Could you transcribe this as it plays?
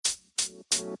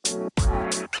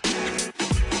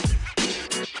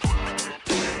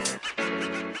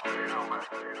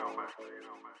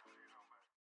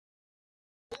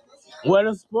Where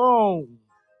the spoon?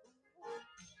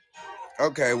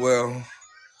 Okay, well,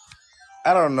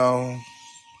 I don't know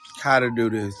how to do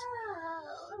this,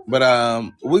 but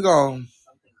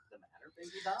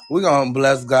we gonna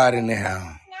bless God in the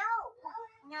house.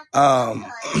 Um,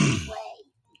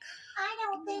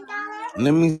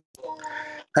 let me.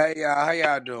 Hey y'all, how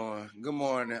y'all doing? Good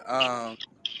morning.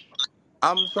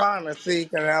 I'm trying to see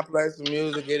can I play some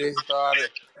music, get it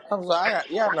started. I'm sorry,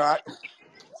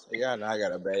 y'all know I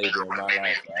got a baby in my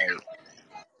life, right?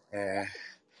 And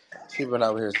she been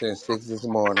over here since 6 this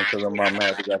morning because her mama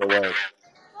had to go to work.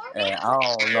 And I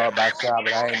don't know about y'all,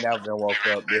 but I ain't never been woke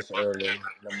up this early in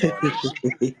the morning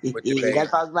with the baby.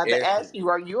 That's what I was about to Essence, ask you.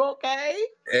 Are you okay?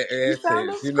 You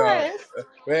sounded essence, stressed.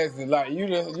 essence, like you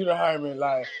done heard me,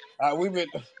 like we been.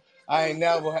 I ain't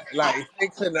never like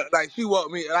fixing the, like she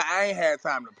woke me. Like I ain't had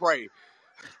time to pray.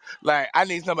 Like I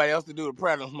need somebody else to do the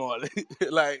prayer this morning.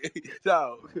 Like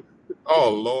dog,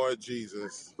 Oh Lord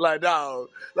Jesus. like dog,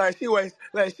 like she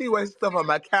wastes stuff on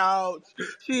my couch.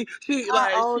 She How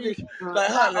like old she is the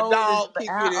like her how and the old is dog the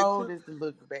keep how getting old too. is the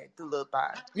little thing?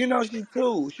 You know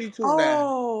she two now.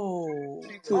 Oh,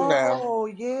 She two now. oh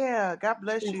yeah. God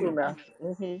bless She two you. now.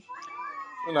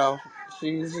 You know,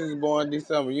 she's born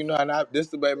December. You know, and this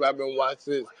the baby I've been watching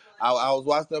since I was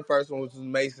watching the first one, which was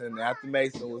Mason. And after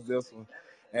Mason was this one,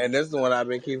 and this is the one I've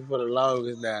been keeping for the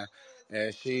longest now.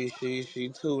 And she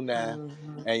two now,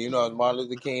 Hmm. and you know it's Martin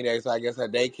Luther King Day, so I guess her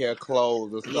daycare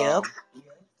closed or Yep. something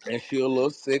and she a little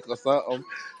sick or something.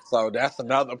 So that's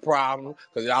another problem.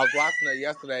 Cause I was watching her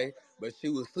yesterday, but she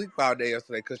was asleep all day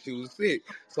yesterday because she was sick.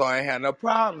 So I ain't had no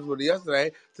problems with her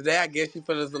yesterday. Today I guess she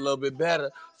feels a little bit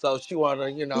better. So she wanna,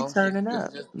 She turning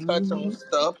up. just touch on Hmm.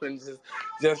 stuff and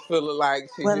just feeling like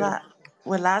she Well, just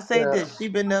I say yeah. this.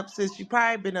 She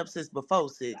probably been up since before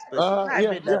 6, but she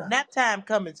probably been up. Yeah. Nap time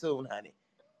coming soon, honey.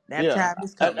 Nap Yeah, time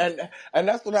is and coming. and and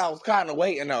that's what I was kind of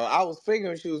waiting on. I was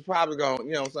figuring she was probably going,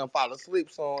 fall asleep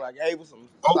soon. I gave her some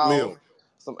sauce, Oatmeal.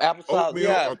 some applesauce. Oatmeal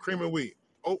Yeah. or cream of wheat.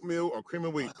 Oatmeal or cream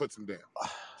of wheat puts them down.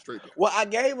 Straight down. Well, I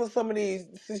gave her some of these.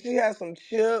 Since she had some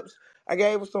chips, I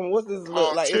gave her some. What's this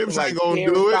look Oh, like? It's some chips ain't like gonna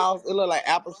cherry do it. sauce. It look like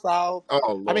applesauce.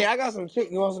 Oh I mean, Lord. I got some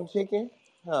chicken. You want some chicken?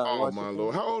 Huh? You Oh want my chicken?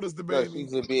 Lord. How old is the Look, baby?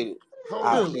 she's a bit. How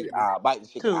old is Ah, the Two, she baby? bite the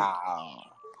chicken. two.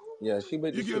 Yeah, she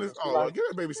bit the You giving chicken. this She oh like. Lord, give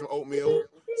that baby some oatmeal,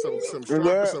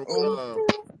 Yeah. some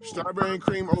strawberry and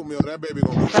cream oatmeal. That baby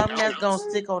gonna be Something that's gonna out.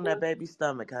 stick on that baby's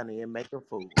stomach, honey, and make her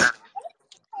fool.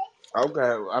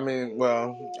 Okay, I mean,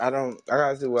 well, I don't. I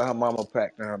gotta see what her mama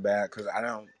packed in her bag because I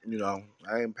don't.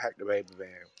 I ain't packed the baby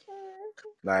bag.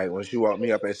 Like when she woke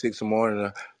me up at 6 in the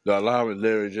morning, the alarm was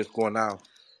literally just going off,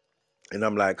 and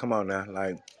I'm like, "Come on now!"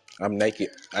 Like I'm naked.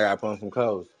 I gotta put on some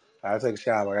clothes. I gotta take a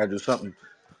shower. I gotta do something.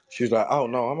 She's like, "Oh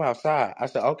no, I'm outside." I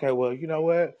said, "Okay, well, you know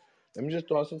what? Let me just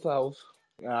throw on some clothes.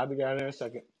 I'll be down there in a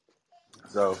second."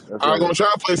 So that's I'm what gonna it.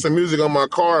 try to play some music on my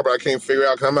car, but I can't figure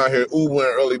out. 'Cause I'm out here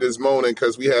Ubering early this morning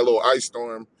because we had a little ice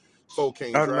storm. Folk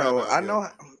can't Oh drive no, out here.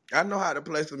 I know how to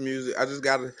play some music. I just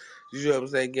gotta, you know what I'm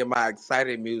saying, get my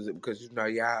excited music because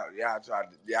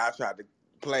y'all tried to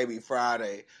play me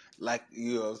Friday, like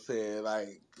you know what I'm saying,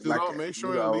 Dude, like I'll make you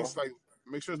sure at know. least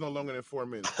make sure it's no longer than 4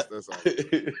 minutes. That's all.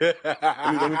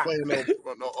 Let me play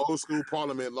no old school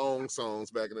Parliament long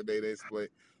songs back in the day. They used to play,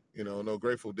 no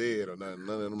Grateful Dead or nothing.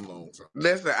 None of them long songs.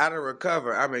 Listen, I done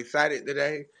recover. I'm excited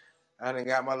today. I done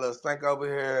got my little stink over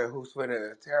here who's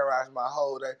finna terrorize my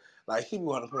whole day. Like she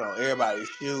want to put on everybody's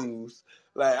shoes.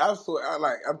 Like I swear,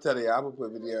 I'm telling you, I'm gonna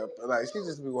put video. Like she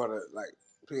just be want to like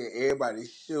put in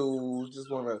everybody's shoes.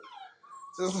 Just want to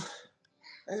just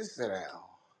just sit down.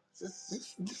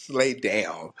 Just lay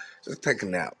down. Just take a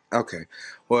nap. Okay.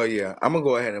 Well, yeah, I'm gonna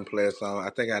go ahead and play a song.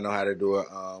 I think I know how to do it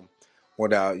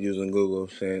without using Google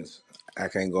since I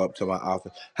can't go up to my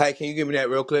office. Hey, can you give me that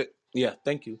real quick? Yeah,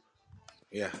 thank you.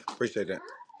 Yeah, appreciate that.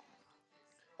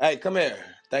 Hey, come here.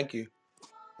 Thank you.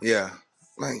 Yeah.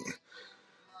 Like,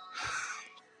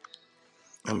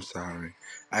 I'm sorry.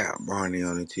 I got Barney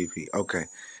on the TV. Okay.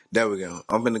 There we go.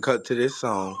 I'm gonna cut to this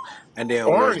song and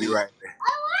then we'll be Barney. right there.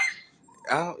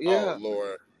 Oh, Oh yeah.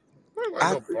 Lord. I ain't like I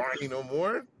no Barney no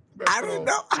more. You better I put didn't on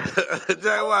know.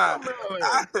 Tell you why.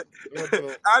 Maryland. I, You better put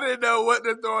on I didn't know what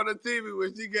to throw on the TV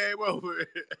when she came over.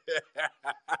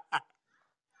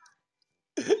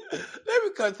 Let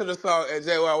me cut to the song, and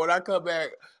JY, when I come back,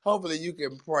 hopefully you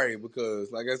can pray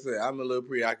because, like I said, I'm a little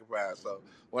preoccupied. So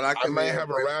when I I come might in, have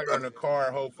a pray rider for in us. the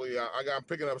car. Hopefully, I'm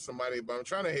picking up somebody, but I'm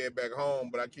trying to head back home.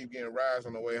 But I keep getting rides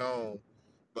on the way home.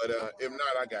 But if not,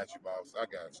 I got you, boss. I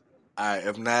got you. All right,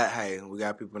 if not, hey, we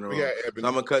got people in the We room. got So Ebony.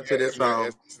 I'm gonna cut to this Ebony,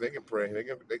 song. they can pray. I think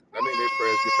their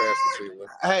prayers get past the ceiling.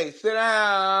 Hey, sit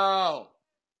down.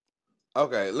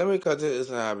 Okay, let me cut to this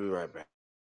and I'll be right back.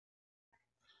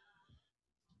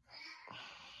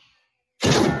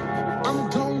 I'm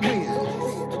gon' win.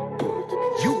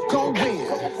 You gon' win.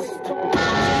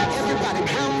 Everybody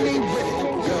around me with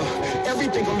it. Yeah.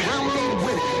 Everything around me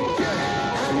with it.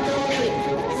 Yeah. I'm gon'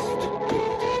 win.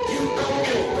 You gon'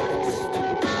 win.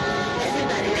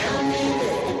 Everybody around me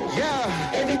with it.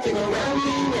 Yeah. Everything around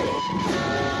me with it.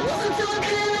 Welcome to a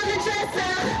feeling of the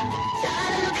dresser.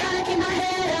 Tired of trying to keep my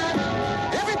head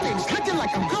up. Everything's looking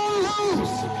like I'm gon'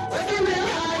 lose. Working real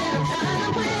hard and I'm trying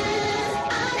to win.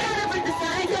 I gotta break the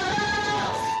cycle.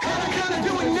 How I gotta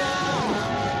do it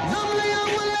now? Normally I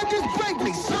would let this break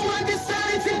me, so I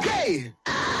decided today.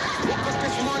 Woke up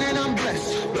this morning, I'm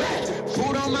blessed.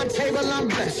 Food on my table, I'm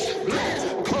blessed.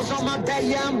 Clothes on my back,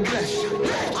 yeah, I'm blessed.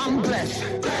 I'm blessed.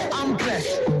 I'm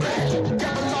blessed.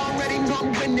 Devil already know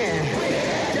I'm winning.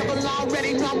 Devil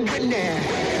already know I'm winning.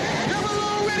 Devil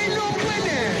already know I'm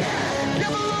winning.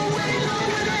 Devil already know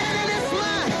I'm winning. And it's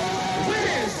my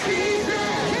winning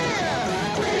season.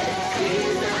 Yeah. Winning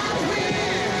season. I win.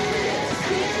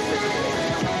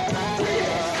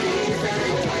 Winning season.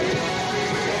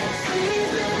 Winning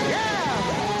season. Yeah.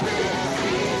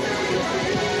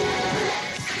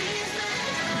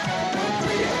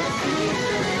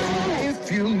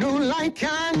 If you knew like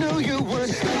I knew you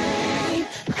would,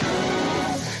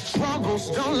 troubles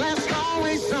don't last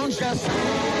always, so just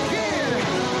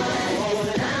yeah.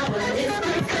 Power is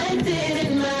perfected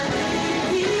in my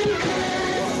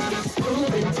weakness.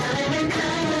 Proven time and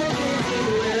time again he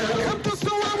will come through,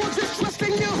 so I was just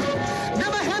trusting you.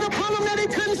 Never had a problem that he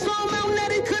couldn't solve, mountain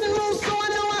that he couldn't move, so I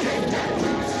know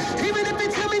even if they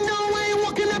tell me no, I ain't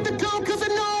walking out the door, cause I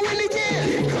know in the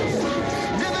end.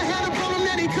 Never had a problem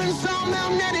that he couldn't solve,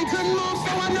 mountain that he couldn't move,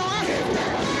 so I know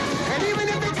and even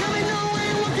if they tell me no, I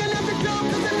ain't walking out the door,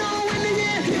 cause I know in the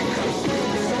end.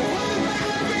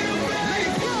 Let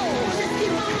it go. Just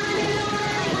keep on running on.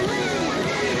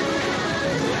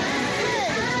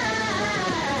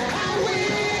 I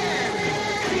win.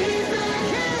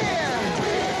 Yeah.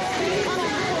 I don't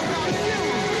know about you.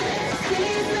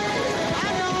 I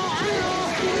know.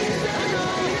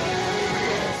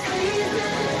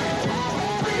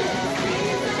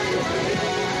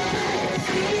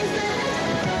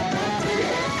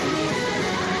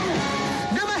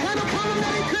 Never had a problem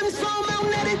that he couldn't solve,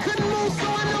 mountain that he couldn't move, so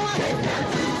I know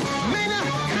may not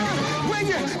where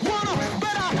you wanna,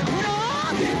 but I know.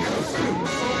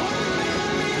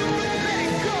 Let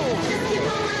it go. Just keep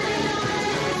on running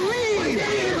on. Lead.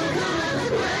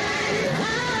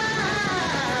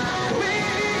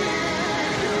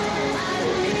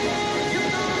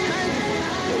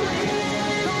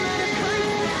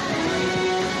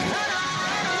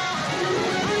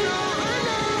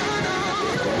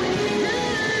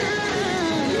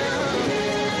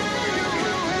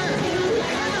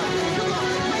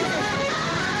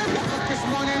 This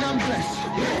morning I'm blessed.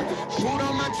 Food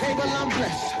on my table, I'm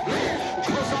blessed.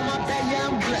 Clothes on my back, yeah,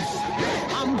 I'm blessed.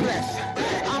 I'm blessed.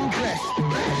 I'm blessed.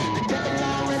 The devil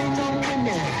already know I'm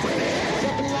winning.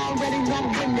 Devil already know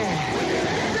I'm winning.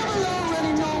 Devil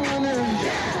already know I'm winning.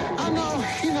 I know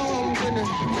he know I'm winning.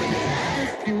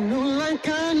 If you knew like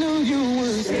I knew you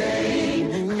would stay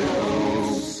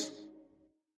close.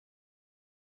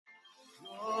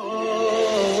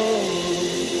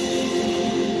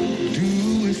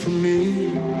 Do it for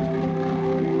me.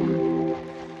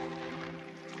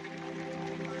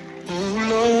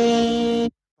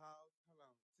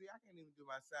 See, I can't even do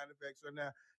my sound effects right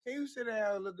now. Can you sit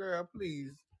down, little girl,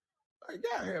 please? Like,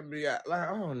 y'all help me out. Like,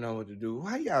 I don't know what to do.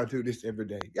 Why y'all do this every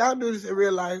day? Y'all do this in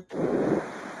real life?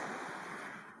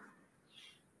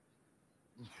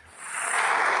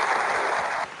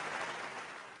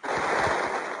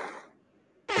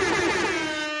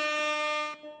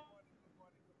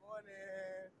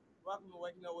 Welcome to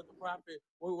Waking Up with the Prophet,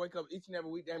 where we wake up each and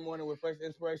every weekday morning with fresh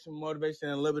inspiration, motivation,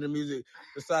 and a little bit of music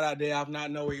to start our day off.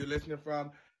 Not know where you're listening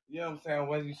from. You know what I'm saying?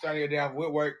 Whether you starting your day off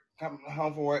with work, coming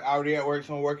home from work, already at work,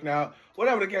 someone working out,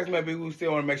 whatever the case may be, we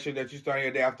still want to make sure that you're starting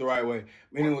your day off the right way.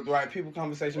 Meaning with the right people,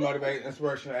 conversation, motivation,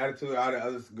 inspiration, attitude, all the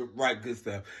other right good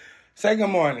stuff. Say good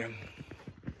morning.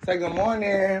 Say good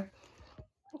morning.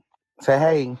 Say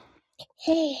hey.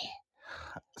 Hey.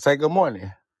 Say good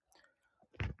morning.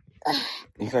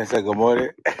 You can't say good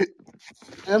morning.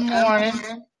 Good morning.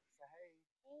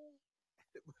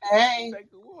 Hey. Say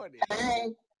good morning. Hey.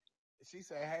 She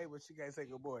say hey, but she can't say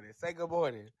good morning. Say good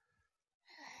morning.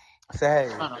 Say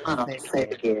hey. Say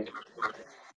it again.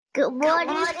 Good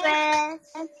morning, friends.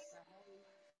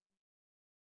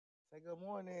 Say good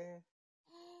morning.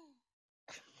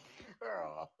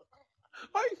 Girl,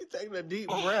 why you taking a deep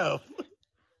breath?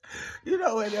 You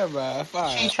know what, never mind.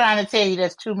 Fine. She's trying to tell you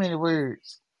that's too many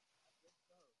words.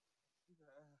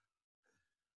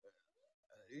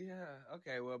 Yeah,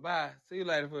 okay, well, bye. See you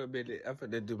later for a bit. I'm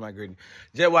finna do my greeting.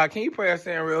 JY, can you pray us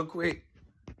in real quick?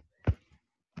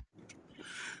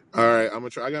 All right, I'm gonna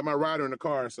try. I got my rider in the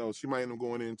car, so she might end up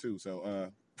going in too.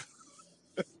 So,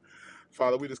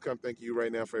 Father, we just come thank you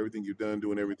right now for everything you've done,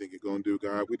 doing everything you're going to do,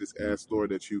 God. We just ask, Lord,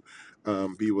 that you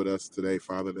be with us today,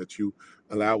 Father, that you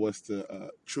allow us to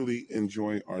truly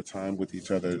enjoy our time with each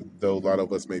other, though a lot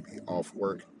of us may be off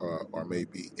work or may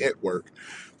be at work.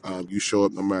 You show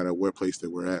up no matter what place that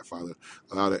we're at, Father.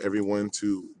 Allow everyone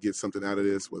to get something out of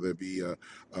this, whether it be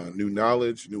new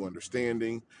knowledge, new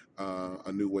understanding,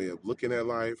 a new way of looking at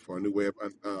life, or a new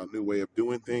way of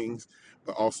doing things,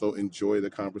 but also enjoy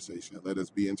the conversation. Let us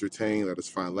be entertained. Let us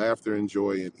find laughter and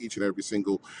joy in each and every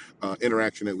single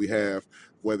interaction that we have,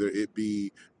 whether it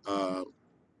be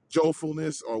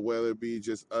joyfulness or whether it be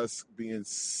just us being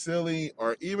silly,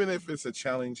 or even if it's a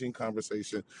challenging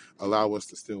conversation, allow us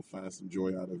to still find some joy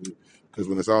out of it. Because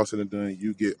when it's all said and done,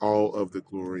 you get all of the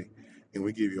glory, and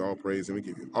we give you all praise and we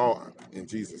give you all honor. In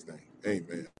Jesus' name, amen.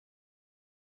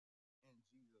 In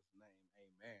Jesus' name,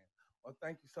 amen. Well,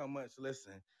 thank you so much.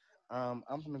 Listen, I'm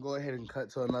going to go ahead and cut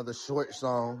to another short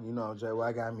song. You know,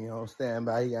 JY got me on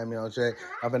standby. He got me on check.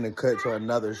 I'm going to cut to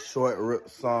another short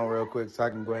song real quick so I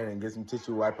can go ahead and get some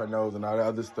tissue, wipe her nose, and all the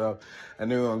other stuff. And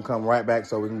then we're going to come right back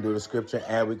so we can do the scripture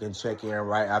and we can check in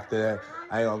right after that.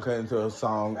 I ain't going to cut into a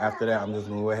song after that. I'm just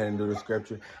going to go ahead and do the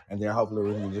scripture. And then hopefully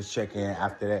we can just check in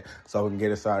after that so we can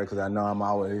get it started, because I know I'm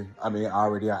already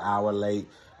an hour late.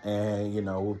 And, you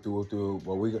know, we'll do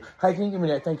what we go. Hey, can you give me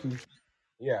that? Thank you.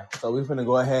 Yeah. So we're finna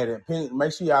go ahead and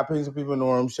make sure y'all ping some people in the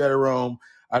room, share the room,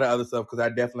 all the other stuff, because I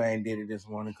definitely ain't did it this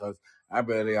morning because I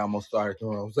barely almost started the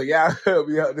room. So y'all help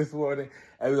me out this morning,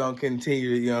 and we're going to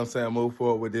continue to, you know what I'm saying, move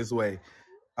forward with this way.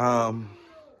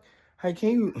 Hey, can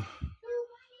you...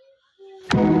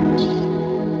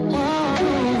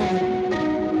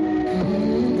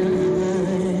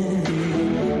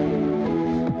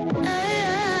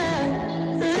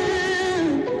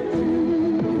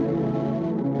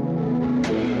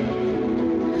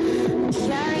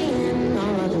 Carrying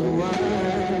all of the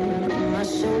world on my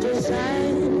shoulders,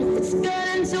 and it's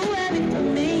getting too heavy for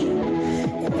me.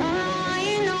 And I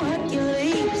ain't no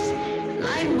Hercules.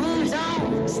 Life moves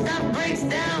on, stuff breaks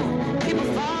down, people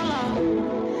fall off.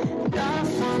 Gotta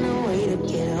find a way to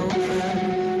get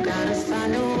over. Gotta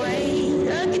find a way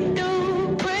to get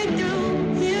through, break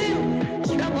through, heal.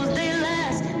 Troubles they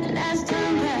last, and as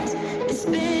time pass, it's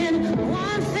been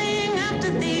one thing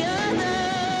after the other.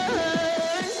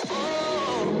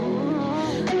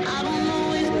 I don't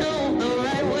always know the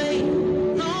right way.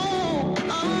 No, I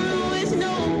don't always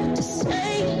know what to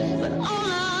say. But all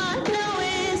I know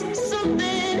is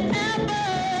something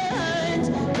happens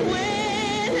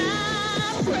when I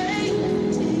pray.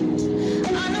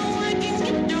 I know I can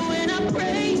get through when I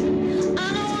pray.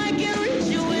 I know I can reach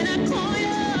you when I call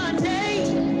your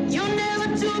name. You're never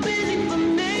too busy for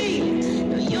me.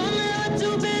 No, you're never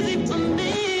too busy for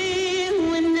me.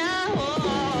 When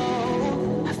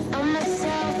I found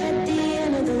myself at the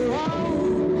end of the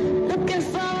road, looking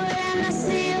forward and I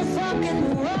see a fork in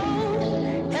the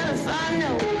road. Hell if I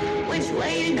know which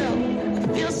way to go.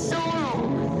 I feel so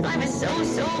wrong. Life is so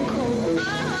cold.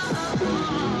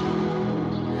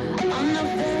 I'm not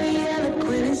very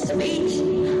eloquent in speech.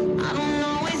 I don't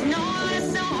always know how to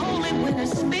sound holy when I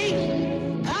speak.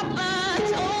 Papa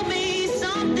told me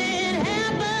something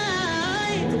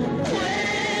happened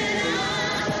when I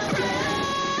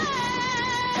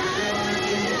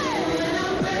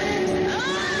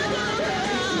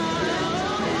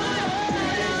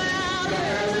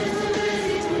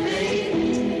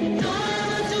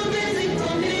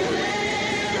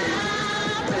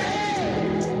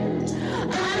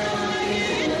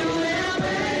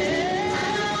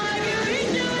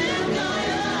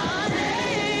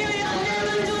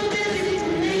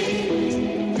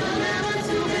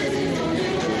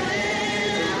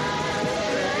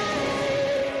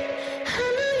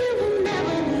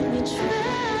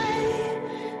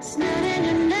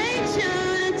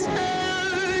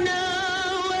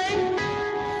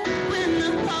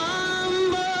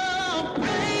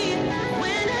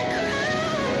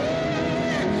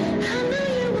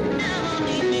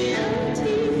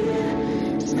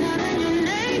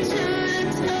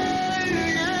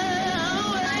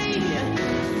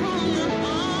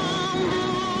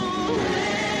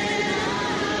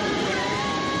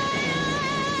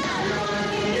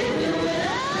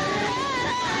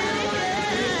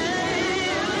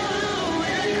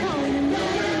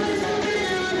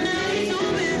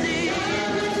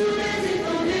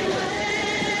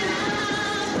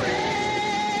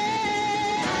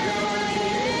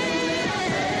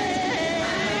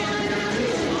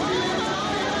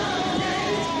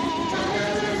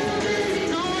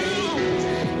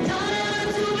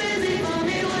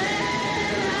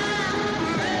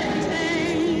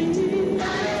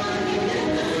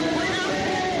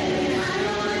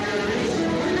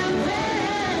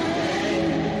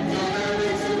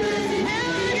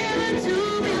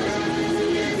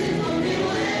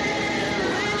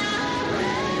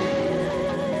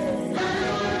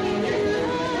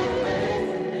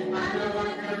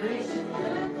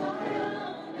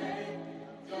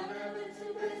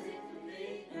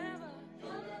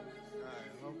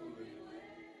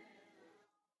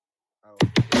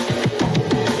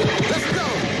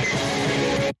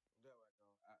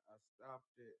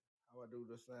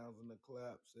sounds in the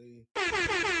clap. See. All right,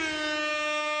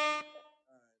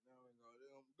 now we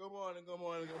go. Good morning. Good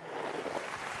morning. Good morning.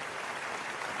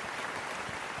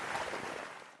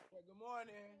 Good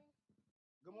morning.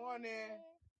 Good morning.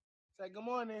 Say good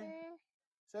morning.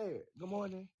 Say it. Good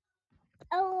morning.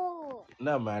 Oh.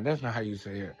 No, man, that's not how you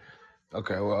say it.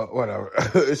 Okay, well, whatever.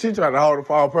 She trying to hold the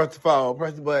phone, press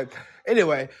the button.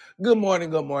 Anyway, good morning,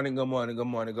 good morning, good morning, good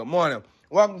morning, good morning.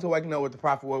 Welcome to Waking Up with the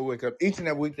Prophet, where we wake up each and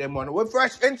every weekday morning with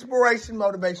fresh inspiration,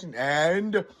 motivation,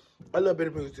 and a little bit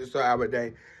of music to start our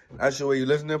day. Not sure where you're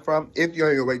listening from. If you're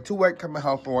on your way to work, coming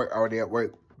home from work, already at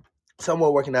work,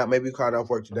 somewhere working out, maybe you called off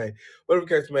work today, whatever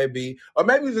the case may be, or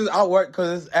maybe you just out work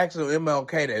because it's actually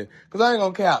MLK Day. Because I ain't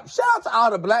gonna cap. Shout out to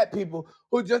all the black people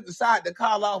who just decided to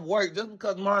call off work just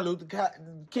because Martin Luther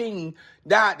King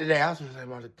died today. I was gonna say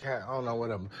Martin Luther King, I don't know,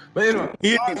 whatever. But anyway,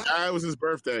 He ain't died. It was his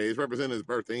birthday. It's representing his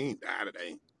birthday. He ain't died today.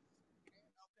 okay,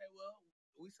 well,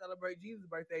 we celebrate Jesus'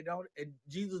 birthday, don't it? And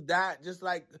Jesus died just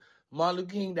like Martin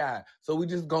Luther King died. So we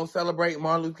just gonna celebrate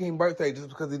Martin Luther King's birthday just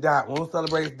because he died. We won't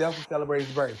celebrate his death, we celebrate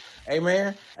his birth.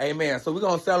 Amen? Amen. So we're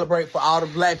gonna celebrate for all the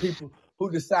black people who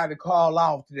decided to call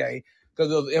off today because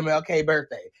it was MLK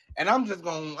birthday. And I'm just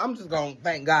gonna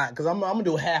thank God because I'm gonna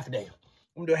do a half day.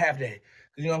 I'm gonna do a half day.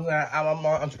 Cause you know what I'm saying? I'm an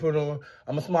entrepreneur.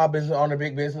 I'm a small business owner,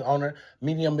 big business owner,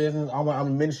 medium business. I'm a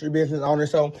ministry business owner.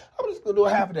 So I'm just gonna do a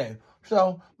half a day.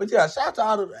 So, but yeah, shout out to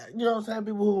all the, you know what I'm saying,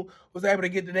 people who was able to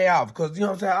get the day off. Because, you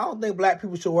know what I'm saying, I don't think black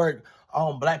people should work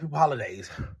on black people holidays.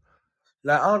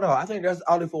 Like, I don't know. I think that's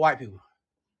only for white people.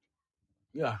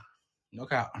 Yeah, no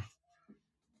doubt.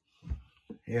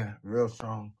 Yeah, real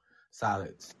strong,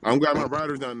 solid. I'm glad my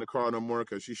rider's not in the car no more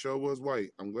because she sure was white.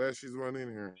 I'm glad she's running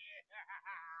in here.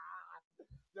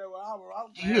 Yeah, well,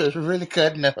 I'm You glad. is really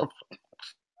cutting up. All right,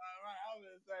 I was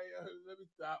gonna say, let me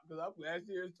stop because I'm glad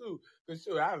she is too. Because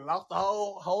sure, I lost the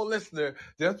whole listener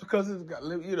just because it's got,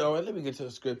 you know. Let me get to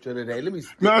the scripture today. Let me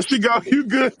stick. No, she go. You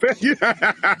good?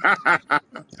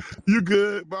 You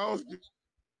good, boss? Let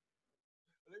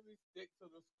me stick to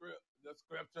the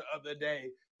scripture of the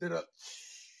day.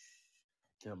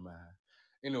 Come on.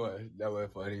 Anyway, that was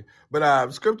funny.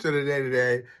 But scripture of the day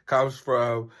today comes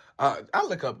from I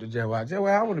look up to JY.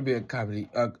 JY, I want to be a comedy.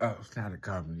 Not a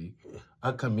comedy.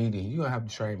 A comedian. You gonna have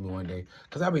to train me one day.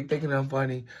 Cause I be thinking I'm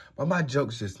funny, but my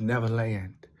jokes just never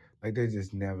land. Like they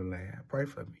just never land. Pray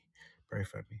for me. Pray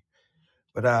for me.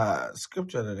 But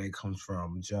scripture of the day comes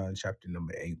from John chapter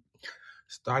number 8,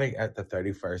 starting at the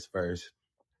 31st verse,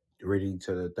 reading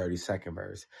to the 32nd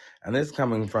verse. And this is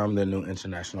coming from the New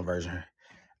International Version.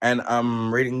 And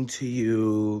I'm reading to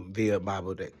you via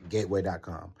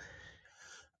BibleGateway.com.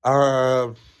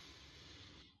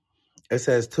 It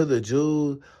says, to the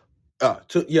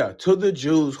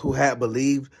Jews who had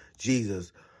believed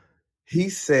Jesus, he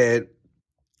said,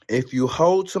 if you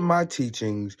hold to my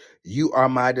teachings, you are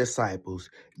my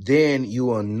disciples. Then you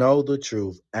will know the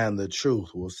truth, and the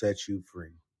truth will set you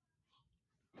free.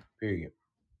 Period.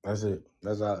 That's it.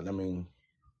 That's all. I mean,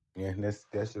 yeah,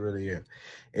 that's really it.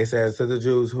 It says, to the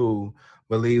Jews who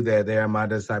believe that they are my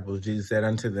disciples, Jesus said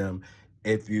unto them,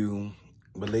 if you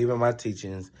believe in my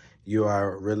teachings, you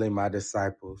are really my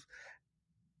disciples.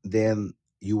 Then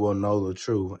you will know the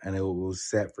truth, and it will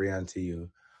set free unto you.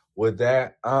 With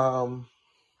that, yeah,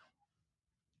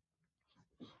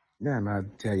 and I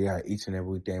tell you each and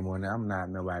every weekday morning, I'm not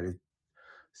nobody's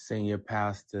senior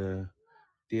pastor,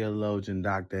 theologian,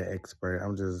 doctor, expert.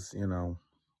 I'm just,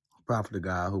 prophet of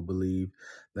God who believed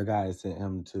the God that sent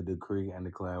him to decree and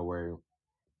declare a word.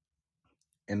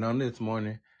 And on this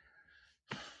morning,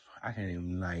 I can't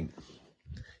even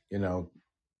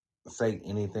say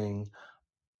anything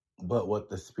but what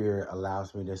the Spirit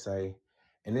allows me to say.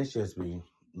 And it's just be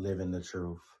living the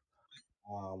truth.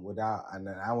 I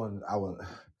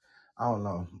don't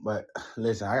know. But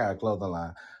listen, I got a clothing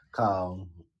line called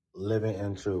Living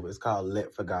in Truth. It's called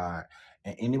Lit for God.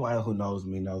 And anyone who knows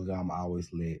me knows that I'm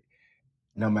always lit.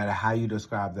 No matter how you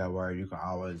describe that word, you can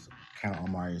always count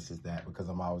on Marius as that because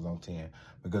I'm always on 10.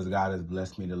 Because God has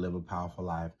blessed me to live a powerful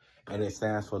life. And it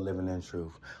stands for living in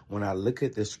truth. When I look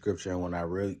at this scripture and when I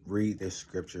read this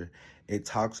scripture, it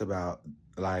talks about,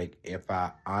 like, if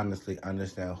I honestly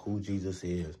understand who Jesus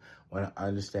is, when I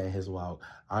understand his walk,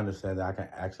 I understand that I can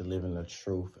actually live in the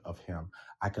truth of him.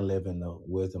 I can live in the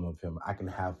wisdom of him. I can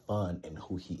have fun in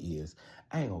who he is.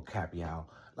 I ain't gonna cap y'all.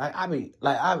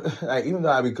 Even though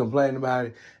I be complaining about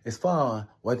it, it's fun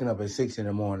waking up at 6 in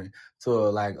the morning to a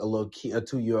little kid, a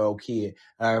 2-year-old kid,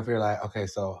 and I feel like, okay,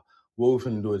 so what we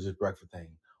finna do is this breakfast thing.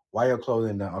 Why your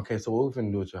clothing done? Okay, so what we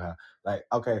finna do with your house? Like,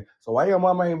 okay, so why your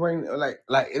mama ain't bring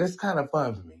it's kind of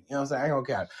fun for me. You know what I'm saying? I ain't gonna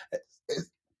care.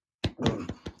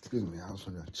 Excuse me, I was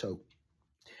gonna choke.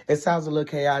 It sounds a little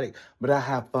chaotic, but I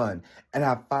have fun. And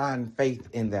I find faith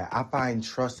in that. I find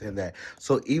trust in that.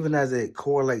 So even as it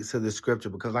correlates to the scripture,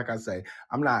 because like I say,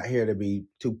 I'm not here to be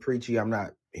too preachy. I'm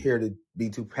not here to be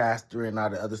too pastor and all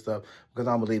the other stuff, because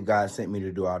I don't believe God sent me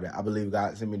to do all that. I believe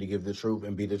God sent me to give the truth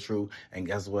and be the truth. And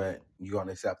guess what? You're going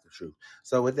to accept the truth.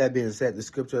 So with that being said, the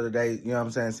scripture of the day, you know what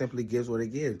I'm saying, simply gives what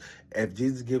it gives. If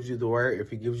Jesus gives you the word, if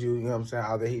he gives you, you know what I'm saying,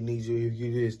 all that he needs you, if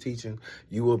you do his teaching,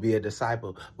 you will be a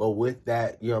disciple. But with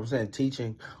that, you know what I'm saying,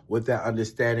 teaching, with that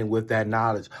understanding, with that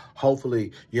knowledge,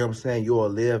 hopefully, you know what I'm saying, you will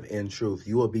live in truth.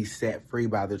 You will be set free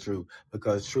by the truth,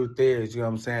 because truth is, you know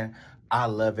what I'm saying, I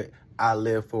love it. I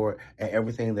live for it, and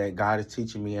everything that God is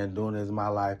teaching me and doing in my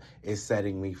life is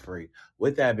setting me free.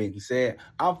 With that being said,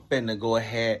 I'm finna go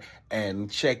ahead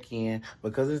and check in,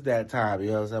 because it's that time.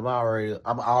 You know what I'm saying?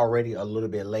 I'm already a little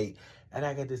bit late, and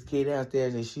I got this kid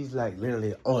downstairs, and she's like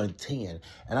literally on 10,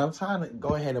 and I'm trying to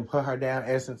go ahead and put her down,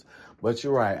 Essence. But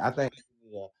you're right. I think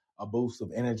a boost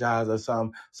of energize or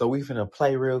something. So we finna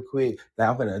play real quick.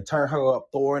 Now I'm finna turn her up,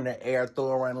 throw her in the air, throw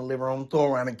her around the living room, throw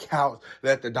her around the couch,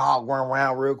 let the dog run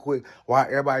around real quick while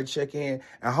everybody check in.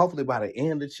 And hopefully by the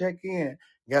end of check in,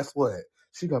 guess what?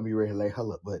 She gonna be ready to lay her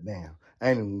little butt down.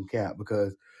 I ain't even count,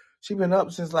 because she been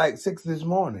up since like 6 this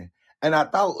morning. And I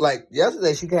thought like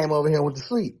yesterday she came over here and went to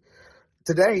sleep.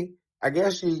 Today, I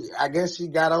guess she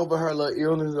got over her little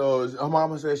illness, or her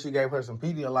mama said she gave her some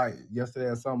Pedialyte yesterday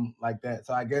or something like that.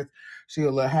 So I guess she a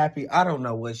little happy. I don't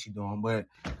know what she doing, but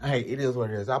hey, it is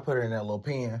what it is. I put her in that little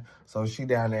pen, so she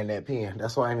down there in that pen.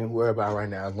 That's why I ain't even worry about right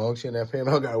now. As long as she in that pen,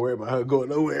 I don't gotta worry about her going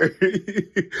nowhere.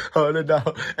 Oh, the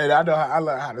dog, and I know I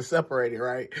learned how to separate it,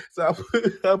 right? So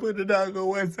I put the dog on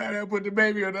one side, I put the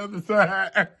baby on the other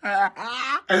side.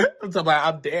 I'm talking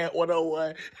about I'm dead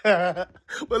 101.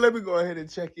 But let me go ahead and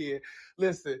check in.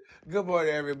 Listen, good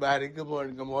morning, everybody. Good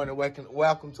morning, good morning.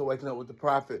 Welcome to Waking Up with the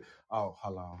Prophet. Oh,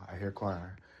 hold on. I hear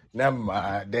choir. Never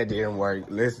mind. That didn't work.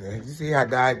 Listen, you see how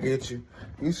God gets you?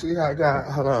 You see how God,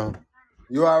 hold on.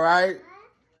 You all right?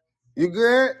 You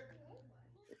good?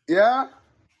 Yeah?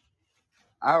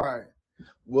 All right.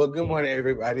 Well, good morning,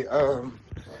 everybody.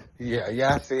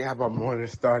 Yeah, I see how my morning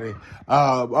started.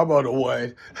 I'm on the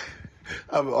one.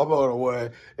 I'm on the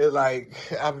one. It's like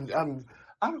I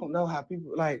don't know how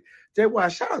people like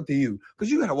JY. Shout out to you, because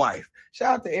you got a wife.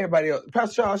 Shout out to everybody else.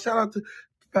 Pastor Charles. Shout out to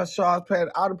Pastor Charles, playing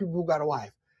all the people who got a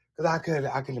wife. Because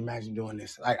I couldn't imagine doing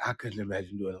this. Like I couldn't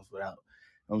imagine doing this without.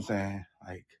 You know what I'm saying,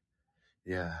 like,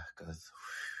 yeah, because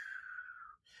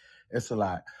it's a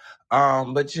lot.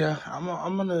 But yeah,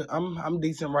 I'm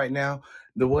decent right now.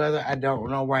 The weather I don't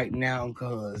know right now,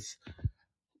 because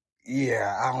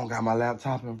yeah, I don't got my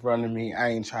laptop in front of me. I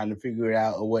ain't trying to figure it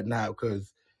out or whatnot,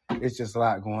 because it's just a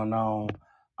lot going on.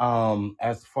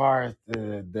 As far as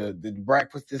the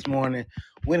breakfast this morning,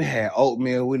 we done had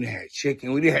oatmeal, we done had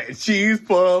chicken, we done had cheese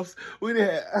puffs, we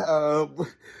done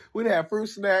had fruit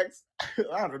snacks.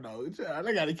 I don't know.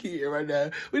 I got a kid right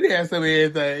now. We done had some of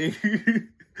everything.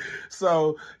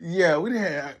 So yeah, we done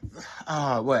had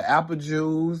apple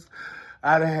juice.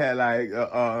 I done had like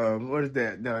what is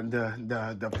that?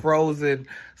 The frozen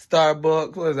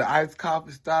Starbucks. What is it? Iced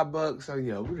coffee Starbucks. So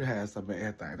yeah, we done had some of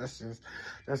everything.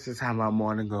 That's just how my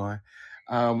morning going.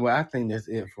 Well, I think that's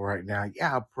it for right now.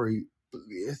 Yeah, I pray.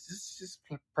 It's just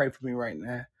pray for me right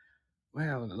now.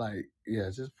 Well, like yeah,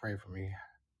 just pray for me.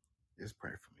 Just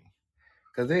pray for me.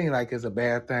 Cause it ain't like it's a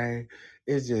bad thing.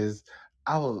 It's just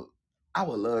I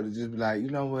would love to just be like, you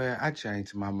know what, I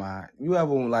changed my mind. You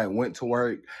ever like went to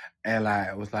work and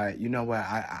like was like, you know what,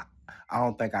 I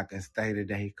don't think I can stay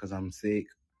today because I'm sick.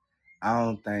 I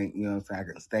don't think, you know what I'm saying,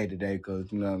 I can stay today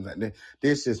because, you know what I'm saying,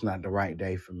 this is not the right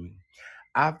day for me.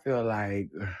 I feel like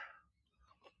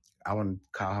I want to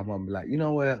call her mom and be like, you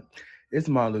know what, it's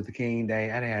Martin Luther King Day.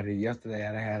 I done had it yesterday.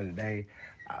 I done had it today.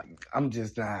 I'm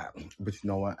just not, but you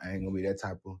know what, I ain't gonna be that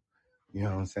type of, you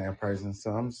know what I'm saying, person.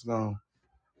 So I'm just gonna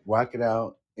rock it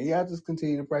out. And y'all just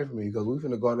continue to pray for me, because we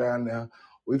finna go down there.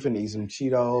 We finna eat some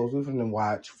Cheetos. We finna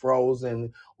watch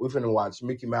Frozen. We finna watch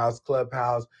Mickey Mouse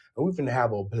Clubhouse. And we finna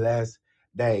have a blessed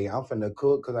day. I'm finna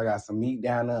cook because I got some meat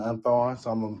down there unthawing.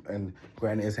 So and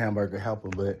Granny is hamburger helper.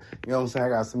 But you know what I'm saying? I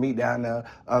got some meat down there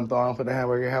unthawing for the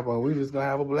hamburger helper. And we just gonna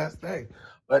have a blessed day.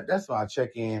 But that's why I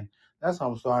check in. That's how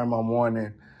I'm starting my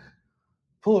morning.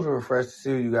 Pull to refresh to see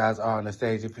who you guys are on the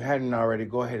stage. If you hadn't already,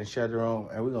 go ahead and share the room,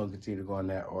 and we're gonna continue to go in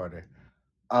that order.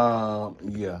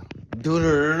 Yeah.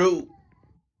 Do.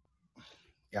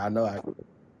 Y'all know I.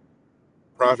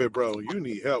 Prophet, bro, you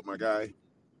need help, my guy.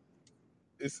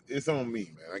 It's on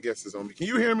me, man. I guess it's on me. Can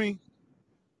you hear me?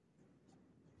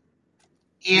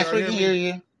 Can Yes, y'all we hear can hear me?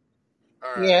 you.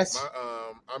 All right. Yes.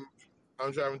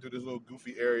 I'm driving through this little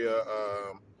goofy area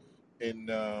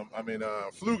I'm in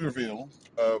Pflugerville,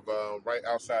 of right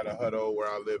outside of Hutto, where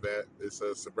I live at. It's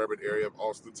a suburban area of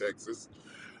Austin, Texas.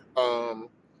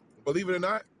 Believe it or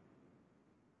not,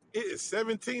 it is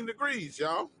 17 degrees,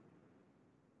 y'all.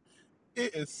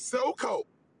 It is so cold.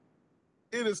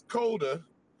 It is colder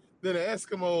than the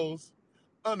Eskimos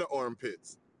under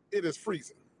armpits. It is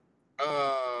freezing.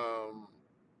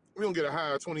 We don't get a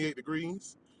high of 28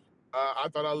 degrees. I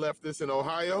thought I left this in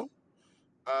Ohio,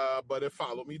 but it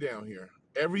followed me down here.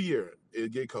 Every year,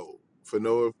 it get cold for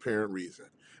no apparent reason.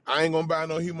 I ain't gonna buy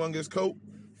no humongous coat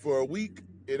for a week.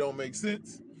 It don't make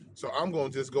sense. So I'm gonna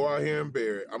just go out here and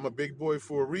bear it. I'm a big boy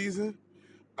for a reason.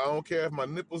 I don't care if my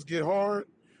nipples get hard.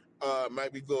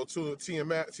 Might be a little too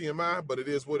TMI, but it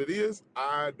is what it is.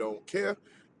 I don't care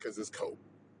because it's cold.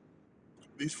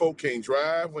 These folk can't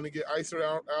drive when they get ice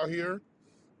out here.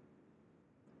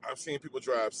 I've seen people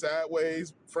drive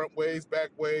sideways, front ways, back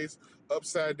ways,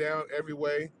 upside down, every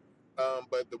way.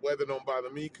 But the weather don't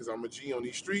bother me because I'm a G on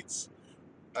these streets.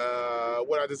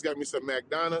 I just got me some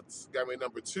McDonald's, got me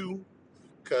number 2,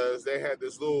 because they had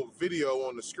this little video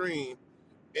on the screen,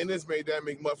 and this made that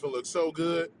McMuffin look so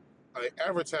good. Like,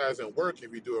 advertising work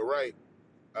if you do it right.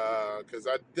 Because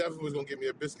I definitely was going to get me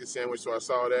a biscuit sandwich, so I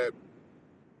saw that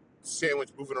sandwich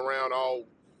moving around all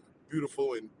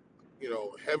beautiful and,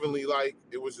 heavenly like.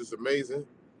 It was just amazing.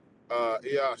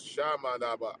 Yeah,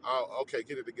 Shamanaba. Okay,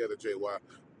 get it together, JY.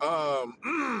 I'm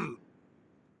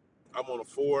on a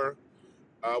 4.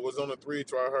 I was on a 3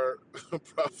 till I heard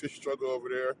Prophet struggle over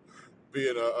there,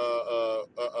 being a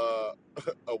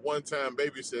one-time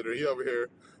babysitter. He over here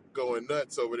going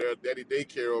nuts over there. Daddy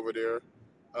daycare over there.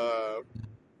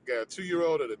 Got a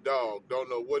 2-year-old and a dog. Don't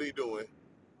know what he doing.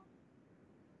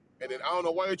 And then I don't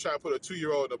know why you try to put a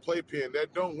 2-year-old in a playpen.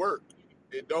 That don't work.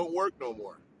 It don't work no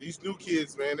more. These new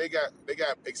kids, man, they got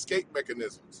escape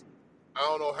mechanisms. I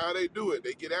don't know how they do it.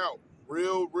 They get out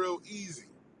real easy.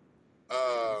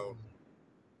 You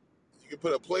can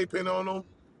put a playpen on them.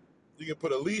 You can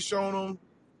put a leash on them.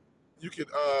 You can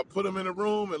put them in a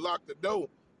room and lock the door.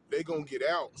 They gonna get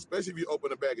out, especially if you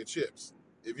open a bag of chips.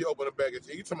 If you open a bag of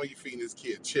chips, you talking about you feeding this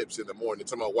kid chips in the morning,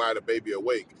 talking about why the baby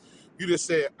awake. You just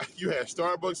said you had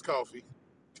Starbucks coffee,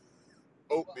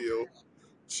 oatmeal,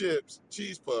 chips,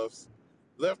 cheese puffs,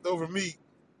 leftover meat.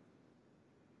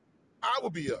 I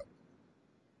would be up.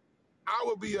 I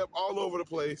would be up all over the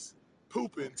place,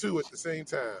 pooping too at the same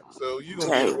time. So you gonna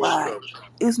get more JY.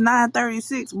 trouble. It's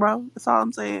 9:36, bro. That's all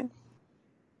I'm saying.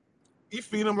 You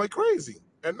feed him like crazy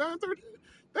at 9:30.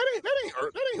 That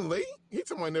ain't late. He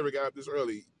told me I never got up this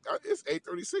early. It's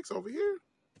 8:36 over here.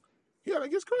 Yeah, that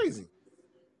gets crazy.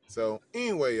 So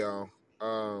anyway, y'all,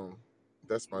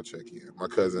 that's my check-in. My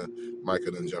cousin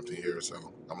Micah done jumped in here, so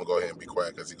I'm gonna go ahead and be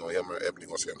quiet because he's gonna hear my Ebony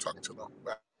gonna say I'm talking too long.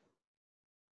 Bye.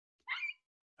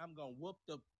 I'm gonna whoop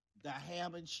the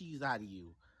ham and cheese out of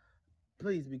you.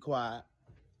 Please be quiet.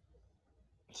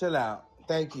 Chill out.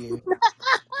 Thank you. I'm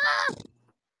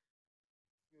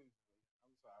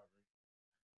sorry.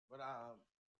 But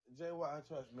JY,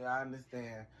 trust me, I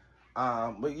understand.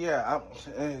 But yeah,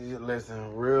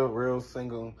 listen, real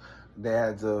single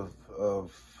dads of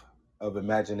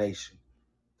imagination.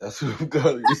 That's what I'm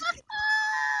calling you.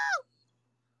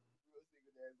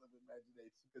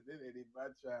 Because it ain't even my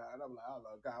child. And I'm like, oh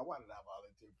God, why did I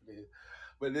volunteer for this?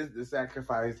 But this the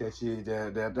sacrifice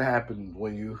that happened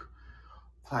when you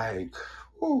like,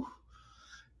 whew,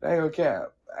 they ain't gonna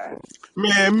cap.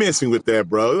 Man, miss me with that,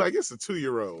 bro. Like, it's a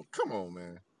 2-year-old. Come on,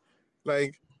 man.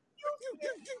 Like,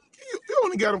 you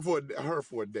only got him her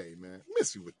for a day, man.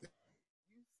 Miss me with that.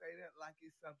 You say that like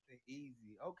it's something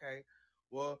easy. Okay.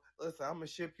 Well, listen, I'm gonna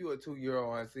ship you a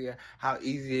 2-year-old and see how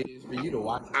easy it is for you to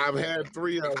watch. I've had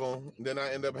 3 of them. Then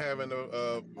I end up having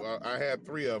I had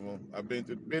 3 of them. I've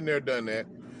been there, done that.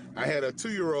 I had a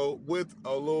 2-year-old with a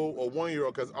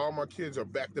 1-year-old because all my kids are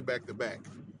back to back to back.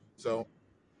 So,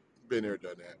 been there,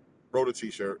 done that. Wrote a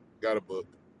T-shirt, got a book.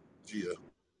 Gia.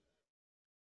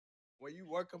 Were you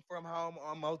working from home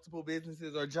on multiple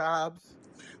businesses or jobs?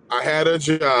 I had a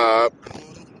job.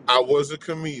 I was a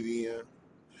comedian.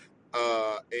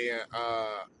 And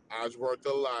I worked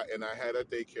a lot, and I had a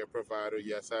daycare provider.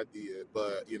 Yes, I did.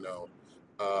 But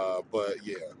but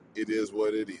yeah, it is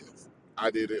what it is.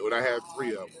 I did it when I had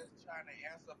 3 of them. Trying to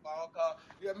answer phone call.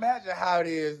 You imagine how it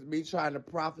is me trying to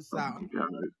prophesy. Oh my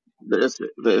God.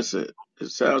 Listen. It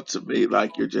sounds to me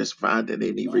like you're just finding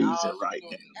any reason right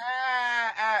now.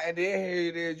 And then here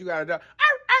it is. You gotta do.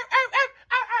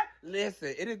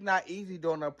 Listen, it is not easy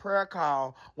doing a prayer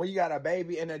call when you got a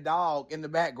baby and a dog in the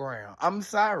background. I'm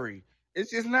sorry, it's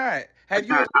just not. I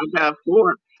got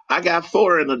I got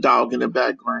 4 and a dog in the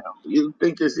background. You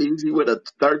think it's easy with a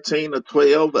 13, a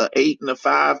 12, a 8, and a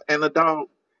 5 and a dog?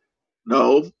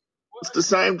 No, it's the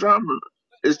same drama.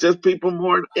 It's just people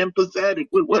more empathetic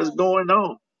with what's going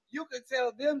on. You can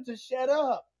tell them to shut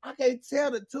up. I can't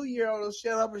tell the 2-year-old to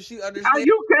shut up and she How understands.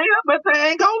 you can, but they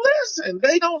ain't gonna listen.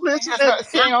 They don't listen at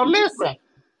She ain't gonna 13. listen.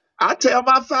 I tell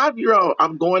my 5-year-old,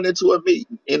 I'm going into a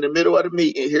meeting. In the middle of the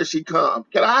meeting, here she comes.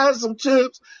 Can I have some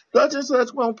chips? Such and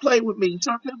such won't play with me.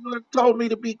 Such and such told me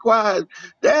to be quiet.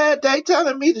 Dad, they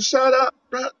telling me to shut up.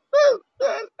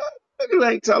 You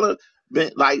ain't telling.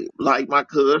 Like my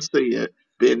cousin said,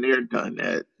 been there, done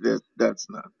that. That's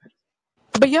not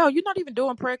But yo, you're not even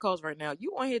doing prayer calls right now.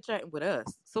 You on here chatting with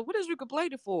us. So what is you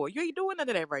complaining for? You ain't doing none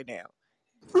of that right now.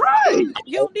 right.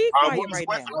 You don't need I quiet was right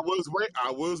wait. now. I was wait.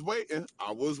 I was waiting.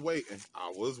 I was waiting.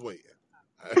 I was waiting.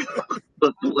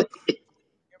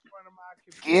 In front of my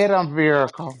computer. Get a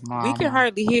miracle, We can mama.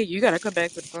 hardly hear you. You gotta come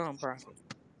back to the phone, Prophet.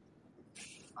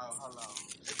 Oh, hold on.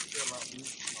 It's still on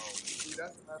music mode. See,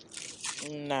 that's another thing.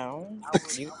 No. You I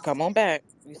was come on back.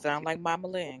 You sound like Mama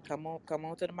Lynn. Come on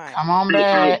to the mic. Come on Hey,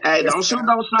 hey, back. hey, don't shoot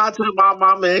no shot to my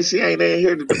mama, and she ain't in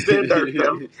here to defend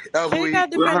herself I'm She ain't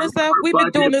got weak. to with defend herself. her We've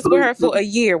been doing budget this with her for a Bluetooth.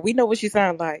 year. We know what she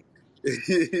sound like.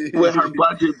 With her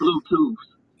budget Bluetooth.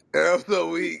 I'm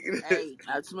so weak. Hey,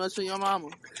 not too much on your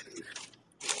mama.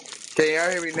 Can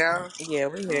y'all hear me now? Yeah,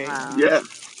 we hear you. Uh-huh. Yeah.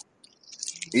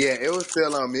 Yeah, it was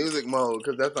still on music mode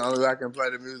because that's the only way I can play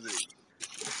the music.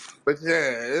 But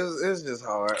yeah, it's just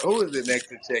hard. Who is it next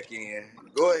to check in?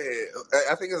 Go ahead.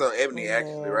 I think it's on Ebony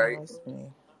actually, Yeah, right? that's me.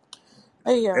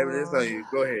 Hey Ebony, it's on y'all. you.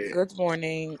 Go ahead. Good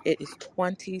morning. It is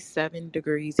 27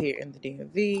 degrees here in the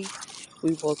DMV.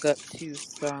 We woke up to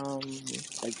some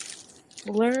like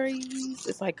flurries.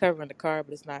 It's like covering the car,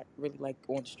 but it's not really like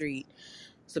on the street.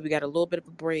 So we got a little bit of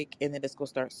a break, and then it's gonna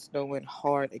start snowing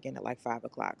hard again at like 5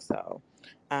 o'clock. So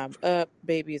I'm up,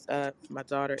 baby is up. My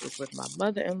daughter is with my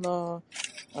mother-in-law.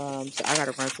 So I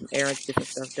gotta run some errands, get some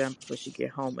stuff done before she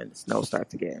get home and the snow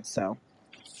starts again. So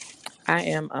I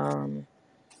am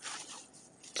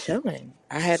chilling.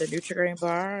 I had a Nutri-Grain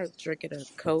bar, drinking a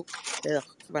Coke. Ugh,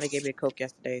 somebody gave me a Coke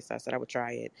yesterday, so I said I would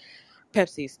try it.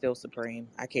 Pepsi is still supreme.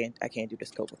 I can't do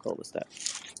this Coca-Cola stuff.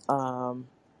 Um,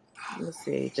 let's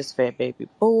see, just fed baby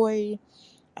boy.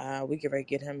 We get ready to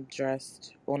get him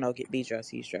dressed. Well, no, get me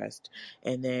dressed. He's dressed,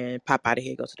 and then pop out of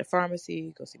here. Go to the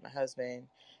pharmacy. Go see my husband,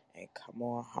 and come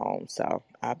on home. So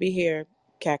I'll be here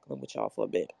cackling with y'all for a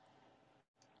bit.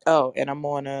 Oh, and I'm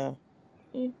on a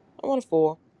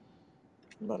 4.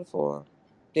 About a 4.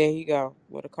 There you go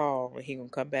with a call. And he gonna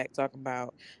come back talking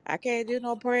about I can't do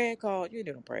no prayer call. You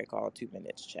do no prayer call 2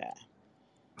 minutes, chat.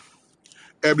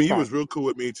 Ebony, you was Probably. real cool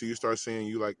with me till you start saying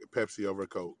you like Pepsi over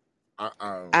Coke.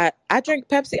 I drink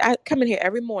Pepsi. I come in here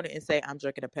every morning and say I'm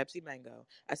drinking a Pepsi Mango.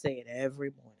 I say it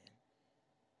every morning.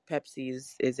 Pepsi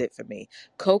is it for me.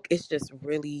 Coke is just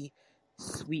really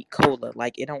sweet cola.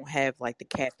 Like it don't have like the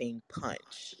caffeine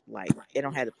punch. Like it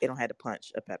don't have the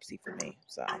punch of Pepsi for me.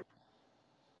 So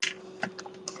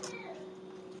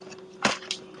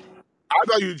I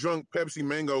thought you drunk Pepsi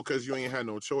Mango because you ain't had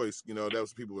no choice. You know, that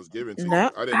was what people was giving to you.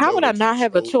 no, I didn't how know would I that you not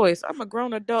have a chose. choice? I'm a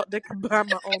grown adult that can buy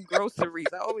my own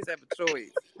groceries. I always have a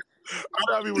choice. I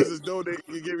thought it was just know that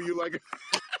you giving you like.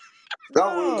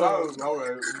 I'm weak. I No, don't know.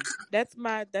 Right?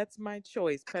 that's my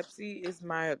choice. Pepsi is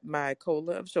my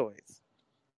cola of choice.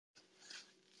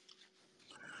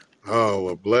 Oh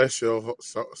well, bless your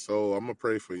soul. I'm gonna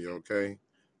pray for you. Okay,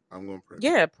 I'm gonna pray for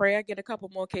Yeah, pray I get a couple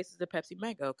more cases of Pepsi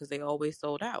Mango because they always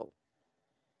sold out.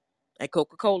 And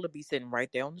Coca Cola be sitting right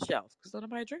there on the shelf because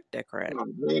nobody drink that crap. Oh,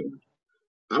 man.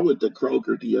 I went to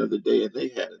Kroger the other day and they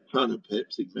had a ton of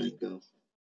Pepsi Mango.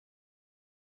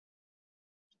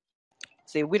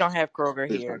 See, we don't have Kroger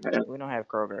If I here. had, We don't have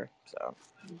Kroger, so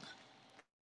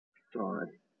sorry,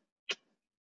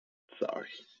 sorry.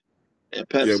 And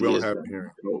you. Yeah, we Pepsi don't is have better it than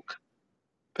here. Coke.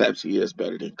 Pepsi is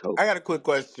better than Coke. I got a quick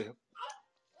question.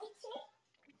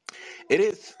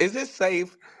 Is it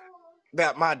safe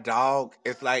that my dog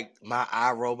is like my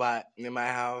iRobot in my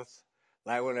house?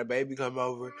 Like when a baby come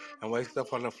over and wakes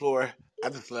up on the floor, I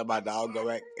just let my dog go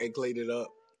back and clean it up.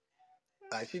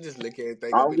 Like she just lick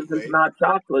everything up Long as it's anyway. not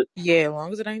chocolate. yeah, as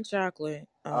long as it ain't chocolate,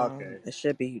 Okay. it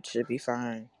should be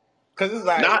fine. Cause it's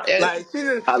Not like she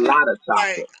a just lot of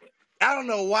like chocolate. I don't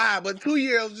know why, but 2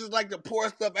 years just like to pour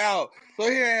stuff out. So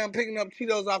here I am picking up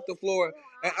Cheetos off the floor,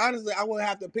 and honestly, I would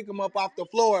have to pick them up off the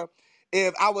floor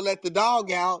if I would let the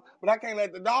dog out, but I can't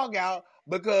let the dog out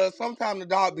because sometimes the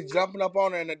dog be jumping up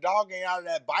on her, and the dog ain't out of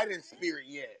that biting spirit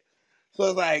yet. So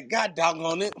it's like, God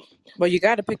doggone it. Well, you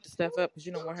got to pick the stuff up because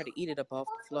you don't want her to eat it up off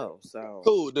the floor. So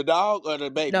Who, the dog or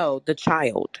the baby? no, the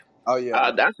child. Oh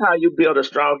yeah. That's how you build a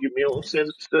strong immune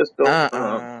system.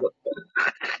 Uh-uh.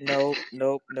 Nope,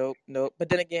 nope, nope, nope. But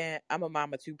then again, I'm a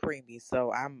mama too preemie,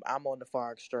 so I'm on the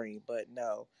far extreme. But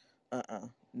no,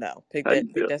 no. How you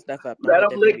Pick build? that stuff up. Don't Let let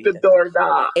them that lick baby eat the that stuff.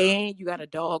 doorknob. And you got a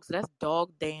dog, so that's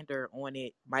dog dander on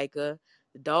it, Micah.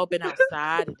 The dog been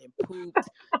outside and then pooped.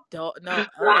 Dog, no,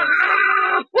 God,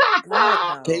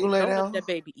 Can you no. lay Don't let down? that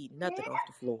baby eat nothing off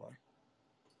the floor.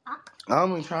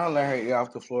 I'm been trying to let her eat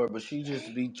off the floor, but she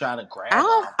just be trying to grab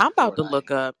her off the I'm about floor. to Like,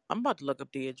 look up. I'm about to look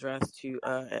up the address to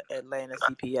Atlanta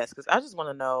CPS because I just want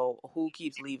to know who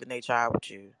keeps leaving their child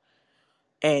with you.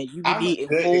 And you be I'm a needing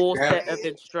good full set of example.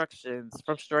 instructions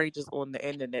from strangers on the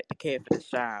internet to care for this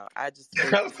child. It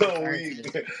I'm just so concerns weak.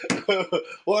 me.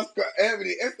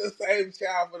 Ebony? It's the same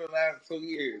child for the last 2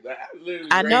 years. Like, I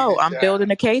literally I raised know. this I'm child.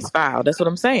 building a case file. That's what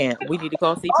I'm saying. We need to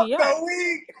call I'm so CPS.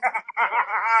 weak.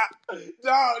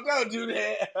 Don't do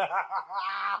that.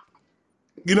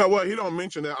 You know what? He don't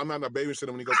mention that I'm not a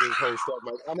babysitter when he go through his whole stuff.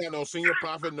 Like I'm not no senior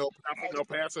prophet, no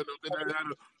pastor,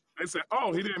 no. They said,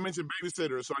 oh, he didn't mention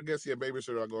babysitter, so I guess he a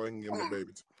babysitter. I'll go ahead and give him the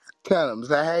babies. Tell him,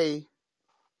 say hey.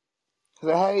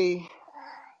 Say hey.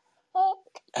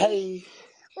 Hey.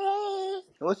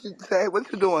 What you say?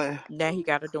 What you doing? Now he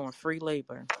got her doing free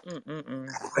labor.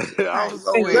 Mm-mm-mm. I'm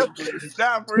so weak. Exactly.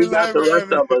 Not free He got the labor,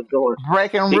 rest Ebony. of us doing.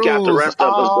 Breaking He got the rules rest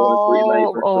of us doing free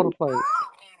all labor over the too. place.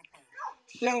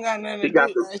 She don't got nothing to He got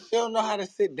do. the. Like, she don't know how to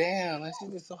sit down. Like, she's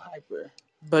just so hyper.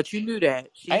 But you knew that.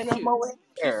 Ain't She's no two. more in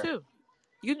She's there. two.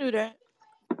 You knew that.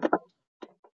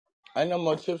 Ain't no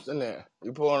more chips in there.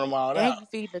 You pulling them all And out. you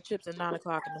feed the chips at 9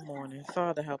 o'clock in the morning.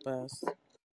 Father help us.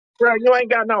 Bro, you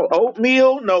ain't got no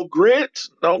oatmeal, no grits,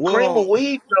 no cream of Well,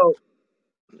 wheat, no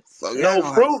so y'all no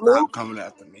gonna have to Fruit stop Loops. coming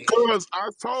after me. Cause I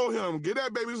told him, get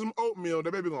that baby some oatmeal.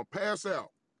 That baby gonna pass out.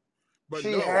 But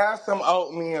She no, has some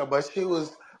oatmeal, but she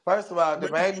was first of all the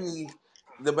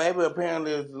baby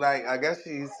apparently is like I guess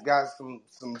she's got some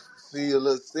she a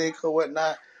little sick or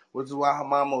whatnot, which is why her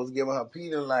mama was giving her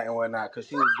Pedialyte and whatnot because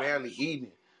she was barely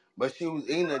eating. But she was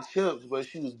eating the chips, but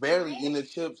she was barely eating the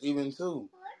chips even too.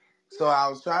 So I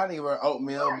was trying to give her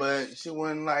oatmeal, but she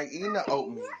wasn't like eating the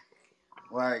oatmeal.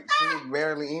 Like she was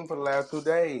barely eating for the last 2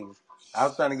 days. I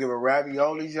was trying to give her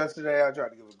raviolis yesterday. I tried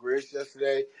to give her grits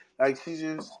yesterday. Like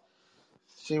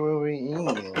she will be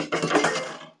eating.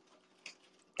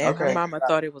 And her Okay. mama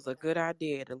thought it was a good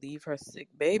idea to leave her sick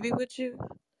baby with you.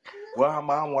 Well, her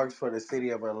mom works for the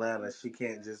city of Atlanta. She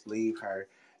can't just leave her.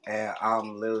 And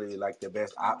I'm literally like the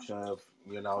best option if,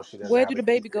 she doesn't Where do have a the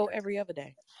kid. baby go every other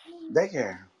day?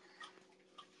 Daycare.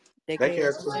 Daycare Daycare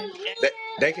is is, closed.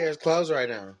 daycare is closed right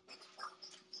now.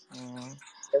 Mm.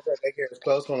 That's why daycare is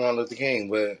closed for Martin Luther King.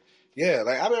 But yeah,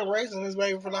 like I've been raising this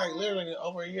baby for like literally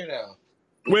over a year now.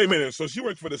 wait a minute. So she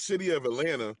works for the city of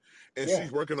Atlanta, and Yeah.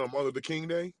 she's working on Martin Luther King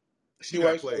Day. She You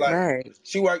got works for played. like Right.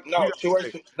 You got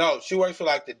played. she works for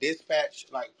like the dispatch,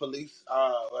 like police,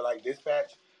 or like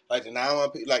dispatch, like the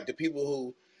 911, like the people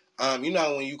who, when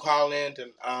you call in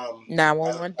to,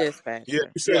 911 Yeah,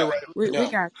 dispatcher. you said it yeah, right. We yeah,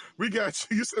 got We got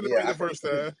you. You said it right yeah, the first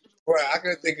time. I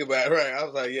couldn't think about it, right. I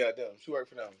was like, yeah, damn, she worked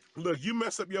for them. Look, you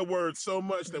mess up your words so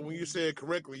much that when you say it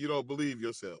correctly, you don't believe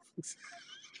yourself.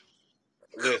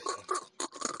 Listen,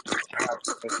 I have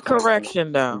to finish my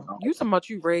correction though. mama. You talking about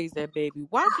you raised that baby.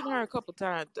 Watching her a couple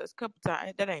times,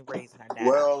 that ain't raising her now.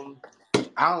 Well,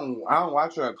 I don't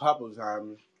watch her a couple of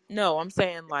times. No, I'm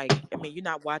saying like, I mean, you're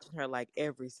not watching her like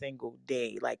every single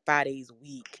day, like 5 days a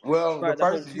week Well, for the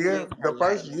whole 2 years of her the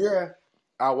first life. year,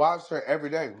 I watched her every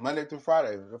day, Monday through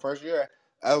Friday. The first year,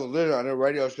 I was literally on the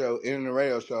radio show, in the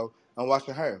radio show, I'm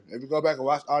watching her. If you go back and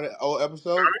watch all the old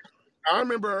episodes, I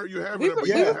remember you having her,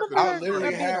 but you We yeah, didn't have to remember do I it with her her literally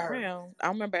every being had day. her. around. I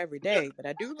don't remember every Yeah, day, but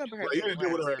I do remember her like you being didn't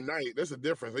deal with around. her at night. That's the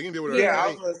difference. Like, you didn't deal with her at Yeah, Yeah. I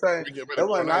night. was gonna say Like, it was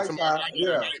like nighttime. I had a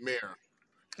Yeah, nightmare.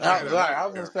 I I had was a like, I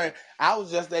was gonna nightmare. say, I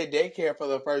was just a daycare for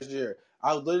the first year.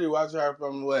 I was literally watching her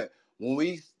from what when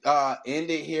we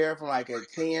ended here from like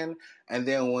at 10, and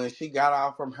then when she got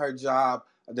off from her job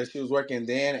that she was working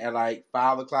then at like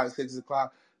 5 o'clock, 6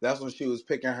 o'clock. That's when she was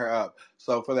picking her up.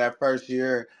 So for that first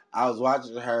year, I was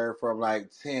watching her from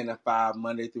like 10 to 5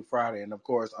 Monday through Friday, and of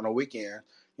course on the weekend.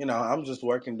 I'm just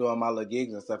working doing my little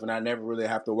gigs and stuff, and I never really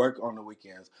have to work on the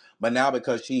weekends. But now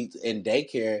because she's in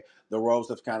daycare, the roles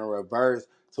have kind of reversed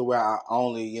to where I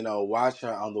only, watch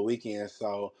her on the weekends.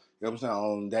 So, you know what I'm saying?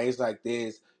 On days like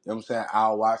this, you know what I'm saying?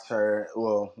 I'll watch her,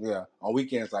 well, yeah, on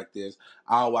weekends like this,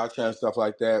 I'll watch her and stuff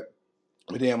like that.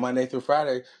 But then Monday through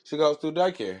Friday, she goes through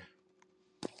daycare.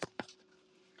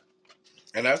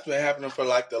 And that's been happening for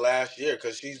like the last year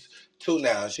because she's 2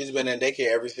 now. She's been in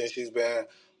daycare ever since she's been,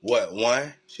 what,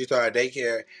 1? She started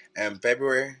daycare in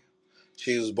February.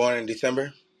 She was born in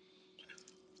December.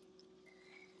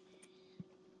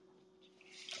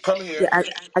 Come Yeah, here.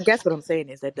 I guess what I'm saying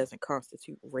is that doesn't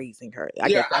constitute raising her. I Yeah,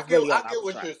 guess that's really I all I get was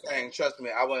what trying you're to say. saying. Trust me,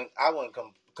 I wouldn't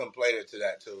complain to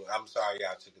that too. I'm sorry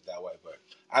y'all took it that way, but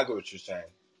I get what you're saying.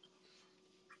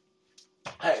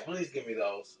 Hey, please give me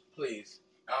those, please.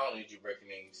 I don't need you breaking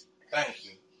these. Thank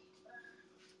you.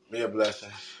 Be a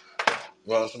blessing.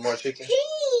 You want some more chicken?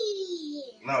 Cheese.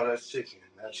 No, that's chicken,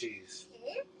 not cheese.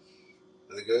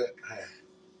 Is it good? Hey,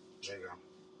 there you go.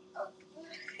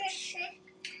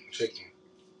 Chicken,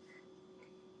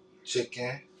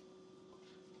 chicken,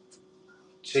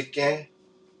 chicken.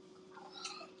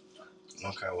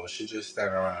 Okay, well she just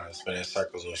standing around and spinning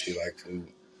circles when she like food.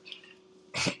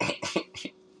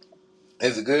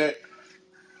 Is it good?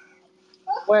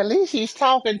 Well, at least he's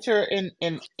talking to her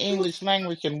in English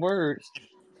language and words,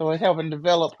 so it's helping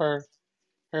develop her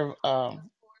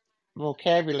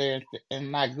vocabulary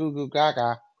and not goo goo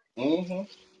gaga.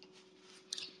 Mm-hmm.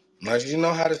 Like you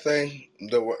know how to say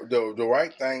the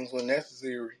right things when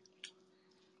necessary.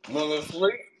 Mother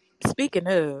sleep. Speaking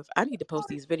of, I need to post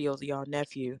these videos of y'all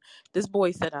nephew. This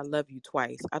boy said I love you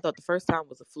twice. I thought the first time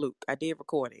was a fluke. I did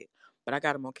record it, but I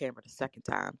got him on camera the second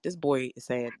time. This boy is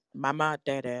saying, "Mama,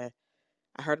 Dada."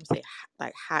 I heard him say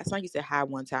like hi. It's like he said hi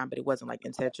one time, but it wasn't like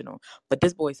intentional. But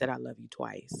this boy said I love you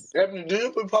twice. Ebony, do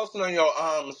you be posting on your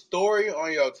story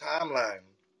on your timeline?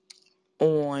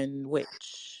 On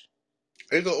which?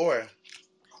 Either or.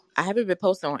 I haven't been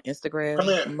posting on Come Instagram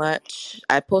here. much.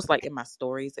 I post like in my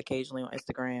stories occasionally on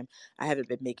Instagram. I haven't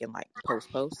been making like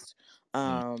posts.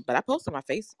 But I post on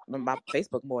my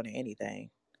Facebook more than anything.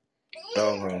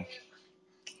 Okay.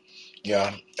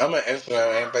 Yeah, I'm an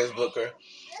Instagram and Facebooker,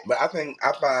 but I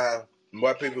find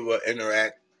more people will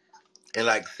interact and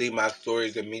like see my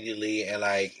stories immediately and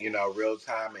like real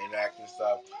time interacting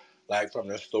stuff like from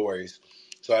the stories.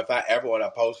 So if I ever want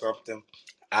to post something,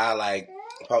 I like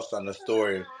post on the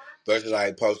story versus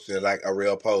like posting like a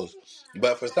real post.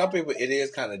 But for some people, it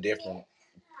is kind of different.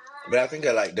 But I think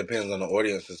it like depends on the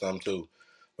audience or something too,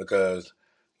 because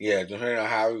yeah, depending on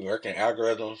how we work in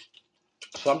algorithms,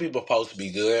 some people post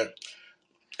be good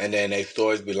and then they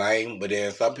stories be lame, but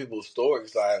then some people's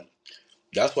stories like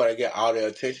that's why they get all their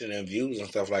attention and views and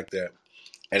stuff like that.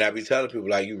 And I be telling people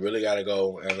like you really gotta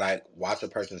go and like watch a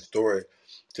person's story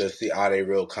to see all their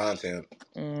real content.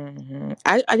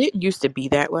 I didn't used to be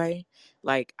that way.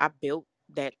 Like I built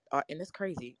that, and it's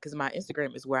crazy because my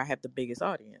Instagram is where I have the biggest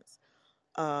audience.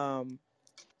 Um,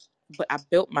 but I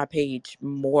built my page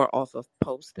more off of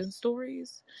posts and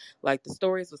stories. Like the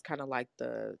stories was kind of like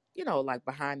the like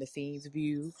behind the scenes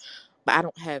view, but I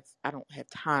don't have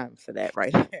time for that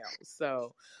right now.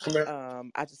 So Come here.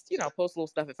 I just post little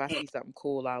stuff. If I see something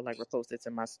cool, I'll like repost it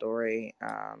to my story.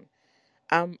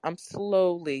 I'm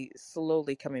slowly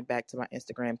coming back to my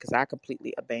Instagram because I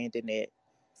completely abandoned it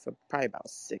for probably about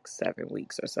 6-7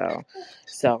 weeks or so.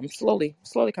 So I'm slowly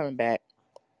coming back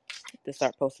to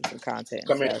start posting some content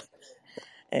and Come here. stuff.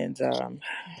 And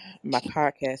my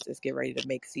podcast is getting ready to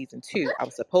make season 2. I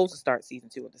was supposed to start season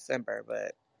 2 in December,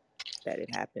 but that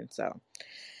didn't happen. So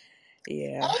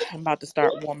yeah, I'm about to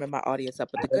start warming my audience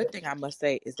up. But the good thing I must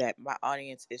say is that my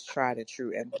audience is tried and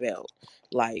true and built.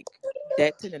 Like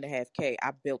that 10.5K,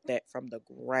 I built that from the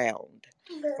ground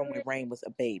from when Rain was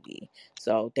a baby.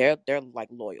 So they're like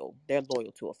loyal. They're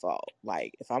loyal to a fault.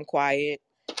 Like if I'm quiet,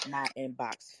 my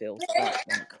inbox fills up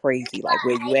like crazy. Like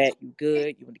where you at? You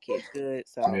good? You and the kids good?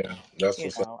 So, Yeah, that's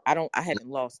what's up. I haven't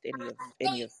lost any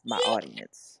of my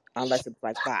audience. Unless it's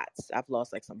like bots. I've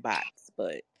lost like some bots,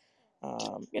 but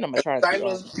my tried true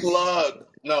Shameless audience. plug.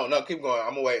 No, no, keep going.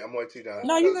 I'm gonna wait till you done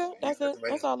No, you because good. you That's got it. to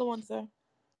make That's it. all I wanted to say.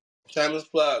 Shameless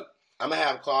plug. I'm gonna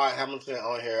have Claude Hamilton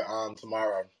on here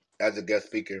tomorrow as a guest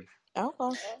speaker.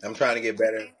 Okay. I'm trying to get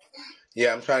better.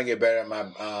 Yeah, I'm trying to get better at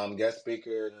my guest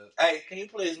speaker. Hey, can you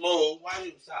please move? Why do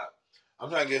you stop? I'm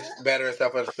trying to get better and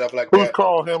stuff like Who's that.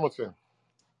 Carl Hamilton?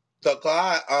 So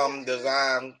Clyde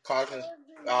designed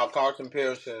Carlton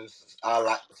Pearson's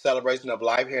celebration of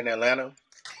life here in Atlanta.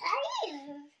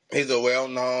 He's a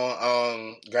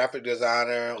well-known graphic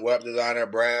designer, web designer,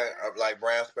 brand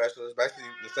specialist. Basically,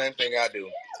 the same thing I do,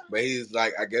 but he's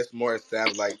like I guess more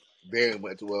established, like very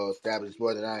much well established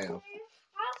more than I am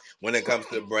when it comes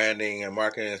to branding and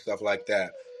marketing and stuff like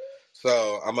that.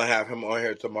 So I'm gonna have him on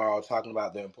here tomorrow talking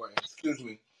about the importance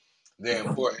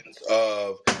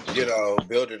of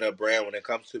building a brand when it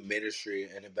comes to ministry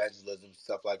and evangelism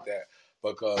stuff like that.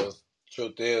 Because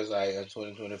truth is, like in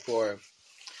 2024,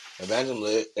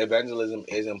 evangelism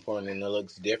is important and it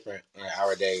looks different in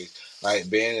our days. Like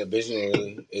being a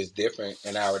visionary is different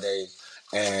in our days.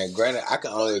 And granted, I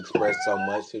can only express so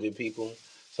much to the people.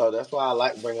 So that's why I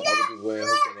like bringing other people in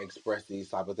who can express these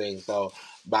type of things. So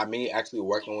by me actually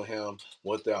working with him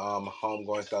with the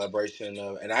homegoing celebration,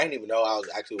 and I didn't even know I was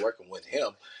actually working with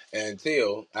him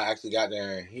until I actually got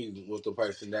there and he was the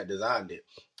person that designed it.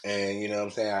 And you know what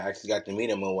I'm saying? I actually got to meet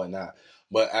him and whatnot.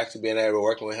 But actually being able to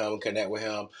work with him, connect with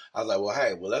him, I was like, well,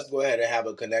 hey, well, let's go ahead and have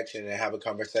a connection and have a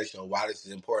conversation on why this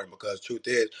is important. Because truth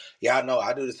is, y'all know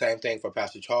I do the same thing for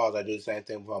Pastor Charles. I do the same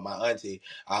thing for my auntie.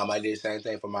 I did the same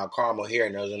thing for my Carmel here.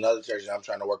 And there's another church that I'm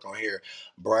trying to work on here.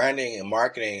 Branding and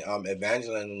marketing,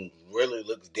 evangelism really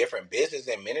looks different. Business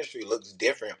and ministry looks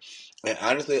different. And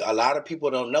honestly, a lot of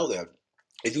people don't know that.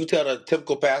 If you tell the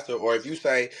typical pastor, or if you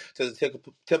say to the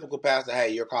typical pastor,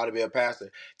 "Hey, you're called to be a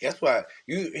pastor," guess what?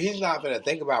 He's not going to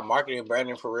think about marketing and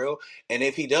branding for real. And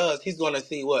if he does, he's going to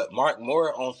see what Mark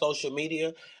Moore on social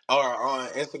media or on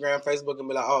Instagram, Facebook, and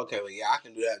be like, "Oh, okay, well, yeah, I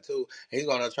can do that too." And he's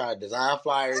going to try to design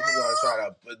flyers. He's going to try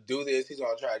to do this. He's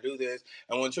going to try to do this.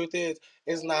 And when the truth is,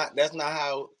 it's not. That's not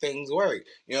how things work.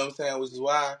 You know what I'm saying? Which is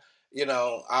why,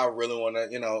 I really want to,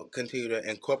 continue to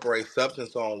incorporate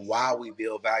substance on why we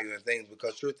build value in things.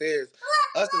 Because truth is,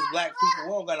 us as black people,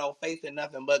 we don't got no faith in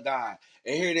nothing but God.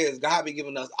 And here it is, God be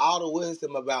giving us all the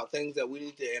wisdom about things that we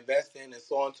need to invest in and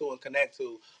so on to and connect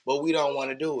to, but we don't want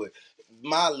to do it.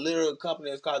 My literal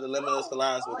company is called the Limitless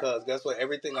Alliance because guess what?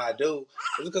 Everything I do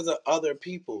is because of other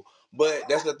people. But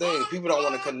that's the thing. People don't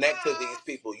want to connect to these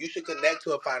people. You should connect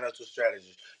to a financial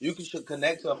strategist. Should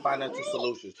connect to a financial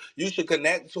solutions. You should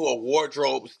connect to a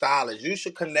wardrobe stylist. You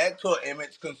should connect to an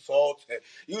image consultant.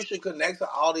 You should connect to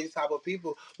all these type of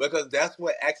people because that's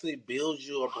what actually builds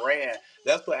your brand.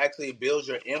 That's what actually builds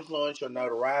your influence, your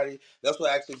notoriety. That's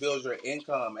what actually builds your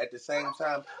income. At the same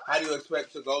time, how do you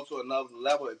expect to go to another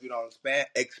level if you don't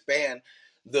expand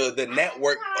the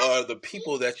network or the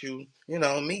people that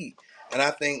meet? And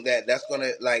I think that that's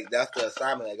the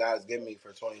assignment that God has given me for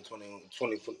 2020,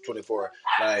 2024.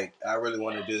 Like, I really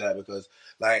want to do that because,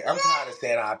 like, I'm tired of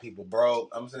seeing our people broke.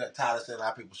 I'm tired of seeing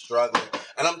our people struggling.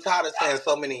 And I'm tired of seeing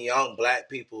so many young black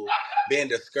people being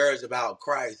discouraged about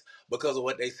Christ because of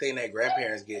what they seen their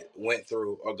grandparents went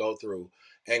through or go through.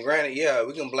 And granted, yeah,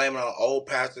 we can blame it on old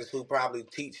pastors who probably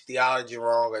teach theology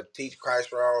wrong or teach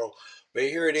Christ wrong. But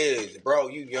here it is, bro.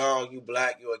 You young, you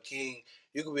black, you a king.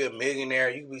 You could be a millionaire.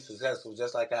 You can be successful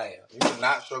just like I am. You can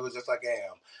not struggle just like I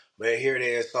am. But here it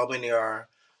is. So many are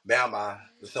bound by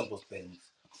the simple things.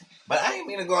 But I ain't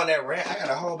mean to go on that rant. I got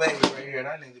a whole baby right here, and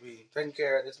I need to be taking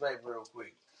care of this baby real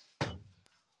quick.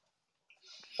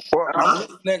 Well,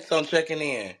 Who's next on checking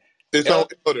in? it's on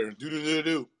Elder, Elder.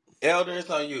 Do. Elder, it's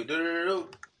on you. Do.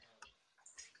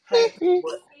 Hey.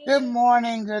 Good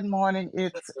morning. Good morning.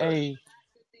 It's a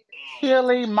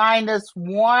chilly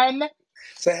 -1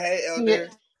 Say hey, here. Elder.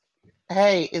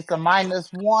 Hey, it's a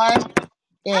 -1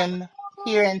 in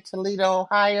here in Toledo,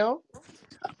 Ohio.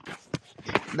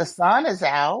 The sun is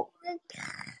out.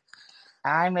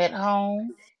 I'm at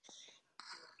home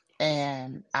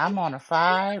and I'm on a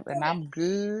 5 and I'm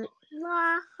good.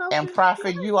 And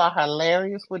Prophet, you are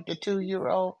hilarious with the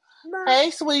 2-year-old.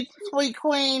 Hey, sweet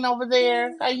queen over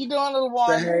there. How you doing, little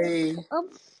Say one? hey.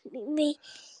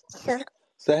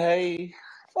 Say hey.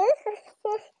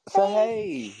 Say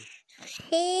hey.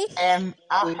 And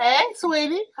See? hey,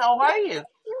 sweetie, how are you?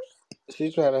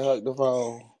 She trying to hug the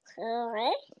phone.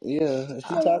 Yeah,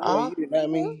 she talking to Oh, you, not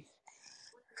me.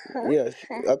 Yeah.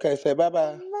 Okay, say bye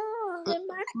bye.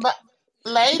 but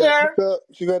You got the later.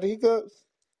 hiccups? You got the hiccups?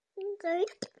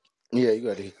 Yeah, you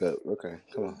got the hiccup. Okay,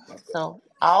 come on. So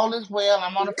all is well.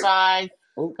 I'm on a 5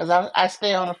 Oh, because I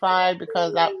stay on a 5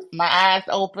 because my eyes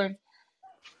open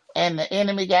and the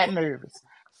enemy got nervous.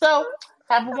 So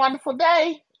have a wonderful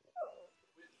day.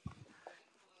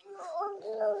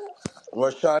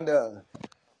 well, Shonda,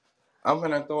 I'm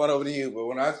gonna throw it over to you. But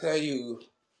when I tell you,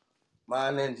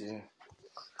 my ninja,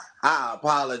 I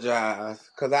apologize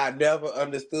because I never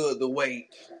understood the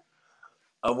weight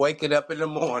of waking up in the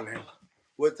morning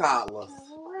with toddlers.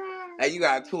 And you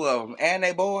got two of them, and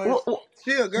they boys. W- w-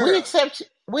 She a We girl. accept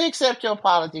we accept your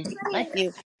apology. Thank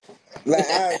you.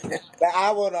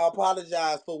 I want to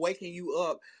apologize for waking you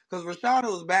up because Rashada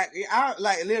was back. I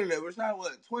like literally Rashada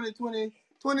was 2020.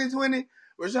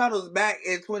 Rashada was back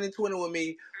in 2020 with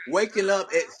me, waking up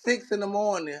at 6 in the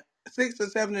morning, 6 or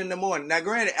 7 in the morning. Now,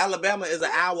 granted, Alabama is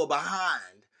an hour behind,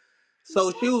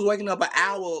 so she was waking up an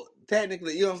hour.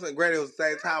 Technically, you know what I'm saying? Granted, it was the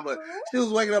same time, but she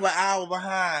was waking up an hour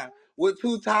behind with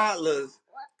two toddlers,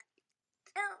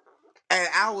 and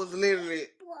I was literally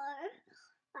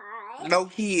no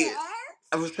kids.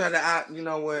 I was trying to out. You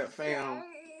know what, fam?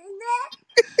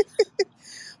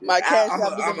 My cash I'm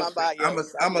app is in my bio.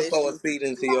 I a bless sow a you. seed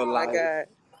into your My life. God.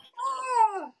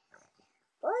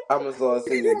 I'm gonna start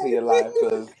singing into your life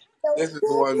because this is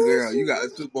one girl. You got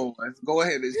two boys. Go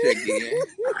ahead and check in.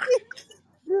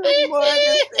 Good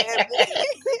morning, family.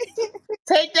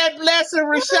 Take that blessing,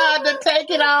 Rashonda.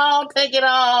 Take it all. Take it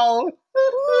all.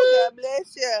 Woo, God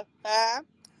bless you. Huh?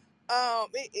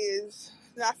 It is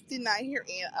 59 here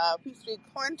in Peachtree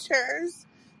Corners.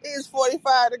 It is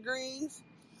 45 degrees.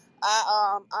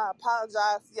 I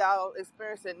apologize for y'all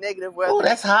experiencing negative Oh, weather.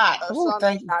 that's hot. Oh, Some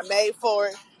thank you. I made for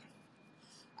it.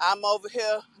 I'm over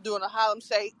here doing a Harlem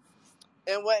Shake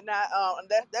and whatnot.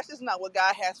 That's just not what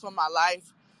God has for my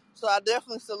life. So I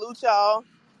definitely salute y'all.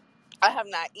 I have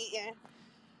not eaten.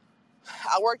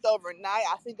 I worked overnight.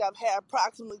 I think I've had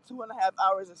approximately 2.5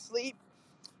 hours of sleep.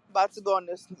 About to go in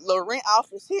this little rent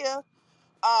office here.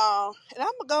 And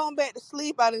I'm going back to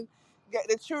sleep. I didn't get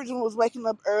the children was waking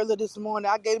up early this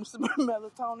morning. I gave them some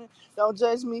melatonin. Don't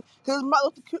judge me. Because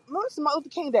it's Martin Luther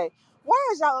King Day. Why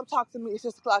is y'all up talking to me at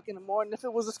 6 o'clock in the morning? If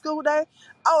it was a school day,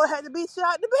 I would have had to beat you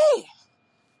out the bed.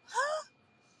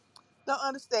 Don't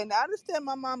understand. Now, I understand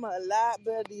my mama a lot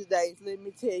better these days. Let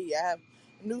me tell you. I have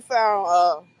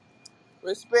newfound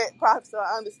respect, props, so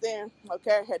I understand.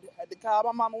 Okay, had to call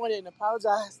my mama one day and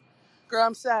apologize. Girl,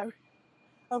 I'm sorry.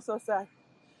 I'm so sorry.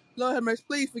 Lord have mercy,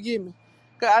 please forgive me.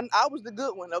 Cause I was the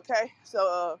good one, okay?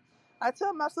 So I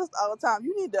tell my sister all the time,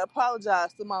 you need to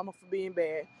apologize to mama for being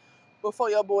bad before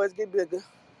your boys get bigger.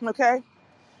 Okay?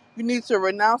 You need to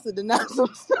renounce and denounce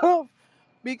some stuff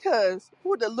because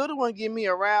who the little one give me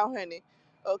around, honey.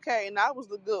 Okay, and I was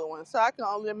the good one. So I can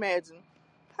only imagine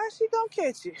how she gonna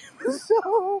catch it.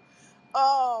 So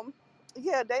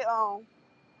yeah, they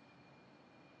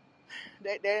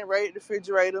ain't raided the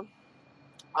refrigerator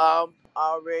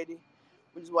already,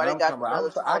 which is why they I'm got talking the about.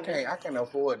 melatonin. I can't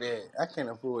afford that. I can't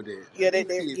afford that. Yeah, These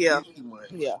kids yeah, eat too much.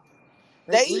 yeah.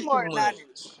 They They eat eat too more than I do.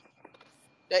 much.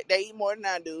 They eat more than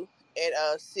I do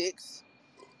at 6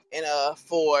 and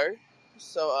 4.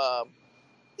 So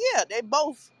yeah, they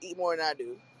both eat more than I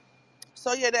do.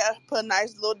 So yeah, they put a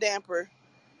nice little damper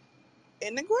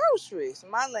in the groceries,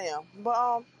 my lamb.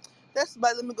 But that's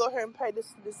about. Let me go ahead and pay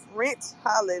this rent.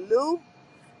 Hallelujah.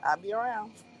 I'll be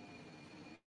around.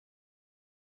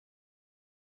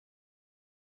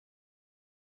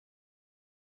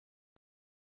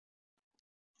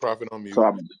 Prophet on So mute.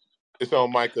 I'm, It's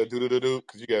on Micah. Do do do do.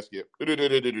 Because you got skip. Do do do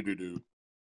do do do do.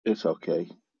 it's okay.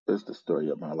 It's the story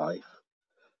of my life.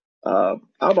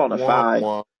 I'm on a Wah five.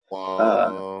 wah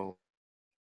Uh, wah.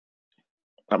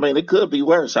 I mean, it could be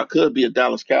worse. I could be a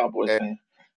Dallas Cowboys And fan.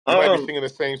 you might be Um, singing the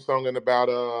same song in about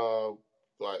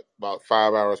like about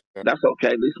 5 hours from now. that's okay.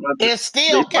 At least It's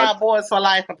at still least my, Cowboys for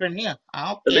life up in here. I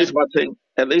don't at care. least my team,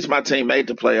 at least my team made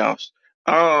the playoffs.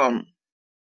 Um,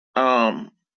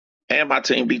 um, and my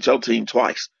team beat your team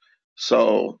twice.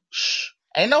 So shh,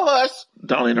 Ain't no hush.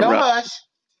 don't No interrupt. hush.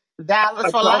 Dallas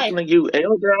I'm for talking life. to you,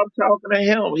 Elder. I'm talking to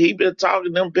him. He been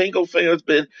talking. Them Bingo fans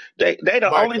been. They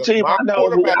the only Micah, team I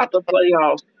know who out the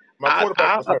playoffs. my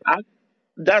quarterback was hurt.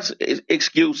 That's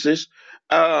excuses.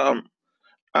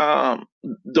 Um,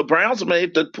 the Browns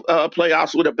made the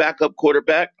playoffs with a backup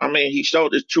quarterback. I mean, he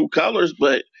showed his true colors,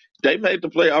 but they made the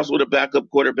playoffs with a backup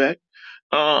quarterback.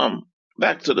 Um,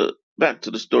 back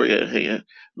to the story at hand.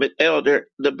 But Elder,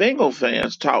 the Bengal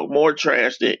fans talk more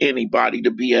trash than anybody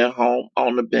to be at home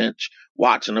on the bench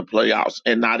watching the playoffs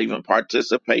and not even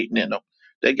participating in them.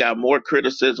 They got more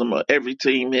criticism of every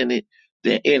team in it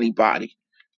than anybody.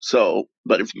 So,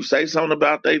 but if you say something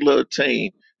about their little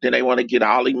team, then they want to get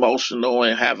all emotional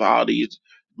and have all these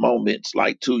moments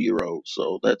like 2 year olds.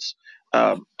 So that's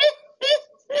um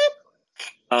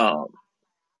um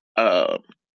uh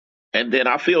and then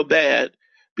I feel bad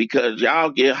because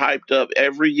y'all get hyped up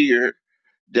every year.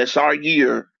 That's our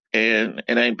year, and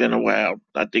it ain't been a while.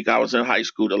 I think I was in high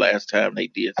school the last time they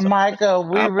did something. Michael,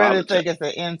 I we really apologize. think it's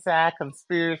an inside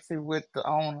conspiracy with the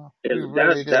owner. We And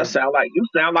really that do. sound like you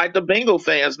sound like the Bengal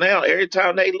fans now. Every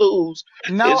time they lose,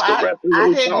 No, it's the I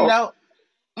referee didn't fault. know.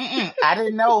 I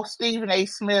didn't know Stephen A.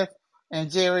 Smith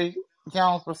and Jerry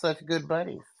Jones were such good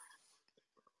buddies.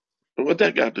 What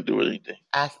that got to do with anything?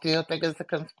 I still think it's a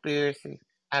conspiracy.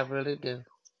 I really do.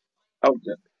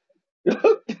 Okay.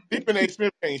 Stephen A.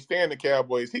 Smith can't stand the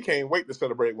Cowboys. He can't wait to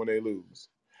celebrate when they lose.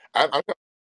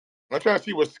 I'm trying to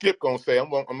see what Skip gonna say. I'm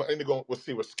going to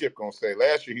see what Skip gonna say.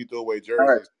 Last year he threw away All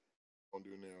right. jerseys. Gonna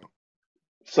do now.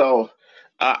 So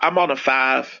I'm on a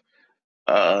five.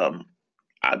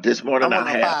 This morning I'm I on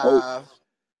a had oat.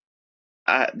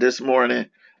 5. This morning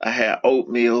I had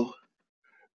oatmeal,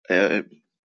 and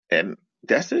and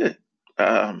that's it.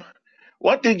 Um,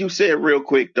 one thing you said real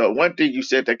quick though, one thing you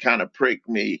said that kind of pricked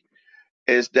me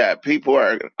is that people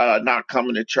are not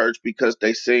coming to church because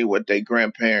they see what their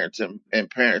grandparents and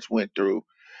parents went through.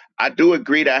 I do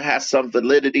agree that has some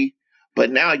validity,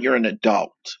 but now you're an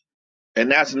adult.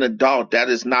 And as an adult, that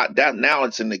is not that now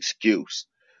it's an excuse.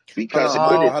 Hold Because on,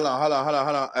 what Michael. it Hold on, hold on, hold on,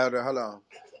 hold on, Elder. Hold on,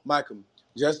 Michael.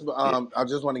 Just yeah. I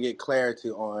just want to get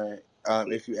clarity on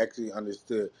if you actually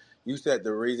understood. You said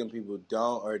the reason people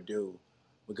don't or do,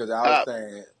 because I was uh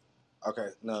saying, okay,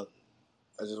 no,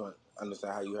 I just want to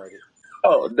understand how you heard it.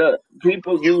 the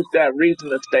people use that reason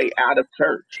to stay out of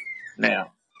church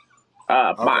now.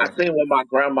 I Okay, seen what my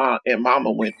grandma and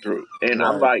mama went through, and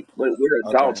I'm right. like, we're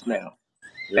Okay, adults now,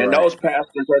 you're and right. those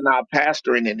pastors are not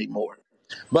pastoring anymore.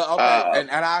 But okay, Uh, and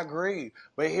I agree.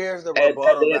 But here's the and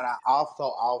rebuttal then that I also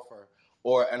offer,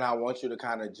 and I want you to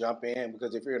kind of jump in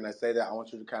because if you're gonna say that, I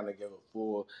want you to kind of give a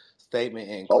full statement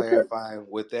and okay, clarifying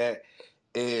with that.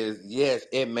 Is yes,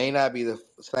 it may not be the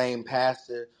same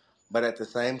pastor, but at the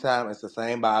same time, it's the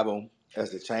same Bible,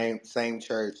 it's the same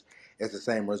church, it's the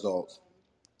same results.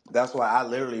 That's why I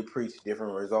literally preach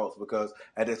different results because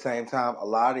at the same time, a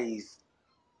lot of these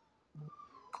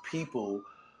people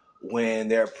when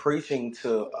they're preaching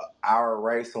to our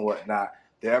race and whatnot,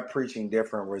 they're preaching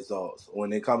different results.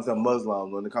 When it comes to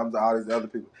Muslims, when it comes to all these other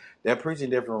people, they're preaching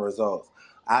different results.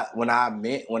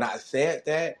 When I said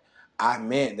that, I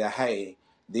meant that hey,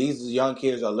 these young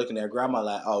kids are looking at grandma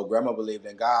like, oh, grandma believed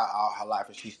in God all her life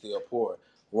and she's still poor.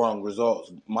 Wrong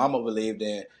results. Mama believed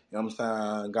in, you know what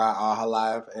I'm saying, God all her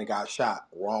life and got shot.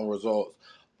 Wrong results.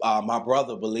 My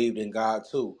brother believed in God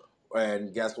too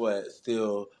and guess what?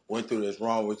 Still went through this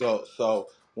wrong result. So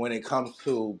when it comes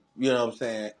to, you know what I'm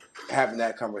saying, having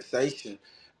that conversation,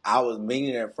 I was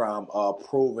meaning it from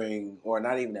proving, or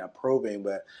not even approving,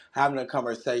 but having a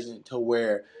conversation to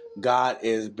where God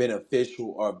is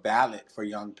beneficial or valid for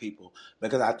young people.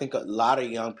 Because I think a lot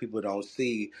of young people don't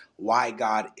see why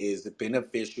God is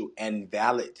beneficial and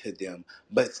valid to them,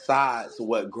 besides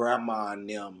what grandma and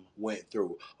them went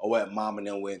through or what mom and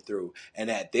them went through. And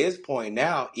at this point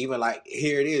now, even like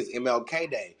here it is,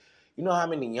 MLK Day. You know how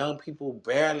many young people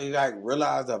barely like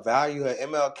realize the value of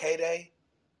MLK Day?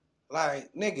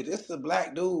 Like, nigga, this is a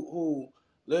black dude who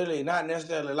literally not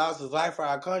necessarily lost his life for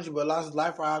our country, but lost his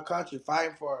life for our country,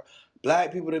 fighting for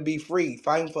black people to be free,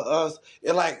 fighting for us.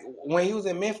 It like when he was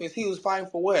in Memphis, he was fighting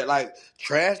for what? Like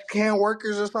trash can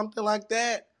workers or something like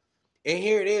that? And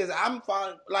here it is. I'm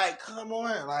fine. Like, come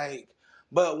on. Like,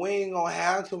 but we ain't gonna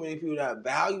have too many people that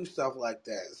value stuff like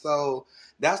that. So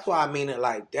that's why I mean it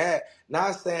like that.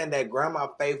 Not saying that grandma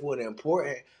faith wasn't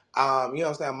important. You know what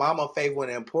I'm saying? Mama faith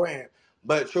wasn't important.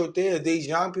 But truth is, these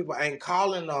young people ain't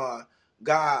calling on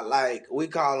God like we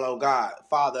call on God,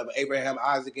 Father of Abraham,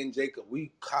 Isaac, and Jacob.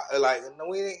 Like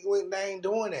no, they ain't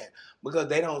doing that because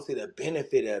they don't see the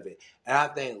benefit of it. And I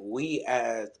think we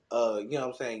as you know what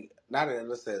I'm saying, not in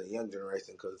let's say the young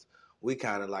generation, because we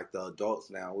kind of like the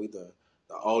adults now, we the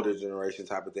older generation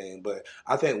type of thing. But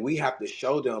I think we have to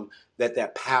show them that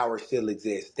that power still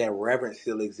exists, that reverence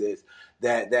still exists,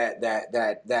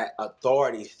 that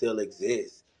authority still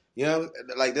exists. You know,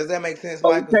 like does that make sense,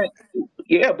 but we Michael? can't.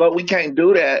 Yeah, but we can't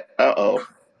do that.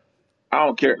 I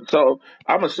don't care. So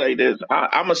I'm gonna say this.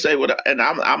 I'm gonna say what, and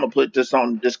I'm gonna put this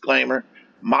on disclaimer.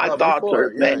 My No, thoughts before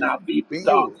are, it, may yeah, not be be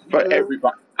the you. thoughts You for good?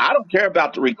 everybody. I don't care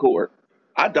about the record.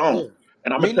 I don't. Yeah,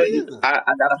 And I'm gonna me tell you, neither.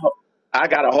 I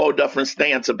got a whole different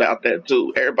stance about that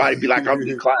too. Everybody be like, I'm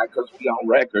be quiet because we on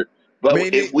record. But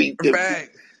Me if neither. we, if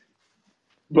Facts.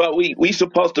 but we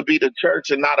supposed to be the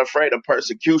church and not afraid of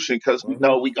persecution because we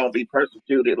know we gonna be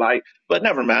persecuted. Like, but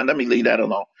never mind. Let me leave that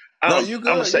alone. No, you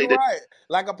I'm gonna good. say You that. right.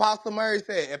 Like Apostle Murray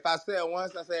said, if I say it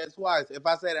once, I say it twice. If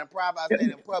I say it in private, I say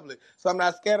it in public. So I'm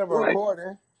not scared of a Right,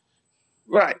 recording.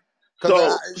 right.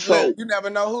 Because So you never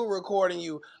know who recording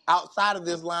you outside of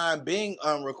this line being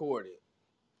unrecorded.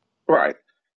 right.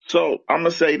 So I'm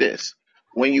gonna say this: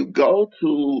 when you go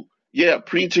to, yeah,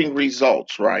 preaching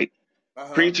results, right?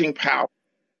 Uh-huh. Preaching power.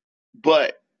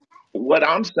 But what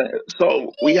I'm saying,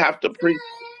 so we have to preach.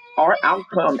 Our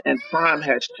outcome and time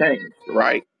has changed,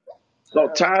 right? So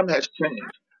time has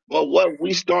changed. But what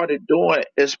we started doing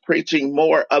is preaching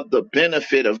more of the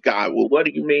benefit of God. Well, what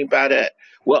do you mean by that?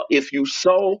 Well, if you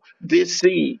sow this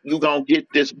seed, you're gonna get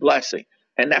this blessing,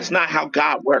 and that's not how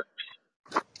God works.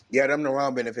 Yeah, them the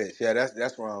wrong benefits. Yeah,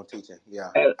 that's wrong teaching.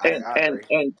 Yeah, and and I and agree.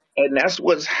 and, and that's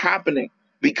what's happening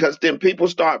because then people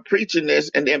start preaching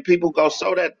this, and then people go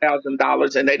sow that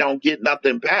 $1,000 and they don't get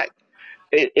nothing back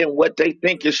in what they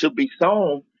think it should be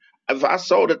sown. If I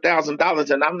sold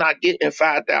 $1,000 and I'm not getting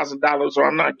 $5,000, or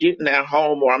I'm not getting that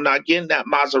home, or I'm not getting that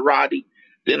Maserati,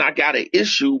 then I got an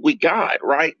issue with God,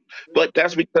 right? But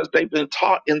that's because they've been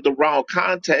taught in the wrong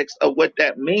context of what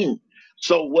that means.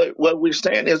 So what we're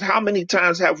saying is, how many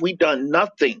times have we done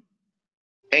nothing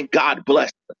and God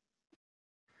blessed?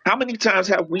 How many times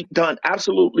have we done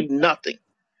absolutely nothing?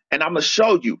 And I'm going to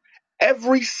show you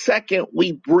every second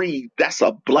we breathe, that's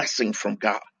a blessing from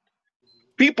God.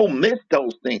 People miss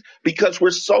those things because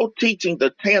we're so teaching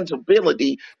the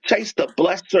tangibility, chase the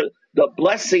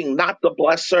blessing, not the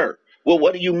blesser. Well,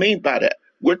 what do you mean by that?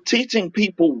 We're teaching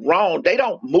people wrong. They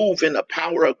don't move in the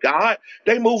power of God.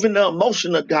 They move in the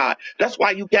emotion of God. That's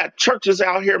why you got churches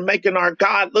out here making our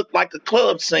God look like a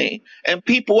club scene and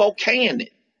people okaying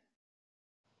it.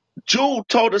 Jude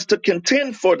told us to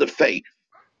contend for the faith.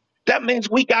 That means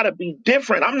we got to be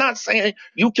different. I'm not saying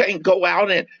you can't go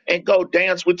out and go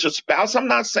dance with your spouse. I'm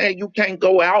not saying you can't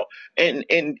go out and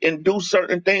do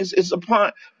certain things. It's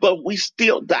upon, but we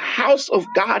still, the house of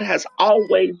God has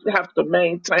always have to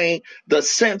maintain the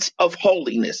sense of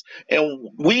holiness. And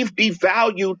we've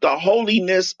devalued the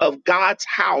holiness of God's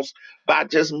house by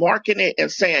just marking it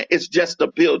and saying it's just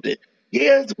a building.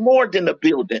 Yeah, it's more than a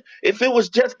building. If it was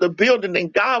just a building,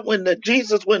 then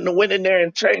Jesus wouldn't have went in there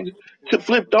and changed to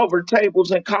flipped over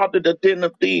tables and called it a den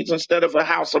of thieves instead of a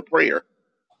house of prayer.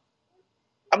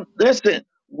 Listen,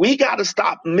 we got to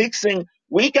stop mixing.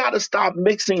 We got to stop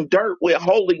mixing dirt with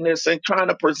holiness and trying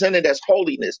to present it as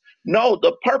holiness. No,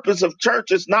 the purpose of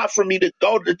church is not for me to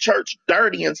go to church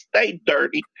dirty and stay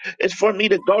dirty. It's for me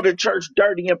to go to church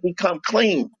dirty and become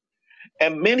clean.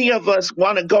 And many of us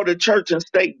want to go to church and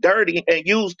stay dirty and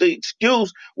use the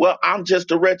excuse, well, I'm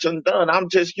just a wretch undone. I'm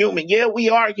just human. Yeah, we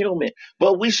are human,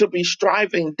 but we should be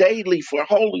striving daily for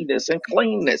holiness and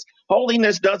cleanness.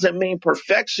 Holiness doesn't mean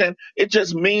perfection. It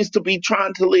just means to be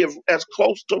trying to live as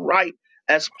close to right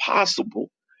as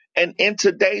possible. And in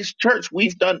today's church, we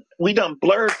done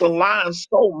blurred the lines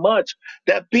so much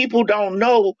that people don't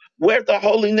know where the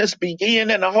holiness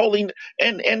begin and the holy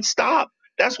and stop.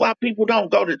 That's why people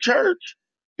don't go to church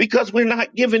because we're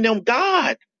not giving them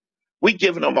God. We're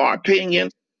giving them our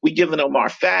opinions. We're giving them our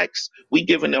facts. We're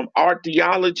giving them our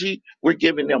theology. We're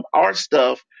giving them our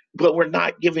stuff, but we're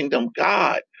not giving them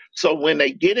God. So when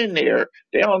they get in there,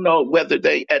 they don't know whether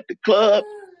they at the club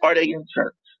or they in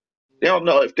church. They don't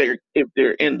know if they're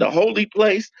in the holy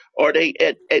place or they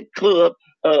at club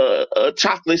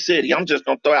Chocolate City. I'm just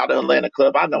gonna throw out the Atlanta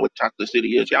club. I know what Chocolate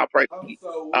City is. Y'all pray for I'm me.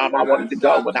 so I weak. wanted Not to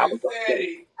go when I chocolate was unsaved.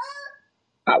 steady.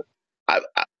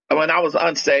 When I was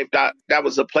unsaved, that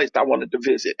was a place I wanted to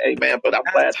visit. Amen. But I'm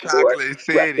Not glad the Lord chocolate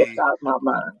city. rectified my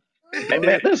mind.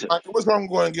 Amen. Listen, Michael, what's wrong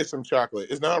with going and get some chocolate?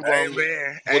 It's not wrong with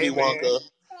Amen. Willy Amen. Wonka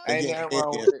and Ain't getting nothing candy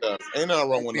wrong and with it. stuff. Ain't nothing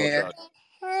wrong with no Amen. chocolate.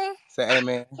 Say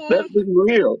amen. let's be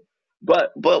real.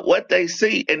 But what they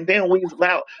see, and then we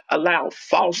allow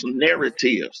false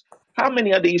narratives. How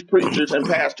many of these preachers and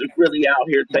pastors really out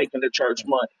here taking the church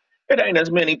money? It ain't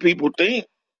as many people think.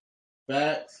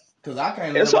 Facts. Because I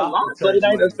can't It's live a off lot, the but it church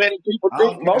ain't as money. many people I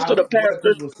think. don't care Most of the what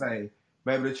pastors, people say.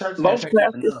 Baby, the church can't most pay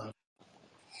me pastors, enough.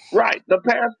 right?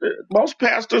 Most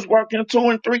pastors working 2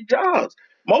 and 3 jobs.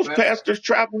 Most pastors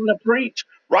traveling to preach,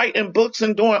 writing books,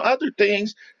 and doing other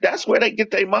things. That's where they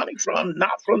get their money from,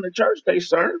 not from the church they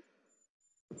serve.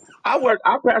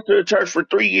 I pastored a church for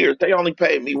 3 years. They only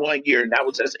paid me 1 year, and that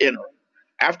was as interim.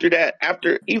 After that,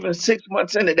 after even 6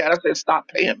 months into that, I said, stop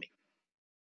paying me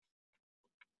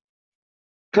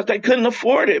because they couldn't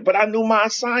afford it. But I knew my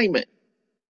assignment.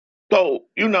 So,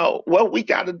 what we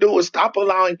got to do is stop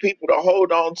allowing people to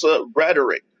hold on to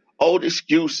rhetoric, old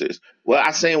excuses. Well,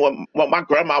 I seen what my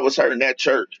grandma was hurting at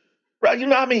church. Bro, you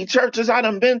know how many churches I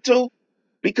done been to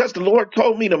because the Lord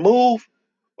told me to move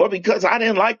or because I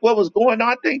didn't like what was going on?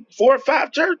 I think 4 or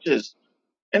 5 churches.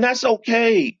 And that's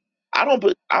okay. I don't,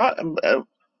 be- I,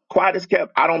 quiet as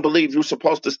kept, I don't believe you're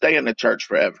supposed to stay in the church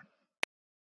forever.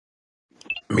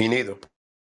 Me neither.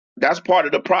 That's part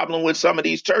of the problem with some of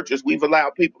these churches. We've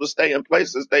allowed people to stay in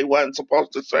places they wasn't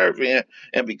supposed to serve in.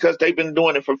 And because they've been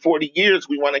doing it for 40 years,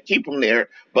 we want to keep them there.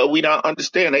 But we don't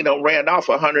understand. They don't ran off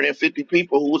 150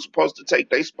 people who were supposed to take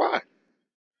their spot.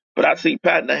 But I see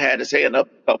Patton had his hand up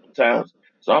a couple times.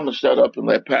 So I'm going to shut up and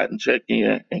let Patton check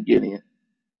in and get in.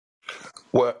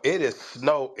 Well, it is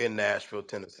snow in Nashville,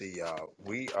 Tennessee, y'all.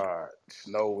 We are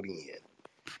snowed in.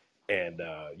 And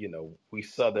we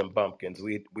southern bumpkins,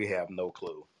 we have no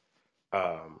clue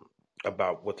um,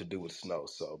 about what to do with snow.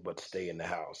 So, but stay in the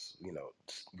house.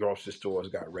 Grocery stores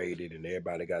got raided, and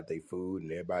everybody got their food,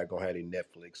 and everybody gonna have their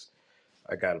Netflix.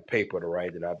 I got a paper to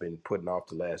write that I've been putting off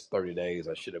the last 30 days.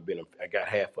 I got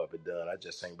half of it done. I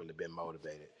just ain't really been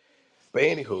motivated. But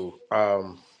anywho,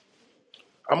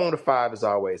 I'm on the 5 as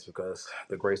always because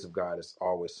the grace of God has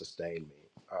always sustained me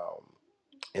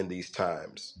in these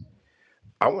times.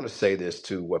 I want to say this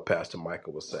to what Pastor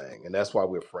Michael was saying, and that's why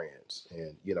we're friends.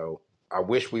 And I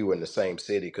wish we were in the same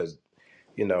city because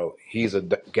he's a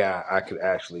guy I could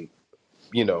actually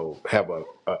have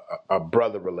a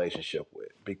brother relationship with,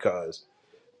 because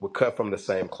we're cut from the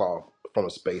same cloth from a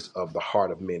space of the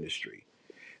heart of ministry.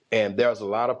 And there's a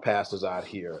lot of pastors out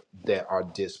here that are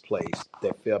displaced,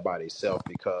 that feel by themselves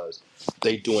because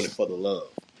they doing it for the love.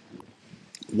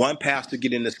 One pastor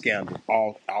get in the scandal,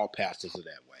 all pastors are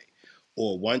that way.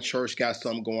 Or one church got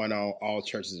something going on, all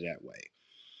churches are that way.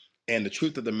 And the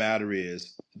truth of the matter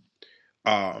is,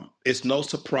 it's no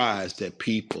surprise that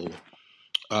people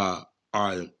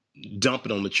are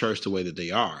dumping on the church the way that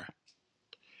they are.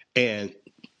 And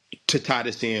to tie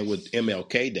this in with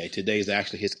MLK Day, today is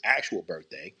actually his actual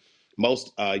birthday.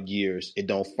 Most years it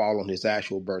don't fall on his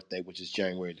actual birthday, which is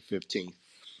January the 15th,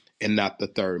 and not the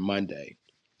third Monday.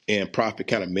 And Prophet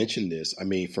kind of mentioned this. I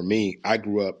mean, for me, I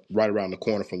grew up right around the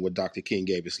corner from where Dr. King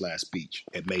gave his last speech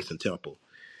at Mason Temple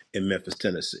in Memphis,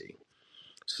 Tennessee.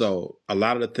 So a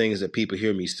lot of the things that people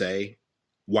hear me say,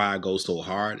 why I go so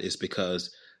hard, is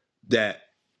because that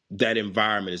that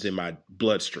environment is in my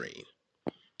bloodstream.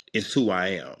 It's who I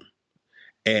am.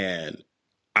 And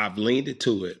I've leaned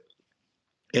into it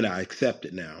and I accept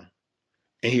it now.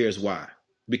 And here's why.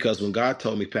 Because when God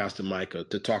told me, Pastor Micah,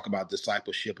 to talk about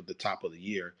discipleship at the top of the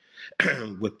year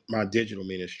with my digital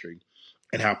ministry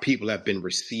and how people have been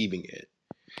receiving it,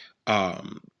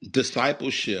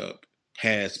 discipleship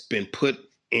has been put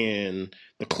in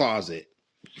the closet,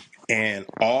 and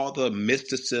all the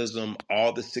mysticism,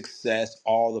 all the success,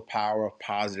 all the power of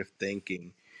positive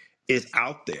thinking is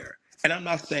out there. And I'm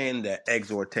not saying that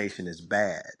exhortation is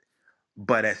bad,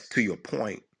 but as to your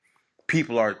point,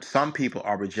 some people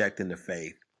are rejecting the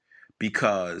faith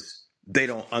because they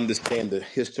don't understand the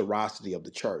historicity of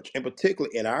the church, and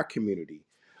particularly in our community.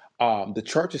 The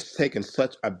church has taken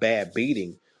such a bad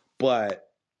beating,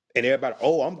 and everybody,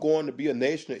 oh, I'm going to be a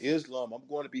nation of Islam, I'm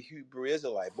going to be Hebrew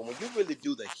Israelite. But when you really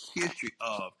do the history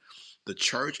of the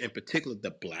church, in particular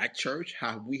the black church,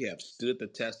 how we have stood the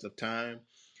test of time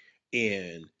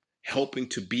in helping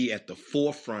to be at the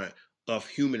forefront of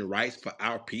human rights for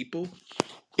our people,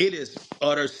 it is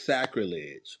utter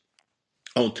sacrilege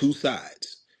on two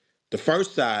sides. The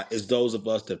first side is those of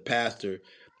us that pastor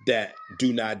that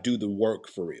do not do the work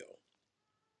for real.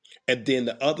 And then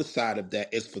the other side of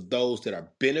that is for those that are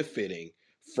benefiting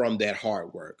from that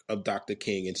hard work of Dr.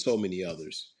 King and so many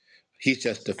others. He's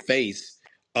just the face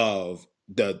of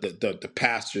the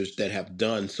pastors that have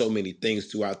done so many things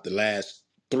throughout the last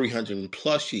 300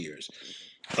 plus years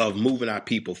of moving our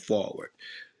people forward.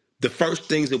 The first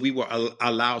things that we were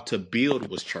allowed to build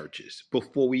was churches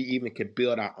before we even could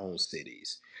build our own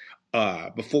cities,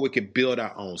 before we could build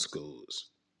our own schools.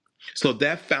 So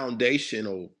that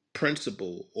foundational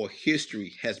principle or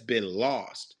history has been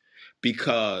lost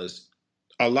because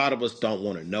a lot of us don't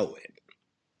want to know it.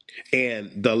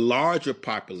 And the larger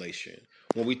population,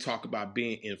 when we talk about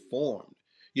being informed,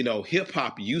 hip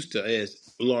hop used to,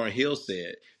 as Lauryn Hill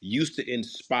said, used to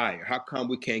inspire. How come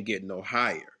we can't get no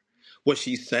higher? What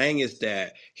she's saying is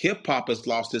that hip hop has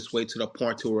lost its way to the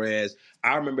point to whereas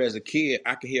I remember as a kid,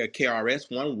 I could hear a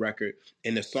KRS-One record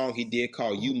in the song he did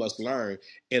called You Must Learn.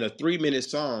 In a 3-minute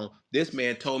song, this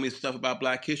man told me stuff about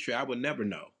Black history I would never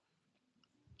know.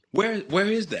 Where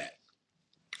is that?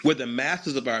 Where the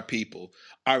masses of our people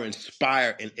are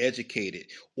inspired and educated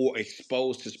or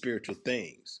exposed to spiritual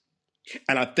things.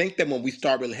 And I think that when we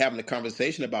start really having a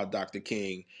conversation about Dr.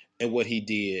 King and what he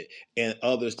did and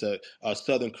others, the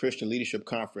Southern Christian Leadership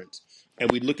Conference,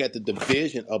 and we look at the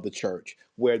division of the church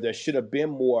where there should have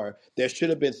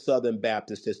been Southern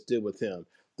Baptists that stood with him.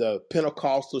 The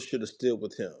Pentecostals should have stood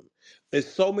with him.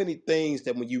 There's so many things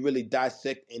that when you really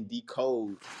dissect and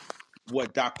decode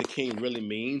what Dr. King really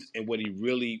means and what he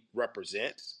really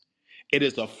represents, it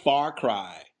is a far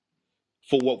cry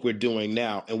for what we're doing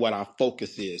now and what our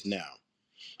focus is now.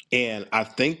 And I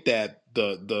think that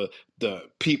the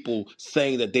people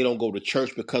saying that they don't go to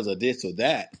church because of this or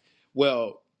that,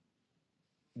 well,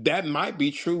 that might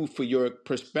be true for your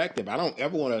perspective. I don't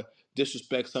ever want to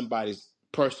disrespect somebody's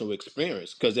personal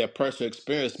experience because their personal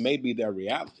experience may be their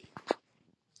reality.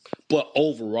 But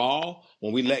overall,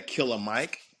 when we let Killer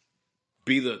Mike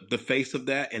be the face of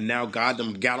that, and now God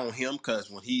done got on him because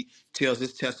when he tells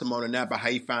his testimony now about how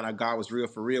he found out God was real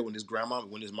for real when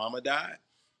his mama died,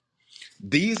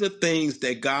 these are things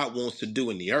that God wants to do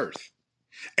in the earth.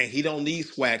 And he don't need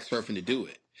swag surfing to do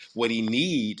it. What he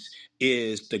needs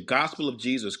is the gospel of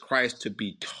Jesus Christ to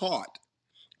be taught.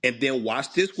 And then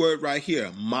watch this word right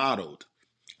here, modeled.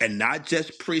 And not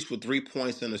just preached with 3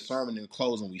 points in a sermon and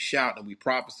close and we shout and we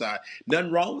prophesy.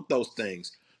 Nothing wrong with those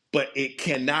things. But it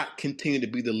cannot continue to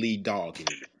be the lead dog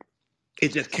anymore.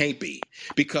 It just can't be.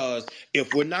 Because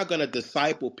if we're not going to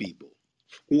disciple people,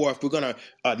 or if we're going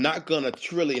to not going to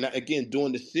truly, and again,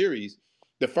 during the series,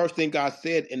 the first thing God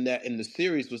said in the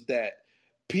series was that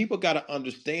people got to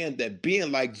understand that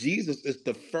being like Jesus is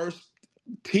the first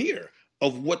tier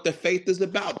of what the faith is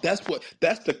about. That's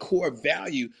the core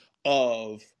value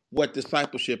of what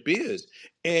discipleship is.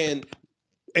 And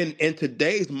in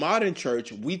today's modern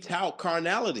church, we tout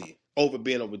carnality over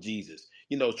being over Jesus.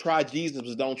 Try Jesus,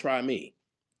 but don't try me.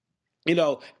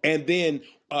 And then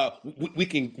we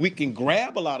can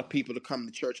grab a lot of people to come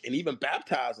to church and even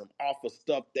baptize them off of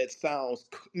stuff that sounds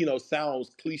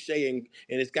cliche, and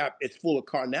it's full of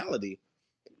carnality.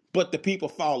 But the people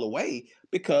fall away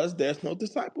because there's no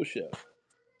discipleship.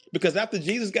 Because after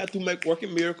Jesus got through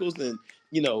working miracles and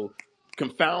you know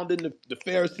confounding the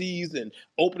Pharisees and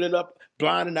opening up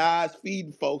blinding eyes,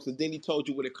 feeding folks, and then he told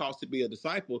you what it costs to be a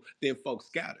disciple, then folks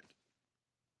scattered.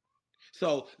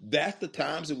 So that's the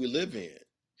times that we live in.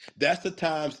 That's the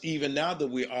times even now that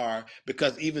we are,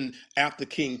 because even after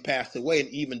King passed away and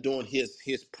even during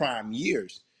his prime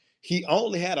years, he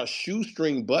only had a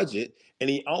shoestring budget and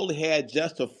he only had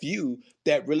just a few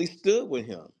that really stood with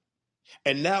him.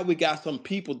 And now we got some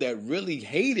people that really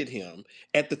hated him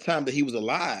at the time that he was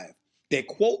alive. They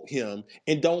quote him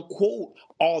and don't quote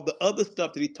all the other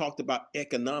stuff that he talked about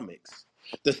economics,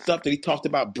 the stuff that he talked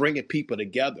about bringing people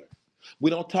together.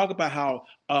 We don't talk about how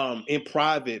in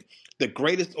private, the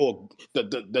greatest or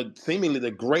the seemingly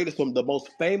the greatest or the most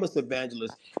famous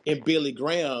evangelist in Billy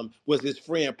Graham was his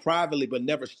friend privately, but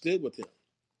never stood with him.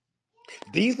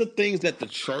 These are things that the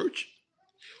church,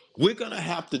 we're going to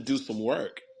have to do some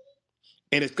work.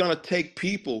 And it's going to take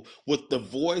people with the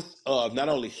voice of not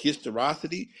only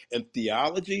historicity and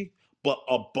theology, but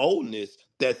a boldness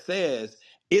that says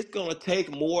it's going to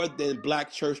take more than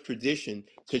Black church tradition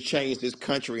to change this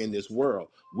country and this world.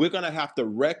 We're going to have to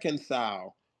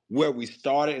reconcile where we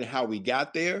started and how we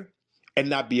got there and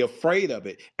not be afraid of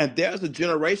it. And there's a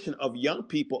generation of young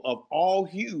people of all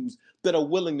hues that are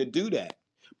willing to do that.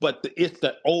 But it's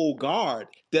the old guard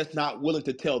that's not willing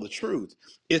to tell the truth.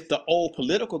 It's the old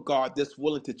political guard that's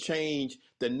willing to change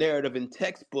the narrative in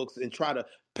textbooks and try to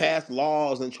pass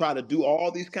laws and try to do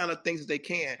all these kind of things that they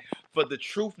can for the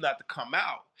truth not to come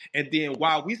out. And then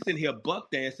while we sit here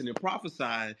buck dancing and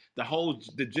prophesying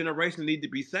the generation need to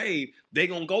be saved, they're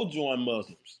gonna go join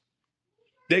Muslims.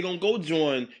 They're gonna go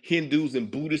join Hindus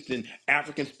and Buddhists and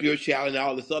African spirituality and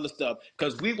all this other stuff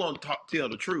because we want to tell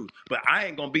the truth. But I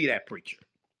ain't gonna be that preacher.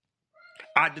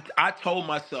 I told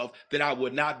myself that I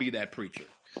would not be that preacher,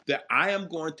 that I am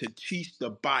going to teach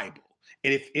the Bible.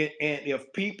 And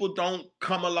if people don't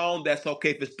come along, that's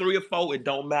okay. If it's 3 or 4, it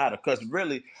don't matter. Because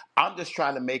really, I'm just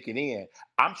trying to make it in.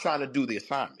 I'm trying to do the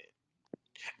assignment.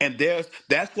 And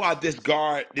that's why this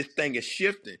thing is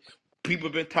shifting. People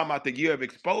have been talking about the year of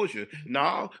exposure.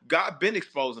 No, God been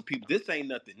exposing people. This ain't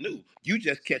nothing new. You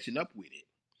just catching up with it.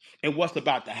 And what's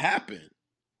about to happen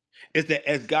is that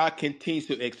as God continues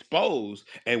to expose,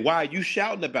 and why are you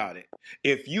shouting about it?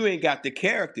 If you ain't got the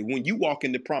character, when you walk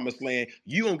in the promised land,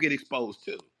 you gonna get exposed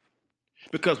too.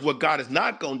 Because what God is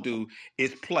not gonna do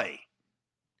is play.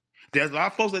 There's a lot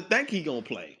of folks that think he gonna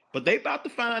play, but they about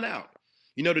to find out.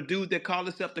 The dude that called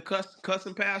himself the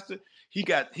cussing pastor, he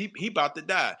about to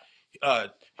die.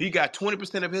 He got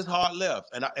 20% of his heart left,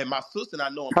 and my sister and I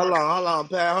know him personally. Hold on,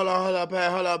 Pat.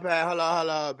 Pat. Hold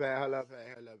on,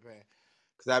 Pat.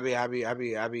 Cause I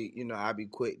be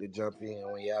quick to jump in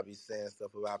when y'all be saying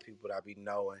stuff about people that I be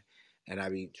knowing, and I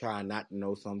be trying not to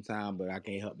know sometimes, but I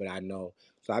can't help but I know.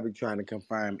 So I be trying to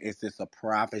confirm: is this a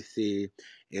prophecy?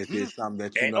 Is this something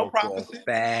that you Ain't no know for a prophecy.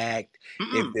 fact?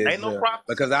 If Ain't there's no prophecy.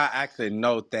 because I actually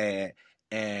note that,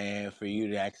 and for you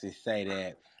to actually say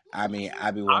that, I be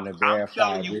I'm, wanting to I'm verify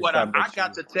telling if you it's what I, something I that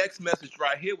got you. the text message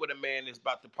right here where the man is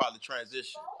about to probably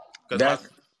transition. Because my That's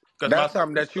because my that's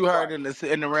something sister's that the you heard wife. in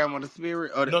the realm of the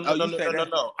spirit. Or No, no, no, you no, say no, no, that?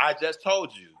 no. I just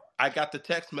told you. I got the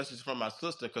text message from my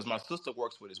sister because my sister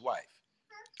works with his wife.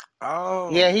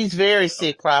 Yeah, Oh, he's very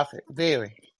sick, Prophet.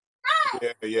 Very.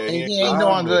 Yeah, yeah, And he ain't he ain't feeling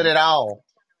too doing oh, good good. at all.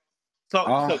 So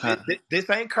okay. this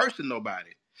ain't cursing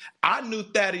nobody. I knew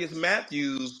Thaddeus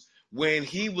Matthews when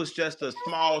he was just a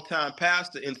small time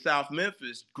pastor in South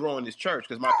Memphis growing his church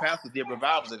because my pastor did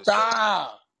revivals at his church.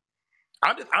 Stop.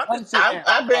 I'm just Sit telling you down.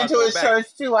 how I've been far I to go his back. church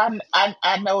too.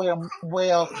 I know him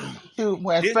well too,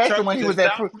 His especially church when was he in was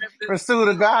at South Memphis. Pursuit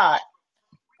of God.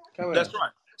 Come That's here.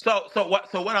 right. So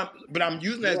what I'm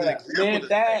using that as an Yeah, me example and to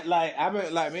say,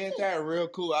 Thad, me and Thad real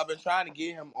cool. I've been trying to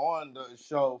get him on the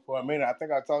show for a minute. I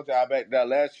think I told y'all back that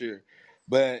last year,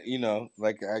 but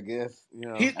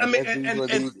he's I I mean guess these were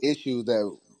and these issues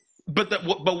that. but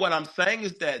what I'm saying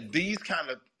is that these kind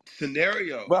of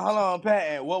But hold scenarios, on, Pat.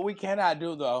 And what we cannot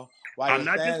do though, while I'm you're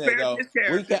not saying that disparaging though, his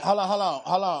we can character. hold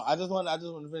on. I just want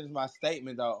to finish my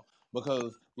statement though.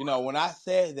 because when I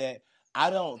said that, I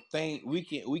don't think we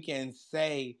can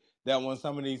say that when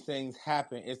some of these things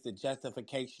happen, it's the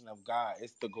justification of God,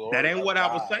 it's the That glory ain't of what I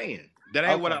was God. saying. That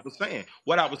ain't what Okay. I was saying.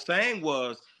 What I was saying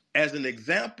was, as an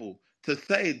example, to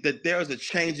say that there's a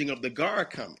changing of the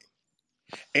guard coming.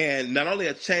 And not only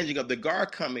a changing of the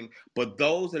guard coming, but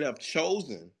those that have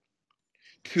chosen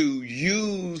to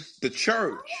use the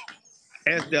church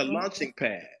as their launching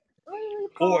pad,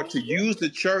 or to use the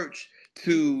church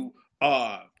to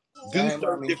do Hey,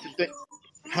 certain mommy. different things.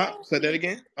 Huh? Say that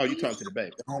again. Oh, you talking to the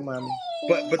baby? Hey, mommy.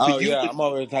 But to Oh use yeah, the I'm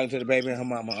over here talking to the baby and her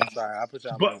mama. I'm sorry. I put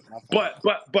you on but mute. My fault.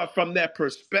 but from that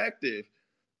perspective,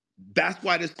 that's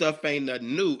why this stuff ain't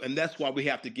nothing new, and that's why we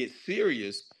have to get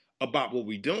serious about what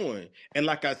we're doing. And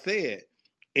like I said,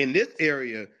 in this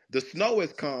area, the snow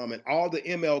has come, and all the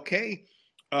MLK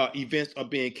events are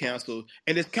being canceled,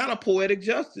 and it's kind of poetic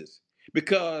justice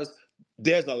because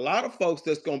there's a lot of folks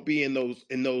that's going to be in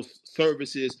those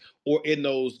services or in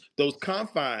those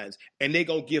confines, and they're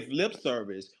going to give lip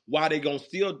service while they're going to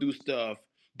still do stuff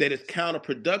that is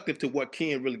counterproductive to what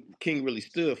King really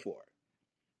stood for.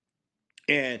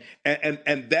 And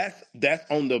that's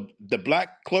on the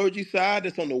black clergy side,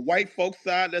 that's on the white folks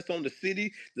side, that's on the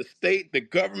city, the state, the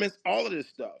governments, all of this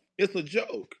stuff. It's a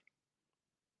joke.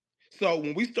 So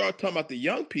when we start talking about the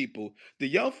young people, the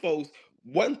young folks,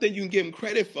 one thing you can give them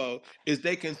credit for is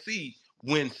they can see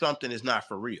when something is not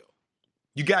for real.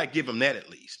 You got to give them that at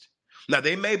least. Now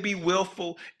they may be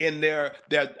willful in their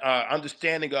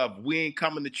understanding of we ain't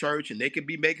coming to church, and they could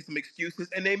be making some excuses,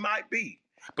 and they might be.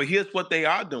 But here's what they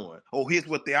are doing, or here's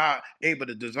what they are able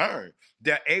to discern.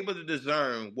 They're able to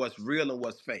discern what's real and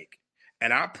what's fake.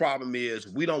 And our problem is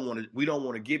we don't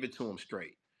want to give it to them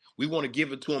straight. We want to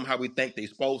give it to them how we think they're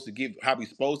supposed to give, how we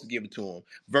supposed to give it to them,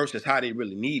 versus how they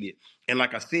really need it. And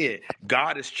like I said,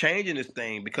 God is changing this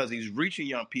thing because He's reaching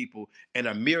young people in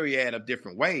a myriad of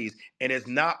different ways, and it's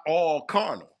not all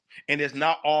carnal, and it's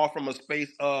not all from a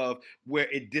space of where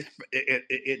it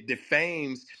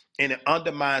defames and it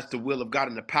undermines the will of God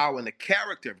and the power and the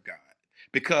character of God.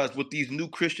 Because with these new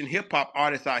Christian hip hop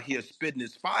artists out here spitting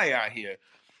this fire out here,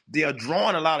 they are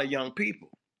drawing a lot of young people.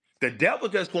 The devil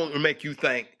just wants to make you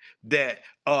think that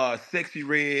Sexy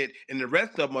Red and the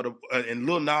rest of them and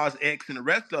Lil Nas X and the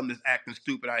rest of them that's acting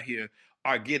stupid out here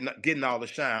are getting all the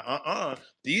shine.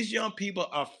 These young people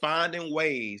are finding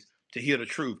ways to hear the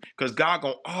truth because God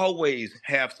gonna always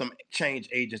have some change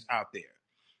agents out there.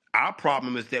 Our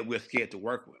problem is that we're scared to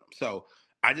work with them. So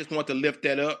I just want to lift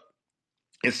that up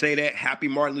and say that happy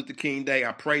Martin Luther King Day.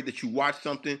 I pray that you watch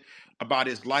something about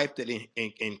his life that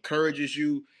encourages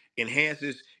you,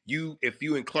 enhances you. If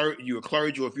you a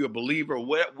clergy, or if you're a believer,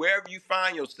 wherever you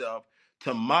find yourself,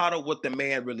 to model what the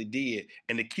man really did,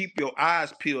 and to keep your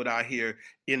eyes peeled out here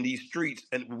in these streets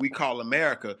and what we call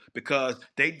America, because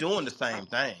they doing the same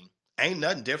thing. Ain't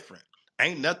nothing different.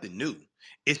 Ain't nothing new.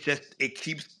 It's just it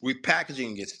keeps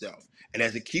repackaging itself, and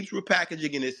as it keeps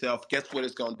repackaging itself, guess what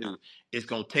it's gonna do? It's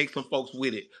gonna take some folks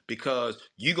with it because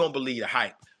you're gonna believe the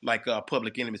hype, like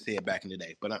Public Enemy said back in the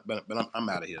day. But I'm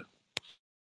out of here.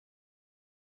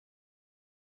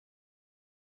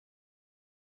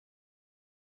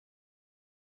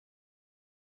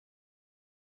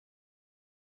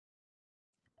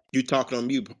 You talking on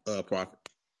mute, Prophet?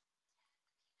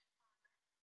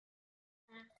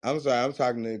 I'm sorry. I'm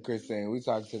talking to Christine. We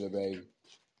talking to the baby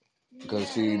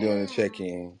because she doing a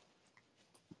check-in.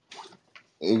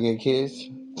 You get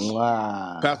kissed?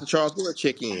 Mwah. Pastor Charles, go and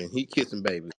check in. He kissing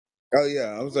baby. Oh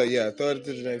yeah. I'm sorry. Yeah. Throw it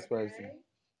to the next person.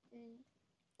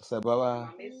 Say bye bye.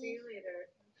 See you later.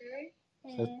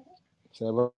 Okay.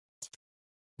 Say bye.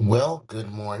 Well, good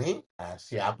morning. I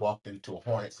see I walked into a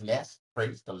hornet's nest.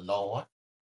 Praise the Lord.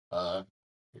 Uh,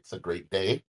 it's a great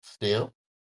day still.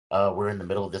 We're in the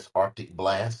middle of this Arctic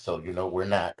blast, so we're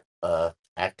not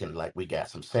acting like we got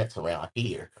some sense around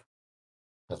here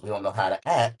because we don't know how to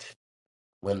act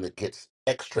when it gets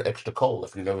extra, extra cold.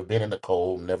 If you've never been in the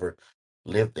cold, never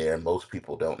lived there, most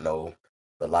people don't know.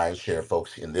 The lion's share of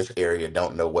folks in this area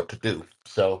don't know what to do.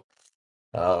 So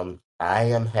I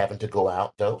am having to go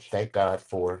out though.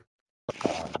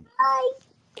 Um,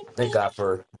 Thank God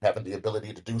for having the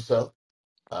ability to do so.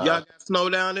 Y'all Uh, got snow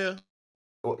down there?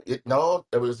 no,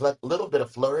 there was like a little bit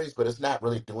of flurries, but it's not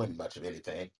really doing much of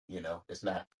anything. It's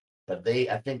not. But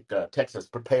I think Texas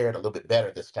prepared a little bit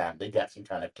better this time. They got some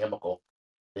kind of chemical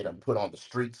they done put on the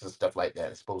streets and stuff like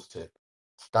that. It's supposed to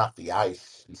stop the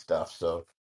ice and stuff. So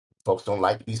folks don't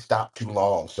like to be stopped too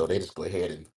long, so they just go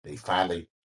ahead and they finally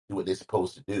do what they're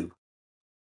supposed to do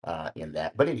in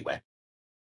that. But anyway,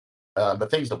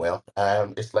 but things are well.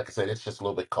 It's like I said, it's just a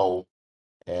little bit cold.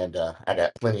 And I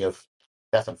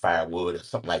got some firewood or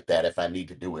something like that if I need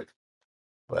to do it.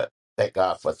 But thank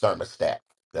God for thermostat.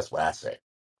 That's what I say.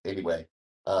 Anyway,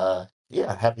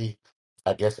 yeah, happy,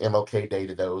 I guess, MLK Day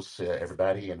to those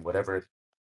everybody, and whatever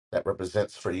that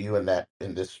represents for you in that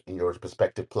in your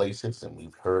respective places. And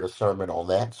we've heard a sermon on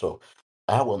that, so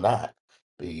I will not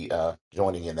be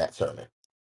joining in that sermon.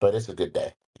 But it's a good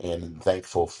day, and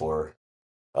thankful for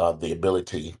the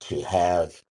ability to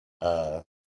uh,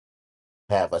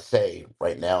 have a say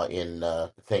right now in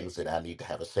things that I need to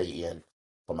have a say in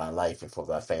for my life and for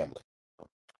my family.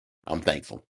 I'm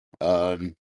thankful.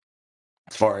 Um,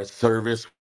 as far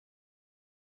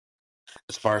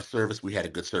as service, we had a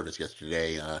good service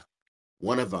yesterday.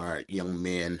 One of our young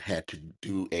men had to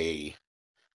do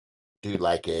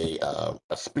like a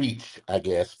speech, I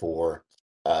guess, for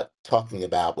talking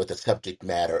about with the subject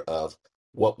matter of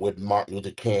what would Martin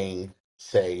Luther King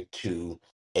say to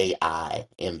AI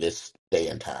in this day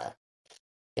and time.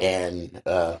 And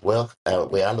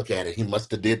way I look at it, he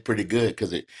must have did pretty good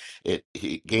because it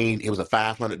was a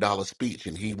 $500 speech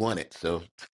and he won it. So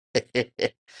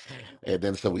and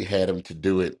then so we had him to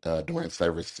do it during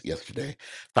service yesterday,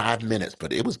 5 minutes,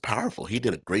 but it was powerful. He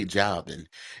did a great job,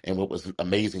 and what was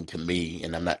amazing to me,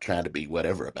 and I'm not trying to be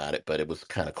whatever about it, but it was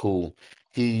kind of cool.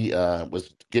 He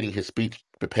was getting his speech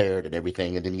prepared and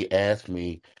everything, and then he asked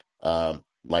me,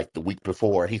 like the week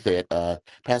before, he said,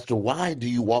 Pastor, why do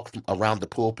you walk around the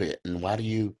pulpit, and why do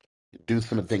you do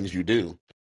some of the things you do?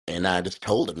 And I just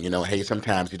told him, hey,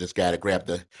 sometimes you just got to grab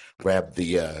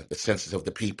the senses of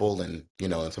the people, and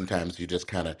and sometimes you just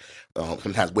kind of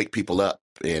sometimes wake people up,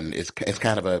 and it's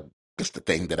kind of just the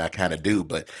thing that I kind of do,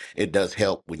 but it does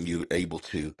help when you're able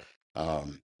to,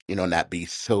 not be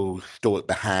so stoic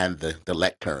behind the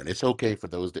lectern. It's okay for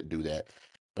those that do that,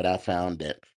 but I found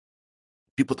that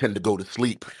people tend to go to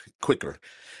sleep quicker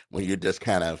when you're just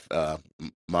kind of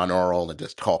monaural and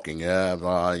just talking,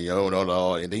 no,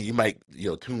 no, and then you might,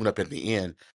 tune up at the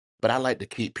end. But I like to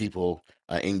keep people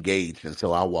engaged, and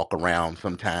so I'll walk around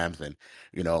sometimes, and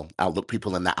I'll look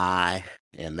people in the eye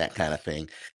and that kind of thing.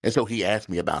 And so he asked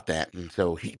me about that, and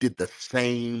so he did the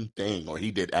same thing, or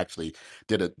he did actually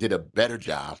did a better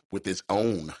job with his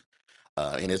own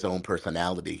in his own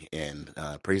personality. And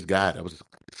praise God, I was to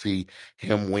see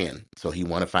him win. So he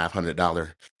won a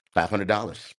 $500.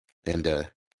 And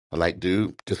I'm like,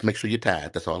 dude, just make sure you're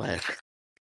tied. That's all I ask.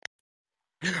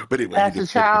 But anyway, Pastor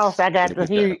Charles, did a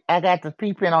good job. I got to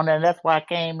peep in on that. That's why I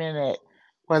came in at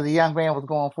where the young man was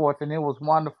going forth, and it was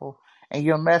wonderful. And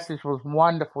your message was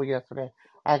wonderful yesterday.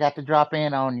 I got to drop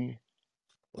in on you.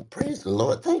 Well, praise the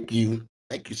Lord. Thank you.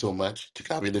 Thank you so much. To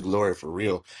God be the glory for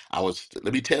real.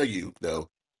 Let me tell you though,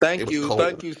 it was Thank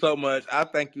cold. you so much. I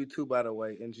thank you too, by the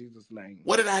way, in Jesus' name.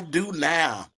 What did I do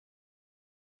now?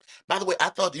 By the way, I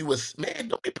thought you was, man,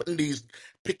 don't be putting these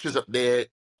pictures up there,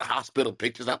 hospital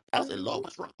pictures. I said, Lord,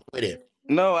 what's wrong with it?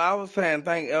 No, I was saying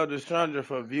thank Elder Chandra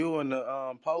for viewing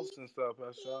the posts and stuff.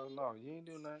 Pastor Charles. No, you ain't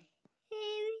do nothing.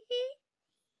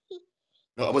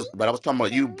 No, I was talking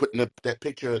about you putting up that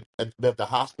picture at the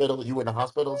hospital. You in the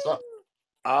hospital or something?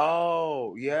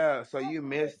 Oh, yeah. So you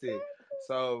missed it.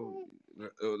 So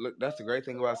look, that's the great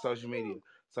thing about social media.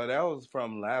 So that was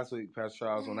from last week, Pastor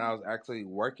Charles, when I was actually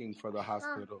working for the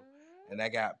hospital, and I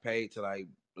got paid to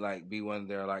like be one of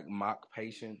their like mock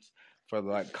patients for the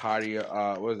like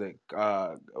cardio. What's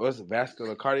it?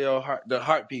 Vascular cardio heart. The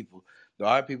heart people. The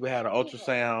heart people had an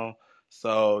ultrasound.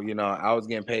 So I was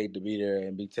getting paid to be there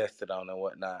and be tested on and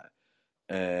whatnot,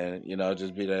 and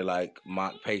just be there like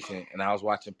mock patient. And I was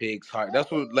watching pig's heart.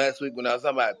 That's what last week when I was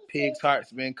talking about pig's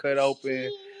hearts being cut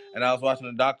open, and I was watching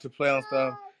the doctor play on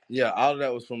stuff. Yeah, all of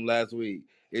that was from last week.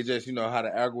 It's just how the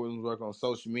algorithms work on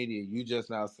social media. You just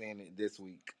now seeing it this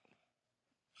week.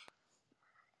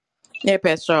 Yeah,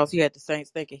 Pastor Charles, he had the saints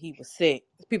thinking he was sick.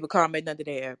 People commenting under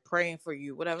there, praying for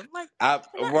you, whatever. I'm like, I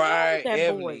what is wrong with right, that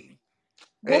boy? Ebony,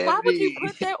 Well, why would you Ebony.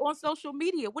 put that on social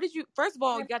media? What did you? First of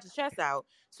all, you got your chest out.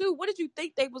 Two, what did you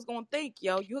think they was gonna think,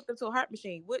 yo? You hooked up to a heart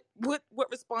machine. What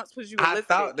response was you I eliciting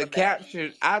thought the from that?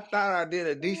 caption. I thought I did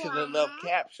a decent enough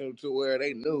caption to where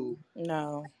they knew.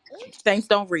 No, saints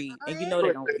don't read, and you know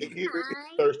they don't read. He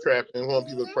thirst trapped and want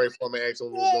people to pray for him and ask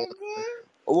him what's going on.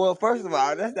 Well, first of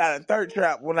all, that's not a third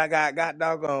trap. When I got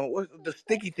doggone what's the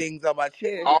sticky things on my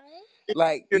chest. All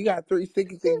Like you got three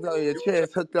sticky things on your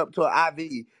chest hooked up to an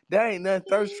IV. There ain't nothing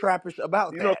thirst trappish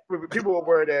about you know, that. people will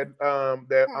wear that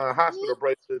hospital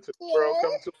bracelet to the world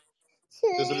come to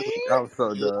just so I'm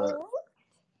so they done.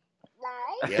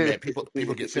 Yeah, man. People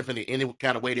get sympathy any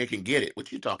kind of way they can get it.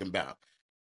 What you talking about?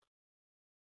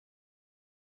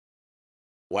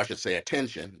 Or I should say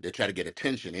attention. They try to get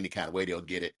attention any kind of way they'll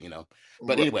get it. But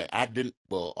right. anyway, I didn't.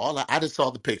 Well, I just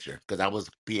saw the picture because I was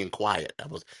being quiet. I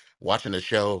was watching the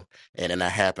show, and then I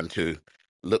happened to.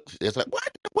 Look, it's like,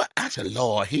 what? What? I said,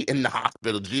 Lord, he in the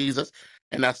hospital, Jesus.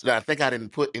 And I said, I think I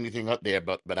didn't put anything up there,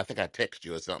 but I think I text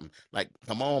you or something. Like,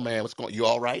 come on, man, what's going? You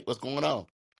all right? What's going on?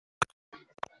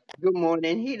 Good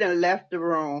morning. He done left the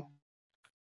room.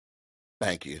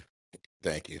 Thank you,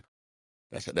 thank you.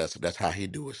 That's how he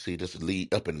do it. See, just leave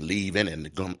up and leaving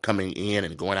and coming in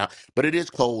and going out. But it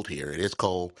is cold here. It is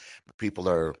cold. People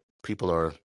are people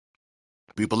are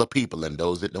people are people, and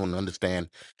those that don't understand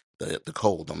the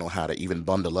cold don't know how to even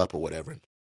bundle up or whatever.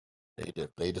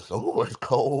 They just oh, it's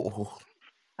cold.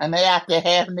 And they out there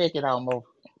half naked almost.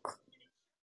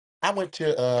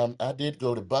 I did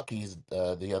go to Bucky's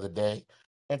the other day,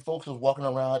 and folks was walking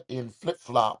around in flip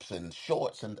flops and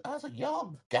shorts, and I was like,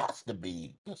 y'all got to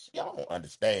be, y'all don't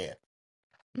understand.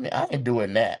 I mean, I ain't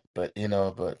doing that, but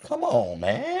but come on,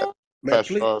 man. Man, Pastor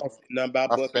please Charles, don't say nothing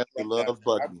about my Bucky's family right now. loves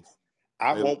Bucky's.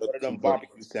 I They love want one of some them Bucky's.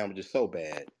 barbecue sandwiches so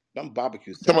bad. Them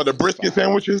barbecue Talking about the sandwiches are brisket fire.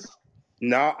 sandwiches?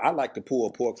 No, I like the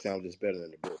pulled pork sandwiches better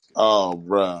than the brisket. Oh,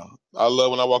 bro. I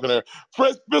love when I walk in there.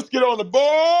 Fresh biscuit on the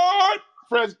board.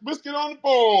 Fresh biscuit on the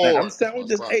Man, board. them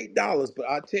sandwiches That's right. $8, but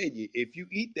I tell you, if you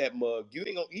eat that mug, you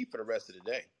ain't gonna eat for the rest of the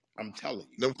day. I'm telling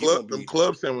you, Them you're club gonna them be.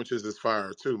 club sandwiches is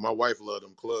fire too. My wife loved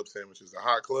them club sandwiches. The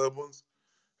hot club ones,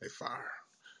 they fire.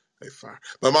 They fire.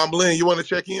 But Mom Lynn, you want to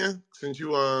check in since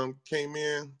you came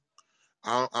in?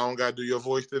 I don't gotta do your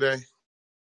voice today.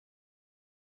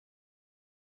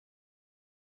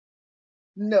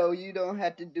 No, you don't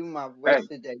have to do my Hey, voice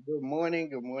today. Good morning,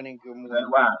 good morning, good that's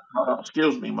morning. right. Hold on.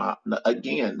 Excuse me, ma.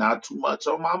 Again, not too much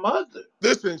on my mother.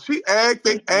 Listen,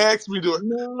 they asked me to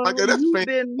like No, that's you've fam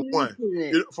been for one.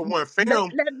 missing For one, Let,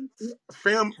 fam let,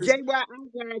 fam is JY, I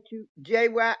got you.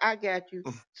 JY, I got you.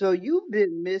 So you've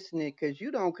been missing it because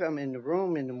you don't come in the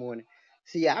room in the morning.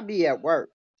 See, I be at work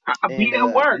I be and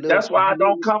at work. little That's why I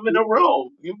don't come in the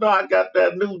room. You know I got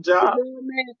that new the job. little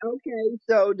man, okay,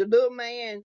 so the little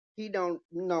man, he don't,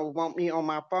 want me on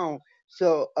my phone.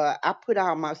 So I put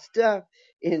all my stuff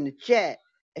in the chat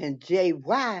and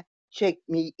JY checked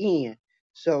me in.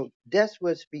 So that's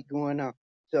what's be going on.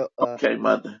 So Okay,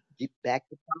 mother. get back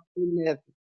up off the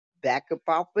nephew. Back up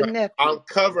off the I'm nephew.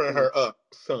 covering Okay. her up,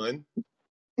 son.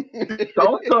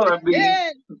 Don't start me,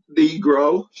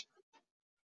 Negro.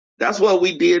 That's what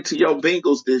we did to your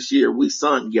Bengals this year. We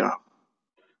sung y'all.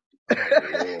 Oh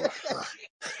Lord.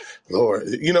 Lord.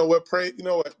 You know what? You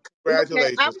know what? Okay,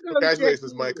 I'm Congratulations. gonna check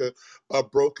Congratulations, in. Micah. A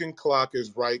broken clock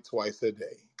is right twice a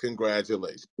day.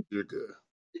 Congratulations. You're good.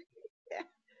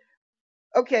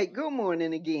 Okay, good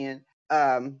morning again.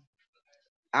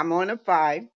 I'm on a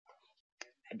 5.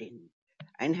 I didn't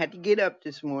I didn't have to get up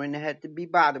this morning. I had to be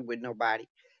bothered with nobody.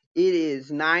 It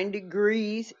is 9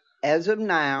 degrees as of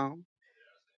now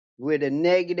with a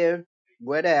negative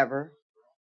whatever.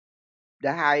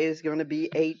 The high is gonna be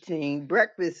 18.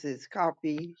 Breakfast is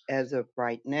coffee as of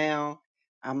right now.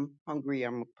 I'm hungry.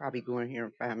 I'm probably going here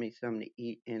and find me something to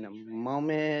eat in a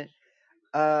moment.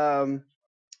 Um,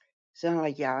 sound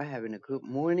like y'all having a good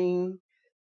morning.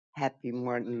 Happy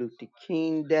Martin Luther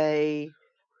King Day.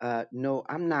 No,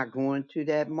 I'm not going to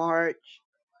that march.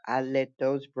 I let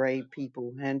those brave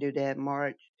people handle that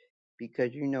march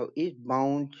because it's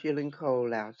bone chilling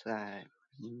cold outside.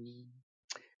 Mm.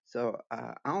 So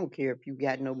I don't care if you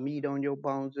got no meat on your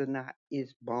bones or not.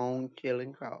 It's bone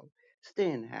chilling cold.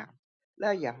 Stay in the house.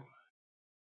 Love y'all.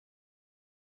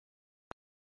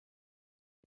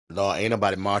 No, ain't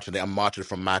nobody marching. I'm marching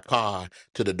from my car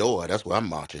to the door. That's where I'm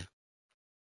marching.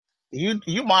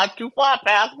 You march too far,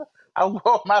 Pastor. I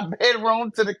walk my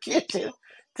bedroom to the kitchen,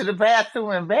 to the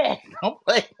bathroom and back. Don't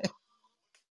play.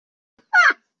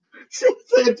 She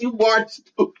said you marched.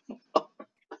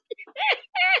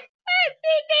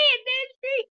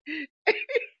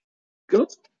 Good.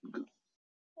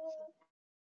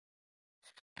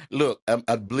 Look,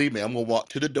 believe me, I'm gonna walk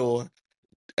to the door,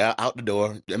 out the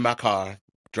door in my car,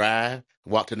 drive,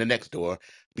 walk to the next door,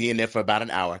 be in there for about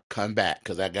an hour, come back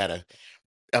because I gotta.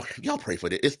 Y'all pray for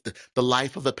this. It's the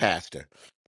life of a pastor.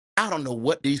 I don't know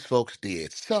what these folks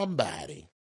did. Somebody,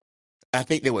 I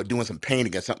think they were doing some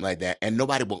painting or something like that, and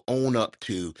nobody will own up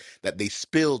to that they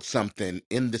spilled something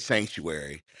in the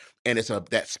sanctuary. And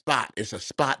that spot. It's a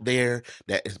spot there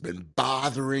that has been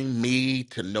bothering me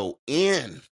to no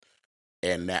end.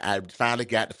 And I finally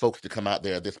got the folks to come out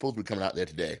there. They're supposed to be coming out there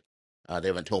today. They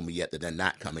haven't told me yet that they're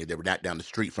not coming. They were not down the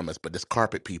street from us, but this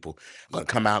carpet people are going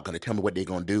to come out, going to tell me what they're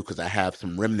going to do because I have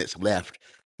some remnants left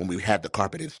when we had the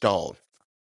carpet installed.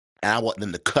 And I want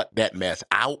them to cut that mess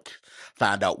out,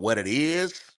 find out what it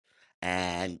is,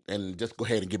 and just go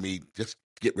ahead and just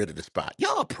get rid of the spot.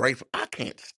 Y'all pray for. I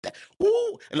can't stand.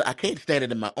 Ooh, and look, I can't stand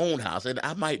it in my own house, and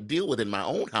I might deal with it in my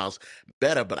own house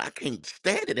better, but I can't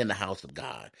stand it in the house of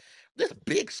God. this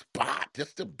big spot,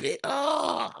 just a bit.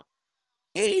 Oh,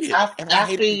 hate it, I and I I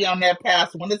hate feel it. you on that,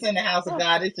 Pastor. When it's in the house of Oh,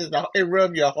 God, it's just it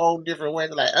rubs you a whole different way.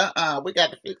 It's like, we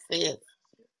got to fix this.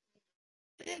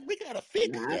 man, we gotta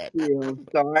fix I that. feel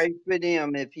sorry for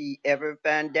them if he ever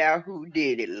find out who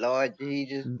did it. Lord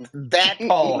Jesus. That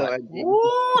part. Lord Jesus.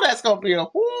 Woo, that's gonna be a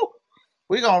whoo.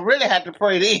 We're gonna really have to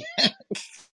pray then.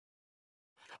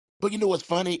 But you know what's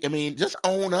funny? I mean, just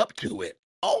own up to it.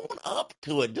 Own up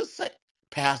to it. Just say,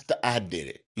 Pastor, I did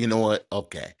it. You know what?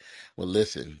 Okay. Well,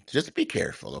 listen, just be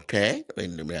careful, okay?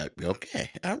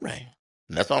 Okay. All right.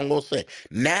 And that's all I'm gonna say.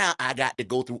 Now I got to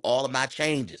go through all of my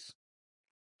changes.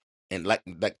 And like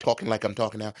talking like I'm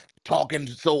talking now, talking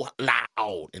so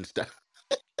loud and stuff.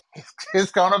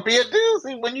 It's gonna be a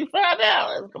doozy when you find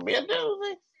out. It's gonna be a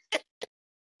doozy.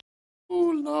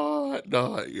 Oh Lord,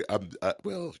 no,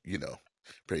 well,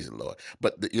 praise the Lord.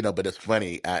 But but it's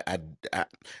funny. I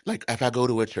like if I go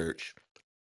to a church,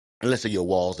 and let's say your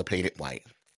walls are painted white,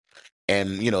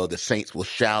 and the saints will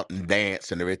shout and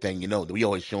dance and everything. We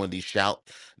always showing these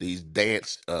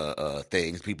dance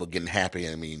things, people getting happy.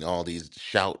 I mean, all these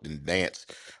shout and dance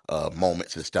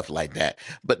moments and stuff like that.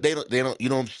 But they don't you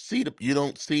don't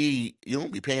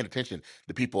be paying attention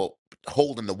to people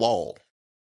holding the wall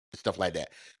and stuff like that.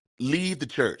 Leave the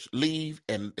church, leave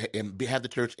have the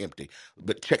church empty,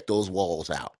 but check those walls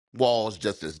out. Walls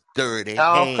just as dirty,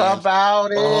 Talk hands.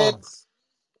 about it. Oh,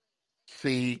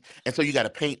 see, and so you got to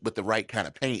paint with the right kind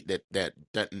of paint that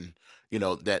doesn't,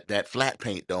 that flat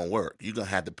paint don't work. You're gonna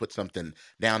have to put something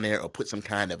down there or put some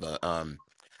kind of a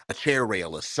chair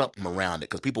rail or something around it,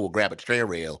 because people will grab a chair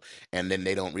rail and then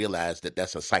they don't realize that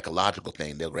that's a psychological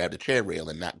thing. They'll grab the chair rail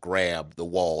and not grab the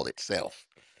wall itself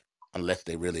unless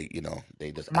they really,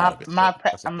 they just out My of it. But my,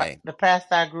 that's a my thing. the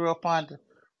pastor I grew up under.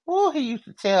 He used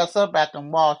to tell us about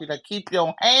them walls. He'd like, keep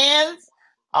your hands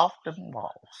off them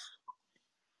walls,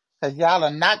 cause y'all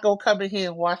are not gonna come in here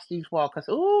and watch these walls. Cause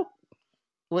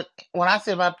when I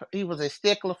said he was a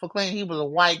stickler for cleaning, he was a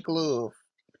white glove.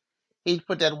 He'd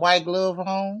put that white glove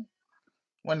on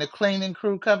when the cleaning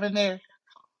crew come in there,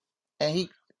 and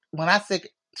when I said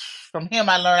from him,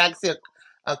 I learned I could see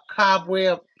a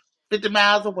cobweb 50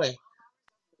 miles away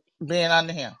being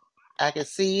under him. I can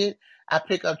see it. I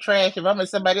pick up trash. If I'm in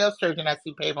somebody else's church and I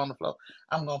see paper on the floor,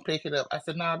 I'm gonna pick it up. I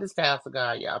said, "No, this is the house of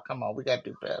God, y'all. Come on, we gotta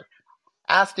do better."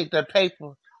 I'll stick that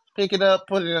paper, pick it up,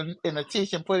 put it in a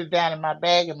tissue, and put it down in my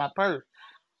bag in my purse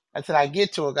until I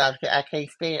get to it. God, I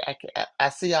can't stand. I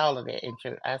see all of that in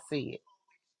church. I see it.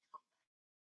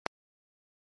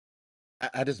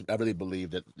 I really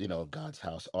believe that God's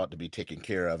house ought to be taken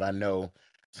care of. I know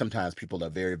sometimes people are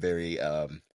very very I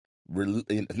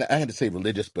had to say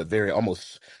religious, but very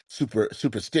almost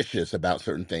superstitious about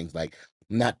certain things, like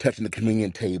not touching the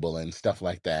communion table and stuff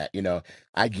like that.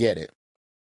 I get it,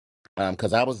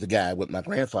 because I was the guy with my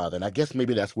grandfather, and I guess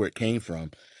maybe that's where it came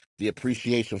from, the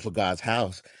appreciation for God's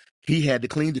house. He had to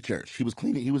clean the church. He was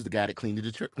cleaning. He was the guy that cleaned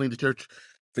the church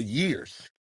for years.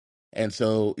 And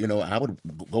so, I would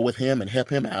go with him and help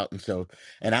him out.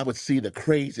 And I would see the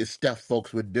craziest stuff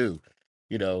folks would do.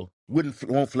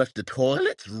 Won't flush the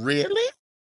toilets, really?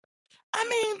 I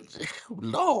mean,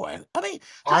 Lord, I mean,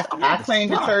 just all I the clean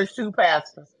the stuff. church too,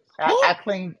 Pastor. I Woo!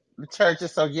 clean the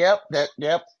churches. So yep,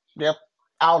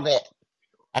 all that,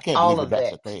 I can't believe all that of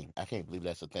that's that. a thing. I can't believe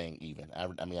that's a thing. Even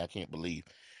I mean, I can't believe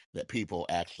that people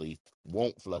actually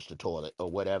won't flush the toilet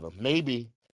or whatever. Maybe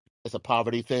it's a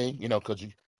poverty thing, because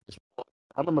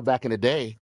I remember back in the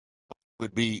day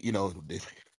would be, you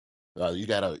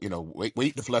gotta,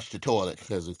 wait to flush the toilet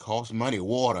because it costs money,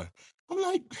 water. I'm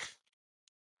like,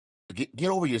 get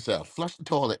over yourself, flush the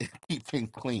toilet, and keep things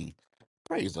clean.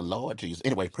 Praise the Lord Jesus.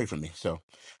 Anyway, pray for me. So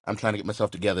I'm trying to get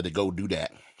myself together to go do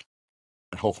that.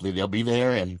 And hopefully they'll be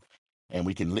there, and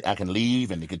I can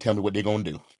leave and they can tell me what they're gonna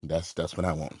do. That's what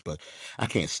I want. But I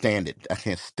can't stand it. I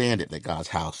can't stand it that God's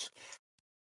house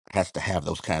has to have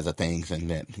those kinds of things, and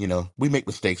that we make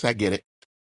mistakes. I get it.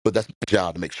 But that's my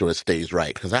job to make sure it stays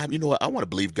right. Because you know what, I want to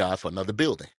believe God for another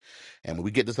building. And when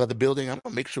we get this other building, I'm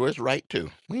gonna make sure it's right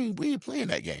too. We ain't playing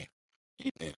that game.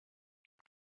 Amen.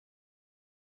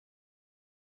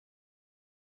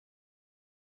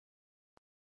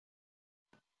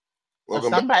 And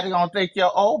Welcome back. somebody gonna think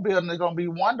your old building is gonna be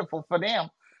wonderful for them.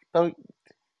 So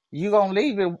you gonna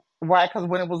leave it right because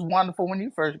when it was wonderful when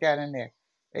you first got in there,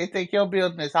 they think your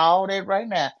building is all that right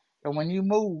now. And when you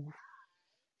move,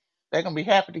 they're gonna be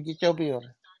happy to get your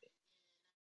building.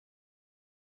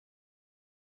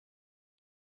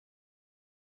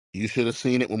 You should have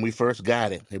seen it when we first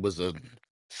got it. It was a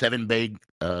 7-bay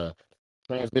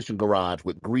transmission garage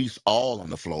with grease all on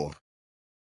the floor,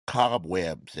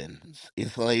 cobwebs and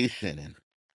insulation.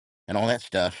 and all that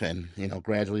stuff. And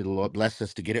gradually the Lord blessed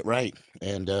us to get it right.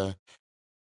 And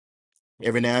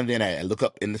every now and then I look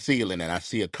up in the ceiling and I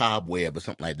see a cobweb or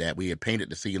something like that. We had painted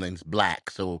the ceilings black,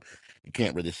 so you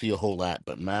can't really see a whole lot.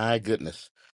 But my goodness,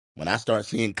 when I start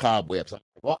seeing cobwebs, I'm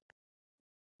like,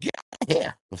 "Oh,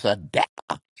 yeah, it's a damn."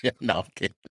 No, I'm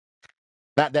kidding.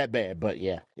 Not that bad, but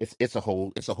yeah, it's a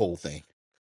whole thing.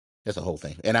 It's a whole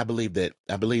thing, and I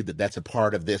believe that that's a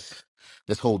part of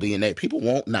this whole DNA. People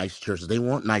want nice churches, they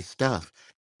want nice stuff,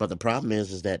 but the problem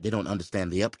is that they don't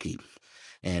understand the upkeep.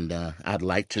 And I'd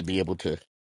like to be able to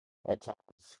at times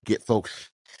get folks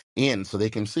in so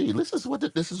they can see this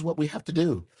is what we have to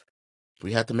do.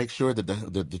 We have to make sure that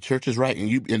the church is right,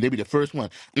 and they be the first one.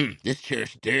 This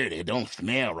church dirty, it don't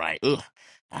smell right. Ugh,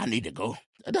 I need to go.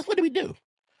 That's what we do.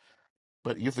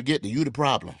 But you forget that you the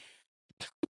problem.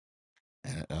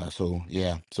 So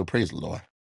yeah, so praise the Lord.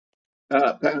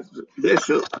 Pastor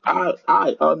Bishop,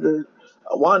 I under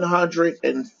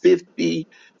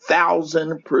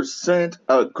 150,000%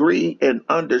 agree and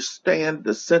understand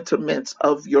the sentiments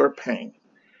of your pain.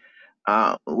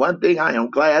 One thing I am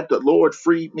glad the Lord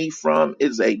freed me from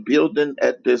is a building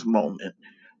at this moment,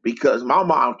 because my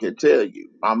mom can tell you.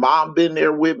 My mom been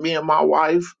there with me and my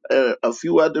wife, a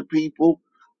few other people.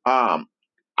 Um,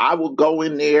 I would go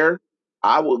in there.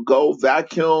 I would go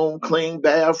vacuum, clean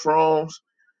bathrooms,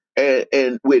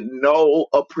 and with no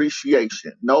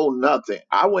appreciation, no nothing.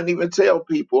 I wouldn't even tell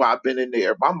people I've been in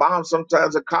there. My mom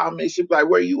sometimes would call me. She'd be like,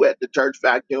 "Where you at?" The church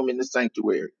vacuum in the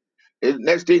sanctuary. And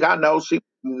next thing I know, she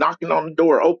knocking on the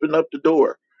door, open up the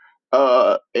door,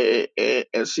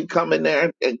 and she come in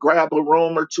there and grab a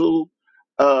room or two,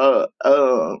 uh,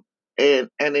 uh, and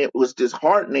it was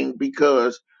disheartening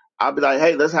because I'd be like,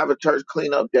 "Hey, let's have a church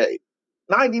cleanup day."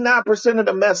 99% of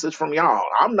the message from y'all.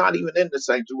 I'm not even in the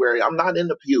sanctuary. I'm not in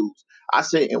the pews. I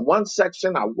sit in one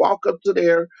section. I walk up to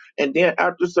there, and then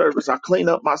after service, I clean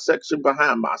up my section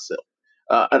behind myself.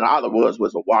 And all it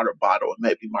was a water bottle and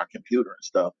maybe my computer and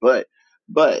stuff. But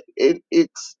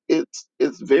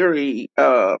it's very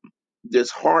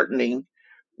disheartening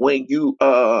when you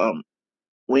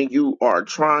are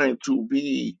trying to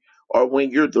be, or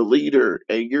when you're the leader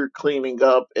and you're cleaning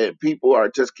up and people are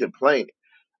just complaining.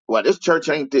 Well, this church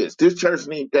ain't this. This church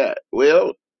need that.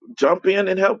 Well, jump in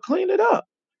and help clean it up.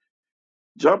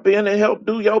 Jump in and help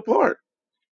do your part.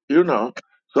 You know.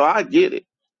 So I get it.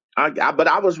 But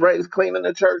I was raised cleaning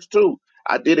the church too.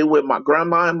 I did it with my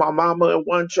grandma and my mama at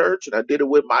one church, and I did it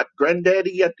with my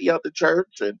granddaddy at the other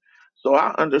church, and so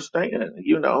I understand.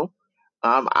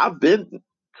 I've been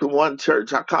to one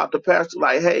church. I called the pastor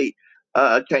like, "Hey,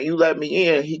 can you let me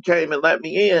in?" He came and let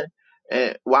me in,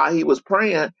 and while he was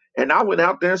praying, and I went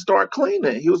out there and started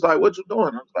cleaning. He was like, "What you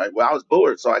doing?" I was like, "Well, I was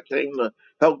bored, so I came to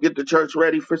help get the church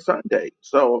ready for Sunday."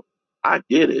 So I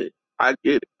get it. I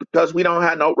get it because we don't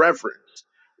have no reference.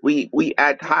 We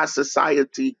act high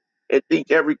society and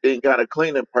think everything got a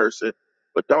cleaning person,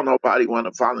 but don't nobody want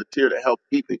to volunteer to help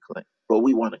keep it clean. But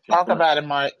we want to Talk complain. about it,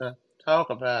 Micah. Talk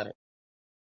about it.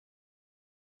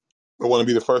 I want to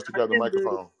be the first to I grab the remember,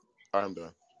 microphone. I'm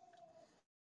done.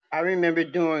 I remember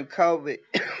during COVID,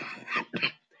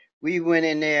 we went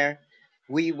in there,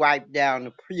 we wiped down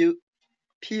the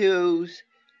pews,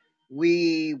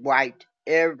 we wiped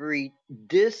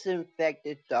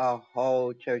disinfected the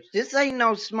whole church. This ain't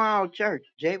no small church.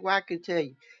 JY can tell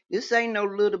you. This ain't no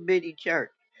little bitty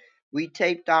church. We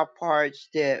taped our parts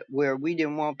that where we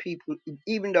didn't want people,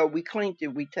 even though we cleaned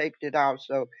it, we taped it off.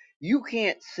 So you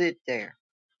can't sit there.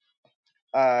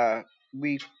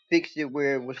 We fixed it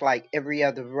where it was like every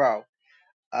other row.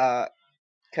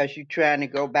 Cause you're trying to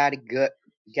go by the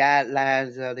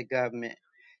guidelines of the government.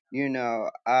 You know,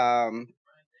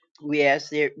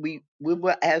 we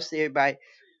will ask everybody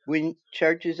when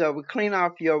church is over, clean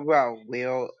off your row.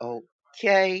 Well,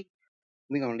 okay,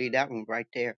 we're gonna leave that one right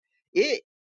there. It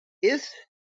is.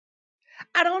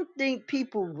 I don't think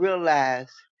people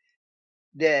realize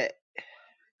that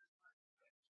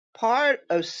part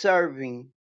of serving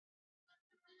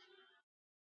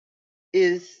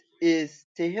is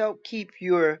to help keep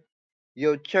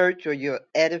your church or your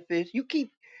edifice.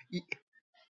 Y-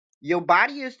 your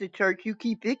body is the church. You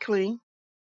keep it clean.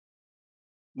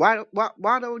 Why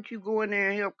don't you go in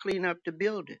there and help clean up the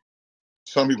building?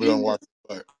 Some people don't Even watch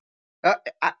the back. uh,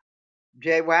 I,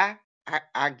 JY,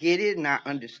 I get it and I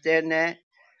understand that,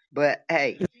 but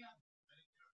hey,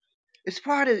 it's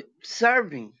part of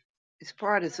serving. It's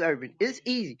part of serving. It's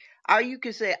easy. All you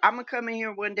can say, I'm gonna come in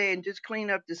here one day and just clean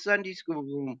up the Sunday school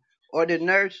room or the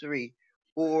nursery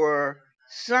or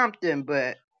something.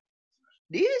 But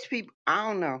these people, I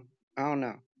don't know. I don't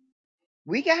know.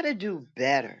 We gotta do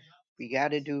better. We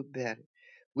gotta do better.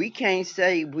 We can't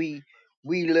say we.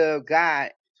 we love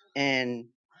God, and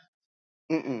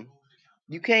mm-mm.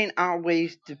 You can't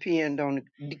always depend on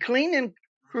the cleaning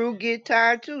crew. Get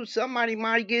tired too. Somebody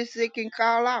might get sick and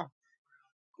call out.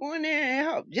 Go in there and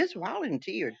help. Just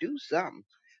volunteer. Do something.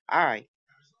 All right.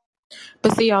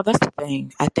 But see, y'all, that's the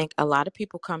thing. I think a lot of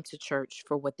people come to church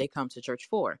for what they come to church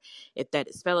for. If that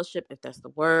is fellowship, if that's the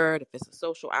word, if it's a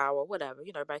social hour, whatever,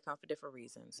 everybody comes for different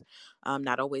reasons.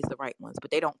 Not always the right ones,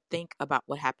 but they don't think about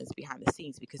what happens behind the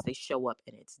scenes because they show up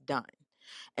and it's done.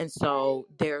 And so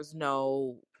there's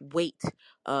no weight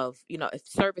of, if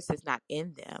service is not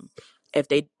in them, if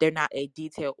they're not a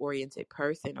detail oriented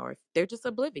person, or if they're just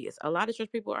oblivious. A lot of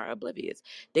church people are oblivious.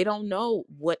 They don't know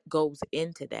what goes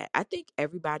into that. I think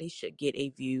everybody should get a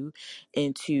view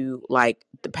into like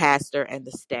the pastor and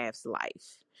the staff's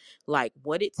life, like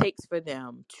what it takes for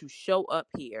them to show up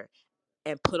here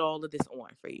and put all of this on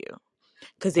for you,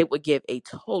 because it would give a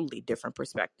totally different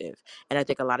perspective. And I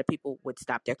think a lot of people would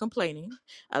stop their complaining.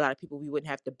 A lot of people, we wouldn't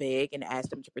have to beg and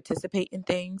ask them to participate in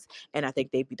things. And I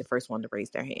think they'd be the first one to raise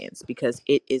their hands, because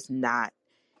it is not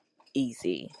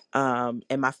easy. In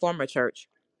my former church,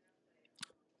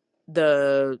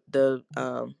 the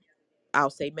I'll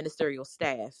say ministerial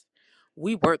staff,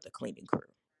 we were the cleaning crew.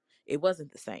 It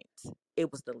wasn't the saints.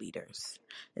 It was the leaders.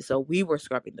 And so we were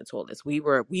scrubbing the toilets. We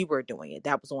were doing it.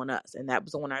 That was on us. And that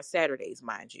was on our Saturdays,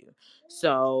 mind you.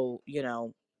 So,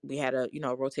 we had a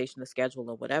rotation of schedule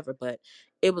or whatever, but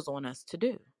it was on us to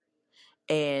do.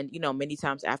 And, many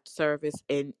times after service,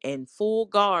 in full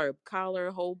garb,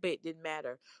 collar, whole bit, didn't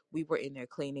matter. We were in there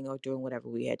cleaning or doing whatever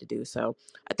we had to do. So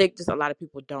I think just a lot of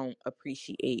people don't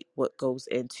appreciate what goes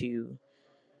into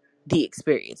the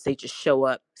experience. They just show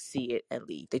up, see it, and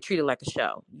leave. They treat it like a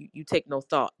show. You take no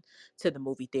thought to the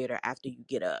movie theater after you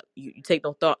get up. You take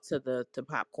no thought to the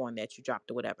popcorn that you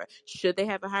dropped or whatever. Should they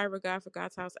have a higher regard for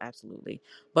God's house? Absolutely.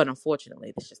 But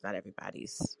unfortunately, that's just not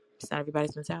everybody's. It's not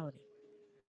everybody's mentality.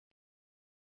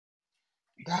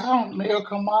 Down,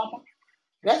 Milk Mama.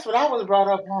 That's what I was brought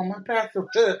up on. My pastor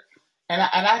could, and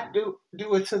I do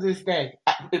it to this day.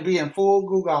 It be in full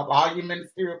Google off all your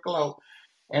ministerial clothes,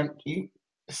 and you,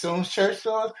 as soon as church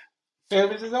starts,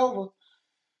 service is over.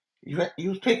 You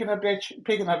was picking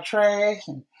up trash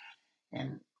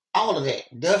and all of that,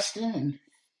 dusting, and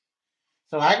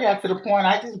so I got to the point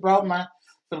I just brought my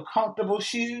some comfortable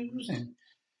shoes, and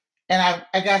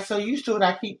I got so used to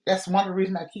it. That's one of the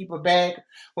reasons I keep a bag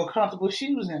with comfortable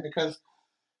shoes in, because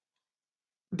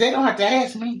they don't have to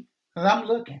ask me, because I'm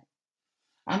looking,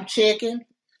 I'm checking,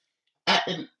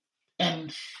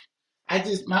 and I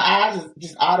just, my eyes are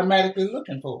just automatically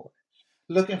looking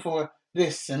for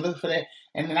this and look for that,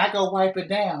 and then I go wipe it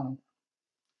down,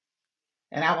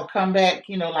 and I will come back,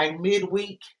 like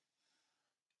midweek,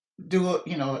 do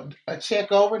a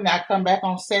check over, and I come back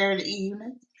on Saturday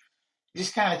evening,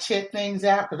 just kind of check things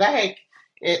out, because I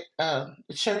had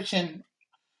a church in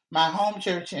my home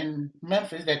church in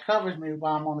Memphis that covers me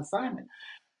while I'm on assignment.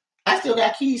 I still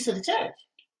got keys to the church.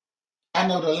 I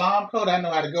know the alarm code. I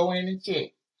know how to go in and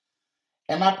check.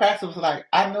 And my pastor was like,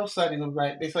 I know something was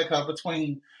right. They said, because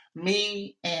between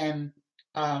me and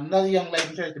another young lady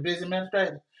in church, the business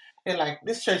administrator, they're like,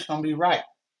 this church going to be right.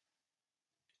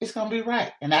 It's going to be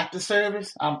right. And after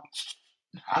service, I'm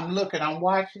looking, I'm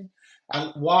watching,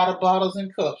 water bottles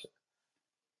and cups.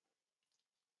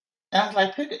 And I was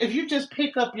like, if you just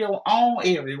pick up your own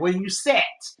area where you sat,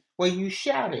 where you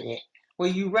shouted at, where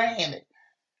you ran it,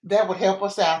 that would help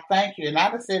us out. Thank you. And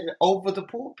I just said it over the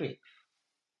pulpit,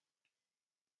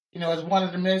 as one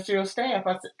of the ministerial staff.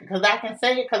 I said, because I can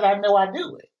say it because I know I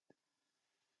do it.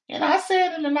 And I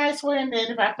said it in a nice way. And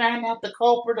then if I find out the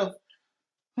culprit of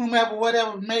whomever,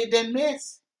 whatever made that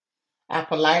mess, I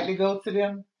politely go to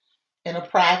them in a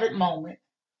private moment,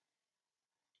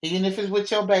 even if it's with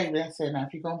your baby. I said, now,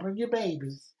 if you're going to bring your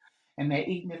babies and they're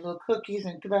eating their little cookies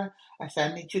and stuff, I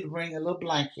said, I need you to bring a little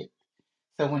blanket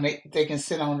so when they can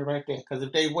sit on it right there. Because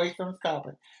if they waste on the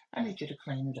carpet, I need you to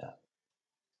clean it up.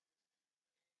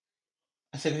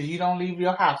 I said, because you don't leave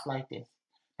your house like this.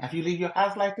 Now, if you leave your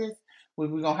house like this, we're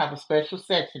going to have a special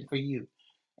section for you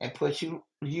and put you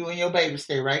and your baby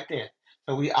stay right there.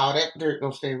 So all that dirt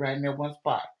going to stay right in that one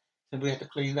spot. So we have to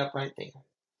clean it up right there.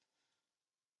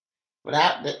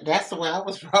 But that's the way I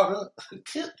was brought up.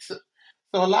 So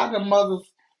a lot of the mothers,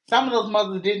 some of those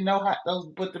mothers didn't know how,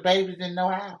 but the babies didn't know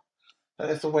how. So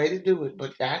that's the way to do it.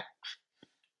 But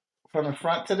from the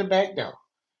front to the back door.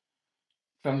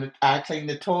 I clean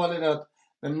the toilet of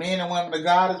the men and women of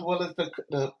God, as well as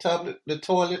the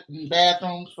toilet and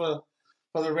bathrooms for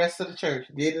the rest of the church.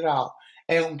 Did it all,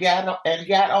 and got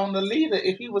on the leader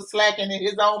if he was slacking in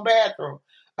his own bathroom.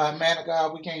 Man of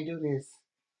God, we can't do this.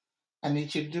 I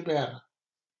need you to do better.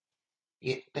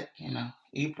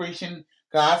 You preaching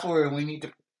God's word. We need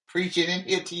to preach it in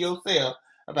here to yourself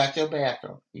about your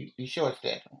bathroom. You short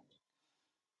stepping.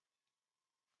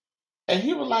 And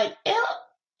he was like,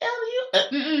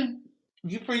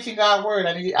 you preaching God's word.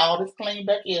 I need all this clean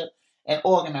back here and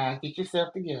organized. Get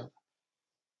yourself together.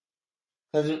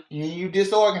 Because you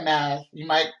disorganized, you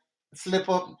might slip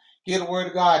up, get a word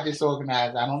of God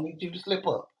disorganized. I don't need you to slip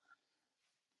up.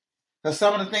 Because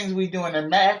some of the things we do in the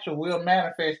natural will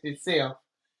manifest itself.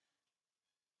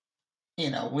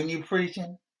 When you're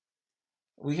preaching,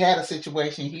 we had a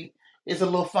situation. It's a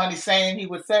little funny saying he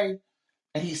would say,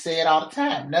 and he said all the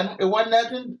time. It wasn't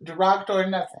nothing derogatory,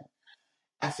 nothing.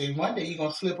 I said, one day you're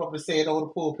going to slip up and say it over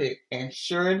the pulpit. And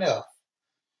sure enough,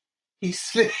 he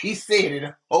said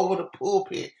it over the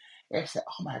pulpit. And I said,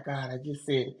 oh my God, I just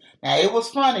said it. Now, it was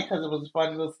funny because it was a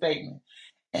funny little statement.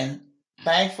 And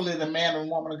thankfully, the man and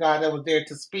woman of God that was there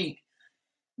to speak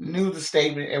knew the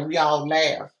statement, and we all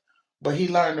laughed. But he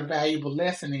learned a valuable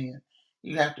lesson in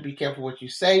you have to be careful what you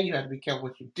say, you have to be careful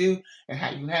what you do, and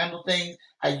how you handle things,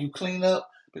 how you clean up,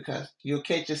 because you'll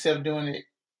catch yourself doing it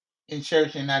in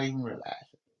church and not even realize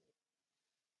it.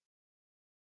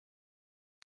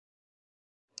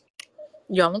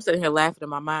 Y'all, I'm sitting here laughing in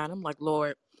my mind. I'm like,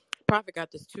 Lord, Prophet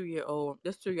got this 2-year-old.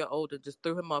 This 2-year-old that just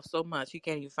threw him off so much he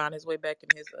can't even find his way back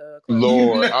in his closet.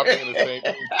 Lord, I'm thinking the same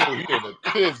thing too. He in a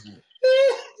tizzy.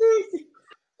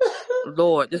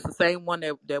 Lord, this the same one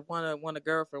that want a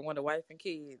girlfriend, want a wife and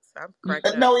kids. I'm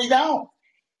cracking up. No, he don't.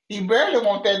 He barely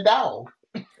want that dog.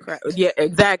 Yeah,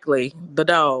 exactly. The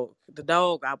dog.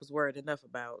 I was worried enough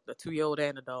about the 2-year-old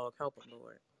and the dog. Help him,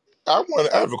 Lord. I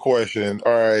have a question.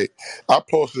 All right. I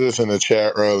posted this in the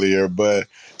chat earlier, but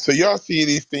so y'all see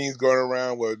these things going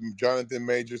around with Jonathan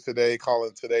Majors today,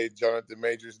 calling today Jonathan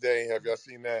Majors Day. Have y'all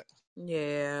seen that?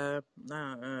 Yeah,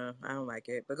 I don't like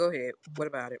it. But go ahead. What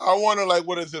about it? I wonder, like,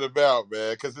 what is it about,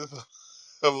 man? Because it's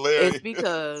It's hilarious.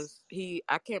 because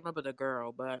I can't remember the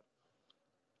girl, but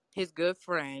his good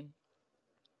friend,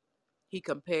 he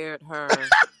compared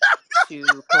her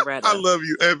to I Coretta. love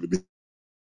you, Ebony.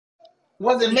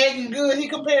 Was it Megan Good he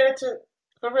compared to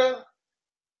Pharrell?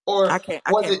 Or I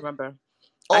was can't it, remember.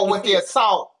 I or can with the see it.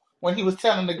 assault when he was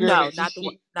telling the girl No, that not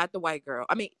the white girl.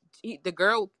 I mean, the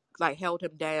girl like held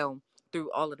him down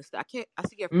through all of the stuff. I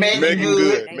see her face, but I Megan can't Megan think of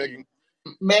her Good, Good. Megan. name.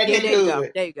 Yeah, Megan there you go.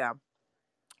 Good. There you go.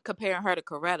 Comparing her to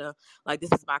Coretta, like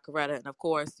this is my Coretta, and of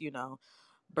course,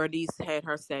 Bernice had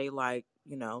her say like,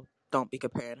 don't be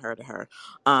comparing her to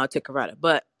to Coretta.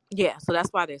 But yeah, so that's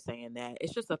why they're saying that.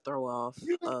 It's just a throw off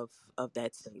of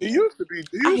that It statement. used to be.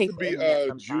 It I used to hate the be internet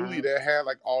Julie sometimes. that had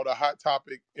like all the hot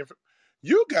topic.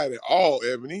 You got it all,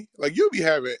 Ebony. Like you be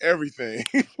having everything.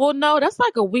 Well, no, that's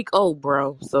like a week old,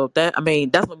 bro. So that I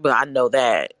mean, that's what I know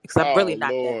that because I'm Oh really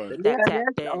not Lord. that Yeah,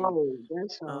 tapped that's in. old.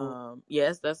 That's old.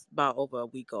 Yes, that's about over a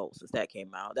week old since that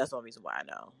came out. That's the only reason why I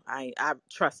know. I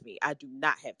trust me, I do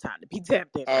not have time to be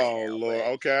tapped in right Oh now. Lord. But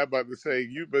Okay, I'm about to say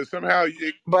you, but somehow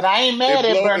But I ain't mad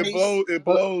at Bernice it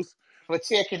for, blows for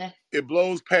checking it. it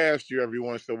blows past you every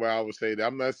once in a while. I would say that.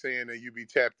 I'm not saying that you be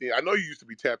tapped in. I know you used to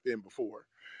be tapped in before,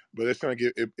 but it's gonna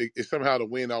get it somehow the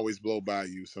wind always blow by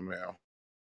you somehow.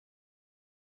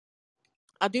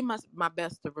 I do my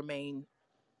best to remain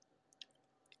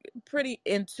pretty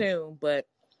in tune. But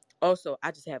also,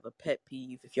 I just have a pet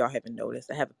peeve. If y'all haven't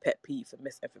noticed, I have a pet peeve for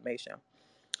misinformation.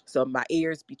 So my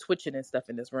ears be twitching and stuff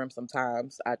in this room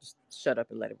sometimes. I just shut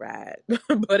up and let it ride.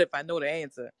 But if I know the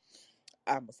answer,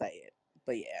 I'm gonna say it.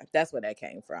 But yeah, that's where that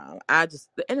came from.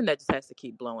 The internet just has to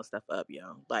keep blowing stuff up,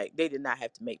 yo. Like they did not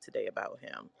have to make today about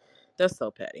him. That's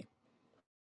so petty.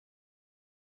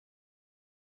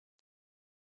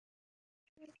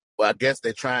 Well, I guess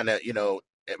they're trying to,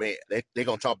 I mean, they're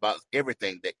going to talk about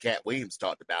everything that Cat Williams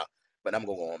talked about, but I'm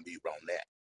going to go on mute on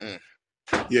that.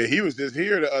 Yeah, he was just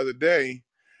here the other day,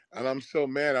 and I'm so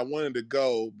mad. I wanted to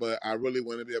go, but I really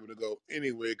wanted to be able to go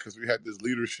anyway because we had this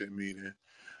leadership meeting.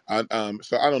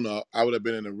 So I don't know. I would have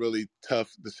been in a really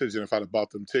tough decision if I'd have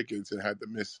bought them tickets and had to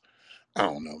miss. I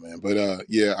don't know, man. But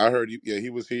yeah, I heard. He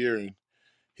was here and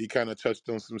he kind of touched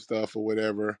on some stuff or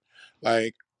whatever.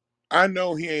 Like I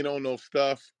know he ain't on no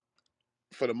stuff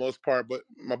for the most part, but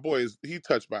my boy he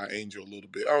touched by an angel a little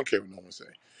bit. I don't care what no one say.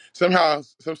 Somehow,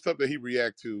 some stuff that he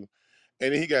react to,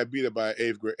 and then he got beat up by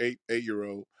an eight-year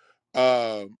old.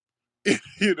 Um,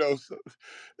 so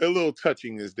a little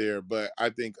touching is there, but I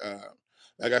think,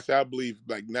 like I said, I believe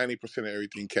like 90% of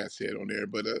everything Kat said on there,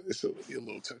 but it's a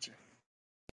little touching.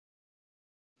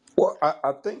 Well,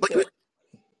 I think But that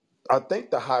I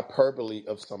think the hyperbole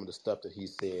of some of the stuff that he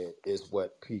said is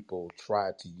what people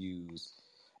try to use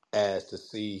as to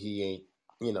see he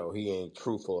ain't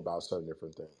truthful about certain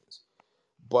different things.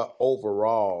 But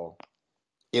overall,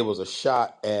 it was a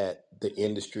shot at the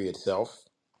industry itself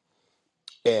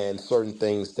and certain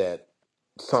things that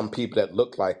some people that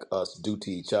look like us do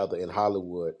to each other in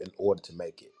Hollywood in order to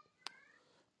make it.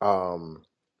 Um,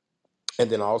 and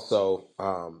then also,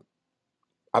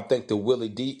 I think the Willie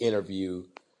D interview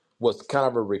was kind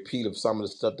of a repeat of some of the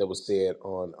stuff that was said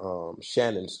on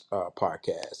Shannon's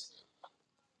podcast.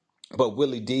 But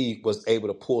Willie D was able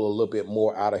to pull a little bit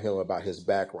more out of him about his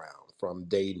background from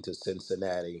Dayton to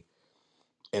Cincinnati,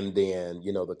 and then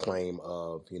the claim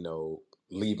of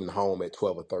leaving home at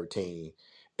 12 or 13.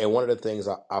 And one of the things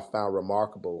I found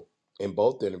remarkable in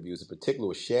both interviews, in particular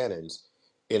with Shannon's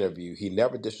interview, he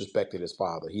never disrespected his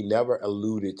father. He never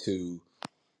alluded to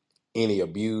any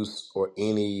abuse or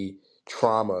any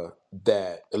trauma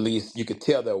that at least you could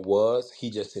tell there was.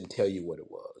 He just didn't tell you what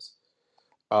it was.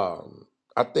 Um,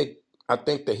 I think I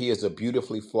think that he is a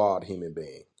beautifully flawed human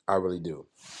being. I really do.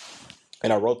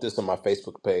 And I wrote this on my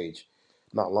Facebook page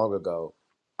not long ago.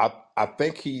 I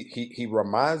think he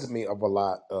reminds me of a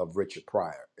lot of Richard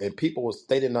Pryor. And people was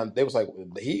they was like,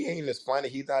 he ain't as funny,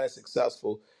 he's not as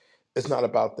successful. It's not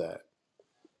about that.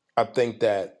 I think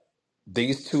that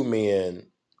these two men,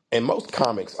 and most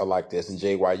comics are like this, and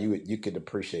JY, you could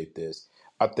appreciate this.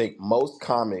 I think most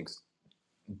comics,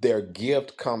 their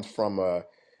gift comes from a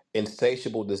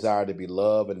insatiable desire to be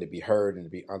loved and to be heard and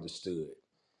to be understood.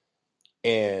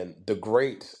 And the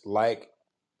greats like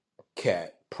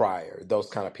Cat, Pryor, those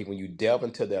kind of people, when you delve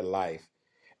into their life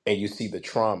and you see the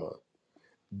trauma,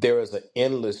 there is an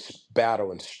endless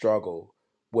battle and struggle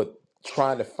with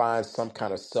trying to find some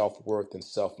kind of self-worth and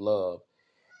self-love,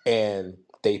 and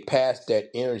they pass that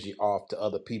energy off to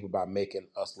other people by making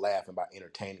us laugh and by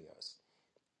entertaining us.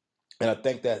 And I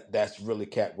think that that's really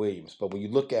Cat Williams. But when you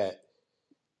look at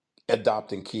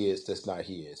adopting kids that's not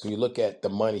his, when you look at the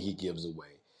money he gives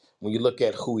away, when you look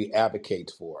at who he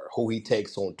advocates for, who he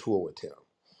takes on tour with him,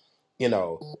 you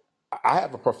know, I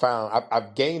have a profound,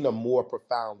 I've gained a more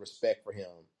profound respect for him.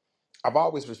 I've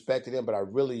always respected him, but I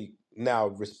really now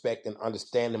respect and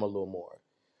understand him a little more.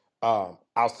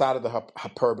 Outside of the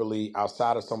hyperbole,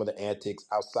 outside of some of the antics,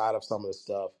 outside of some of the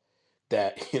stuff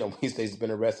that, he says he's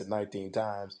been arrested 19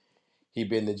 times. He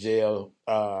been to jail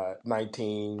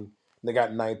 19, they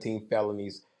got 19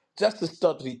 felonies. Just the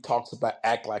stuff that he talks about,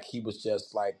 act like he was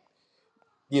just like,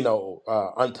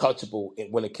 untouchable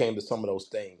when it came to some of those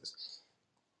things.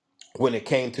 When it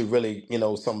came to really,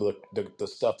 some of the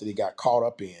stuff that he got caught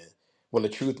up in, when the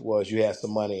truth was you had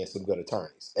some money and some good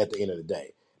attorneys at the end of the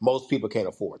day. Most people can't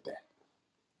afford that.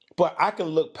 But I can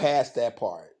look past that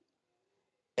part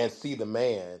and see the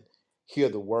man, hear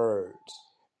the words,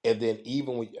 and then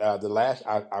even when the last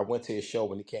I went to his show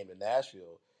when he came to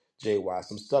Nashville, JY,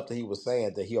 some stuff that he was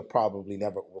saying that he'll probably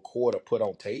never record or put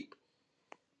on tape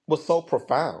was so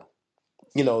profound.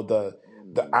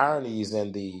 The ironies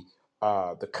and the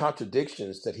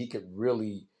contradictions that he could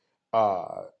really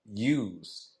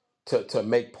use to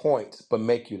make points but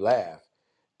make you laugh.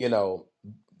 You know,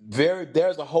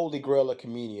 there's a holy grail of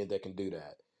comedian that can do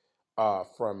that,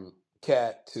 from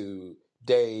Cat to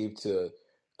Dave to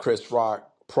Chris Rock,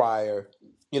 Pryor,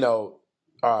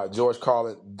 George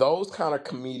Carlin. Those kind of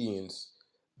comedians,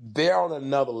 they're on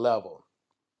another level,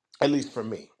 at least for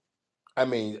me. I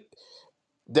mean,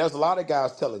 there's a lot of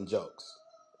guys telling jokes,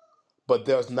 but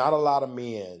there's not a lot of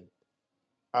men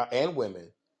and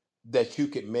women that you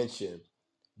could mention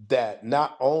that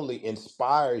not only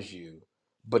inspires you,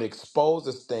 but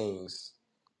exposes things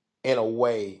in a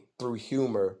way through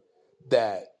humor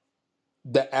that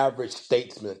the average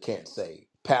statesman can't say,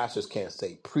 pastors can't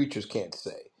say, preachers can't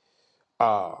say.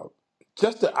 Uh,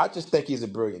 I just think he's a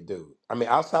brilliant dude. I mean,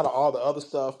 outside of all the other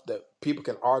stuff that people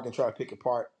can argue and try to pick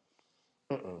apart,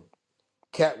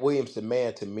 Cat Williams, the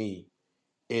man, to me,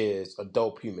 is a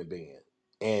dope human being,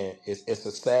 and it's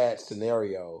a sad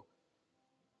scenario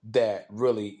that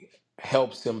really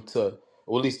helps him to,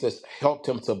 or at least this helped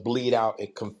him to bleed out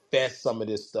and confess some of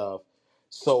this stuff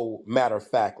so matter of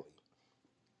factly.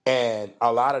 And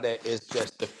a lot of that is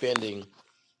just defending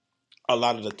a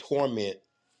lot of the torment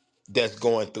that's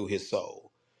going through his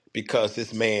soul, because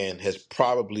this man has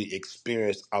probably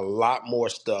experienced a lot more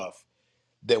stuff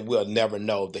that we'll never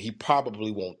know, that he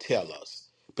probably won't tell us,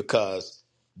 because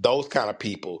those kind of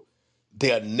people,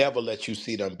 they'll never let you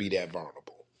see them be that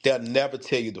vulnerable. They'll never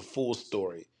tell you the full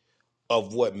story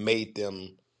of what made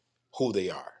them who they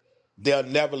are. They'll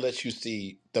never let you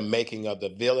see the making of the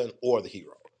villain or the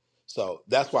hero. So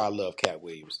that's why I love Cat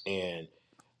Williams. And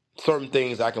certain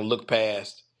things I can look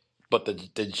past, but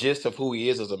the gist of who he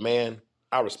is as a man,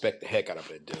 I respect the heck out of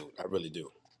that dude. I really do.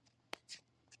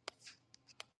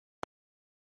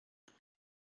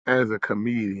 As a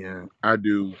comedian, I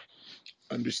do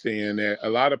understand that a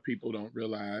lot of people don't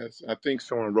realize. I think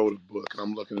someone wrote a book, and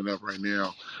I'm looking it up right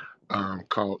now,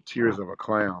 called "Tears of a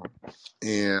Clown,"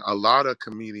 and a lot of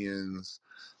comedians.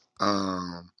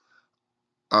 Um,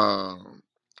 oh,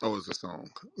 it's a song.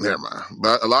 Never mind.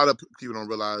 But a lot of people don't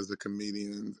realize the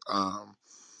comedians.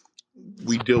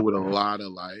 We deal with a lot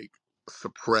of like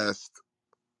suppressed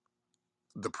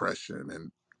depression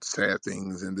and sad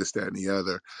things and this, that, and the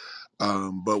other.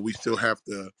 But we still have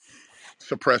to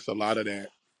suppress a lot of that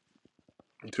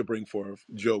to bring forth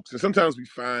jokes. And sometimes we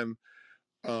find,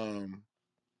 um,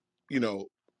 you know,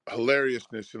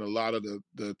 hilariousness in a lot of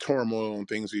the turmoil and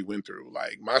things we went through.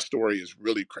 Like my story is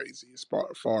really crazy as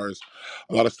far as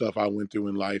a lot of stuff I went through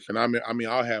in life. And I mean,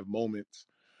 I'll have moments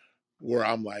where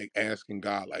I'm like asking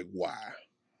God, like, why,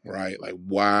 right? Like,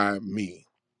 why me?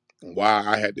 Why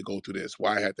I had to go through this,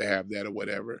 why I had to have that or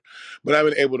whatever. But I've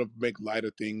been able to make light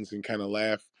of things and kind of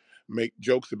laugh, make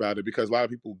jokes about it because a lot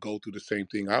of people go through the same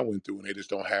thing I went through and they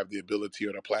just don't have the ability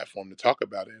or the platform to talk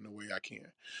about it in the way I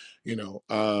can. You know,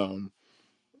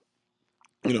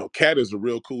 Cat is a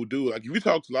real cool dude. Like if you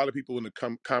talk to a lot of people in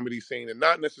the comedy scene, and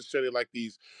not necessarily like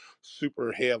these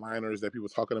super headliners that people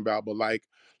talking about, but like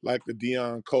the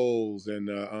Deion Coles and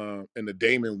the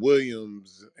Damon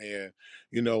Williams and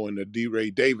the D.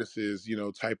 Ray Davises,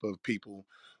 type of people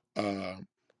uh,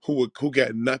 who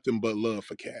got nothing but love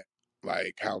for Cat.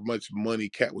 Like how much money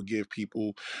Cat would give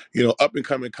people, up and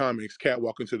coming comics. Cat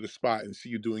walk into the spot and see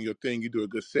you doing your thing. You do a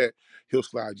good set, he'll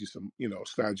slide you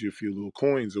a few little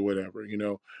coins or whatever.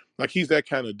 Like he's that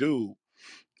kind of dude,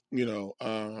 you know.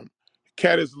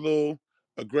 Cat is a little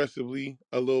aggressively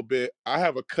a little bit. I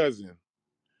have a cousin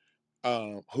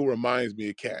who reminds me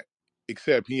of Cat,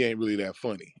 except he ain't really that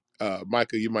funny.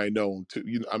 Micah, you might know him too.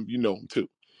 You know him too.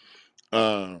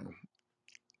 Um,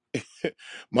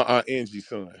 my aunt Angie's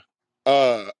son.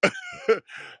 Uh,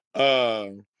 uh,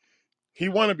 he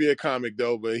want to be a comic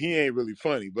though, but he ain't really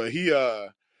funny. But he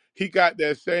got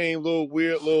that same little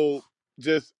weird little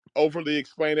just overly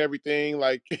explain everything.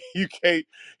 Like you can't,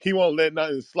 he won't let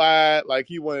nothing slide. Like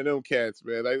he one of them cats,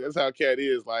 man. Like that's how Cat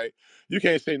is. Like you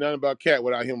can't say nothing about Cat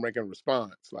without him making a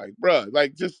response. Like bruh,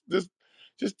 like just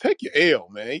take your L,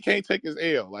 man. He can't take his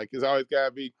L. Like it's always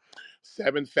gotta be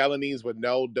 7 felonies with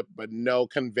no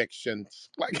convictions.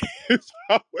 Like it's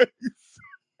always.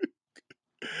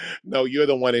 No, you're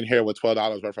the one in here with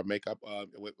 $12 worth of makeup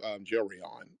with jewelry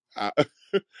on.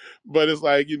 But it's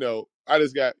like I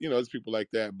just got there's people like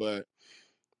that. But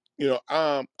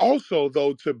also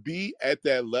though to be at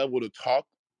that level to talk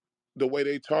the way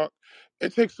they talk,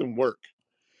 it takes some work.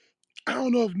 I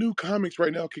don't know if new comics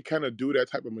right now can kind of do that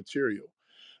type of material.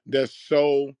 That's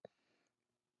so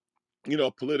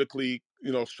politically,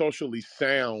 socially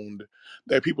sound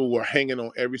that people were hanging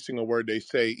on every single word they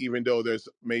say, even though there's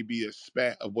maybe a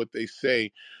spat of what they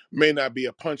say, may not be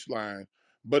a punchline,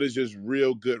 but it's just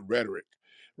real good rhetoric,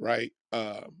 right?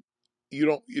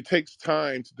 It takes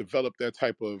time to develop that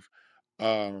type of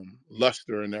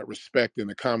luster and that respect in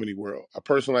the comedy world. A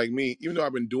person like me, even though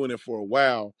I've been doing it for a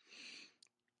while,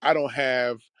 I don't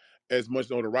have as much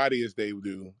notoriety as they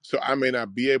do. So I may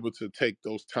not be able to take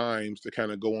those times to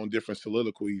kind of go on different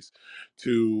soliloquies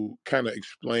to kind of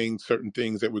explain certain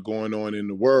things that were going on in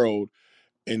the world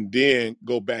and then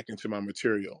go back into my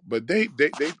material. But they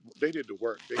did the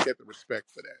work. They get the respect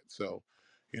for that. So,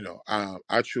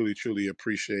 I truly, truly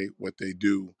appreciate what they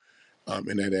do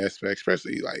in that aspect,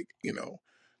 especially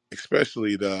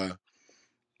especially the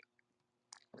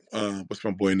what's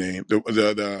my boy name?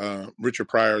 The Richard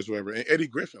Pryor's, whoever, and Eddie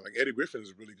Griffin. Like Eddie Griffin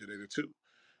is really good at it too.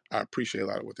 I appreciate a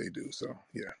lot of what they do. So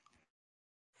yeah.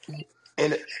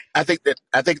 And I think that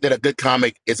a good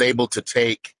comic is able to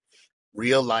take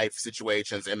real life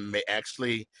situations and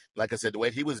actually, like I said, the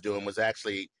way he was doing was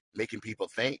actually making people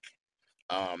think.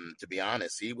 To be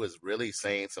honest, he was really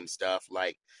saying some stuff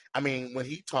like, I mean, when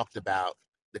he talked about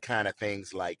the kind of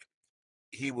things like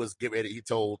he was getting ready, he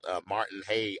told Martin,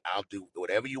 "Hey, I'll do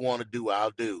whatever you want to do.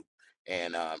 I'll do,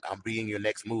 and I'll be in your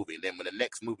next movie." And then when the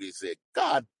next movie said,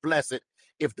 "God bless it,"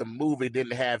 if the movie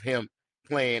didn't have him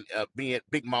playing being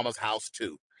Big Mama's house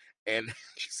too, and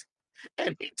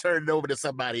and he turned it over to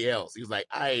somebody else. He was like,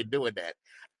 "I ain't doing that,"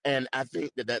 and I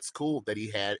think that that's cool that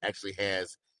he actually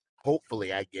has,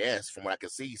 hopefully, I guess, from what I can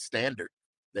see, standard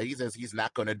that he says he's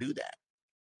not going to do that.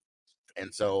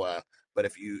 And so, but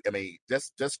if you, I mean,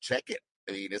 just check it.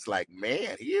 I mean, it's like,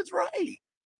 man, he is right.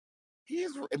 He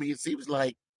is. I mean, it seems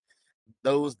like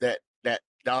those that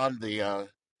don the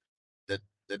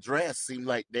the dress seem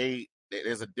like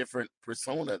there's a different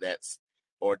persona that's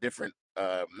or different.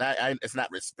 It's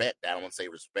not respect. I don't want to say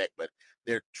respect, but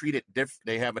they're treated different.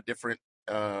 They have a different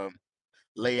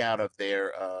layout of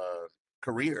their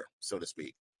career, so to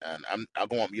speak. And I'll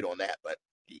go on mute on that, but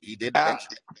he did I, mention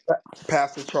it.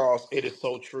 Pastor Charles, it is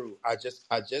so true.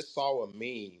 I just saw a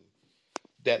meme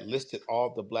that listed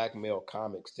all the black male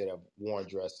comics that have worn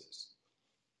dresses.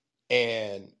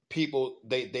 And people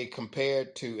they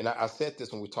compared to, and I said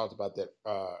this when we talked about that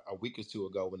a week or two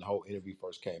ago when the whole interview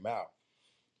first came out.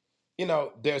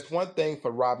 There's one thing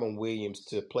for Robin Williams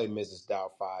to play Mrs.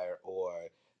 Doubtfire or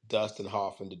Dustin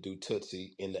Hoffman to do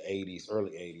Tootsie in the 80s,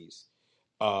 early 80s.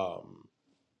 Um,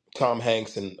 Tom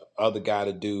Hanks and other guy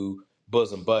to do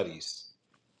Bosom Buddies.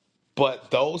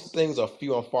 But those things are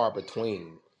few and far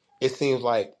between. It seems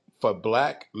like for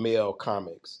black male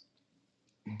comics,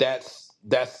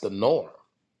 that's the norm.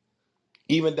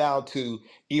 Even down to,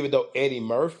 even though Eddie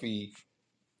Murphy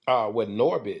with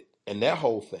Norbit and that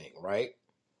whole thing, right?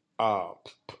 Uh,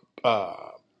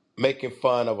 uh, Making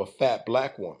fun of a fat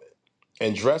black woman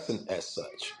and dressing as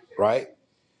such, right?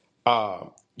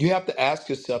 You have to ask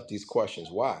yourself these questions.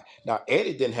 Why? Now,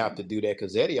 Eddie didn't have to do that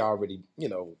because Eddie already,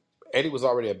 Eddie was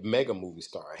already a mega movie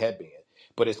star, had been,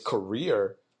 but his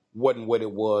career wasn't what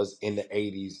it was in the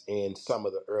 80s and some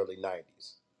of the early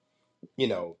 90s.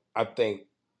 I think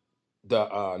the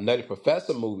Nutty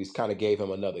Professor movies kind of gave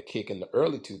him another kick in the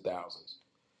early 2000s.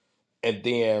 And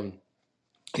then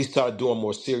he started doing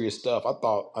more serious stuff.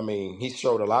 He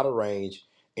showed a lot of range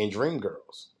in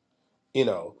Dreamgirls, you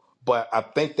know. But I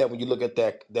think that when you look at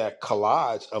that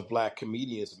collage of black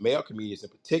comedians, male comedians in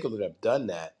particular, that have done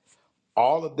that,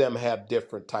 all of them have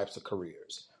different types of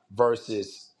careers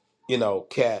versus,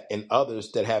 Cat and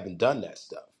others that haven't done that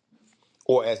stuff.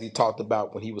 Or as he talked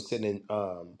about when he was sitting in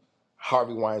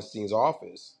Harvey Weinstein's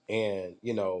office, and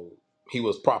he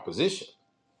was propositioned,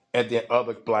 and then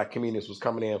other black comedians was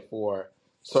coming in for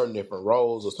certain different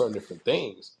roles or certain different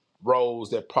things,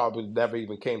 roles that probably never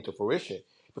even came to fruition.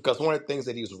 Because one of the things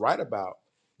that he's right about,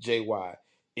 JY,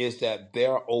 is that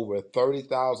there are over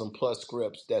 30,000 plus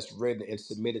scripts that's written and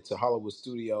submitted to Hollywood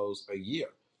studios a year.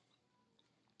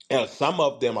 And some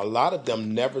of them, a lot of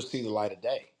them never see the light of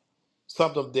day.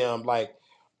 Some of them, like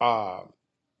uh,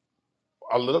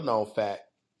 a little known fact,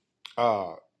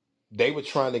 uh, they was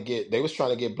trying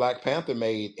to get Black Panther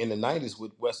made in the 90s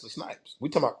with Wesley Snipes. We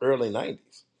talking about early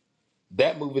 90s.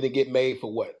 That movie didn't get made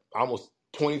for what? Almost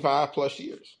 25 plus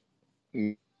years.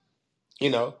 Mm. You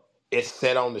know, it's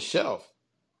set on the shelf.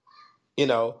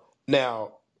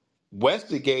 Now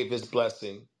Wesley gave his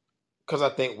blessing because I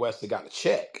think Wesley got a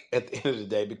check at the end of the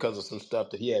day because of some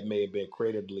stuff that he had may have been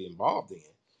creatively involved in.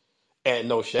 And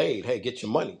no shade, hey, get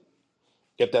your money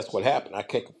if that's what happened. I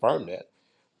can't confirm that.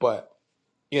 But,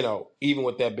 even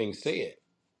with that being said,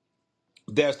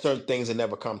 there are certain things that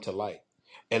never come to light.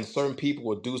 And certain people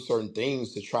will do certain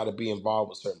things to try to be involved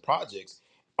with certain projects,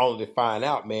 only to find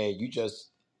out, man, you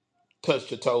just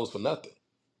touched your toes for nothing.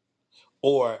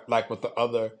 Or like with the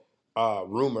other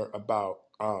rumor about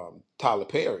Tyler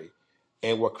Perry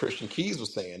and what Christian Keys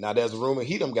was saying. Now there's a rumor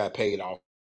he done got paid off.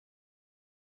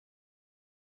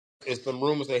 It's some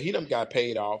rumors that he done got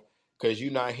paid off because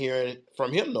you're not hearing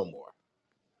from him no more.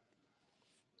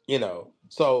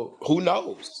 So who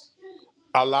knows?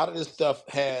 A lot of this stuff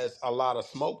has a lot of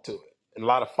smoke to it and a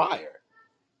lot of fire.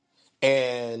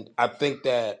 And I think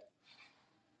that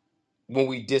when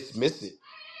we dismiss it,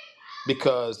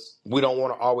 because we don't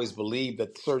want to always believe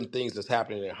that certain things that's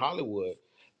happening in Hollywood,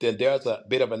 then there's a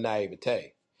bit of a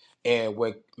naivete. And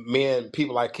when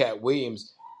people like Cat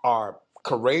Williams are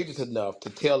courageous enough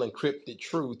to tell encrypted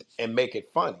truth and make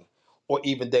it funny, or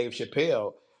even Dave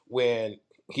Chappelle, when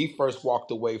he first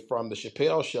walked away from the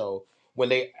Chappelle show, when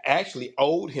they actually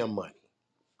owed him money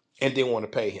and didn't want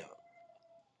to pay him.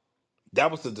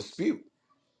 That was the dispute.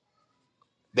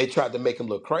 They tried to make him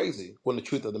look crazy when the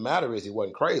truth of the matter is he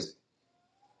wasn't crazy.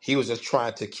 He was just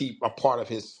trying to keep a part of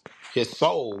his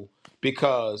soul,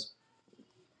 because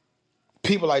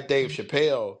people like Dave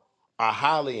Chappelle are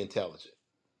highly intelligent.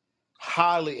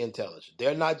 Highly intelligent.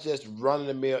 They're not just run of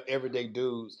the mill everyday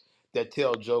dudes that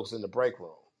tell jokes in the break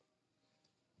room.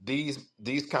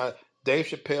 These kind of Dave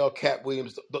Chappelle, Cat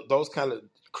Williams, those kind of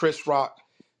Chris Rock,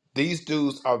 these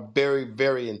dudes are very,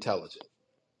 very intelligent.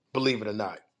 Believe it or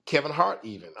not. Kevin Hart,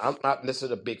 even. I'm not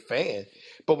necessarily a big fan,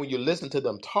 but when you listen to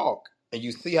them talk and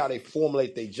you see how they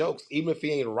formulate their jokes, even if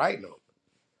he ain't writing them,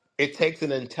 it takes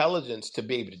an intelligence to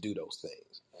be able to do those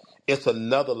things. It's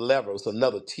another level, it's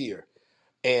another tier.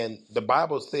 And the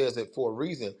Bible says it for a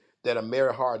reason, that a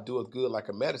merry heart doeth good like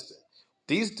a medicine.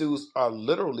 These dudes are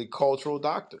literally cultural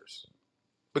doctors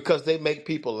because they make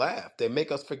people laugh. They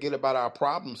make us forget about our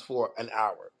problems for an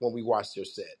hour when we watch their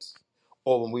sets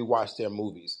or when we watch their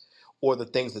movies or the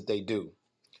things that they do.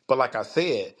 But like I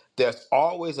said, there's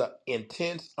always an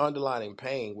intense underlying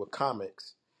pain with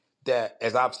comics that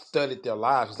as I've studied their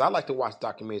lives, because I like to watch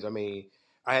documentaries. I mean,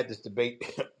 I had this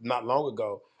debate not long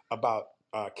ago about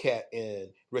Kat and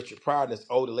Richard Pryor, and this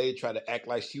older lady tried to act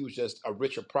like she was just a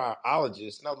Richard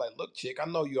Pryorologist. And I was like, look, chick, I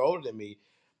know you're older than me,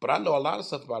 but I know a lot of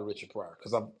stuff about Richard Pryor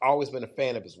because I've always been a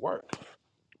fan of his work.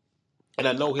 And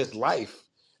I know his life,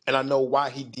 and I know why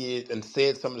he did and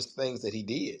said some of the things that he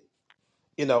did.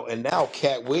 And now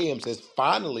Cat Williams is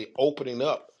finally opening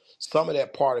up some of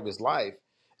that part of his life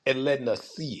and letting us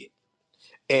see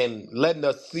it and letting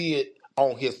us see it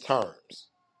on his terms.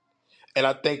 And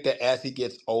I think that as he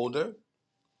gets older,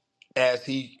 as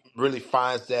he really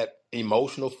finds that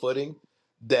emotional footing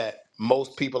that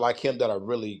most people like him that are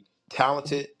really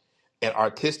talented and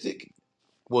artistic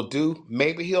will do,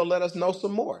 maybe he'll let us know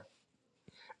some more.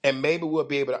 And maybe we'll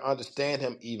be able to understand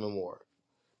him even more.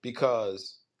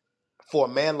 Because for a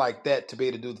man like that to be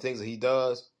able to do the things that he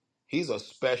does, he's a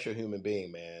special human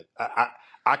being, man.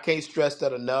 I can't stress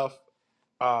that enough.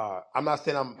 I'm not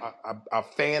saying I'm a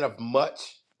fan of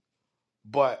much,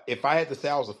 but if I had to say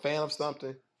I was a fan of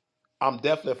something, I'm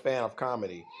definitely a fan of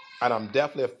comedy, and I'm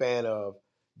definitely a fan of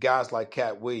guys like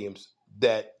Cat Williams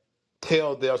that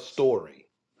tell their story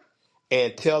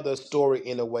and tell their story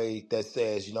in a way that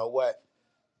says, you know what,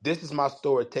 this is my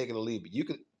story, take it or leave it. You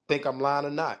can think I'm lying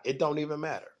or not; it don't even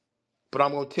matter. But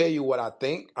I'm going to tell you what I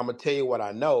think. I'm going to tell you what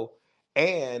I know.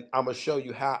 And I'm going to show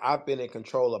you how I've been in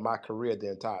control of my career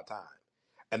the entire time.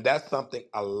 And that's something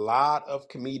a lot of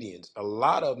comedians, a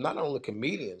lot of not only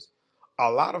comedians,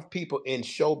 a lot of people in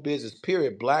show business,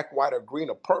 period, black, white, or green,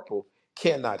 or purple,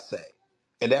 cannot say.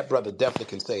 And that brother definitely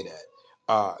can say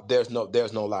that.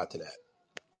 There's no lie to that.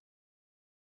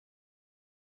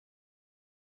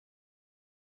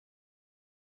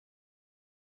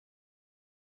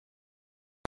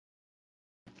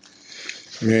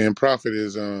 Man, Prophet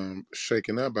is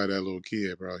shaken up by that little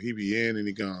kid, bro. He be in and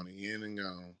he gone, he in and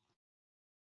gone.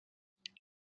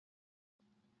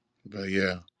 But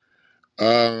yeah.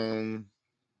 Um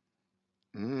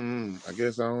I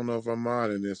guess I don't know if I'm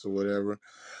modding this or whatever.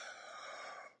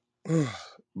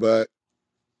 But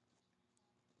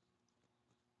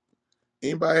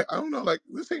anybody, I don't know, like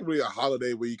this ain't really a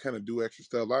holiday where you kind of do extra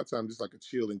stuff. A lot of times it's like a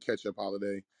chill and catch up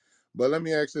holiday. But let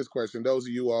me ask this question. Those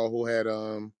of you all who had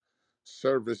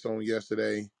service on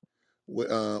yesterday,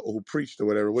 who preached or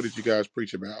whatever, what did you guys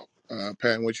preach about?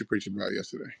 Pat, what you preach about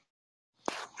yesterday?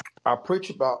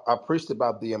 I preached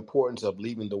about the importance of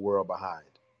leaving the world behind.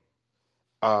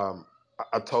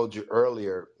 I told you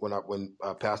earlier when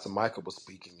Pastor Michael was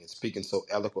speaking and speaking so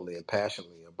eloquently and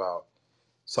passionately about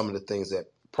some of the things that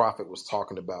Prophet was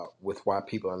talking about with why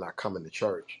people are not coming to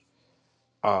church,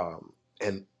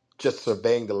 and just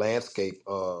surveying the landscape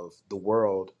of the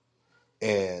world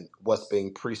and what's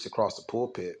being preached across the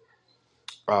pulpit.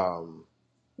 Um,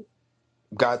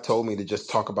 God told me to just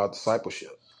talk about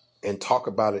discipleship and talk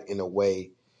about it in a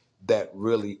way that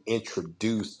really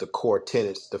introduced the core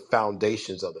tenets, the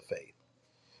foundations of the faith.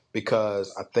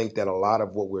 Because I think that a lot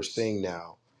of what we're seeing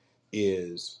now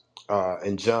is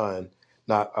in John,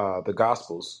 not the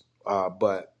Gospels,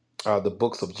 but the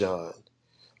books of John.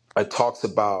 It talks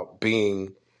about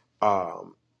being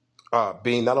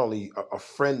not only a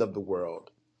friend of the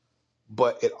world,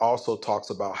 but it also talks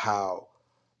about how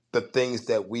the things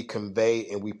that we convey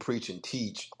and we preach and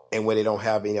teach, and when they don't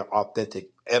have any authentic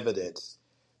evidence,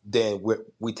 then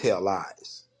we tell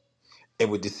lies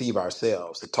and we deceive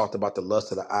ourselves. It talked about the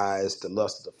lust of the eyes, the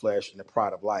lust of the flesh, and the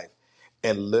pride of life.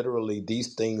 And literally,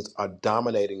 these things are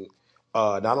dominating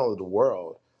not only the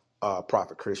world,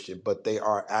 Prophet Christian, but they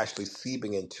are actually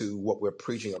seeping into what we're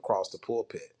preaching across the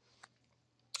pulpit,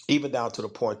 even down to the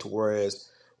point to whereas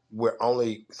we're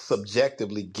only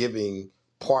subjectively giving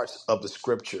parts of the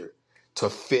scripture to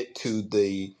fit to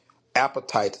the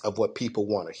appetites of what people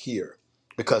want to hear.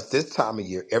 Because this time of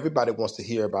year, everybody wants to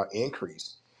hear about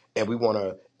increase, and we want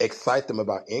to excite them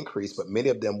about increase, but many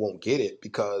of them won't get it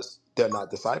because they're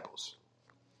not disciples.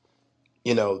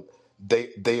 You know,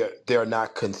 they're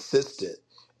not consistent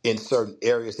in certain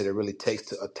areas that it really takes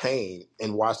to attain,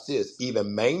 and watch this,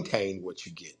 even maintain what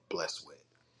you get blessed with.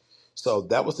 So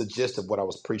that was the gist of what I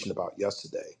was preaching about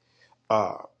yesterday.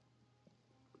 Uh,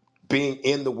 being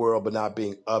in the world but not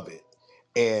being of it.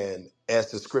 And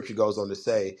as the scripture goes on to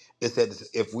say, it says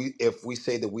if we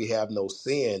say that we have no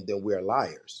sin, then we're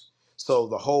liars. So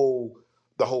the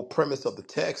whole premise of the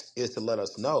text is to let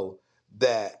us know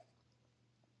that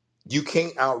you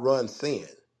can't outrun sin.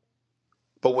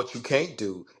 But what you can't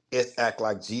do is act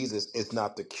like Jesus is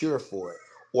not the cure for it,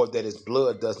 or that his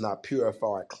blood does not purify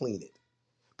or clean it.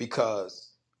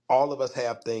 Because all of us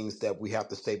have things that we have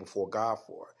to stay before God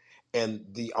for. And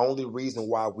the only reason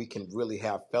why we can really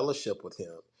have fellowship with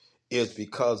him is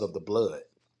because of the blood.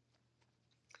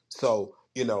 So,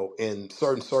 in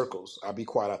certain circles, I'll be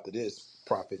quiet after this,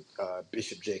 Prophet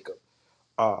Bishop Jacob.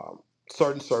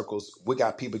 Certain circles, we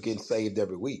got people getting saved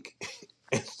every week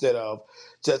instead of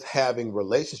just having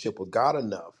relationship with God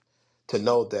enough to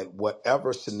know that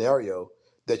whatever scenario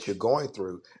that you're going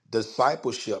through,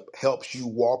 discipleship helps you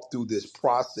walk through this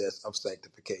process of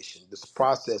sanctification, this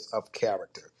process of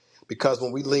character. Because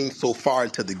when we lean so far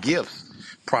into the gifts,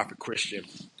 Prophet Christian,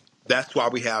 that's why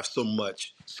we have so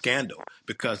much scandal,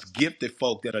 because gifted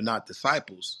folk that are not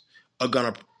disciples are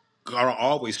gonna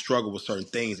always struggle with certain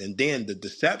things, and then the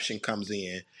deception comes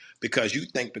in because you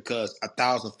think because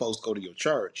 1,000 folks go to your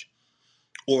church,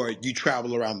 or you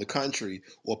travel around the country,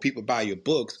 or people buy your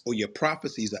books, or your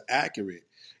prophecies are accurate,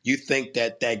 you think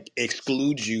that that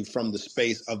excludes you from the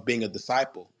space of being a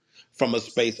disciple, from a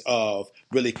space of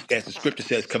really, as the scripture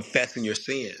says, confessing your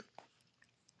sin,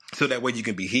 so that way you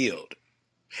can be healed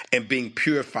and being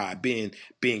purified, being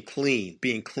clean,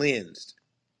 being cleansed.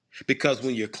 Because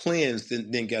when you're cleansed,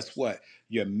 then guess what?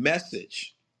 Your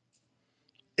message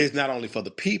is not only for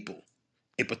the people,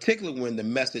 in particular when the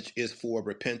message is for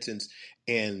repentance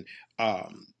and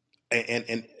um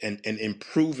and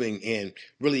improving and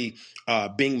really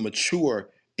being mature,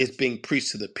 is being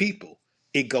preached to the people.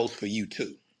 It goes for you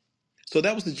too. So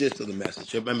that was the gist of the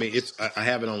message. I mean, I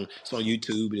have it on, it's on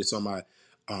YouTube, and it's on my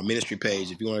ministry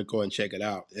page. If you want to go and check it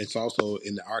out, it's also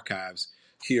in the archives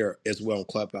here as well on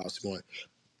Clubhouse. If you want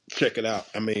to check it out.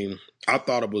 I mean, I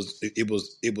thought it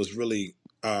was really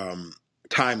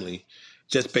timely,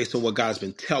 just based on what God's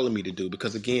been telling me to do.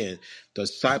 Because again,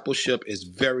 discipleship is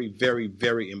very, very,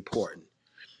 very important,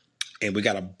 and we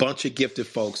got a bunch of gifted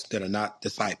folks that are not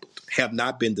discipled, have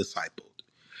not been discipled.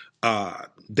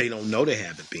 They don't know they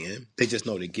haven't been. They just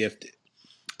know they're gifted.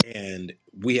 And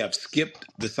we have skipped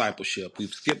discipleship.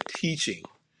 We've skipped teaching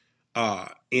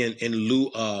in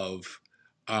lieu of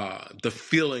the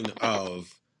feeling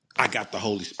of I got the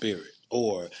Holy Spirit,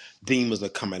 or demons are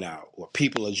coming out, or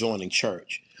people are joining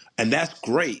church, and that's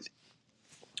great.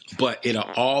 But it'll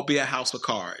all be a house of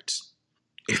cards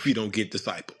if you don't get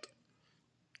discipled.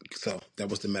 So that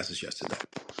was the message yesterday.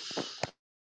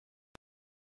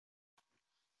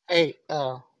 Hey,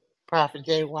 Prophet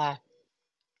JY,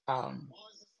 um,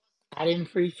 I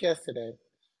didn't preach yesterday.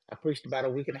 I preached about a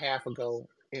week and a half ago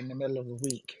in the middle of the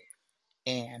week,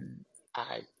 and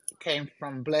I came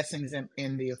from blessings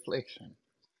in the affliction.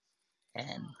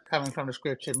 And coming from the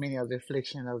scripture, many of the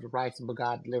affliction of the righteous, but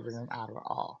God delivered them out of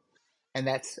all. And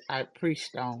that's, I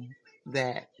preached on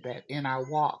that in our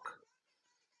walk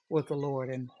with the Lord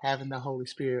and having the Holy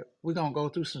Spirit, we're gonna go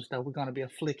through some stuff. We're gonna be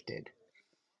afflicted,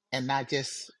 and not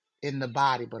just in the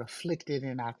body, but afflicted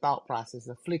in our thought process,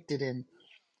 afflicted in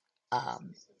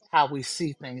um, how we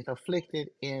see things, afflicted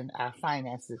in our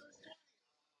finances,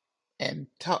 and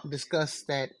discuss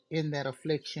that in that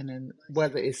affliction, and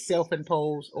whether it's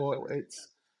self-imposed or it's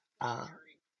uh,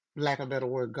 lack of a better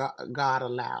word, God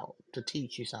allowed to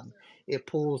teach you something. It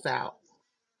pulls out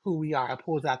who we are. It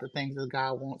pulls out the things that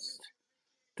God wants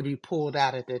to be pulled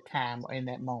out at that time or in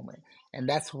that moment. And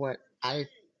that's what I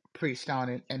preached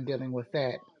on, and dealing with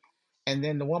that. And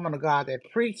then the woman of God that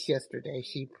preached yesterday,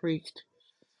 she preached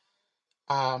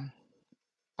um,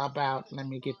 about, let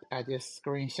me get, I just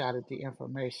screenshotted the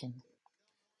information.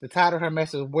 The title of her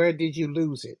message, Where Did You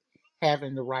Lose It?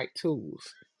 Having the Right Tools.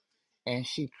 And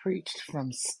she preached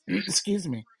from, excuse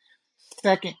me,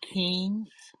 Second Kings.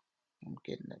 I'm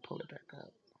getting that, pull it back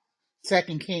up.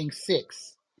 Second Kings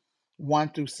 6, 1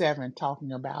 through 7,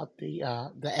 talking about the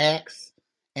axe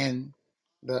and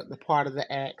the part of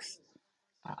the axe,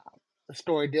 uh, the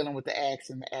story dealing with the axe,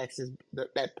 and the axe is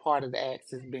that part of the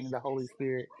axe is being the Holy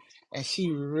Spirit. And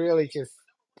she really just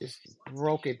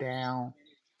broke it down.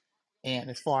 And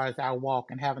as far as our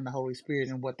walk and having the Holy Spirit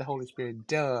and what the Holy Spirit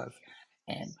does,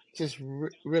 and just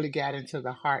really got into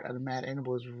the heart of the matter, and it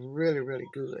was really, really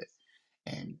good.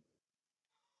 And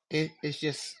it's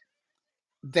just,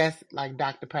 that's like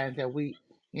Dr. Patton said, we,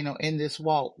 in this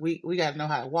walk, we got to know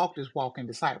how to walk this walk in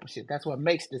discipleship. That's what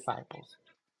makes disciples.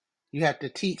 You have to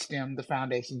teach them the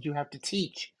foundations. You have to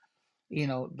teach,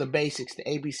 the basics, the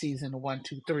ABCs and the one,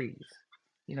 two, threes.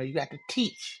 You got to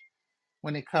teach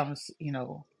when it comes,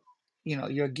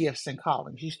 your gifts and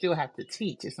callings. You still have to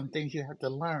teach. There's some things you have to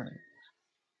learn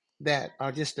that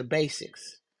are just the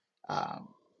basics. Um,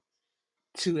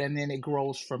 and then it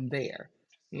grows from there.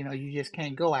 You just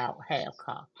can't go out half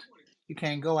cocked. You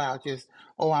can't go out just,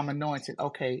 oh, I'm anointed.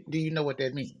 Okay, do you know what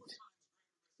that means?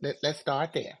 Let's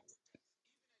start there.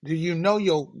 Do you know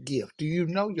your gift? Do you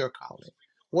know your calling?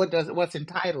 What's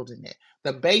entitled in it?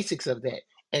 The basics of that,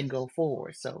 and go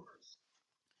forward. So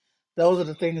those are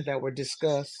the things that were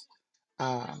discussed.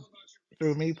 um,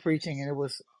 through me preaching, and it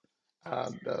was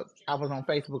I was on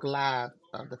Facebook Live.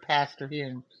 The pastor here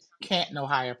in Canton,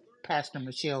 Ohio, Pastor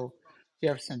Michelle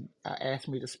Jefferson, asked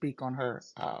me to speak on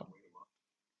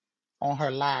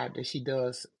her live that she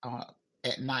does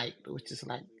at night, which is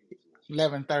like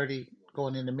 11:30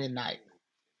 going into midnight.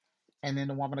 And then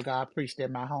the woman of God preached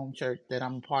at my home church that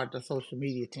I'm a part of the social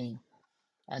media team,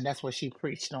 and that's what she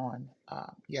preached on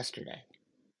yesterday.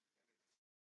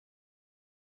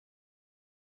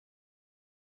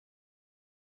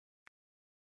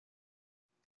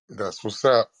 That's what's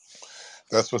up.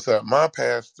 That's what's up. My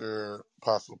pastor,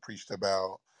 apostle, preached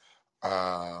about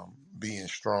being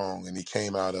strong, and he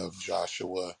came out of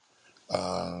Joshua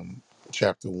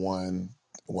chapter 1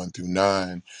 through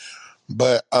 9.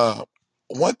 But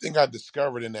one thing I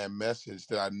discovered in that message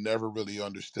that I never really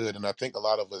understood, and I think a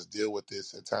lot of us deal with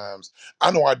this at times.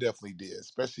 I know I definitely did,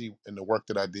 especially in the work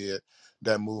that I did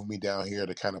that moved me down here,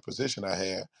 the kind of position I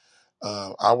had.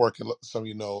 I work in some,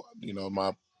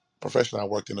 my profession I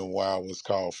worked in a while was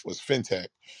fintech.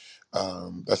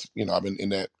 That's I've been in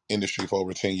that industry for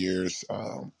over 10 years.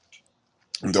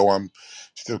 Though I'm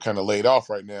still kind of laid off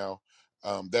right now,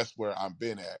 that's where I've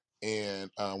been at.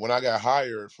 And when I got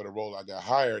hired for the role I got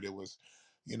hired, it was,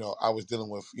 I was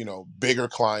dealing with, bigger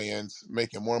clients,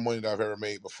 making more money than I've ever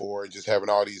made before, and just having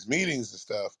all these meetings and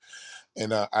stuff.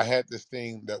 And I had this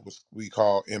thing that we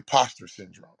call imposter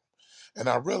syndrome. And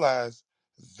I realized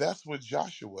that's what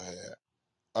Joshua had,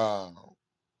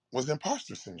 was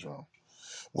imposter syndrome.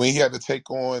 When he had to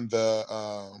take on the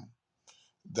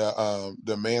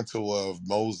mantle of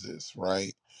Moses,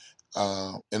 right?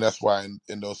 And that's why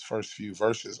in those first few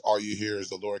verses, all you hear is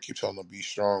the Lord keep telling them, "Be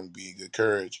strong, be good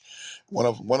courage." One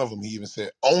of them, he even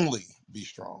said, "Only be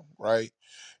strong," right?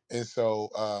 And so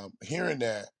hearing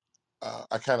that,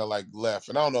 I kind of like left.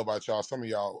 And I don't know about y'all. Some of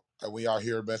y'all, when y'all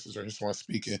hear a message or hear someone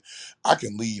speaking, I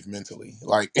can leave mentally,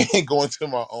 like and go into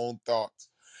my own thoughts.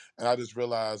 And I just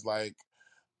realized like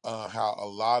how a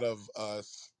lot of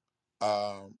us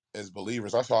as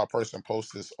believers. I saw a person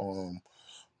post this on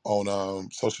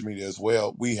social media as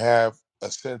well. We have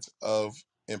a sense of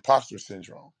imposter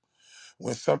syndrome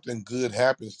when something good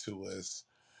happens to us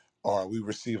or we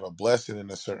receive a blessing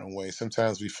in a certain way.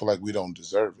 Sometimes we feel like we don't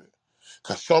deserve it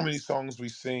because so many songs we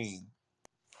sing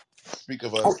speak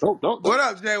of Oh, us. What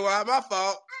up, Jay? Well, my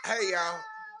fault. Hey, y'all.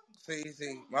 See,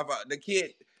 my fault.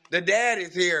 The dad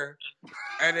is here,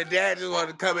 and the dad just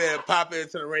wanted to come in and pop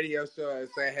into the radio show and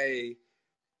say hey.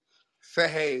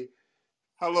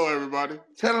 Hello, everybody.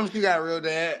 Tell him she got a real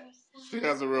dad. She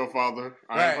has a real father.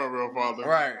 I am her real father.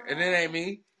 Right, and it ain't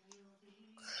me.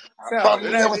 No, Probably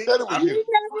it you ain't never me. said it was You you.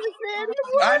 never said it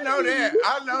I was know that. you.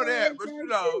 I know that. But you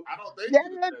know. I don't think That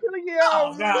you'd have little said it. 2-year-old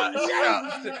Oh really God! Shut knows up!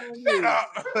 it's not Shut up!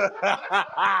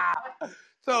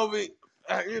 Toby,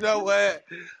 you know what?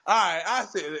 All right, I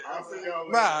said it. I'll see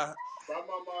y'all later. Bye. Bye,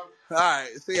 Mama. All right,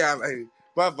 see y'all later.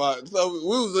 My fault. So we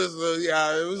was listening,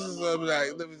 y'all. It was just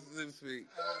like, let me speak.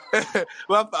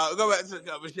 My fault. Go back to the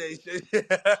conversation.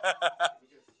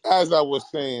 As I was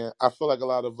saying, I feel like a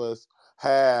lot of us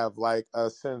have like a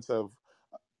sense of,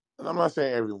 and I'm not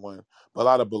saying everyone, but a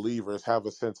lot of believers have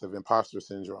a sense of imposter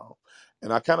syndrome.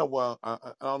 And I kind of want, I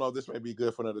don't know if this may be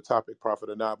good for another topic, Prophet,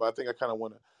 or not, but I think I kind of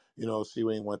want to, see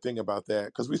what anyone think about that.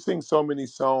 Because we sing so many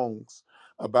songs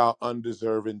about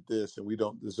undeserving this and we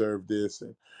don't deserve this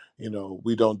and,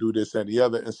 we don't do this and the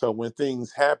other. And so when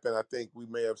things happen, I think we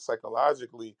may have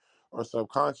psychologically or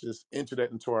subconscious entered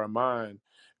that into our mind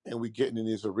and we getting in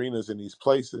these arenas in these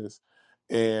places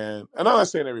and I'm not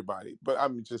saying everybody, but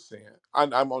I'm just saying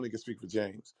I'm only gonna speak for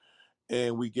James.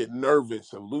 And we get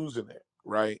nervous of losing it,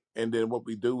 right? And then what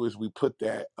we do is we put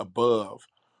that above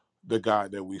the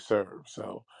God that we serve.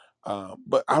 So,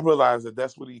 but I realized that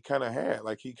that's what he kind of had.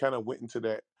 Like he kind of went into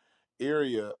that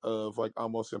area of like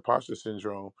almost imposter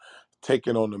syndrome,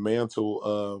 taking on the mantle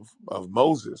of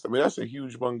Moses. I mean, that's a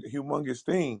humongous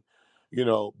thing,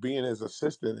 being his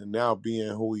assistant and now being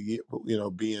who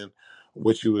being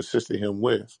what you assisted him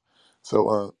with. So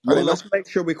I Well, didn't know. let's make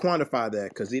sure we quantify that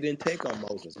because he didn't take on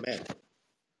Moses' mantle.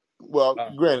 Well,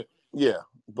 Uh, granted, yeah,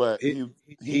 but he,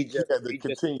 he had to he just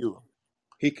continue.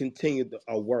 he continued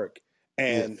a work.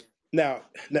 Yeah. And now,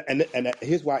 and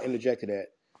here's why I interjected that,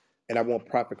 and I want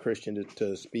Prophet Christian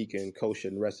to speak and Kosha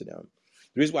and the rest of them.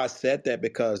 The reason why I said that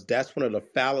because that's one of the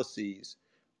fallacies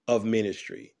of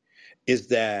ministry is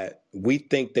that we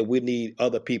think that we need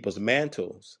other people's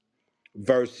mantles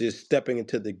versus stepping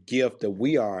into the gift that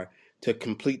we are to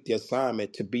complete the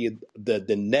assignment to be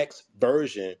the next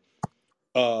version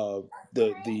of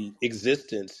the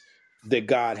existence that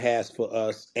God has for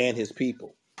us and his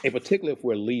people, and particularly if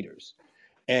we're leaders.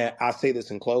 And I say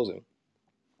this in closing.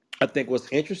 I think what's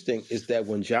interesting is that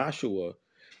when Joshua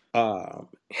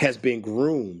has been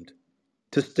groomed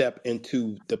to step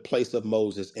into the place of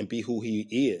Moses and be who he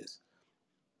is,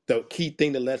 the key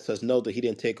thing that lets us know that he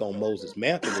didn't take on Moses'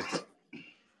 mantle was that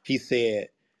he said,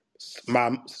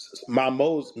 "My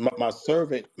my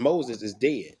servant Moses is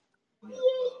dead."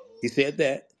 He said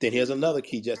that. Then here's another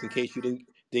key, just in case you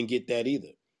didn't get that either.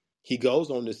 He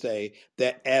goes on to say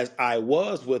that as I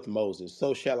was with Moses,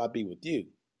 so shall I be with you.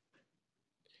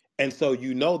 And so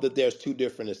you know that there's two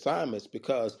different assignments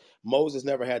because Moses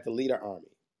never had to lead an army.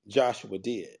 Joshua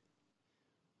did,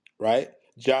 right?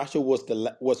 Joshua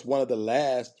was one of the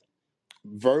last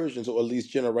versions, or at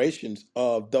least generations,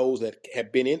 of those that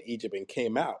had been in Egypt and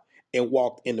came out and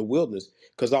walked in the wilderness,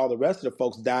 because all the rest of the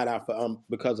folks died out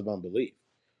because of unbelief.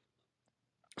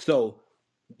 So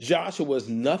Joshua was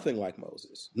nothing like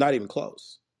Moses, not even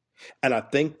close. And I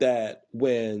think that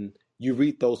when you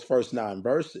read those first 9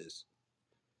 verses,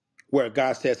 where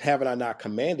God says, "Haven't I not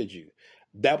commanded you?"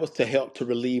 That was to help to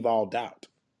relieve all doubt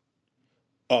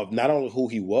of not only who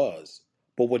he was,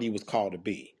 but what he was called to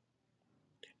be.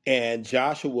 And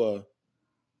Joshua,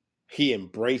 he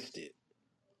embraced it.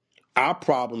 Our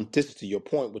problem, this is to your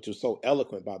point, which was so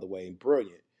eloquent, by the way, and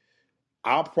brilliant.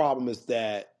 Our problem is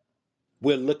that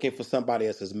we're looking for somebody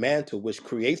else's mantle, which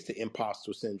creates the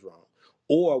imposter syndrome.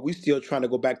 Or we still trying to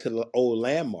go back to the old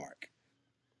landmark.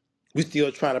 We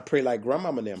still trying to pray like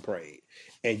grandmama and them prayed.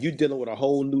 And you dealing with a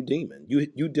whole new demon.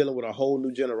 You dealing with a whole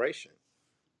new generation.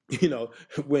 You know,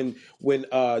 when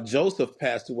Joseph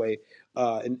passed away,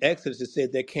 in Exodus it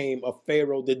said there came a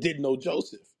Pharaoh that didn't know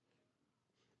Joseph.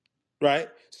 Right?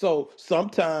 So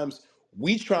sometimes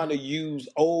we trying to use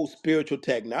old spiritual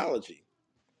technology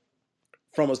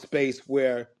from a space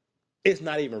where it's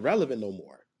not even relevant no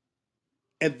more.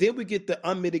 And then we get the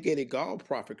unmitigated gall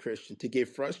prophet Christian to get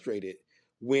frustrated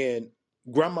when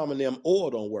grandmama and them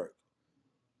oil don't work.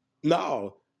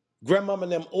 No, grandmama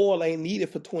and them oil ain't needed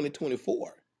for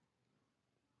 2024.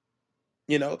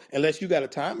 You know, unless you got a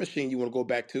time machine you want to go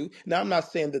back to. Now, I'm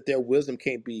not saying that their wisdom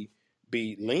can't be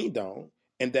leaned on,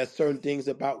 and that certain things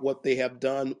about what they have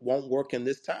done won't work in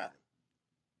this time.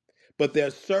 But there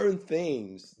are certain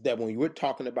things that when we're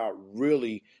talking about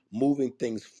really moving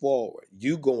things forward,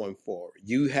 you going forward,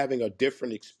 you having a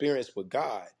different experience with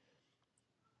God,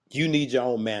 you need your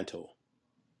own mantle.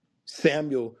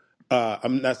 Samuel,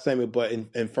 I'm not Samuel, but in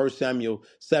 1 Samuel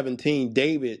 17,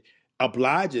 David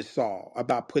obliges Saul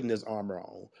about putting his armor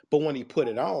on. But when he put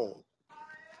it on,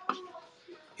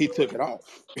 he took it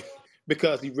off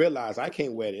because he realized I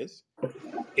can't wear this.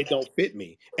 It don't fit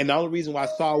me. And the only reason why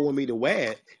Saul wanted me to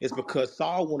wear it is because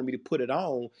Saul wanted me to put it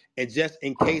on. And just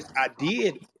in case I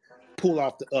did pull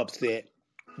off the upset,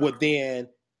 well, then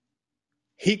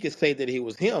he could say that it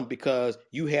was him because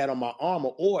you had on my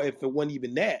armor. Or if it wasn't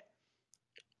even that,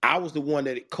 I was the one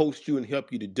that coached you and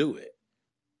helped you to do it.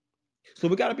 So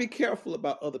we got to be careful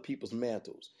about other people's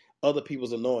mantles, other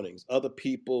people's anointings, other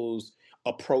people's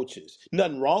approaches.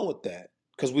 Nothing wrong with that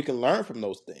because we can learn from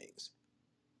those things.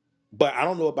 But I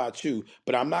don't know about you,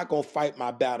 but I'm not going to fight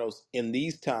my battles in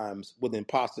these times with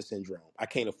imposter syndrome. I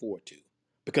can't afford to.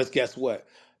 Because guess what?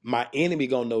 My enemy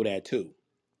going to know that too.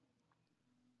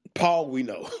 Paul, we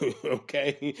know,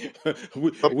 okay?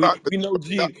 we, But, we, we know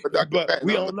Jesus, but Dr. but Patton,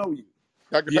 we don't know you.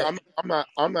 like I said, Yeah.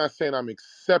 I'm not saying I'm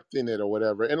accepting it or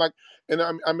whatever. And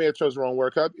I may have chosen the wrong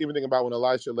word. 'Cause I even think about when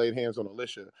Elisha laid hands on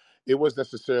Elisha, it was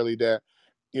necessarily that,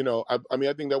 I mean,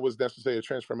 I think that was necessarily a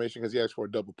transformation because he asked for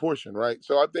a double portion, right?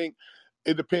 So I think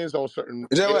it depends on certain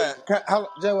areas.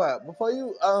 Joel, before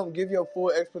you give your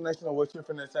full explanation of what you're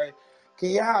finna say,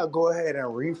 can y'all go ahead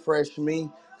and refresh me?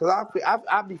 Cause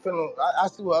I be feeling I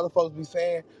see what other folks be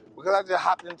saying because I just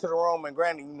hopped into the room and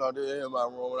granted, they're in my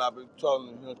room and I've been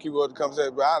telling keep up the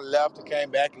conversation, but I left and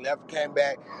came back and left and came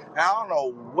back. And I don't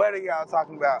know what are y'all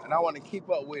talking about, and I want to keep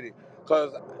up with it.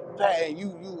 Cause Pat,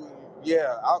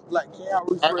 yeah, can y'all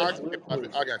I refresh explain, real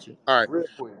quick, I got you. All right.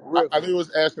 real I think quick. it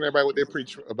was asking everybody what they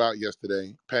preached about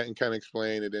yesterday. Patton kind of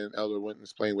explained, and then Elder went and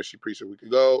explained what she preached a week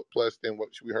ago, plus then what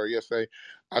we heard yesterday.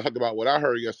 I talked about what I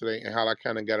heard yesterday and how I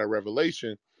kind of got a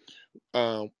revelation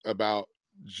about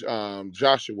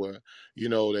Joshua.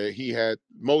 That he had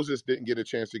Moses didn't get a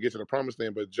chance to get to the promised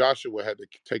land, but Joshua had to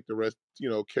take the rest.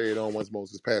 Carry it on once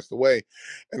Moses passed away,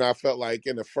 and I felt like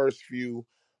in the first few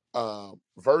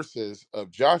verses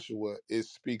of Joshua, it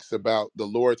speaks about the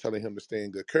Lord telling him to stay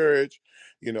in good courage,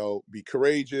 be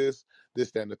courageous,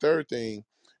 this, that, and the third thing.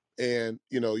 And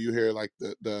you hear like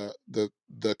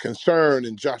the concern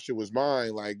in Joshua's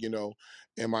mind, like,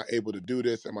 am I able to do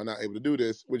this? Am I not able to do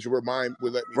this? Which would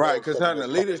let me Right, know something concerning the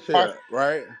that's called leadership,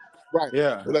 right? right.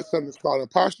 Yeah. Well, that's something that's called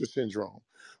imposter syndrome,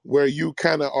 where you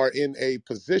kind of are in a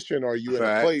position or you in a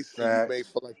Facts, place and you may facts.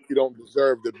 feel like you don't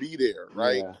deserve to be there,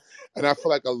 right? Yeah. And I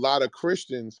feel like a lot of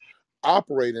Christians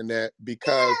operate in that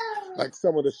because like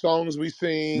some of the songs we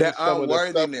sing, That some of the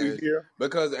stuff we unworthiness, hear,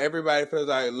 because everybody feels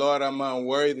like, Lord, I'm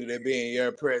unworthy to be in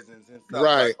your presence and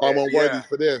stuff right, like I'm that. unworthy Yeah.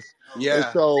 for this. And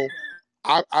Yeah. so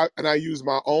I use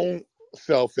my own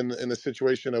self in the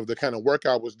situation of the kind of work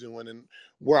I was doing and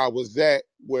where I was at,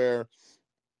 where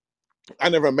I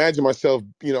never imagined myself,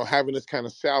 having this kind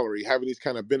of salary, having these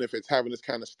kind of benefits, having this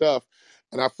kind of stuff.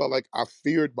 And I felt like I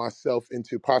feared myself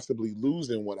into possibly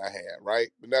losing what I had, right?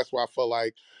 And that's why I felt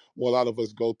like, well, a lot of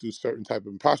us go through certain type of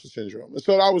imposter syndrome. And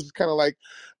so I was kind of like,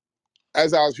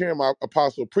 as I was hearing my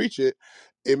apostle preach it,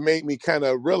 it made me kind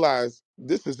of realize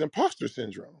this is imposter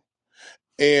syndrome.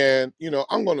 And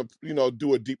I'm going to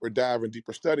do a deeper dive and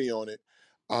deeper study on it,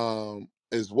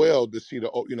 as well, to see to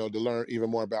learn even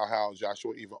more about how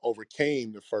Joshua even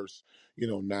overcame the first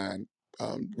 9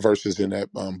 verses in that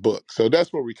book. So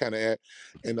that's where we kind of at.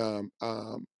 And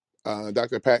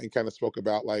Dr. Patton kind of spoke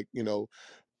about, like,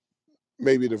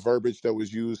 maybe the verbiage that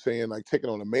was used, saying like taking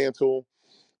on a mantle.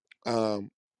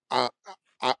 um, I,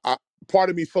 I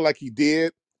part of me feel like he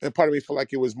did, and part of me feel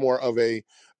like it was more of a,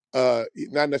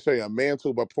 not necessarily a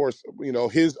mantle, but of course,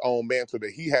 his own mantle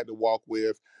that he had to walk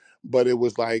with. But it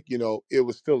was like, it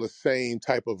was still the same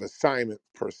type of assignment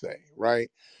per se,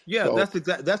 right? Yeah, So, that's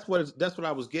what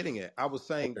I was getting at. I was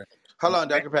saying, okay, Hold on,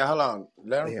 ma- Dr. Pat. Hold on.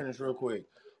 Let him yeah. finish real quick.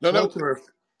 no, no, Culture.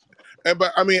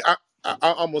 but I mean, I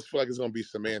almost feel like it's gonna be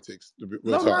semantics, to be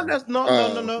real No, talk. no, that's no.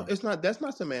 Um, No. It's not. That's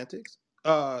not semantics.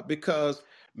 Because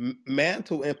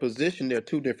mantle and position, they're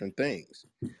two different things.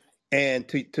 And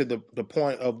to the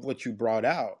point of what you brought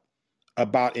out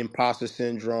about imposter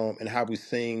syndrome and how we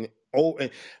sing. Oh,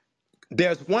 and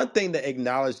there's one thing to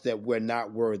acknowledge that we're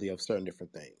not worthy of certain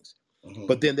different things, Mhm.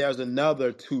 but then there's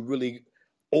another to really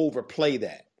overplay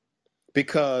that,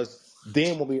 because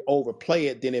then when we overplay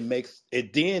it, then it makes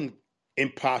it, then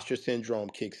imposter syndrome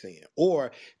kicks in.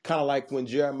 Or kind of like when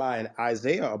Jeremiah and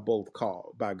Isaiah are both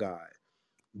called by God,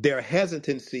 their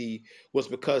hesitancy was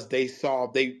because they saw,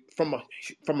 they from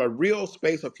a real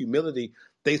space of humility,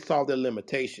 they saw their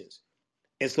limitations.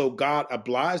 And so God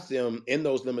obliged them in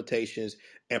those limitations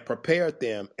and prepared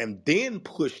them and then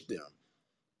pushed them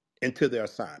into their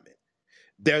assignment.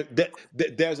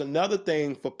 There's another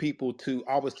thing for people to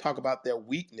always talk about their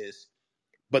weakness,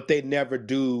 but they never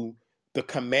do the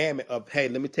commandment of, hey,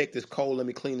 let me take this coal, let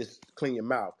me clean your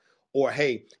mouth. Or,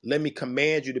 hey, let me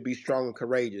command you to be strong and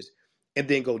courageous, and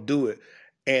then go do it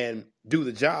and do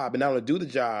the job. And not only do the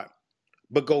job,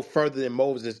 but go further than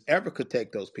Moses ever could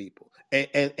take those people. And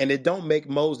it don't make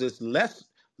Moses less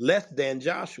than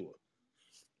Joshua,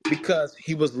 because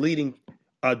he was leading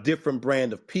a different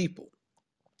brand of people.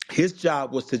 His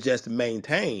job was to just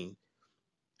maintain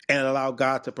and allow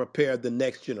God to prepare the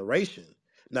next generation.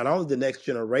 Not only the next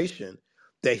generation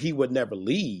that he would never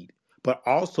lead, but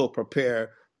also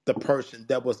prepare the person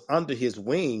that was under his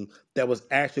wing that was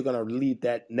actually going to lead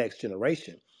that next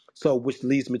generation. So, which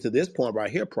leads me to this point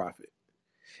right here, Prophet,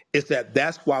 is that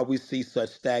that's why we see such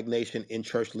stagnation in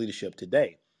church leadership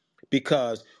today,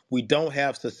 because we don't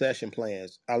have succession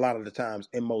plans a lot of the times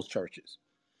in most churches.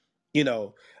 You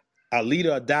know, a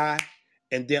leader will die,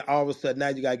 and then all of a sudden now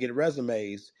you got to get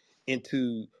resumes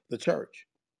into the church.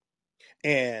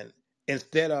 And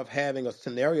instead of having a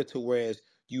scenario to where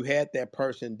you had that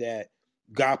person that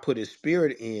God put his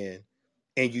spirit in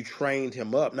and you trained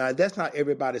him up. Now, that's not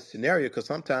everybody's scenario, because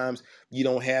sometimes you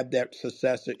don't have that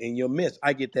successor in your midst.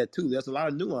 I get that too. There's a lot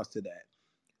of nuance to that.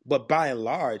 But by and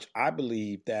large, I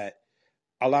believe that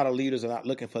a lot of leaders are not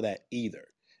looking for that either.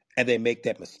 And they make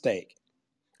that mistake.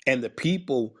 And the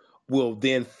people will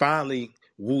then finally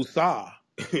woosah,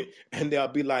 and they'll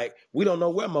be like, we don't know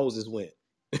where Moses went.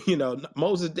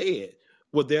 Moses dead.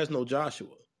 Well, there's no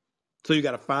Joshua. So you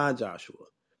got to find Joshua.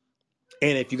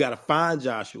 And if you got to find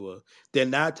Joshua,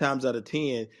 then 9 times out of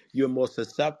 10, you're more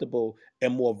susceptible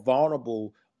and more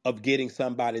vulnerable of getting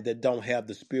somebody that don't have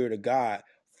the spirit of God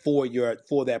for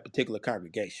that particular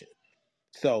congregation.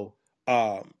 So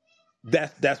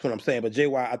that's what I'm saying. But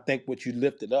JY, I think what you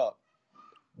lifted up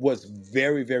was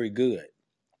very, very good,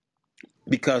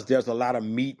 because there's a lot of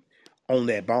meat on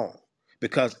that bone.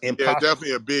 Because yeah, imposter,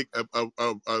 definitely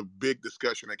a big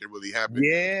discussion that can really happen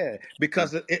there. yeah,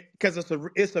 because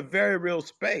it's a very real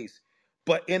space.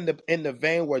 But in the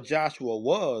vein where Joshua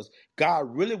was,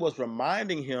 God really was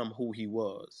reminding him who he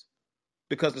was,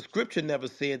 because the scripture never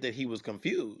said that he was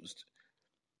confused.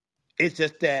 It's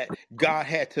just that God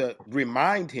had to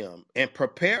remind him and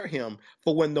prepare him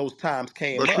for when those times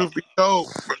came But up. truth be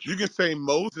told, you can say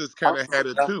Moses kind of had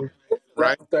it too,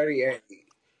 right? 11:38.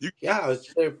 Y'all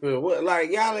tripping. What,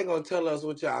 like, y'all ain't gonna tell us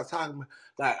what y'all talking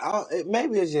about. Like,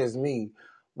 maybe it's just me,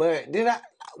 but did I?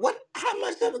 What? How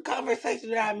much of the conversation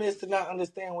did I miss to not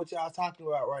understand what y'all talking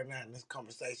about right now in this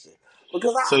conversation?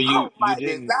 Because So I don't you like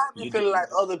this. didn't I be you did feeling like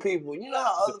other people. You know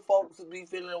how but, other folks be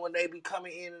feeling when they be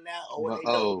coming in and out, or when but they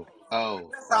don't.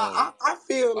 That's how I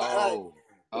feel like oh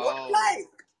what? oh Like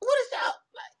what is y'all?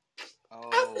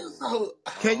 I feel oh so.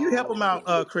 Can you help him out,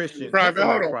 oh Christian? Help Private, him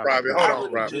hold out, on, Prophet private, hold I Christian.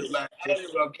 on, really private. do. just Like I just ain't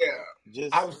even gonna care.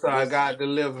 I'm sorry. just God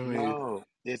deliver me. no,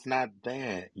 it's not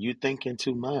that. You thinking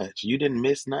too much. You didn't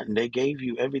miss nothing. They gave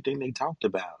you everything they talked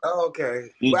about. Oh, okay,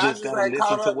 You but I just just gotta like listen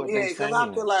caught to up, what they yeah, because I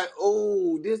saying. feel like,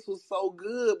 oh, this was so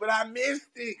good, but I missed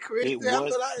it, It Christy. I was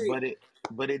feel like,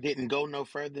 but it didn't go no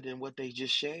further than what they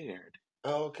just shared.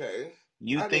 oh, okay,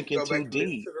 You I need to thinking go too back and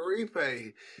listen deep. to the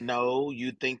replay. No,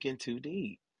 you thinking too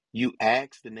deep. You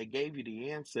asked and they gave you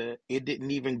the answer. It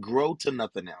didn't even grow to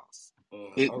nothing else.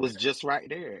 It was Okay, just right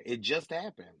there. It just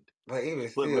happened. but even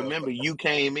But still, remember, you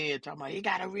came in talking about he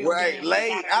got a real right, daddy. He got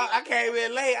late. a real I came daddy.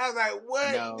 in late. I was like,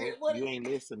 what? No, What? you ain't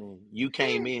listening. You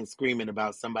came in screaming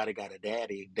about somebody got a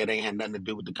daddy that ain't had nothing to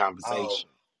do with the Oh, conversation.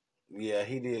 yeah,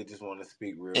 he did just want to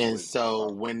speak real And quick. so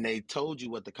when they told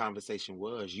you what the conversation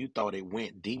was, you thought it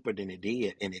went deeper than it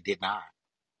did, and it did not.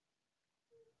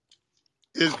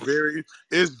 It's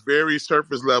very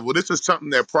surface level. This is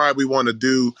something that probably want to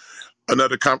do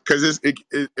another because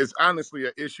it's honestly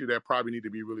an issue that probably need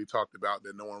to be really talked about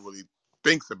that no one really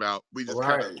thinks about. We just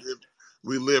kind of Right,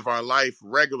 live our life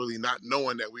regularly, not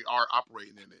knowing that we are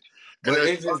operating in it. And but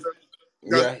it's just,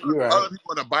 there's yeah, you're right. other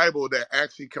people in the Bible that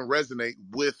actually can resonate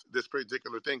with this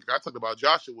particular thing. I talked about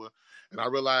Joshua, and I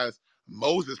realized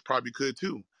Moses probably could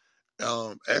too.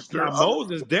 Esther, Now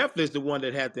Moses definitely is the one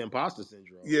that had the imposter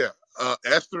syndrome. yeah,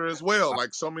 Esther as well.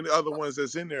 Like so many other ones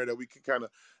that's in there that we can kind of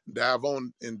dive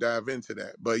on and dive into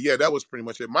that. But yeah, that was pretty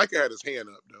much it. Micah had his hand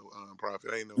up though.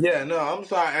 Prophet, I ain't know. Yeah, no, I'm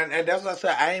sorry, and that's what I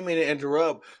said. I ain't mean to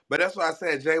interrupt, but that's what I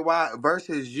said. JY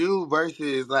versus you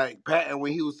versus like Patton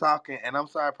when he was talking, and I'm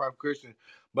sorry, Prophet Christian,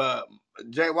 but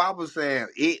JY was saying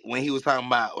it when he was talking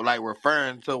about like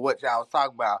referring to what y'all was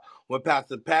talking about when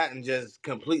Pastor Patton just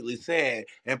completely said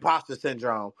imposter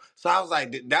syndrome. So I was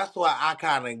like, that's why I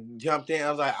kind of jumped in.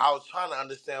 I was like, I was trying to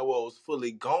understand what was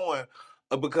fully going.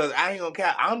 Because I ain't gonna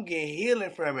care. I'm getting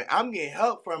healing from it. I'm getting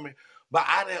help from it. But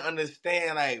I didn't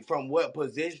understand like from what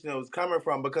position it was coming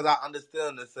from because I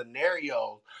understood the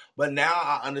scenarios. But now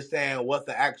I understand what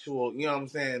the actual, you know what I'm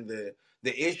saying, the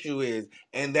issue is.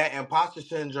 And that imposter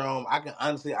syndrome I can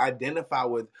honestly identify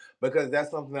with because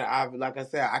that's something that I've like I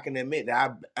said, I can admit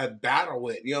that I battle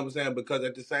with, you know what I'm saying? Because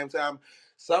at the same time,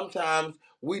 sometimes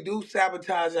we do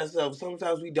sabotage ourselves.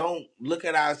 Sometimes we don't look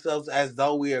at ourselves as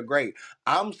though we are great.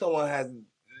 I'm someone has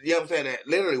you know what I'm saying? That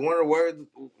literally one of the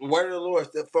word of the Lord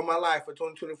for my life for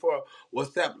 2024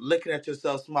 was stop looking at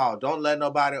yourself small. Don't let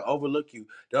nobody overlook you.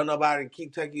 Don't nobody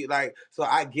keep taking you like. So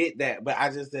I get that, but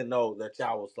I just didn't know that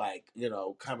y'all was like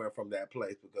coming from that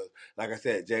place because, like I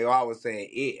said, Jr. was saying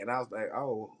it, and I was like,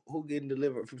 oh, who getting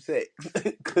delivered from sex?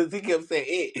 Because he kept saying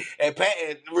it, and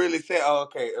Patton really said, oh,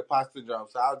 okay, imposter syndrome.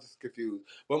 So I was just confused.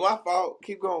 But my fault.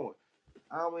 Keep going.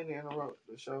 I don't mean to interrupt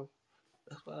the show.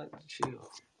 That's why I like to chill.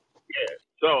 Yeah.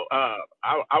 So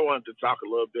I wanted to talk a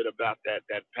little bit about that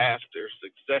pastor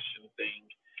succession thing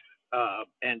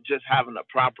and just having a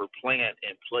proper plan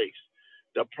in place.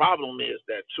 The problem is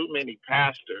that too many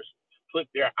pastors put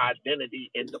their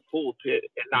identity in the pulpit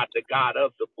and not the God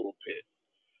of the pulpit.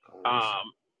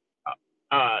 Um,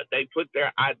 they put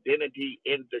their identity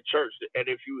in the church, and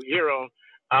if you hear them,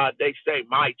 they say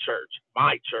my church,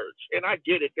 my church. And I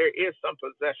get it. There is some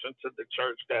possession to the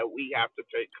church that we have to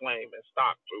take claim and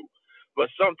stock to, but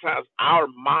sometimes our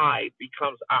my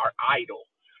becomes our idol,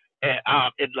 and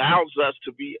it allows us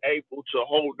to be able to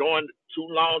hold on too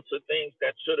long to things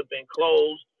that should have been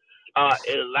closed.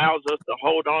 It allows us to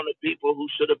hold on to people who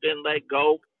should have been let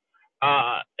go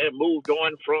and moved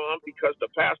on from because the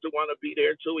pastor wanted to be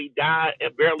there till he died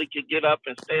and barely could get up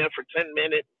and stand for 10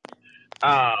 minutes.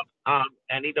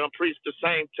 And he done preached the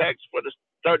same text for the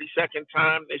 32nd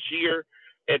time this year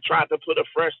and tried to put a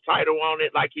fresh title on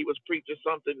it like he was preaching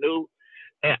something new.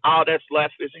 And all that's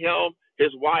left is him,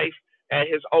 his wife, and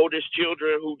his oldest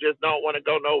children who just don't want to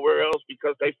go nowhere else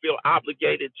because they feel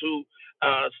obligated to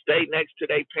stay next to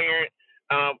their parent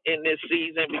in this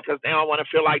season because they don't want to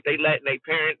feel like they letting their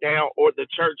parent down or the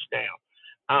church down.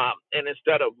 And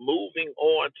instead of moving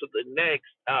on to the next,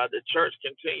 the church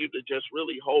continued to just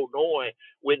really hold on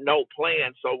with no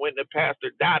plan. So when the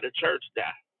pastor died, the church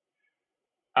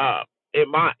died. in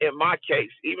my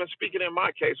case, even speaking in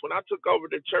my case, when I took over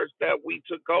the church that we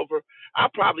took over, I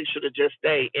probably should have just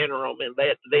stayed interim and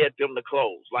led them to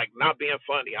close. Like, not being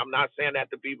funny. I'm not saying that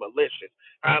to be malicious.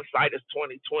 Hindsight is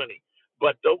 2020.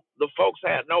 But the folks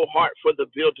had no heart for the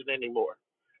building anymore.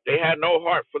 They had no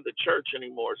heart for the church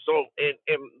anymore. So in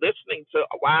listening to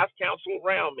wise counsel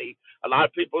around me, a lot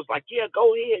of people was like, yeah,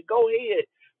 go ahead, go ahead.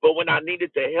 But when I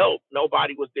needed the help,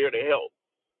 nobody was there to help.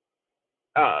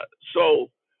 Uh, so,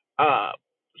 uh,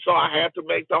 so I had to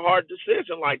make the hard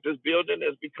decision. Like, this building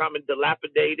is becoming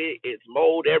dilapidated. It's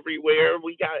mold everywhere.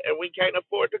 We can't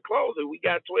afford to close it. We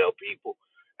got 12 people.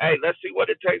 Hey, let's see what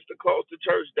it takes to close the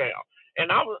church down.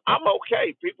 And I'm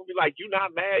okay. People be like, "You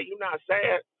not mad? You not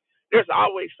sad?" There's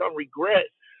always some regret,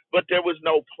 but there was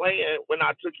no plan when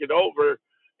I took it over,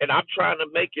 and I'm trying to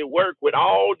make it work with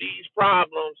all these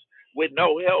problems with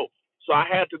no help. So I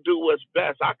had to do what's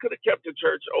best. I could have kept the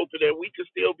church open and we could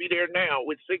still be there now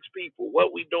with 6 people.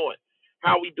 What we doing?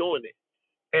 How we doing it?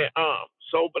 And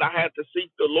but I had to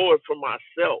seek the Lord for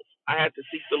myself. I had to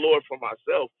seek the Lord for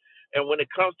myself. And when it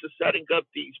comes to setting up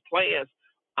these plans,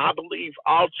 I believe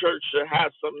all church should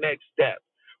have some next step.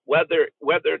 Whether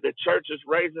the church is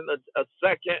raising a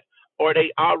second or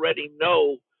they already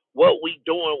know what we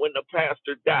doing when the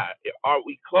pastor died. Are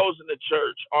we closing the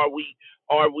church? Are we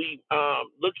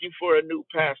looking for a new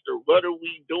pastor? What are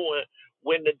we doing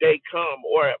when the day come?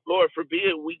 Or Lord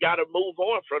forbid, we got to move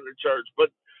on from the church. But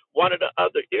one of the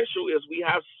other issue is we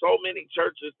have so many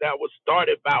churches that was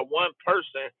started by one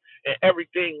person, and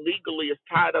everything legally is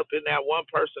tied up in that one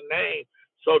person name.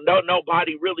 So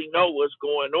nobody really know what's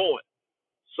going on.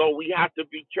 So we have to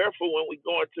be careful when we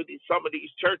go into some of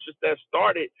these churches that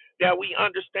started, that we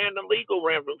understand the legal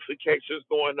ramifications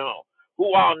going on.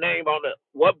 Who all name on it?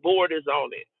 What board is on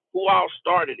it? Who all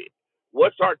started it?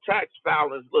 What's our tax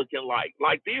filings looking like?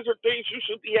 Like, these are things you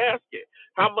should be asking.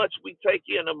 How much we take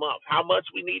in a month? How much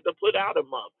we need to put out a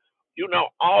month?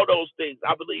 All those things.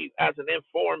 I believe as an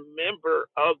informed member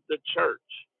of the church,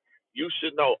 you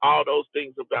should know all those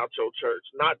things about your church,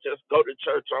 not just go to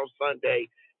church on Sunday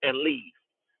and leave,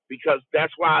 because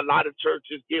that's why a lot of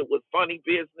churches get with funny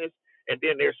business, and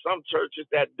then there's some churches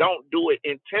that don't do it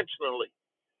intentionally,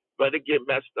 but it get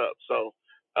messed up. So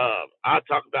I'll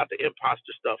talk about the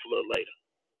imposter stuff a little later.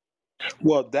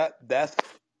 Well, that's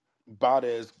about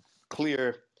as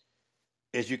clear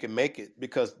as you can make it,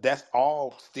 because that's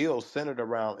all still centered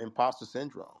around imposter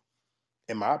syndrome,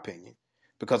 in my opinion.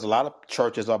 Because a lot of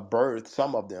churches are birthed,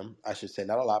 some of them, I should say,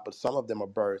 not a lot, but some of them are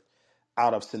birthed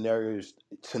out of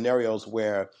scenarios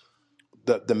where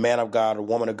the man of God or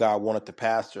woman of God wanted to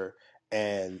pastor,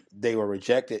 and they were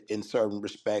rejected in certain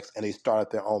respects, and they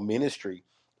started their own ministry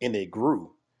and they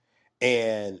grew,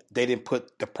 and they didn't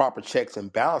put the proper checks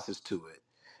and balances to it.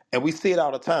 And we see it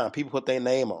all the time. People put their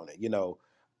name on it,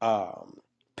 um,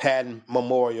 Patton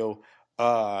Memorial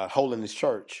Holiness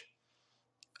Church,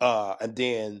 and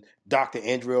then Dr.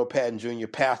 Andrew Patton Jr.,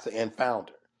 pastor and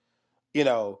founder.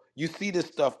 You see this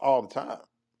stuff all the time,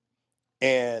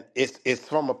 and it's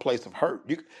from a place of hurt.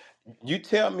 You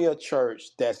tell me a church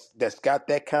that's got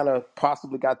that kind of,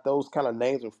 possibly got those kind of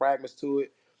names and fragments to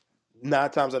it.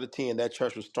 9 times out of 10, that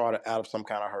church was started out of some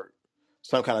kind of hurt,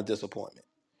 some kind of disappointment.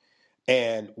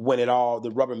 And when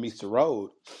the rubber meets the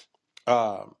road,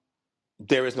 um,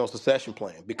 there is no succession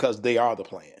plan, because they are the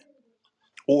plan.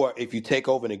 Or if you take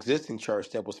over an existing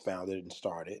church that was founded and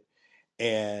started,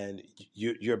 and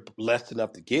you're blessed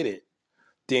enough to get it,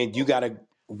 then you got to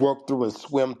work through and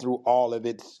swim through all of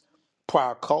its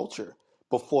prior culture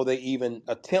before they even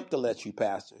attempt to let you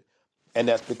pastor. And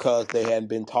that's because they hadn't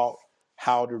been taught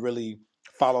how to really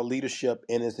follow leadership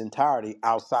in its entirety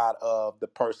outside of the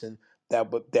person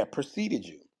that preceded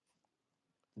you.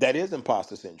 That is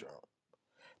imposter syndrome,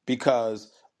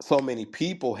 because so many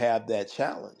people have that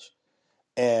challenge.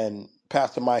 And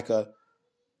Pastor Micah,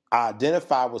 I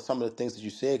identify with some of the things that you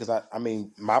said, because I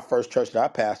mean, my first church that I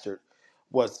pastored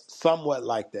was somewhat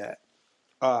like that.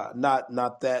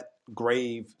 Not that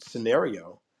grave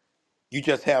scenario. You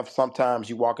just have, sometimes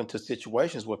you walk into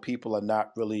situations where people are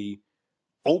not really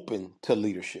open to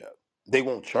leadership. They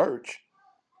want church,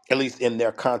 at least in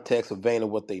their context of vein of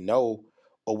what they know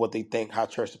or what they think how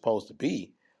church is supposed to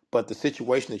be. But the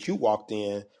situation that you walked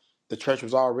in, the church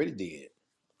was already dead.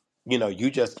 You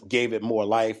just gave it more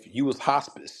life. You was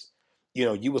hospice.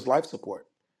 You was life support.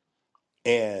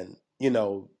 And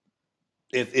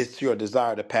if it's your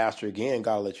desire to pastor again,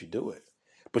 God will let you do it.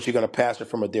 But you're going to pastor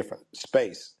from a different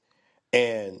space.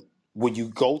 And when you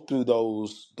go through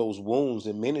those wounds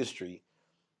in ministry,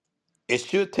 it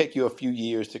should take you a few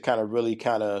years to kind of really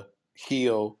kind of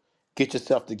heal, get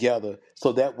yourself together,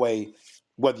 so that way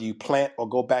whether you plant or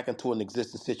go back into an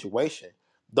existing situation,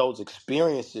 those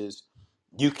experiences,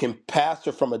 you can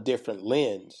pastor from a different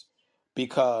lens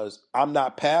because I'm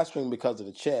not pastoring because of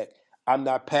the check. I'm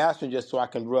not pastoring just so I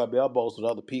can rub elbows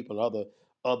with other people and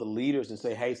other leaders and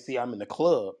say, hey, see, I'm in the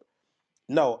club.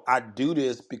 No, I do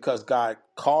this because God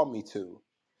called me to,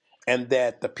 and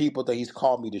that the people that He's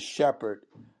called me to shepherd,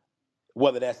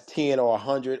 whether that's 10 or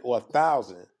 100 or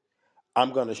 1,000,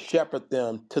 I'm going to shepherd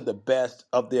them to the best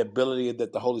of the ability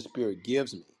that the Holy Spirit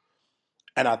gives me.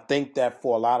 And I think that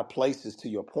for a lot of places, to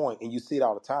your point, and you see it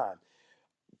all the time,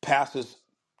 pastors,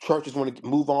 churches want to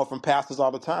move on from pastors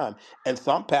all the time. And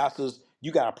some pastors,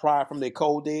 you got to pry from their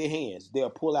cold dead hands. They'll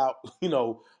pull out,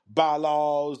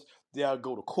 bylaws. They'll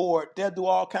go to court. They'll do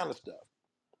all kind of stuff,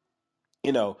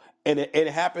 and it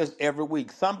happens every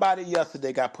week. Somebody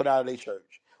yesterday got put out of their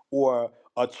church, or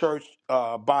a church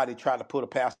body tried to put a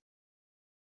pastor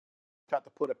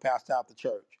out the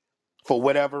church for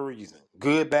whatever reason,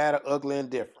 good, bad, or ugly, and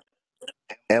different.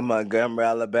 In Montgomery,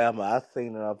 Alabama, I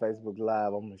seen it on Facebook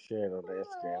Live. I'm gonna share it on the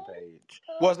Instagram page.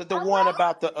 Was it the one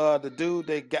about the dude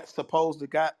that got supposed to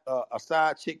got a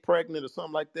side chick pregnant or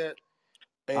something like that?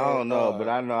 I And don't know, but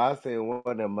I know I seen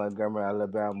one in Montgomery,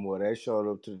 Alabama, where they showed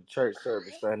up to the church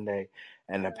service Sunday,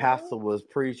 and the pastor was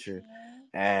preaching,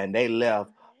 and they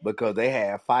left because they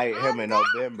had fired him in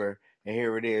November, and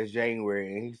here it is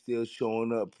January, and he's still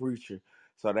showing up preaching.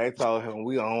 So they told him,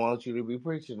 "We don't want you to be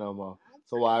preaching no more.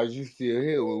 So why is you still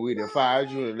here when we done fired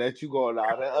you and let you go and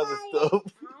all that other stuff?"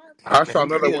 I and saw he another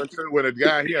still one too when a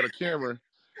guy he had a camera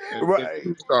and Right.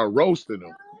 he started roasting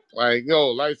him. Like, yo,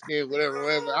 light skin, whatever,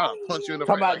 whatever, I'll punch you in the Talking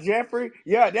face. about Like, Jeffrey?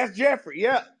 Yeah, that's Jeffrey.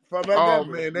 Yeah, from oh Montgomery.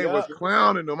 man, they was Yep.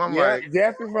 clowning him. I'm Yep, like,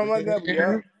 Jeffrey from Montgomery. Yep.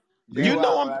 man, Jay these you know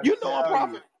Watt, him. when I You know him, tell you.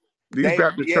 prophet. these They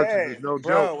Baptist churches is yes, no joke.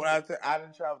 bro. When I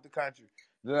done traveled the country,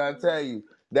 then I tell you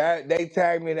that they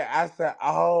tagged me that I said,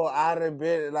 oh, I done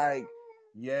been like,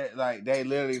 yeah, like they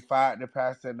literally fired the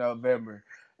pastor in November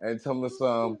and told me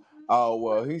some. Oh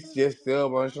well, he's just still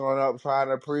been showing up trying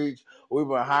to preach. We've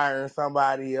been hiring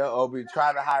somebody else, or be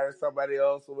trying to hire somebody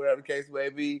else, or whatever the case may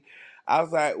be. I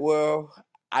was like, well,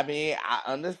 I mean, I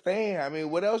understand. I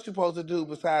mean, what else you supposed to do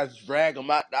besides drag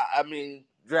them out?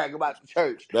 Drag them out the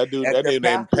church. That dude, If that the name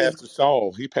named pastor Pastor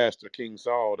Saul. He Pastor King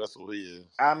Saul. That's what he is.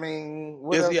 I mean,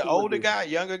 what Is else he an he would older do? guy,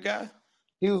 younger guy?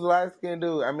 He was a light skinned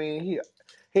dude. I mean, he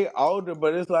older,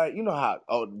 but it's like you know how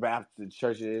old Baptist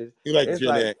church is. He like It's Gen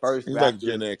like X. First He's like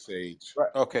Gen Baptist. X age. Right?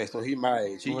 Okay, so he my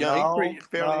age. He Well, young. He pretty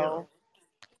no, fairly young. no.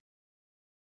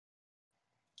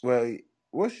 Well,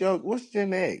 what's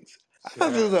Gen X? I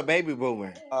thought you was a baby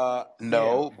boomer. Yeah.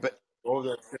 No, but What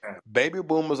was that? baby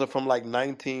boomers are from like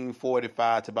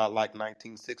 1945 to about like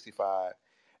 1965,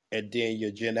 and then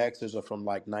your Gen Xers are from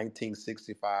like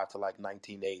 1965 to like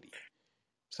 1980,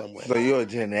 somewhere in So there. you're a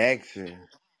Gen Xer.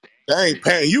 Dang,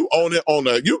 Pan, you own it on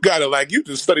the. You got it like you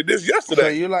just studied this So yesterday.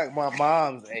 you're like my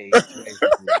mom's age,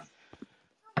 basically.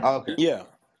 Okay. Yeah,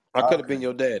 I could have Okay. been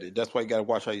your daddy. That's why you got to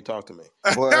watch how you talk to me.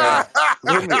 Well,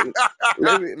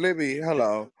 let me hold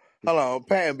on.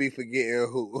 Pat be forgetting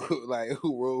who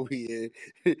role he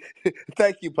is.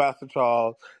 Thank you, Pastor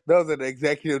Charles. Those are the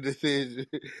executive decisions.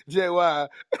 JY,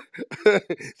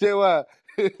 JY.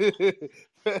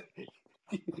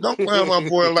 Don't clown my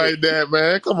boy like that,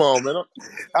 man. Come on, man.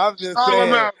 I'm just Call him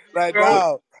saying, out, like, bro.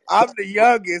 dog, I'm the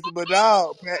youngest, but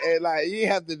dog, Pat, like, you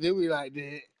have to do me like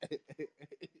that.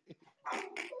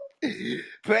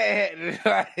 Pat,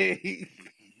 like,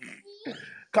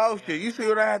 Coach, you see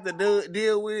what I have to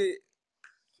deal with?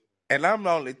 And I'm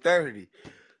only 30.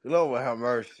 Lord have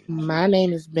mercy. My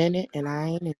name is Bennett, and I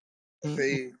ain't. Mm-mm.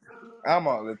 See, I'm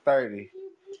only 30.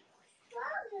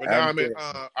 But I'm nah, man. telling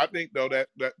I think though that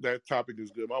topic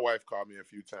is good. My wife called me a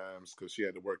few times because she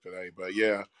had to work today. But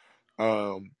yeah,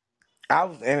 um, I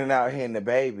was in and out hitting the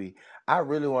baby. I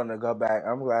really want to go back.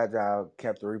 I'm glad y'all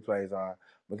kept the replays on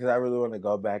because I really want to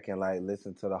go back and like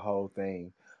listen to the whole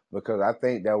thing because I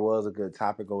think that was a good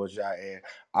topic of what y'all and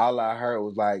all I heard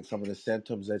was like some of the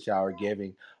symptoms that y'all were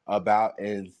giving about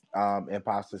is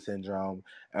imposter syndrome.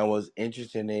 And what's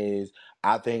interesting is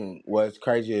I think what's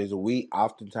crazy is we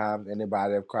oftentimes in the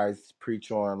body of Christ preach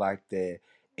on like the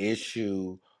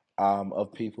issue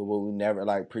of people, but we never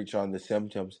like preach on the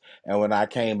symptoms. And when I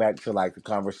came back to like the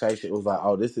conversation, it was like,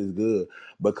 oh, this is good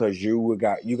because you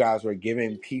guys were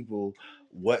giving people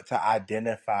what to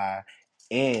identify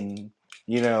in,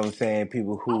 you know what I'm saying,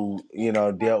 people who,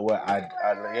 dealt with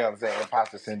you know what I'm saying,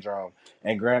 imposter syndrome.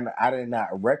 And granted, I did not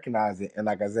recognize it. And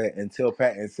like I said, until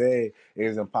Patton said it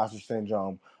is imposter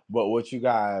syndrome. But what you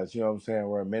guys, you know what I'm saying,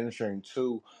 were ministering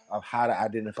to of how to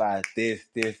identify this,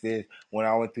 when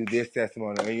I went through this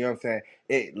testimony, and you know what I'm saying,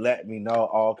 it let me know,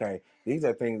 oh, okay, these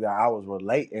are things that I was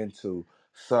relating to.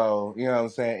 So, you know what I'm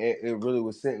saying? It really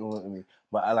was sitting with me.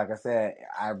 But like I said,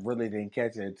 I really didn't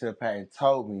catch it until Patton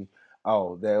told me,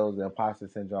 oh, there was the imposter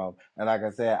syndrome. And like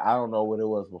I said, I don't know what it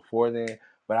was before then,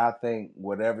 but I think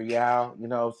whatever y'all, you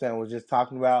know what I'm saying, was just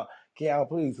talking about, can y'all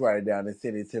please write it down and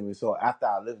send it to me so after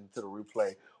I listen to the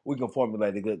replay, we can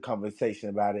formulate a good conversation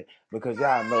about it because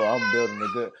y'all know I'm building a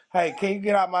good. Hey, can you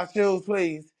get out my shoes,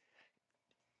 please?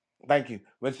 Thank you.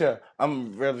 But yeah,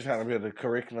 I'm really trying to build a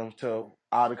curriculum to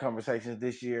all the conversations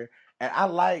this year. And I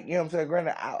like, you know what I'm saying,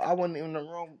 granted, I wasn't in the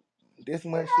room this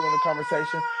much during the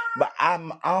conversation, but I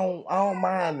don't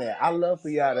mind that. I love for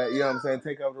y'all to, you know what I'm saying,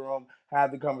 take over the room,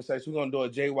 have the conversation. We're gonna do a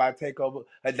JY takeover,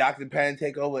 a Dr. Pan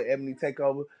takeover, Ebony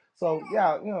takeover. So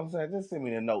yeah, you know what I'm saying, just send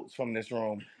me the notes from this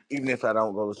room, even if I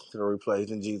don't go listen to the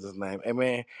replays in Jesus' name.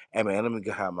 Amen. Amen. Let me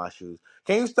get out my shoes.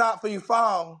 Can you stop for you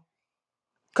fall?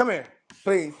 Come here,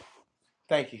 please.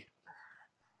 Thank you.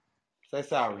 Say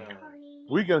sorry.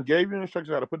 We can gave you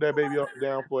instructions how to put that baby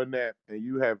down for a nap, and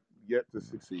you have yet to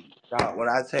succeed. Dog, when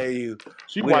I tell you,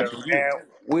 She we done watching you. ran,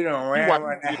 we done She ran watching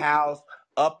around the you. house,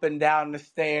 up and down the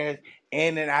stairs,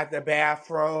 in and out the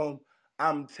bathroom.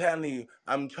 I'm telling you,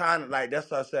 I'm trying to, like,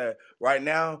 that's what I said. Right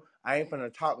now, I ain't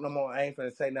finna talk no more. I ain't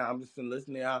finna say nothing. I'm just finna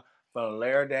listen to y'all, finna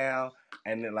lay her down,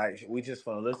 and then, like, we just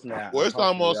finna listen to y'all, Well, and it's hopefully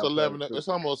almost y'all play 11. the truth. It's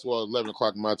almost 11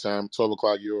 o'clock my time, 12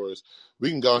 o'clock yours. We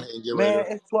can go ahead and get ready Man, to.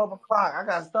 it's 12 o'clock. I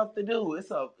got stuff to do.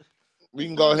 We It's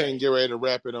can too go ahead and late. get ready to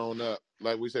wrap it on up.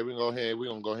 Like we said, we're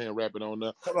gonna go ahead and wrap it on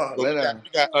up. Come on, But lay we got down. we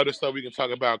got other stuff we can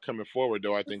talk about coming forward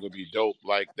though. I think would be dope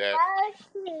like that.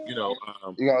 You know,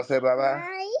 You gonna say bye-bye?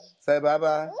 Say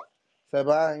bye-bye. Say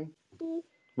bye.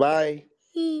 Bye.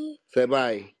 Say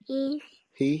bye.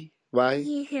 He? Bye?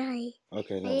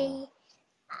 Okay, no more.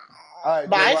 All right,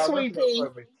 Bye, Joe, lift it up sweetie.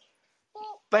 for me.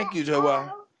 Thank you,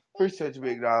 Joe. Appreciate you,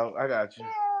 big dog. I got you.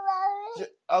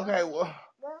 Okay, well,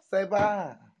 say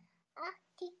bye.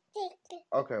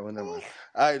 Okay, well, never mind.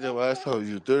 All right, Joe, I told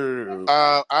you through.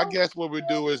 I guess what we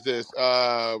do is this.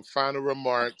 Final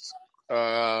remarks.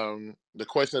 The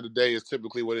question of the day is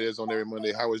typically what it is on every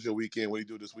Monday. How was your weekend? What do you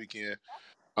do this weekend?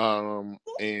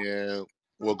 And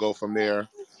we'll go from there.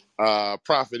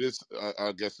 Prophet is,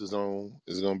 I guess, is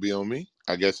gonna be on me.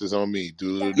 I guess it's on me.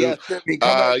 Do. Yeah, Tiffany,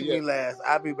 come back to Yeah. me last.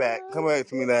 I'll be back. Come back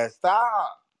to me last.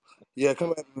 Stop. Yeah, come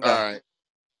back to me All last. right.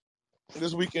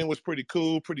 This weekend was pretty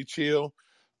cool, pretty chill.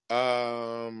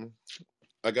 Um,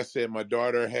 like I said, my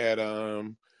daughter had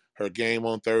her game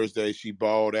on Thursday. She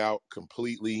balled out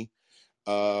completely.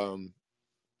 Um,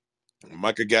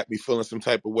 Micah got me feeling some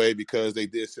type of way because they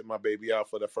did sit my baby out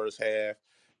for the first half,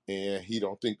 and he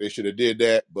don't think they should have did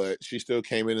that. But she still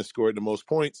came in and scored the most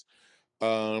points,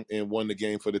 and won the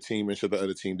game for the team and shut the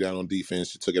other team down on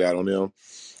defense. She took it out on them.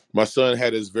 My son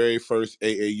had his very first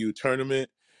AAU tournament.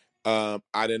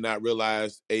 I did not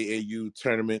realize AAU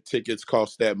tournament tickets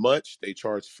cost that much. They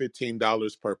charge $15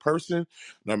 per person,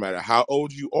 no matter how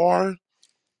old you are.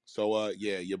 So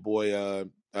yeah, your boy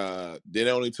then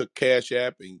only took Cash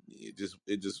App and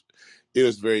it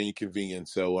was very inconvenient.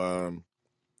 So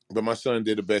but my son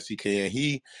did the best he can.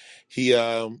 He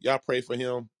y'all pray for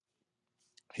him.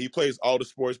 He plays all the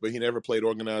sports, but he never played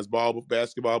organized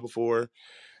basketball before.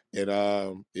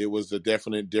 And it was a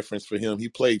definite difference for him. He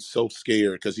played so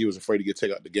scared because he was afraid to get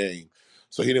taken out the game.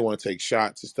 So he didn't want to take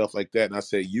shots and stuff like that. And I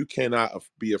said, you cannot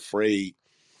be afraid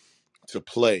to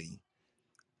play.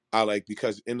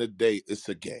 Because in the day, it's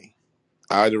a game.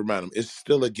 I had to remind him, it's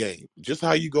still a game. Just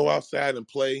how you go outside and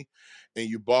play and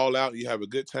you ball out, you have a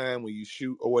good time when you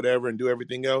shoot or whatever and do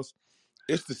everything else.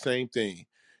 It's the same thing.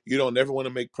 You don't never want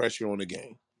to make pressure on the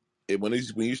game. When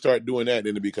you start doing that,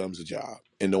 then it becomes a job,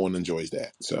 and no one enjoys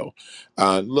that. So,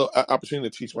 look, opportunity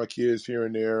to teach my kids here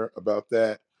and there about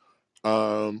that.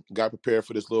 Got prepared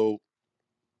for this little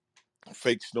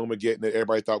fake snowmageddon that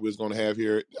everybody thought we was going to have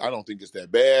here. I don't think it's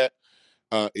that bad.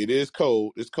 It is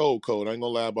cold. It's cold. I ain't gonna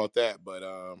lie about that. But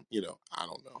I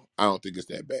don't know. I don't think it's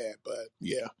that bad. But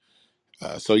yeah.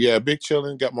 So yeah, big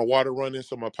chilling. Got my water running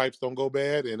so my pipes don't go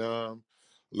bad, and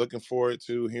looking forward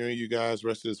to hearing you guys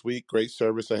rest of this week. Great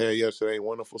service I had yesterday.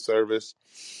 Wonderful service.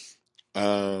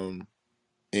 Um,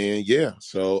 and yeah,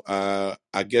 so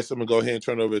I guess I'm gonna go ahead and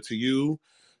turn it over to you,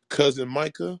 cousin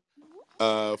Micah.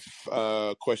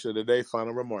 Question of the day.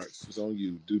 Final remarks. It's on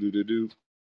you. Do.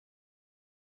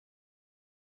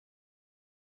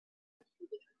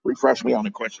 Refresh me on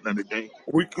the question of the day.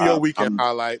 Your weekend I'm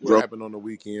highlight. What drunk. happened on the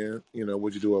weekend?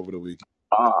 What'd you do over the weekend?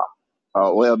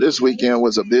 Uh, well, this weekend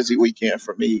was a busy weekend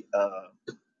for me.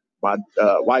 My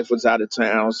wife was out of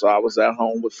town, so I was at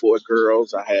home with four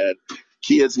girls. I had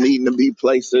kids needing to be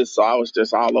places, so I was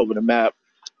just all over the map.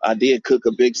 I did cook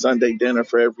a big Sunday dinner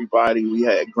for everybody. We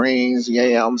had greens,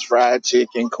 yams, fried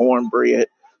chicken, cornbread.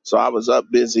 So I was up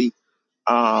busy.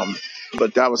 Um,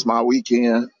 but that was my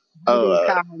weekend. You didn't Uh,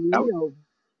 call me over.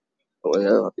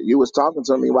 well, you was talking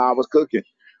to me while I was cooking.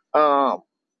 Um,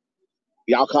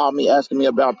 y'all called me asking me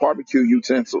about barbecue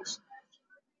utensils.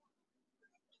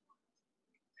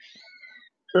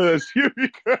 Excuse me.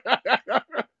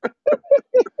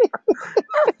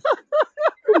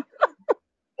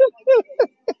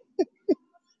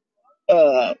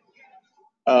 Uh,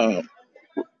 um,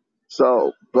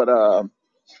 but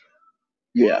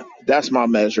yeah, that's my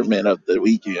measurement of the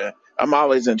weekend. I'm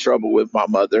always in trouble with my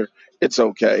mother. It's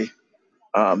okay.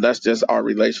 That's just our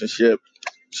relationship.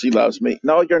 She loves me.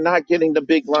 No, you're not getting the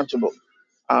big Lunchable.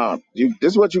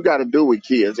 This is what you got to do with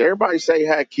kids. Everybody say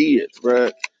have kids,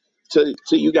 bruh.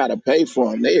 Till you got to pay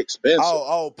for them. They expensive.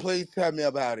 Please tell me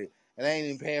about it. And I ain't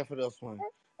even paying for this one.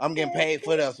 I'm getting paid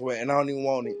for this one, and I don't even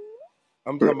want it.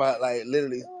 I'm talking about like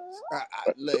literally.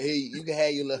 Look, here you can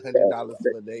have your little $100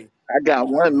 for the day. I got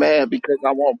one mad because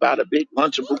I won't buy the big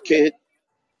Lunchable kid.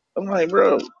 I'm like,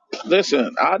 bro,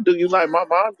 listen, I'll do you like my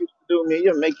mom used to do me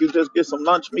and make you just get some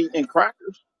lunch meat and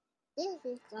crackers.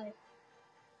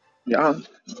 Yeah.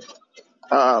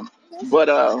 But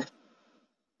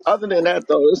other than that,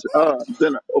 though, it's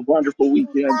been a wonderful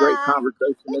weekend. Great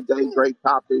conversation today. Great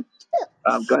topic.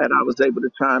 I'm glad I was able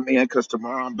to chime in because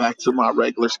tomorrow I'm back to my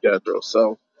regular schedule.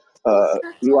 So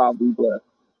you all be blessed.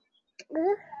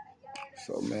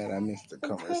 So mad I missed the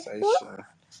conversation.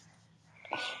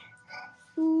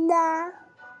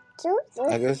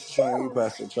 I guess it's on you,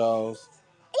 Pastor Charles.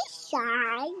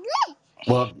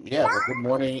 Well, yeah. Well, good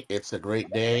morning. It's a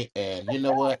great day, and you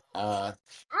know what? I,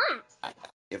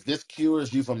 if this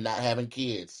cures you from not having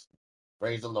kids,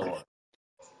 praise the Lord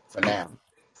for now.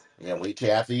 Yeah, wait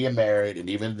till after you're married, and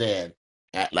even then,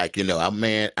 act like I'm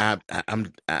man. I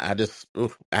just I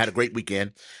had a great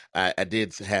weekend. I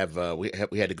did have we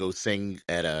had to go sing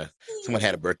at a someone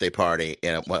had a birthday party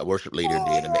and a worship leader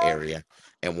did in the area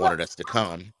and wanted us to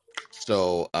come,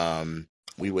 so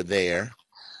we were there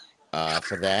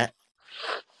for that.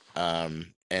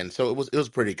 And so it was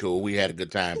pretty cool. We had a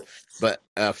good time, but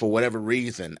for whatever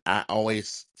reason, I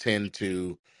always tend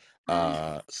to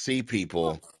see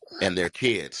people and their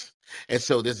kids. And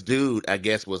so this dude, I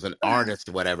guess, was an artist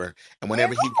or whatever. And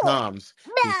whenever he comes,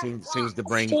 he seems to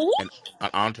bring an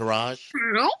entourage.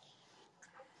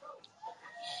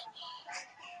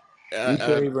 You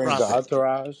said he brings the Prophet.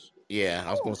 entourage? Yeah,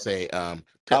 I was gonna say,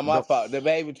 Oh, my don't, fault. The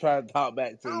baby trying to talk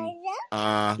back to you.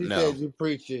 She said no. you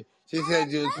preaching. She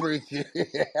said you was preaching.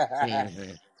 Hmm.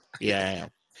 Yeah, I am.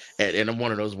 And I'm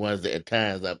one of those ones that at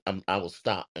times I will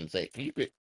stop and say, can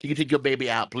you take your baby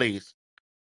out, please?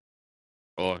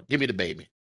 Or give me the baby.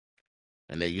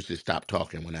 And they usually stop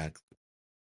talking when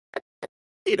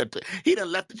he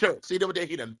done left the church. See over there,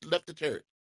 he done left the church.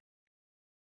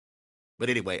 But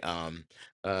anyway,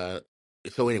 uh,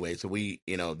 so we,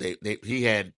 he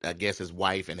had, I guess, his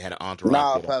wife and had an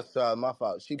entourage Nah, with him. Pastor Charles, my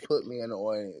fault. She put me in the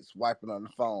audience, wiping on the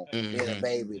phone, being a Hmm.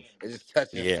 baby, and just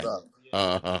touching Yeah. stuff.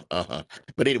 Uh-huh.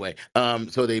 But anyway,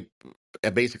 so they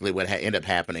basically what ended up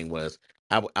happening was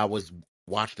I was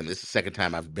watching them. This is the second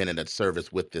time I've been in a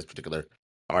service with this particular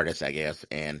artist, I guess,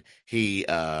 and he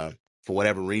for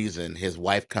whatever reason his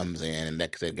wife comes in and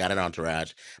that said got an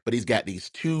entourage, but he's got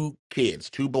these two kids,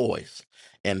 two boys,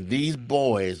 and these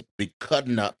boys be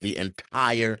cutting up the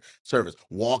entire service,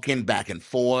 walking back and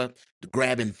forth,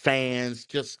 grabbing fans,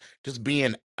 just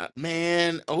being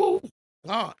man, oh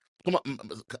God. Come on,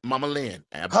 Mama Lynn.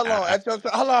 Hold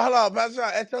on, Pastor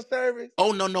Charles, at your service?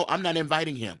 Oh no, I'm not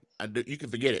inviting him. You can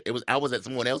forget it. I was at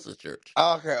someone else's church.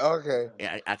 Okay.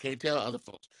 And I can't tell other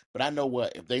folks, but I know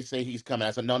what if they say he's coming.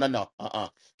 I said no.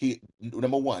 He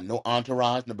number one, no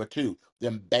entourage. Number two,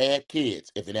 them bad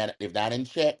kids. If not in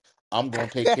check, I'm gonna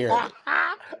take care of it.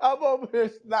 I'm over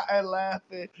here snotting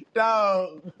laughing.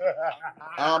 Dog.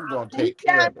 I'm gonna Ain't take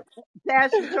care that, of it.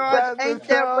 Pastor George, Pastor ain't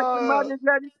that what the Charles. mothers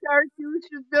of the church used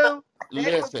to do? They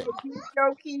would Listen, forget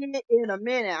your kid in a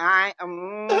minute.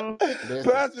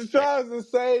 listen. Pastor Charles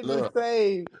is saved and Look,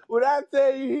 saved. When I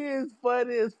tell you he is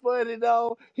funny, it's funny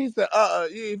though. He said,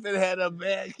 you ain't finna have no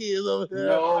bad kids over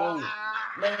here. no,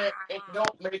 man, it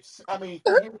don't make. I mean,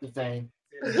 here's the thing: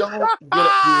 don't get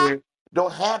up here.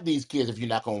 Don't have these kids if you're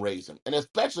not gonna raise them, and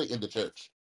especially in the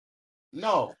church.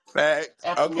 No, Facts.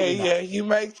 absolutely Okay, not. yeah, you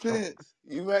make Don't, sense.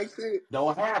 You make sense.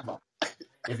 don't have them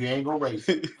if you ain't gonna raise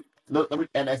them. Look,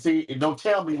 and I see. Don't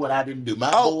tell me what I didn't do.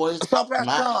 My Oh, boys, so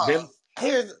Pastor Charles, them.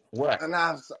 Here's What? and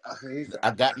I'm so, he's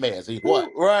I got mad. See what?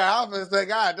 Whew, right. I was gonna say,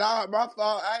 God, dog, my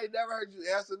fault. I ain't never heard you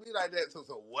answer me like that. So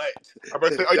I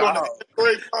better say, what, are you on the dog?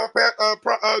 Android,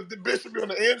 the Bishop? You on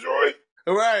the Android?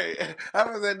 Right. I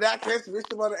was like, that can't switch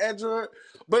them on the Android.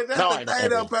 But that's No, the I don't. thing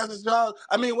though, Android. Pastor Charles.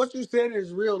 I mean, what you said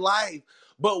is real life.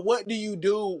 But what do you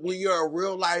do when you're a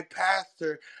real life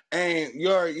pastor and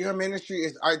your ministry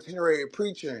is itinerary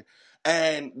preaching?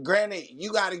 And granted,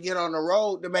 you got to get on the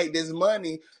road to make this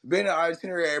money being an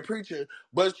itinerary preacher.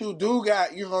 But you do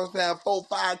got, you know what I'm saying, 4,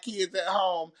 5 kids at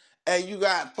home, and you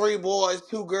got 3 boys,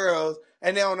 2 girls,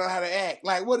 and they don't know how to act.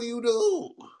 Like, what do you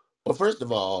do? Well, first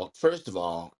of all,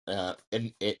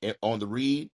 on the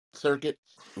Reed circuit,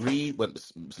 Reed,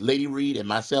 Lady Reed and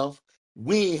myself,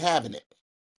 we ain't having it.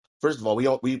 First of all,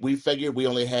 we figured we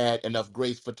only had enough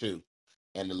grace for two,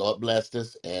 and the Lord blessed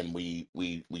us, and we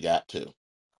got two.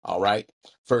 All right,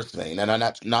 first thing, and I'm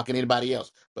not knocking anybody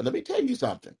else, but let me tell you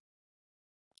something.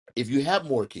 If you have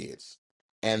more kids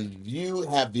and you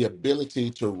have the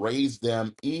ability to raise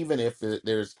them, even if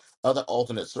there's other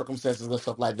alternate circumstances and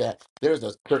stuff like that, there's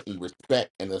a certain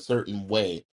respect and a certain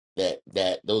way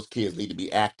that those kids need to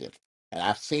be acting. And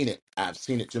I've seen it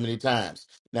too many times.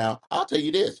 Now I'll tell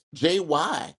you this: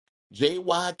 JY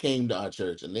came to our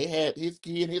church, and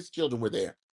he and his children were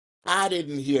there. I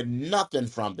didn't hear nothing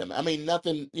from them. I mean,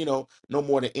 nothing, no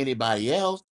more than anybody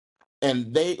else.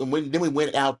 And then we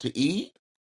went out to eat.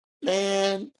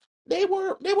 Man, they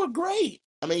were great.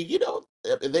 I mean,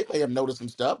 they may have noticed some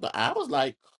stuff, but I was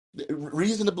like,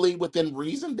 reasonably within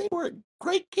reason, they were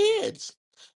great kids.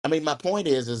 I mean, my point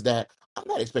is that I'm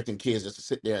not expecting kids just to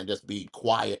sit there and just be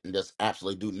quiet and just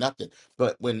absolutely do nothing.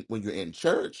 But when you're in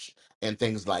church and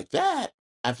things like that,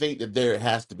 I think that there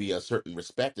has to be a certain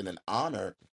respect and an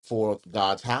honor for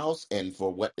God's house and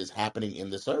for what is happening in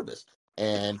the service.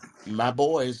 And my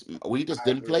boys, we just I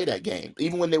didn't agree. play that game.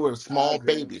 Even when they were I small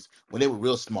agree. babies, when they were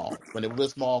real small,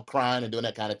 crying and doing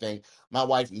that kind of thing, my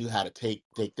wife knew how to take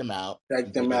them out Take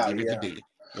and do them what they out, needed to yeah. do.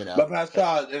 You know, But Pastor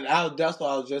Charles, and that's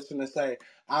what I was just gonna say.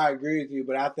 I agree with you,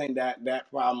 but I think that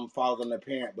problem falls on the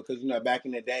parent because back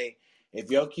in the day,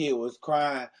 if your kid was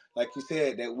crying, like you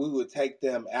said, that we would take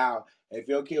them out. If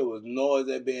your kid was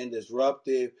noisy, being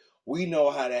disruptive, we know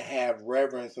how to have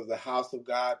reverence of the house of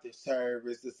God, the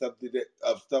service, the something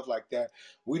of stuff like that.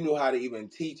 We knew how to even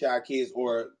teach our kids,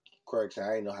 or correction,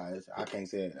 I ain't know how. I can't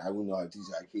say it. I wouldn't know how to teach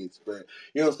our kids, but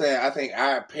you know what I'm saying. I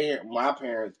think my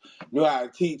parents knew how to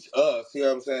teach us, you know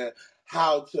what I'm saying,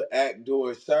 how to act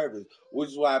during service.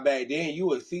 Which is why back then you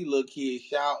would see little kids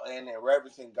shouting and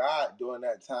reverencing God during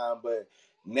that time. But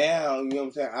now, you know what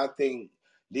I'm saying, I think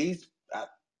these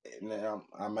now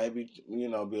I might be be a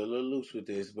little loose with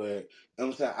this, but you know what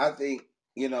I'm saying, I think,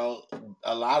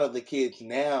 a lot of the kids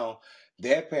now,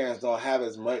 their parents don't have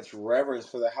as much reverence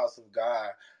for the house of God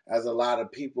as a lot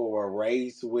of people were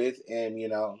raised with in,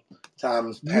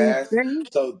 times You past. think,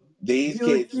 So these you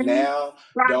kids think, now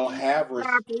don't prophet, have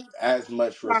prophet, as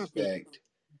much prophet, respect.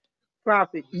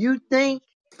 prophet. You think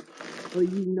or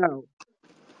you know?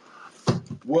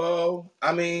 Well,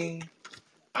 I mean,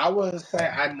 I wouldn't say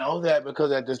I know that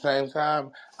because at the same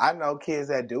time, I know kids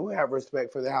that do have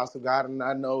respect for the house of God, and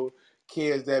I know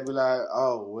kids that be like,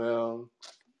 "Oh well,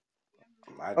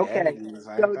 my daddy Okay. do the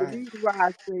So same the thing." reason why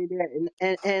I say that,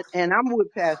 and I'm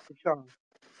with Pastor Charles.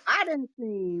 I didn't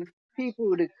see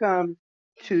people to come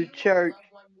to church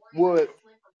with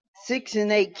 6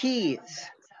 and 8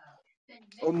 kids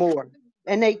or more,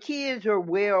 and they kids are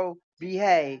well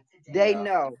behaved. They Yeah,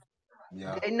 know.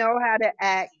 yeah. They know how to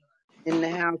act in the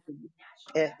house.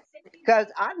 Because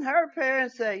I done heard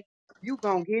parents say, "You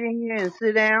gonna get in here and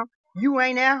sit down? You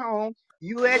ain't at home.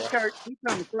 You at church. We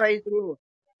come to praise the Lord."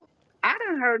 I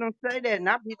done heard them say that, and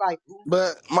I be like,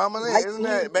 But Mama "Like Lynn, isn't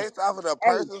that Jesus, based off of the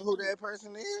hey, person who that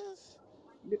person is?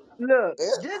 look, Yeah.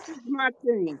 this is my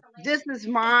thing. This is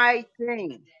my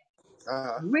thing.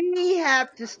 Uh We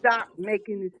have to stop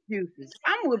making excuses.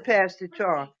 I'm with Pastor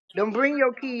Charles. Don't bring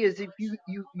your kids if you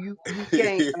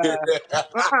can't.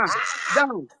 Uh-uh.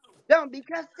 Don't don't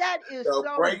because that is so so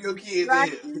bring your kids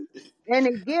in. distracting, and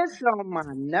it gets on my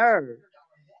nerve.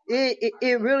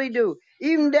 It really do.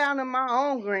 Even down to my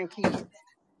own grandkids.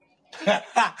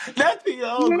 That's your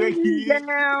own great Even kid.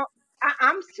 down.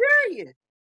 I'm serious.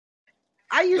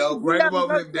 I used to So get bring up them and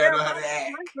over go here if they tell know how to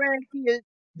my act. grandkids,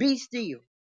 be still.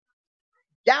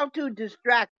 Y'all too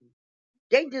distracted.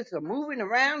 They just are moving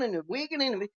around and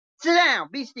wiggling and sit down,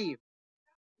 be still.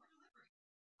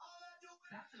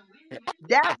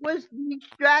 That was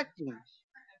distracting.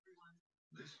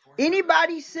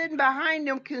 Anybody sitting behind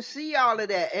them can see all of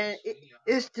that, and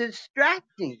it's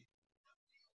distracting.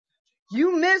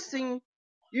 You missing,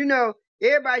 you know.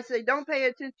 Everybody say, don't pay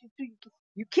attention to you.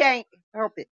 You can't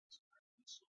help it,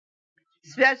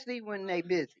 especially when they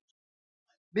busy.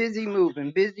 Busy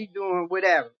moving, busy doing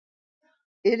whatever.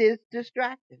 It is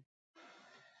distracting.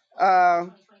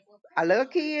 I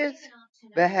love kids,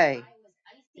 but hey,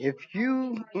 if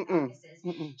you,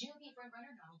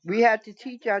 we have to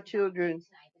teach our children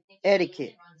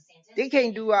etiquette. They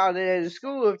can't do all of that in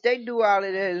school. If they do all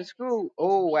of that in school,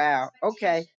 oh wow,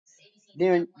 okay,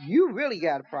 then you really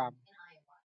got a problem.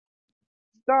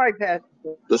 Sorry, Pastor.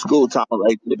 The school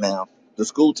tolerates it now. The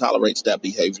school tolerates that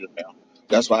behavior now.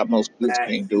 That's why most kids Facts.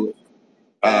 can't do it.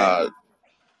 Facts. Uh,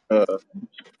 uh,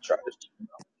 try this.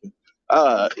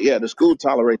 Yeah, the school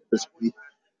tolerates this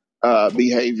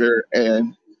behavior,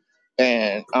 and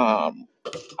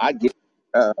I get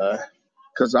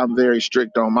because I'm very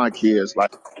strict on my kids.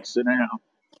 Like, sit down,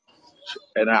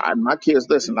 and my kids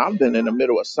listen. I've been in the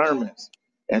middle of sermons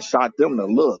and shot them to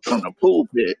look from the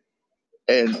pulpit,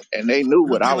 and they knew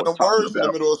You what I giving was them talking words in the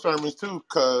about. middle of sermons too,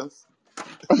 cuz.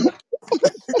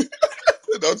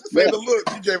 Don't just say Man, the look.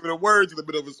 You gave it the words in the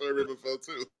middle of a sermon before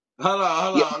too. Hold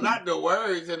yeah, on. Not the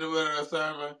words in the middle of the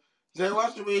sermon. Jay,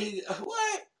 watch me.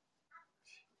 What?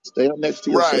 stay up next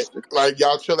to your Right. sister. Like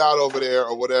y'all chill out over there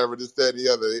or whatever, this, that, and the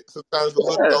other. Sometimes the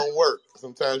look Yeah, don't work.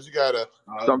 Sometimes you gotta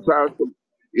Okay. sometimes.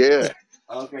 Yeah,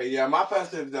 Okay. Yeah, my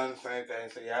pastor's done the same thing.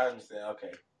 So yeah, I understand.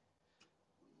 Okay.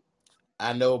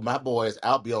 I know my boys,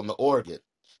 I'll be on the organ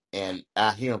and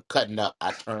I hear them cutting up.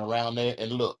 I turn around there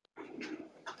and look.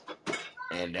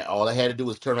 And all I had to do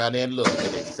was turn around there and look.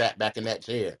 And they sat back in that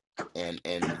chair and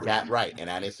got right. And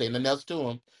I didn't say nothing else to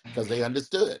them because they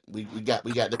understood. We got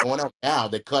they're going on now.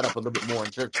 They cut up a little bit more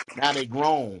in church. Now they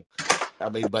grown. I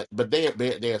mean, but they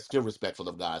are still respectful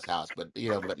of God's house. But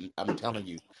but I'm telling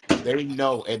you, they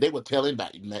know, and they were telling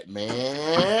back,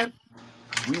 man,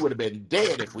 we would have been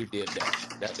dead if we did that.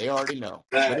 That they already know.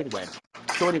 But That.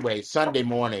 anyway, Sunday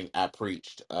morning I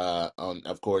preached. On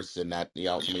of course, and that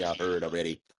some of y'all heard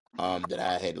already. That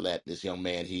I had let this young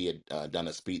man. He had done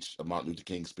a speech, a Martin Luther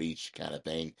King speech kind of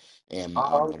thing, and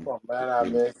Oh, man, I we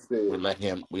missed it.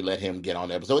 we let him get on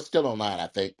there. So it's still online, I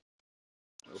think.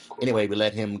 Of course. Anyway, we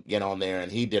let him get on there,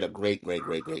 and he did a great, great,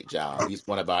 great, great job. He's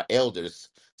one of our elders'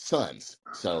 sons.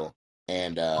 So,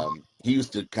 and he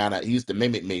used to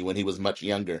mimic me when he was much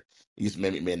younger. He used to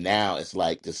mimic me. And now it's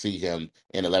like to see him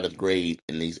in 11th grade,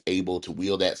 and he's able to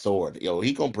wield that sword.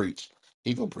 He gonna preach.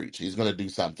 He gonna preach. He's gonna do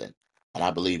something, and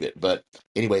I believe it. But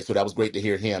anyway, so that was great to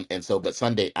hear him. And so, but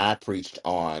Sunday I preached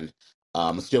on.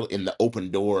 Still in the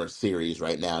open door series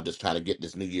right now, just trying to get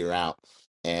this new year out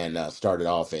and started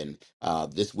off. And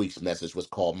this week's message was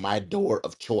called My Door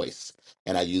of Choice.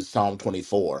 And I used Psalm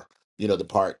 24, the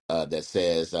part that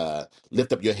says,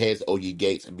 Lift up your heads, O ye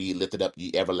gates, and be lifted up,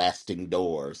 ye everlasting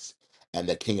doors, and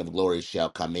the King of glory shall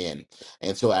come in.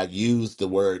 And so I used the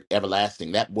word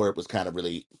everlasting. That word was kind of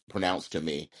really pronounced to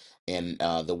me. And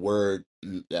the word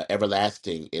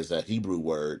everlasting is a Hebrew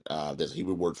word. There's a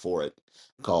Hebrew word for it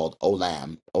called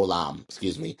olam,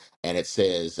 excuse me. And it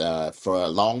says, for a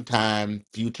long time,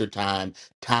 future time,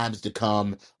 times to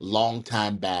come, long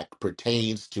time back,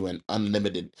 pertains to an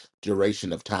unlimited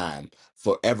duration of time,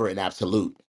 forever and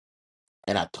absolute.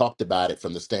 And I talked about it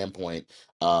from the standpoint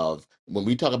of when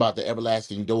we talk about the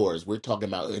everlasting doors, we're talking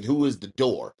about, and who is the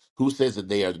door? Who says that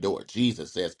they are the door?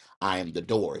 Jesus says, I am the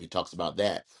door. He talks about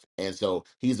that. And so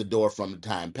he's the door from the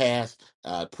time past,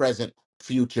 present,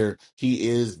 future. He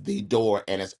is the door,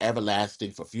 and it's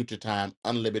everlasting for future time,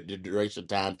 unlimited duration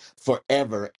time,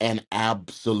 forever and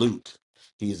absolute.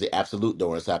 He's the absolute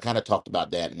door. And so I kind of talked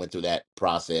about that and went through that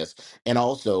process, and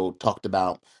also talked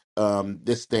about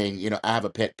this thing. I have a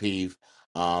pet peeve.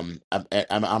 I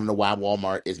don't know why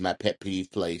Walmart is my pet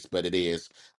peeve place, but it is.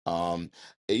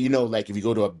 Like if you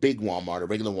go to a big Walmart, a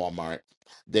regular Walmart,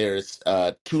 there's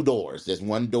two doors. There's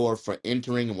one door for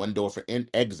entering and one door for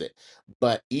exit.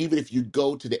 But even if you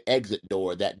go to the exit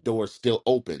door, that door still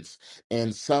opens.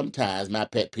 And sometimes my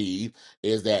pet peeve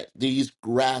is that these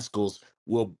rascals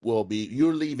will be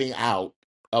you're leaving out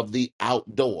of the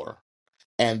outdoor,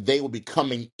 and they will be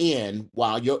coming in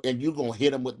while you're gonna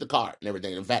hit them with the cart and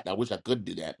everything. In fact, I wish I could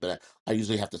do that, but I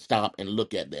usually have to stop and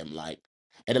look at them like,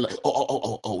 and they're like,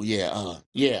 oh, yeah,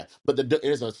 yeah. But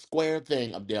there's a square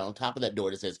thing up there on top of that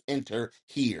door that says "Enter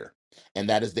here," and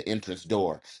that is the entrance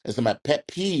door. And so my pet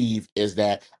peeve is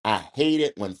that I hate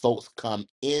it when folks come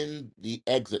in the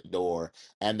exit door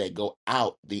and they go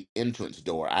out the entrance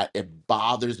door. It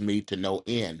bothers me to no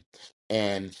end.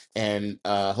 And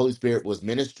Holy Spirit was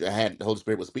minister. I had the Holy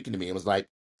Spirit was speaking to me and was like,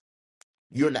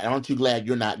 "You're not. Aren't you glad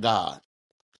you're not God?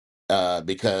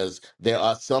 Because there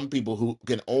are some people who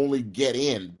can only get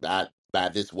in by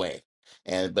this way."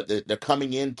 but they're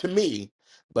coming in to me.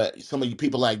 But some of you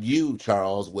people like you,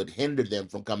 Charles, would hinder them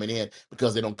from coming in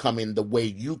because they don't come in the way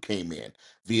you came in,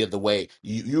 via the way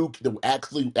the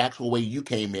actual way you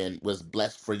came in was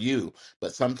blessed for you.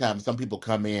 But sometimes some people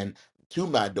come in to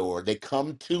my door, they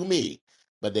come to me,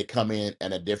 but they come in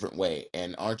a different way.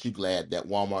 And aren't you glad that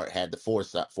Walmart had the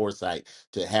foresight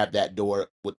to have that door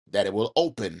that it will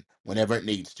open whenever it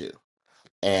needs to?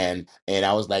 And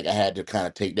I was like, I had to kind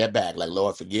of take that back, like,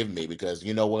 Lord, forgive me, because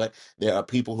you know what? There are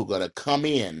people who are gonna come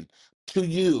in to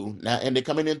you now, and they're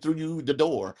coming in through you the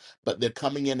door, but they're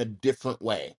coming in a different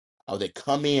way. Or they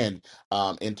come in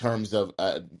terms of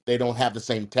they don't have the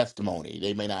same testimony.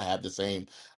 They may not have the same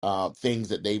things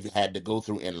that they've had to go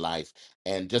through in life.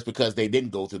 And just because they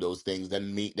didn't go through those things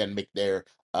doesn't make their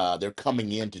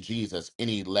coming into Jesus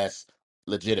any less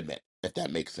legitimate, if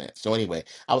that makes sense. So anyway,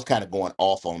 I was kind of going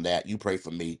off on that. You pray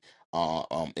for me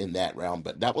in that realm,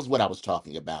 but that was what I was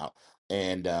talking about.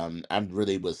 And I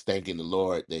really was thanking the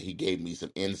Lord that He gave me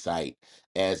some insight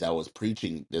as I was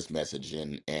preaching this message,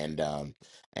 and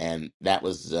that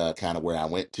was kind of where I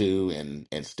went to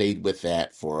and stayed with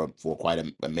that for quite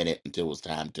a minute until it was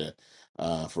time to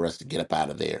for us to get up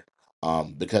out of there.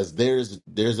 Because there's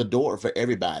a door for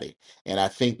everybody, and I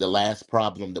think the last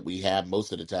problem that we have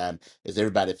most of the time is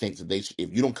everybody thinks that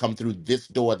if you don't come through this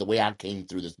door the way I came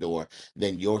through this door,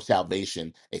 then your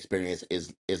salvation experience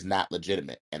is not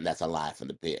legitimate, and that's a lie from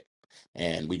the pit.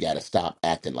 And we got to stop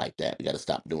acting like that. We got to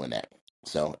stop doing that.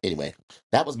 So anyway,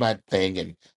 that was my thing,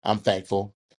 and I'm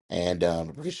thankful and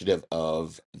appreciative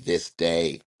of this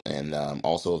day, and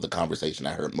also of the conversation.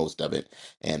 I heard most of it,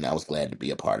 and I was glad to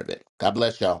be a part of it. God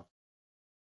bless y'all.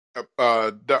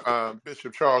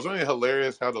 Bishop Charles, isn't it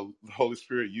hilarious how the Holy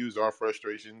Spirit used our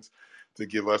frustrations to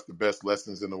give us the best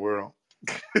lessons in the world?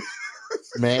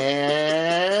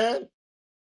 Man,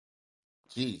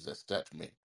 Jesus, touch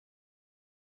me.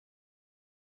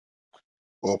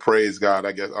 Well, praise God.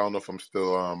 I guess I don't know if I'm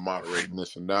still moderating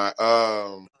this or not.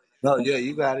 No, yeah,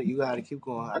 you got it. You got it. Keep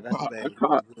going. I I got caught, your I baby. You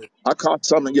caught, good. I caught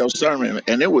some of your sermon,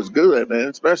 and it was good, man.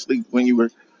 Especially when you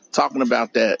were talking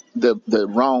about the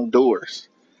wrong doors.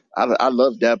 I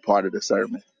love that part of the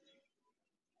sermon.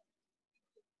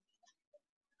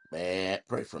 Man,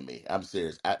 pray for me. I'm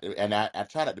serious. I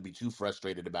try not to be too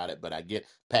frustrated about it, but I get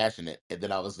passionate, and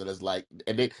then all of a sudden it's like,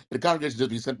 and the congregation they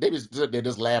be sitting there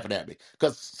just laughing at me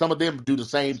because some of them do the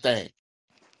same thing.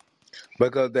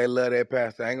 Because they love their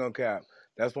pastor. I ain't gonna cap.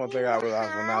 That's one thing I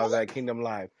realized when I was at Kingdom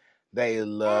Life. They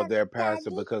love their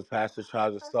pastor because Pastor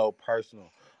Charles is so personal.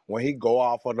 When he go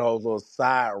off on those little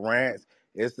side rants,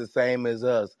 it's the same as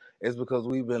us. It's because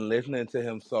we've been listening to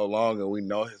him so long and we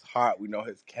know his heart, we know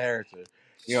his character.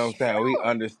 You know what I'm saying? We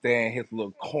understand his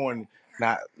little corny,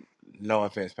 not no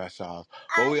offense, Pastor Charles,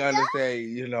 but we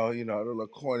understand, the little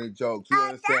corny jokes. We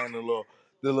understand the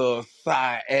little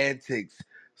side antics.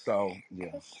 So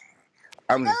yeah.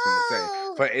 I'm just gonna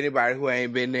say, for anybody who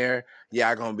ain't been there,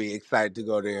 y'all gonna be excited to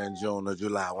go there in June or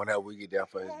July, whenever we get there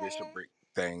for his bishopric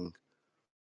thing.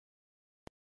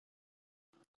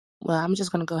 Well, I'm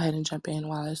just gonna go ahead and jump in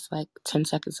while it's like 10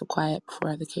 seconds of quiet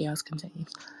before the chaos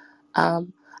continues.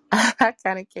 Um, I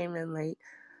kind of came in late.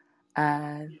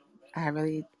 I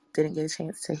really didn't get a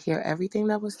chance to hear everything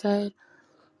that was said,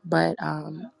 but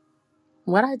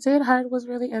what I did heard was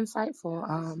really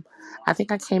insightful. I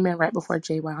think I came in right before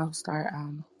JY start.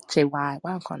 JY,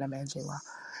 why I'm calling that man JY?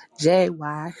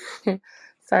 JY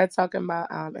started talking about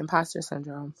imposter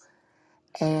syndrome,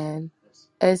 and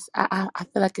I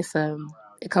feel like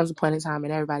it comes a point in time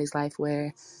in everybody's life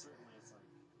where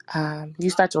you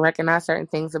start to recognize certain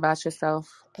things about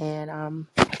yourself. And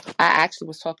I actually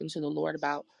was talking to the Lord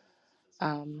about,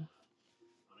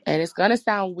 and it's going to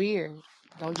sound weird,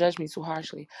 don't judge me too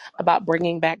harshly, about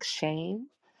bringing back shame,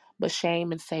 but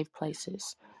shame in safe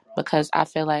places. Because I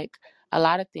feel like a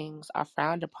lot of things are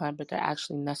frowned upon, but they're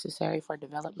actually necessary for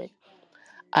development.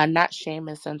 Not shame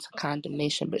as into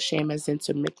condemnation, but shame as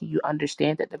into making you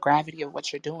understand that the gravity of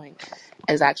what you're doing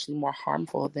is actually more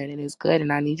harmful than it is good.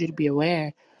 And I need you to be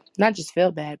aware, not just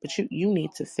feel bad, but you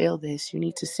need to feel this. You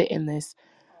need to sit in this,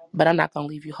 but I'm not going to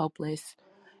leave you hopeless.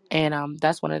 And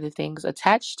that's one of the things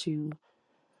attached to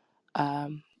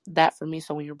that for me.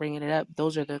 So when you're bringing it up,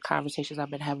 those are the conversations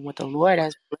I've been having with the Lord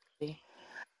as lately.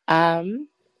 Um,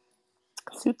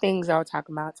 Two things y'all were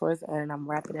talking about towards the end, and I'm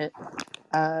wrapping it.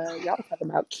 Y'all were talking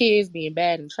about kids being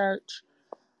bad in church.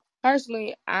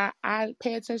 Personally, I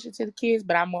pay attention to the kids,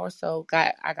 but I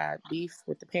got beef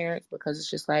with the parents because it's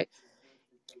just like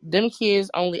them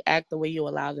kids only act the way you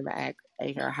allow them to act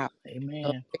at your house.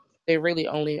 So Amen. they really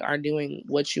only are doing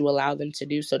what you allow them to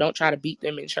do. So don't try to beat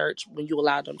them in church when you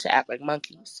allow them to act like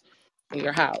monkeys in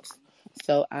your house.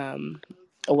 So,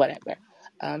 or whatever.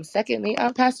 Secondly,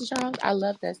 Pastor Charles, I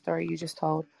love that story you just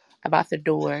told about the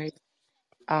doors.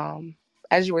 Um,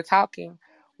 as you were talking,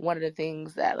 one of the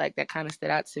things that that kind of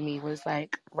stood out to me was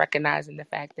like recognizing the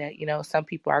fact that, some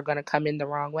people are going to come in the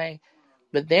wrong way.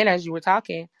 But then as you were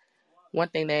talking, one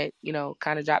thing that,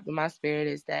 kind of dropped in my spirit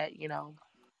is that,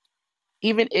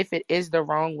 even if it is the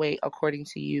wrong way according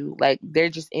to you, like they're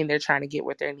just in there trying to get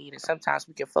what they need. And sometimes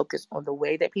we can focus on the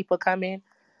way that people come in,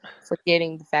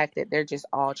 forgetting the fact that they're just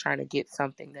all trying to get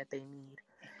something that they need.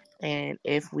 And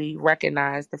if we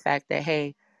recognize the fact that,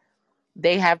 hey,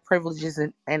 they have privileges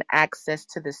and access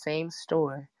to the same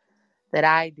store that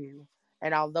I do.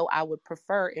 And although I would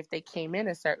prefer if they came in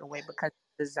a certain way because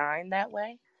it's designed that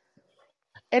way,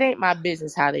 it ain't my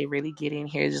business how they really get in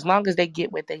here. As long as they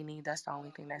get what they need, that's the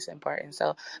only thing that's important.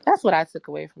 So that's what I took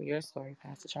away from your story,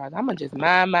 Pastor Charles. I'm going to just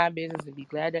mind my business and be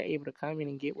glad they're able to come in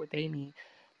and get what they need.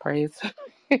 Praise.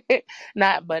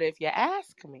 Not, but if you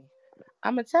ask me,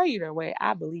 I'm going to tell you the way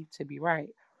I believe to be right.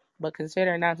 But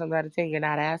considering 9 times out of 10 you're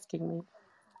not asking me,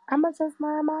 I'm going to just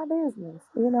mind my business,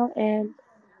 and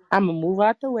I'm going to move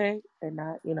out the way and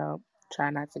not, try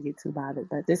not to get too bothered.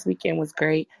 But this weekend was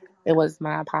great. It was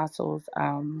my apostles'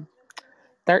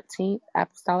 13th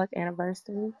apostolic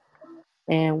anniversary,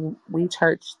 and we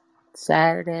churched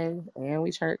Saturday and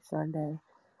we churched Sunday.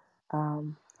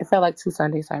 It felt like 2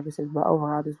 Sunday services, but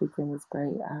overall this weekend was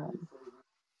great.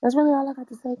 That's really all I got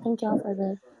to say. Thank y'all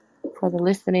for the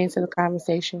listening to the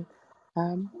conversation.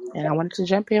 And I wanted to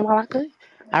jump in while I could.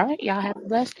 All right, y'all have a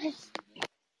blessed day.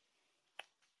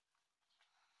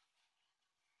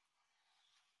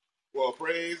 Well,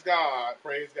 praise God,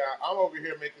 praise God. I'm over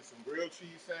here making some grilled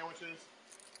cheese sandwiches,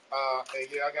 and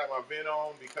yeah, I got my vent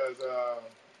on because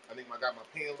I think I got my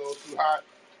pan a little too hot.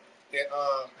 And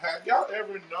have y'all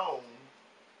ever known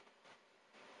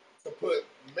to put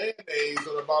mayonnaise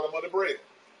on the bottom of the bread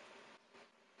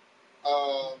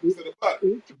instead of butter?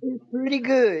 It's pretty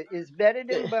good. It's better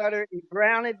than butter. You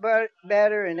brown it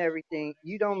better and everything.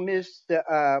 You don't miss the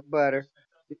butter.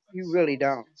 You really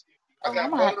don't. I Oh, I'm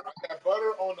got gonna have, butter.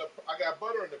 I got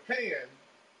butter in the pan,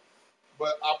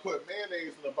 but I put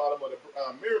mayonnaise on the bottom of the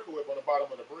Miracle Whip on the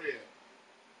bottom of the bread.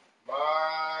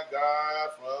 My God,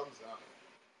 from Zion.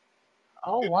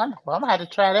 oh, wonderful. I'm gonna have to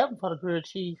try that one for the grilled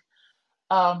cheese.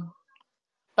 Um,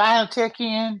 Final check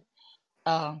in.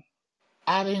 Um,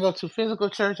 I didn't go to physical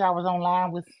church. I was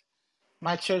online with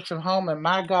my church from home, and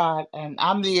my God, and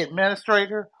I'm the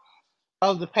administrator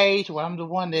of the page. Where I'm the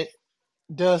one that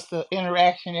does the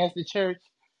interaction as the church.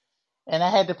 And I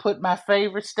had to put my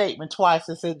favorite statement twice.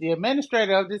 It said, "The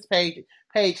administrator of this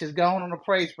page has gone on a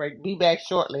praise break. Be back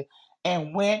shortly,"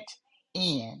 and went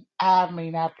in. I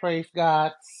mean, I praise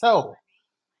God so.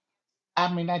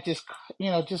 I mean, I just,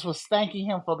 just was thanking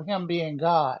Him for Him being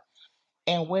God,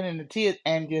 and went in the tears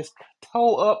and just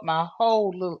tore up my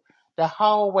whole the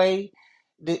hallway.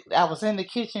 I was in the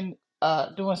kitchen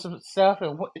doing some stuff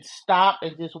and stopped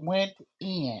and just went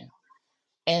in.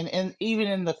 And even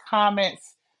in the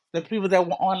comments, the people that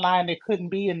were online that couldn't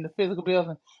be in the physical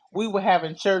building, we were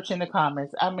having church in the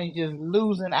comments. I mean, just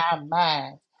losing our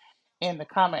minds in the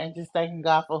comment and just thanking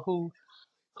God for who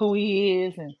He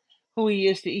is and who He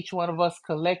is to each one of us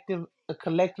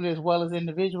collectively as well as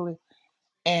individually.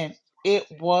 And it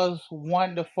was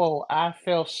wonderful. I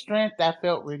felt strength. I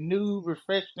felt renewed,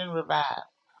 refreshed, and revived.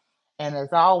 And as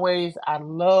always, I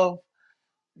love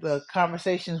the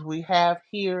conversations we have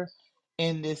here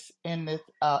in this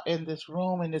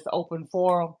room, in this open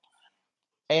forum,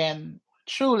 and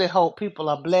truly hope people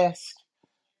are blessed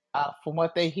from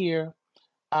what they hear.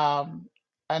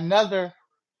 Another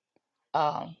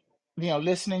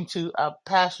listening to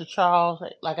Pastor Charles,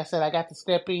 like I said, I got to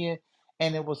step in,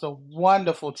 and it was a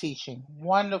wonderful teaching.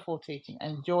 I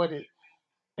enjoyed it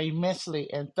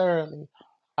immensely and thoroughly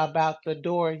about the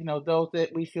door, those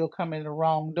that we feel come in the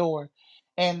wrong door.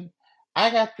 And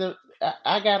I got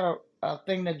a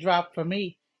thing that dropped for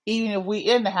me. Even if we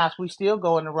in the house, we still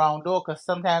go in the wrong door because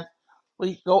sometimes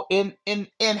we go in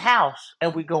house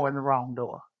and we go in the wrong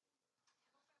door,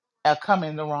 come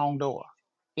in the wrong door.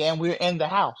 Yeah, and we're in the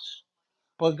house.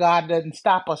 But God doesn't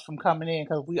stop us from coming in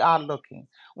because we are looking.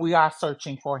 We are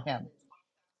searching for Him.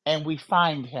 And we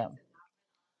find Him.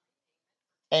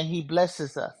 And He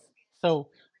blesses us. So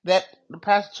that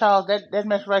Pastor Charles, that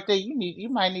mess right there, you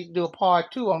might need to do a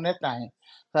part 2 on that thing.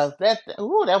 Because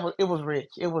it was rich.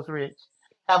 It was rich.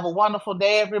 Have a wonderful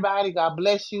day, everybody. God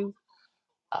bless you.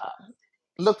 Uh,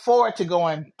 look forward to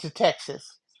going to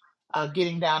Texas,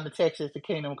 getting down to Texas, the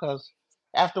kingdom, because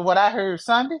after what I heard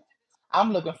Sunday,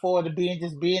 I'm looking forward to being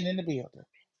in the building.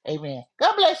 Amen.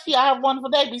 God bless you. Have a wonderful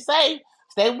day. Be safe.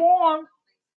 Stay warm.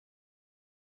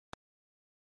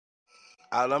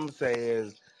 all I'm gonna say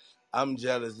is I'm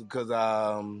jealous because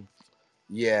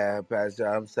yeah, Pastor,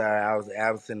 I'm sorry I was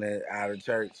absent out of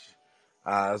church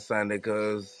Sunday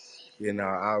because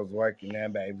I was working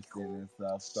and babysitting and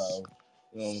stuff. So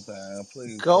you know what I'm saying.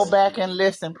 Please Go pray for back and me.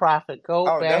 listen, Prophet.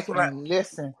 Go Oh, back and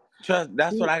listen. trust.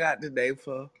 That's what He, I got today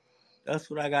for. That's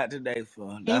what I got today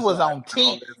for. he That's was why on I 10.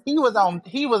 don't listen. He was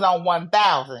on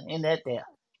 1,000 in that there.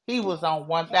 He was on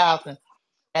 1,000.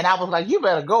 And I was like, you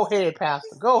better go ahead,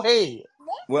 Pastor. Go ahead.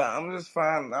 Well, I'm just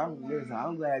fine.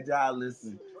 I'm glad y'all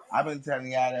listen. I've been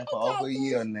telling y'all that for over a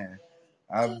year now.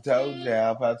 I've told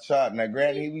y'all about Sharp. Now,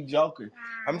 granted, he be joking.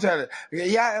 I'm telling you,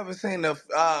 y'all ever seen the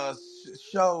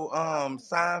show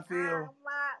Seinfeld?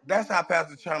 That's how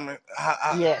Pastor Charles.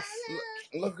 Yes.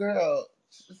 Look, girl,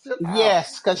 sit down.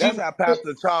 Yes. Because That's how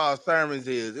Pastor Charles sermons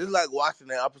is. It's like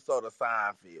watching an episode of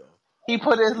Seinfeld. he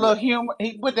put his little Look, humor,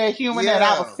 he put that humor in there, and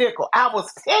I was yeah, tickled. I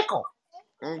was tickled.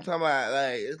 I'm talking about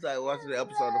like it's like watching the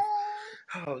episode of.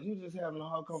 Oh, you just having a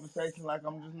whole conversation like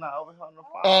I'm just not over here on the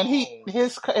And phone.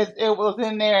 it was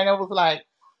in there, and it was like,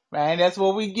 man, that's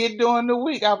what we get during the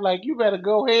week. I'm like, you better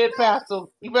go ahead, Pastor.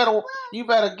 You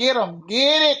better get him,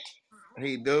 get it.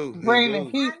 He Bring it.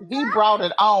 do. He brought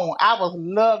it on. I was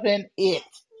loving it.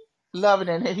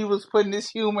 And he was putting this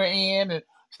humor in, and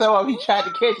so he tried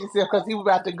to catch himself because he was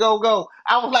about to go.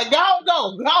 I was like,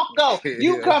 go.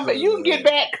 You I'm come so back. You get done.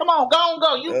 back. Come on,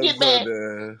 go. You I'm get so back.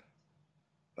 done.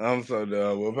 I'm so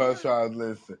done. Well, Pastor Charles,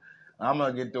 listen. I'm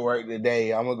gonna get to work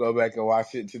today. I'm gonna go back and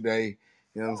watch it today.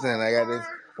 You know what I'm saying? I got this.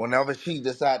 Whenever she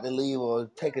decide to leave or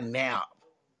take a nap,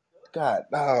 God,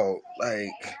 no,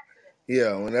 like.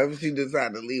 Yeah, whenever she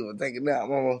decide to leave or take a nap, I'm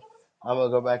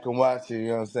gonna go back and watch it. You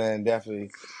know what I'm saying?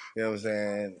 Definitely, you know what I'm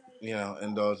saying?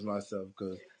 Indulge myself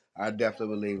because I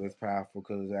definitely believe it's powerful.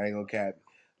 Because I ain't gonna cap,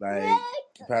 like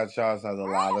Pastor Charles has a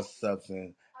lot of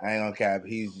substance. I ain't gonna cap.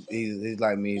 He's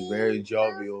like me. He's very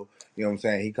jovial. You know what I'm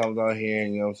saying? He comes on here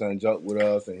and you know what I'm saying, joke with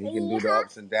us, and he can do the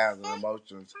ups and downs and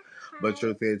emotions. But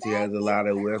truth is, he has a lot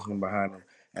of wisdom behind him,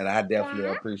 and I definitely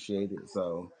appreciate it.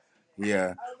 So.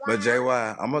 Yeah, but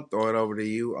JY, I'm gonna throw it over to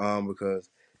you, because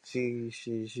she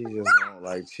just don't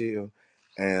like chill,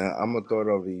 and I'm gonna throw it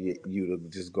over to you to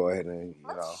just go ahead and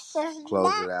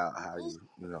close it out how just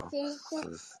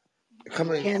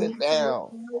come and Can sit I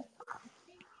down.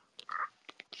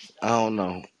 I don't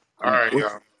know. All right,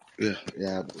 What's, y'all. yeah,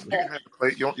 yeah. You can have the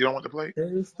plate. You don't want the plate? Can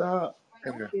you stop?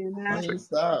 Come here. can I I'll take.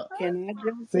 Stop. can I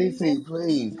jump in there? Cece,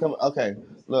 please come. Okay,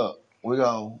 look, we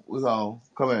gonna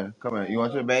come here. You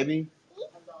want your baby?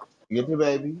 Get your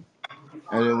baby,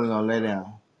 and then we're gonna lay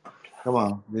down. Come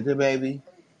on, get your baby.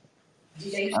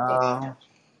 Uh,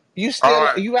 All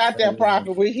right. You out there,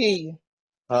 Prophet? We hear you.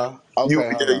 huh? You Okay,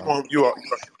 hold yeah. You on. want you are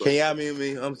you are. Can y'all mute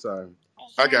me? I'm sorry.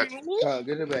 I got you. Come on,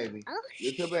 get your baby.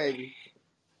 Get your baby.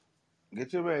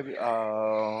 Get your baby. Oh,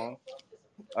 all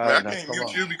Man, I right, now can't come mute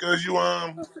on. you because you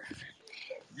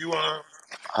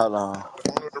Hold on.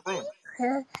 owner of the room.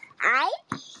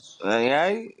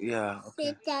 Yeah, yeah.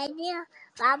 Okay.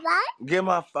 Get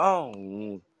my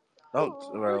phone. Don't.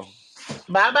 Well.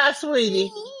 Bye bye,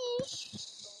 sweetie.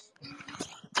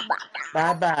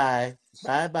 Bye bye.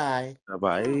 Bye bye.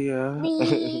 Bye. Yeah.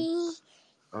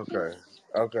 Okay.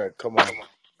 Okay. Come on.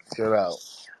 Chill out.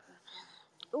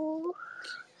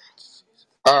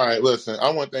 All right, listen.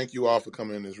 I want to thank you all for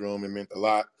coming in this room. It meant a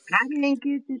lot. I didn't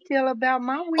get to tell about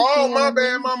my Oh, weekend. my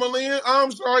bad, Mama Lynn.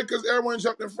 I'm sorry because everyone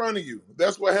jumped in front of you.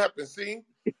 That's what happened. See,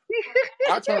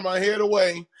 I turned my head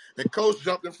away, and Coach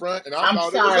jumped in front, and I I'm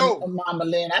thought it was sorry, over. Mama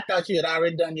Lynn. I thought you had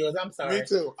already done yours. I'm Me sorry.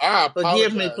 too. I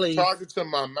Forgive me, apologize. please. Charge it to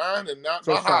my mind and not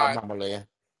So my sorry, heart. Mama Leah.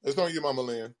 It's on you, Mama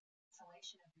Lynn.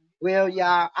 Well,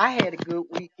 y'all, I had a good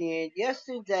weekend.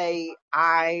 Yesterday,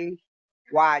 I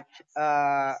watched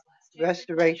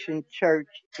Restoration Church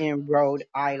in Rhode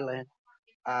Island,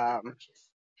 um,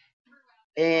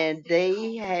 and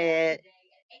they had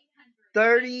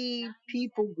 30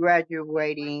 people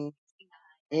graduating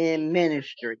in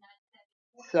ministry.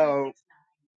 So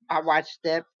I watched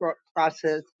that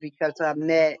process because I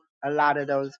met a lot of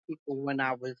those people when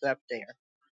I was up there,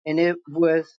 and it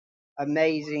was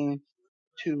amazing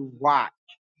to watch.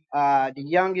 The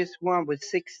youngest one was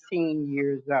 16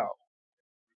 years old.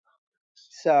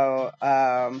 So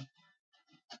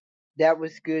that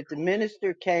was good. The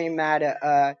minister came out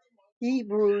of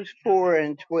Hebrews 4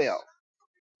 and 12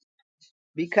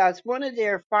 because one of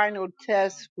their final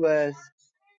tests was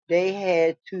they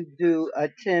had to do a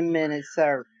 10-minute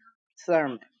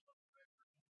sermon.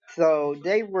 So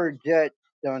they were judged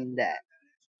on that.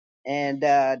 And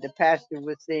the pastor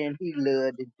was saying he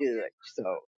loved to do it.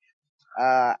 So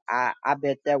I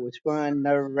bet that was fun,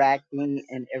 nerve wracking,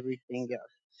 and everything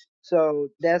else. So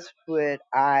that's what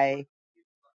I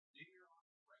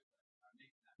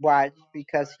watch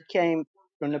because he came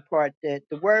from the part that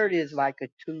the word is like a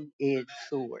two-edged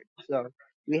sword. So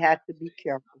we have to be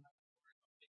careful.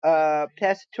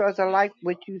 Pastor Charles, I like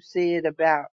what you said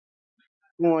about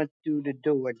going through the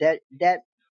door. That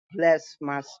blessed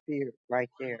my spirit right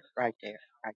there, right there,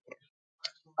 right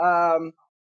there.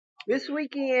 This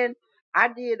weekend I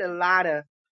did a lot of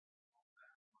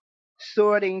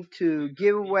sorting to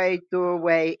give away, throw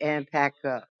away, and pack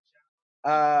up.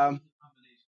 Um,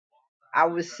 I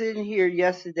was sitting here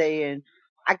yesterday, and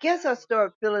I guess I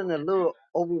started feeling a little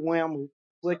overwhelmed with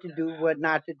what to do, what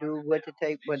not to do, what to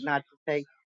take, what not to take.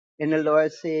 And the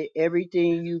Lord said,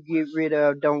 everything you get rid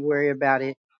of, don't worry about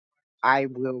it. I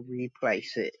will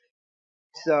replace it.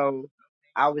 So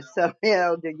I was telling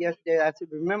Elder yesterday, I said,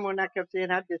 remember when I kept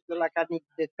saying I just feel like I need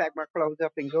to just pack my clothes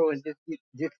up and go and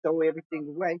just throw everything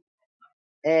away?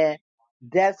 And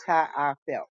that's how I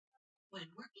felt.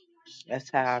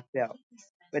 That's how I felt.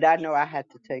 But I know I had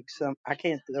to take some, I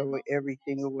can't throw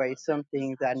everything away. Some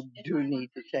things I do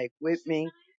need to take with me.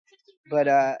 But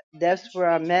that's where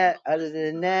I'm at. Other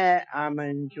than that, I'm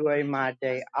enjoying my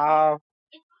day off,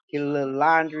 get a little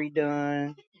laundry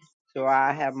done. So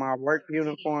I have my work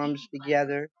uniforms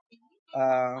together.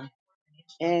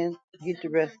 And get the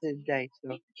rest of the day.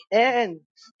 So and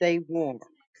stay warm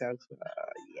because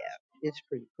yeah, it's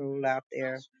pretty cool out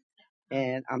there.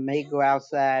 And I may go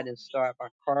outside and start my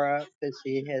car up because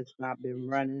it has not been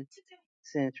running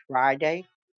since Friday,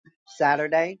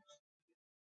 Saturday,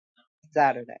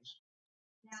 Saturday.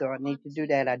 So I need to do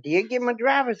that. I did get my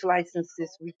driver's license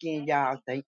this weekend, y'all.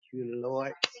 Thank you,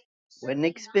 Lord. Wasn't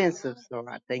expensive, so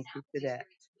I thank you for that.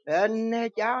 Other than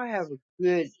that, y'all have a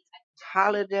good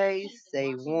holiday.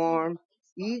 Stay warm.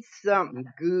 Eat something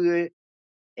good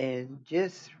and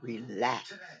just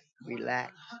relax,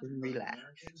 relax, and relax.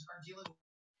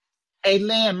 Hey,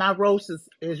 Lynn, my roast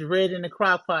is ready in the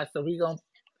crock pot, so we gonna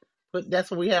put.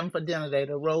 That's what we having for dinner today: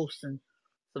 the roast and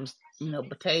some,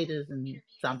 potatoes and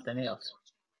something else.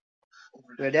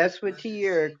 But that's what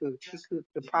Tierra cooked. She cooked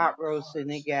the pot roast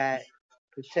and it got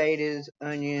potatoes,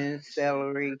 onions,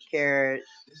 celery, carrots.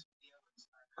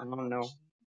 I don't know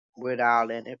what all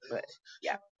in it, but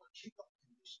yeah,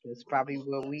 that's probably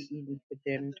what we eating for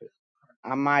dinner too.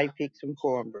 I might pick some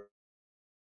cornbread.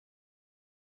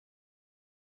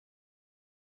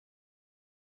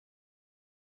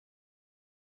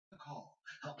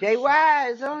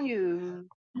 JY is on you.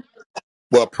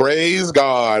 Well, praise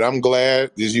God. I'm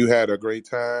glad that you had a great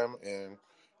time and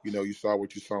you saw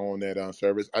what you saw on that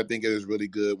service. I think it is really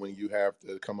good when you have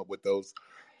to come up with those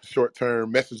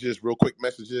short-term messages, real quick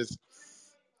messages.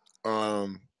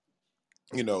 Um,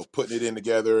 putting it in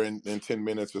together in 10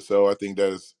 minutes or so. I think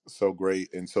that is so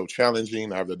great and so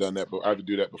challenging. I've done that, but I had to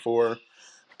do that before.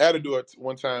 I had to do it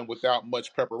one time without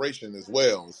much preparation as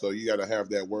well. So you got to have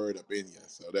that word up in you.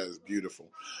 So that is beautiful.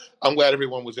 I'm glad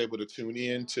everyone was able to tune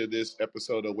in to this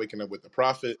episode of Waking Up with the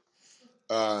Prophet,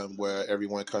 where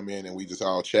everyone come in and we just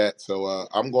all chat. So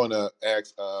I'm going to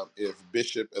ask if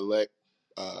Bishop-elect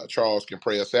Charles can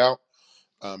pray us out,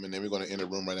 and then we're going to end the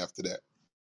room right after that.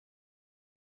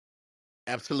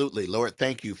 Absolutely. Lord,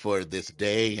 thank you for this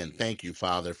day and thank you,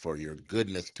 Father, for your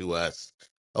goodness to us.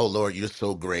 Oh, Lord, you're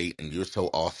so great and you're so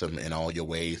awesome in all your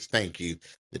ways. Thank you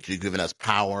that you've given us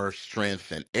power,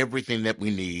 strength, and everything that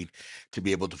we need to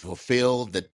be able to fulfill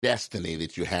the destiny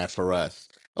that you have for us.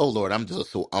 Oh, Lord, I'm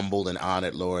just so humbled and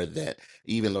honored, Lord, that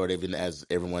even, Lord, even as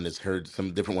everyone has heard,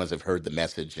 some different ones have heard the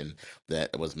message and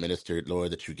that was ministered,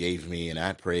 Lord, that you gave me. And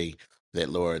I pray that,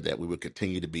 Lord, that we would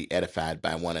continue to be edified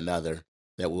by one another,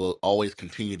 that will always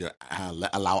continue to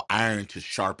allow iron to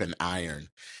sharpen iron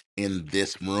in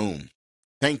this room.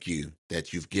 Thank you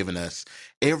that you've given us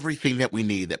everything that we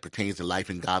need that pertains to life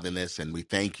and godliness. And we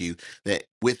thank you that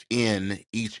within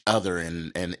each other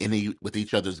and with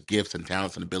each other's gifts and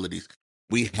talents and abilities,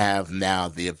 we have now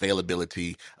the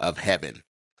availability of heaven,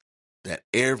 that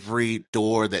every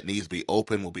door that needs to be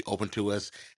open will be open to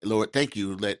us. Lord, thank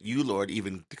you that you, Lord,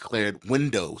 even declared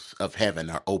windows of heaven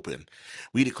are open.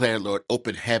 We declare, Lord,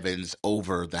 open heavens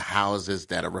over the houses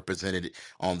that are represented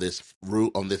on this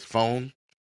route, on this phone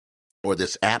or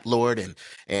this app, Lord,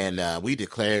 and we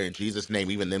declare in Jesus'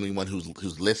 name, even anyone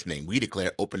who's listening, we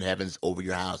declare open heavens over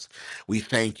your house. We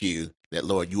thank you that,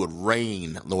 Lord, you would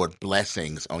rain, Lord,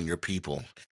 blessings on your people.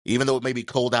 Even though it may be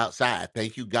cold outside,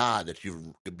 thank you, God, that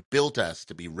you've built us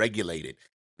to be regulated,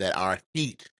 that our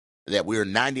heat, that we're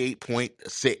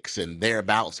 98.6 and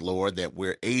thereabouts, Lord, that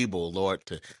we're able, Lord,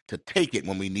 to take it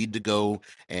when we need to go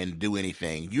and do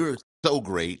anything. You're so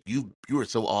great. You are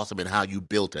so awesome in how you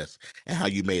built us and how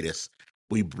you made us.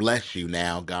 We bless you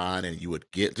now, God, and you would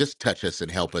just touch us and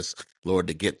help us, Lord,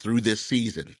 to get through this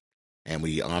season. And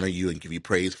we honor you and give you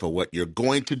praise for what you're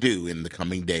going to do in the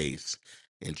coming days.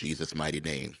 In Jesus' mighty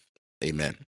name,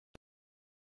 amen.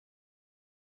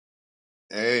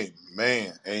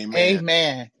 Amen. Amen.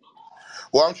 Amen.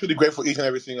 Well, I'm truly grateful for each and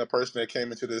every single person that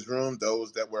came into this room,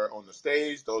 those that were on the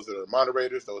stage, those that are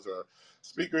moderators, those that are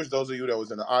speakers, those of you that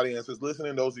was in the audience is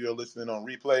listening, those of you who are listening on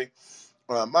replay.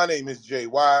 My name is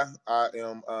JY. I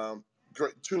am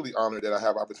truly honored that I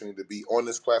have opportunity to be on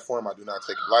this platform. I do not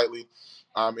take it lightly.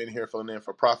 I'm in here filling in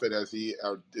for Prophet as he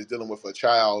is dealing with a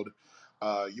child.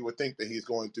 You would think that he's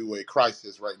going through a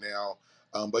crisis right now,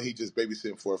 but he just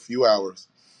babysitting for a few hours.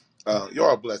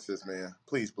 Y'all bless this man.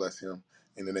 Please bless him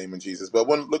in the name of Jesus. But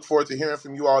we'll look forward to hearing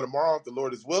from you all tomorrow if the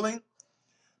Lord is willing.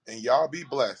 And y'all be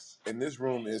blessed. And this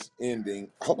room is ending.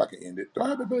 I hope I can end it. Do I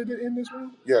have the ability to end this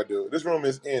room? Yeah, I do. This room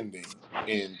is ending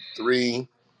in 3,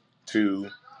 2,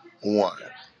 1.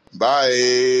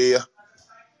 Bye.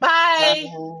 Bye.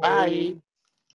 Bye.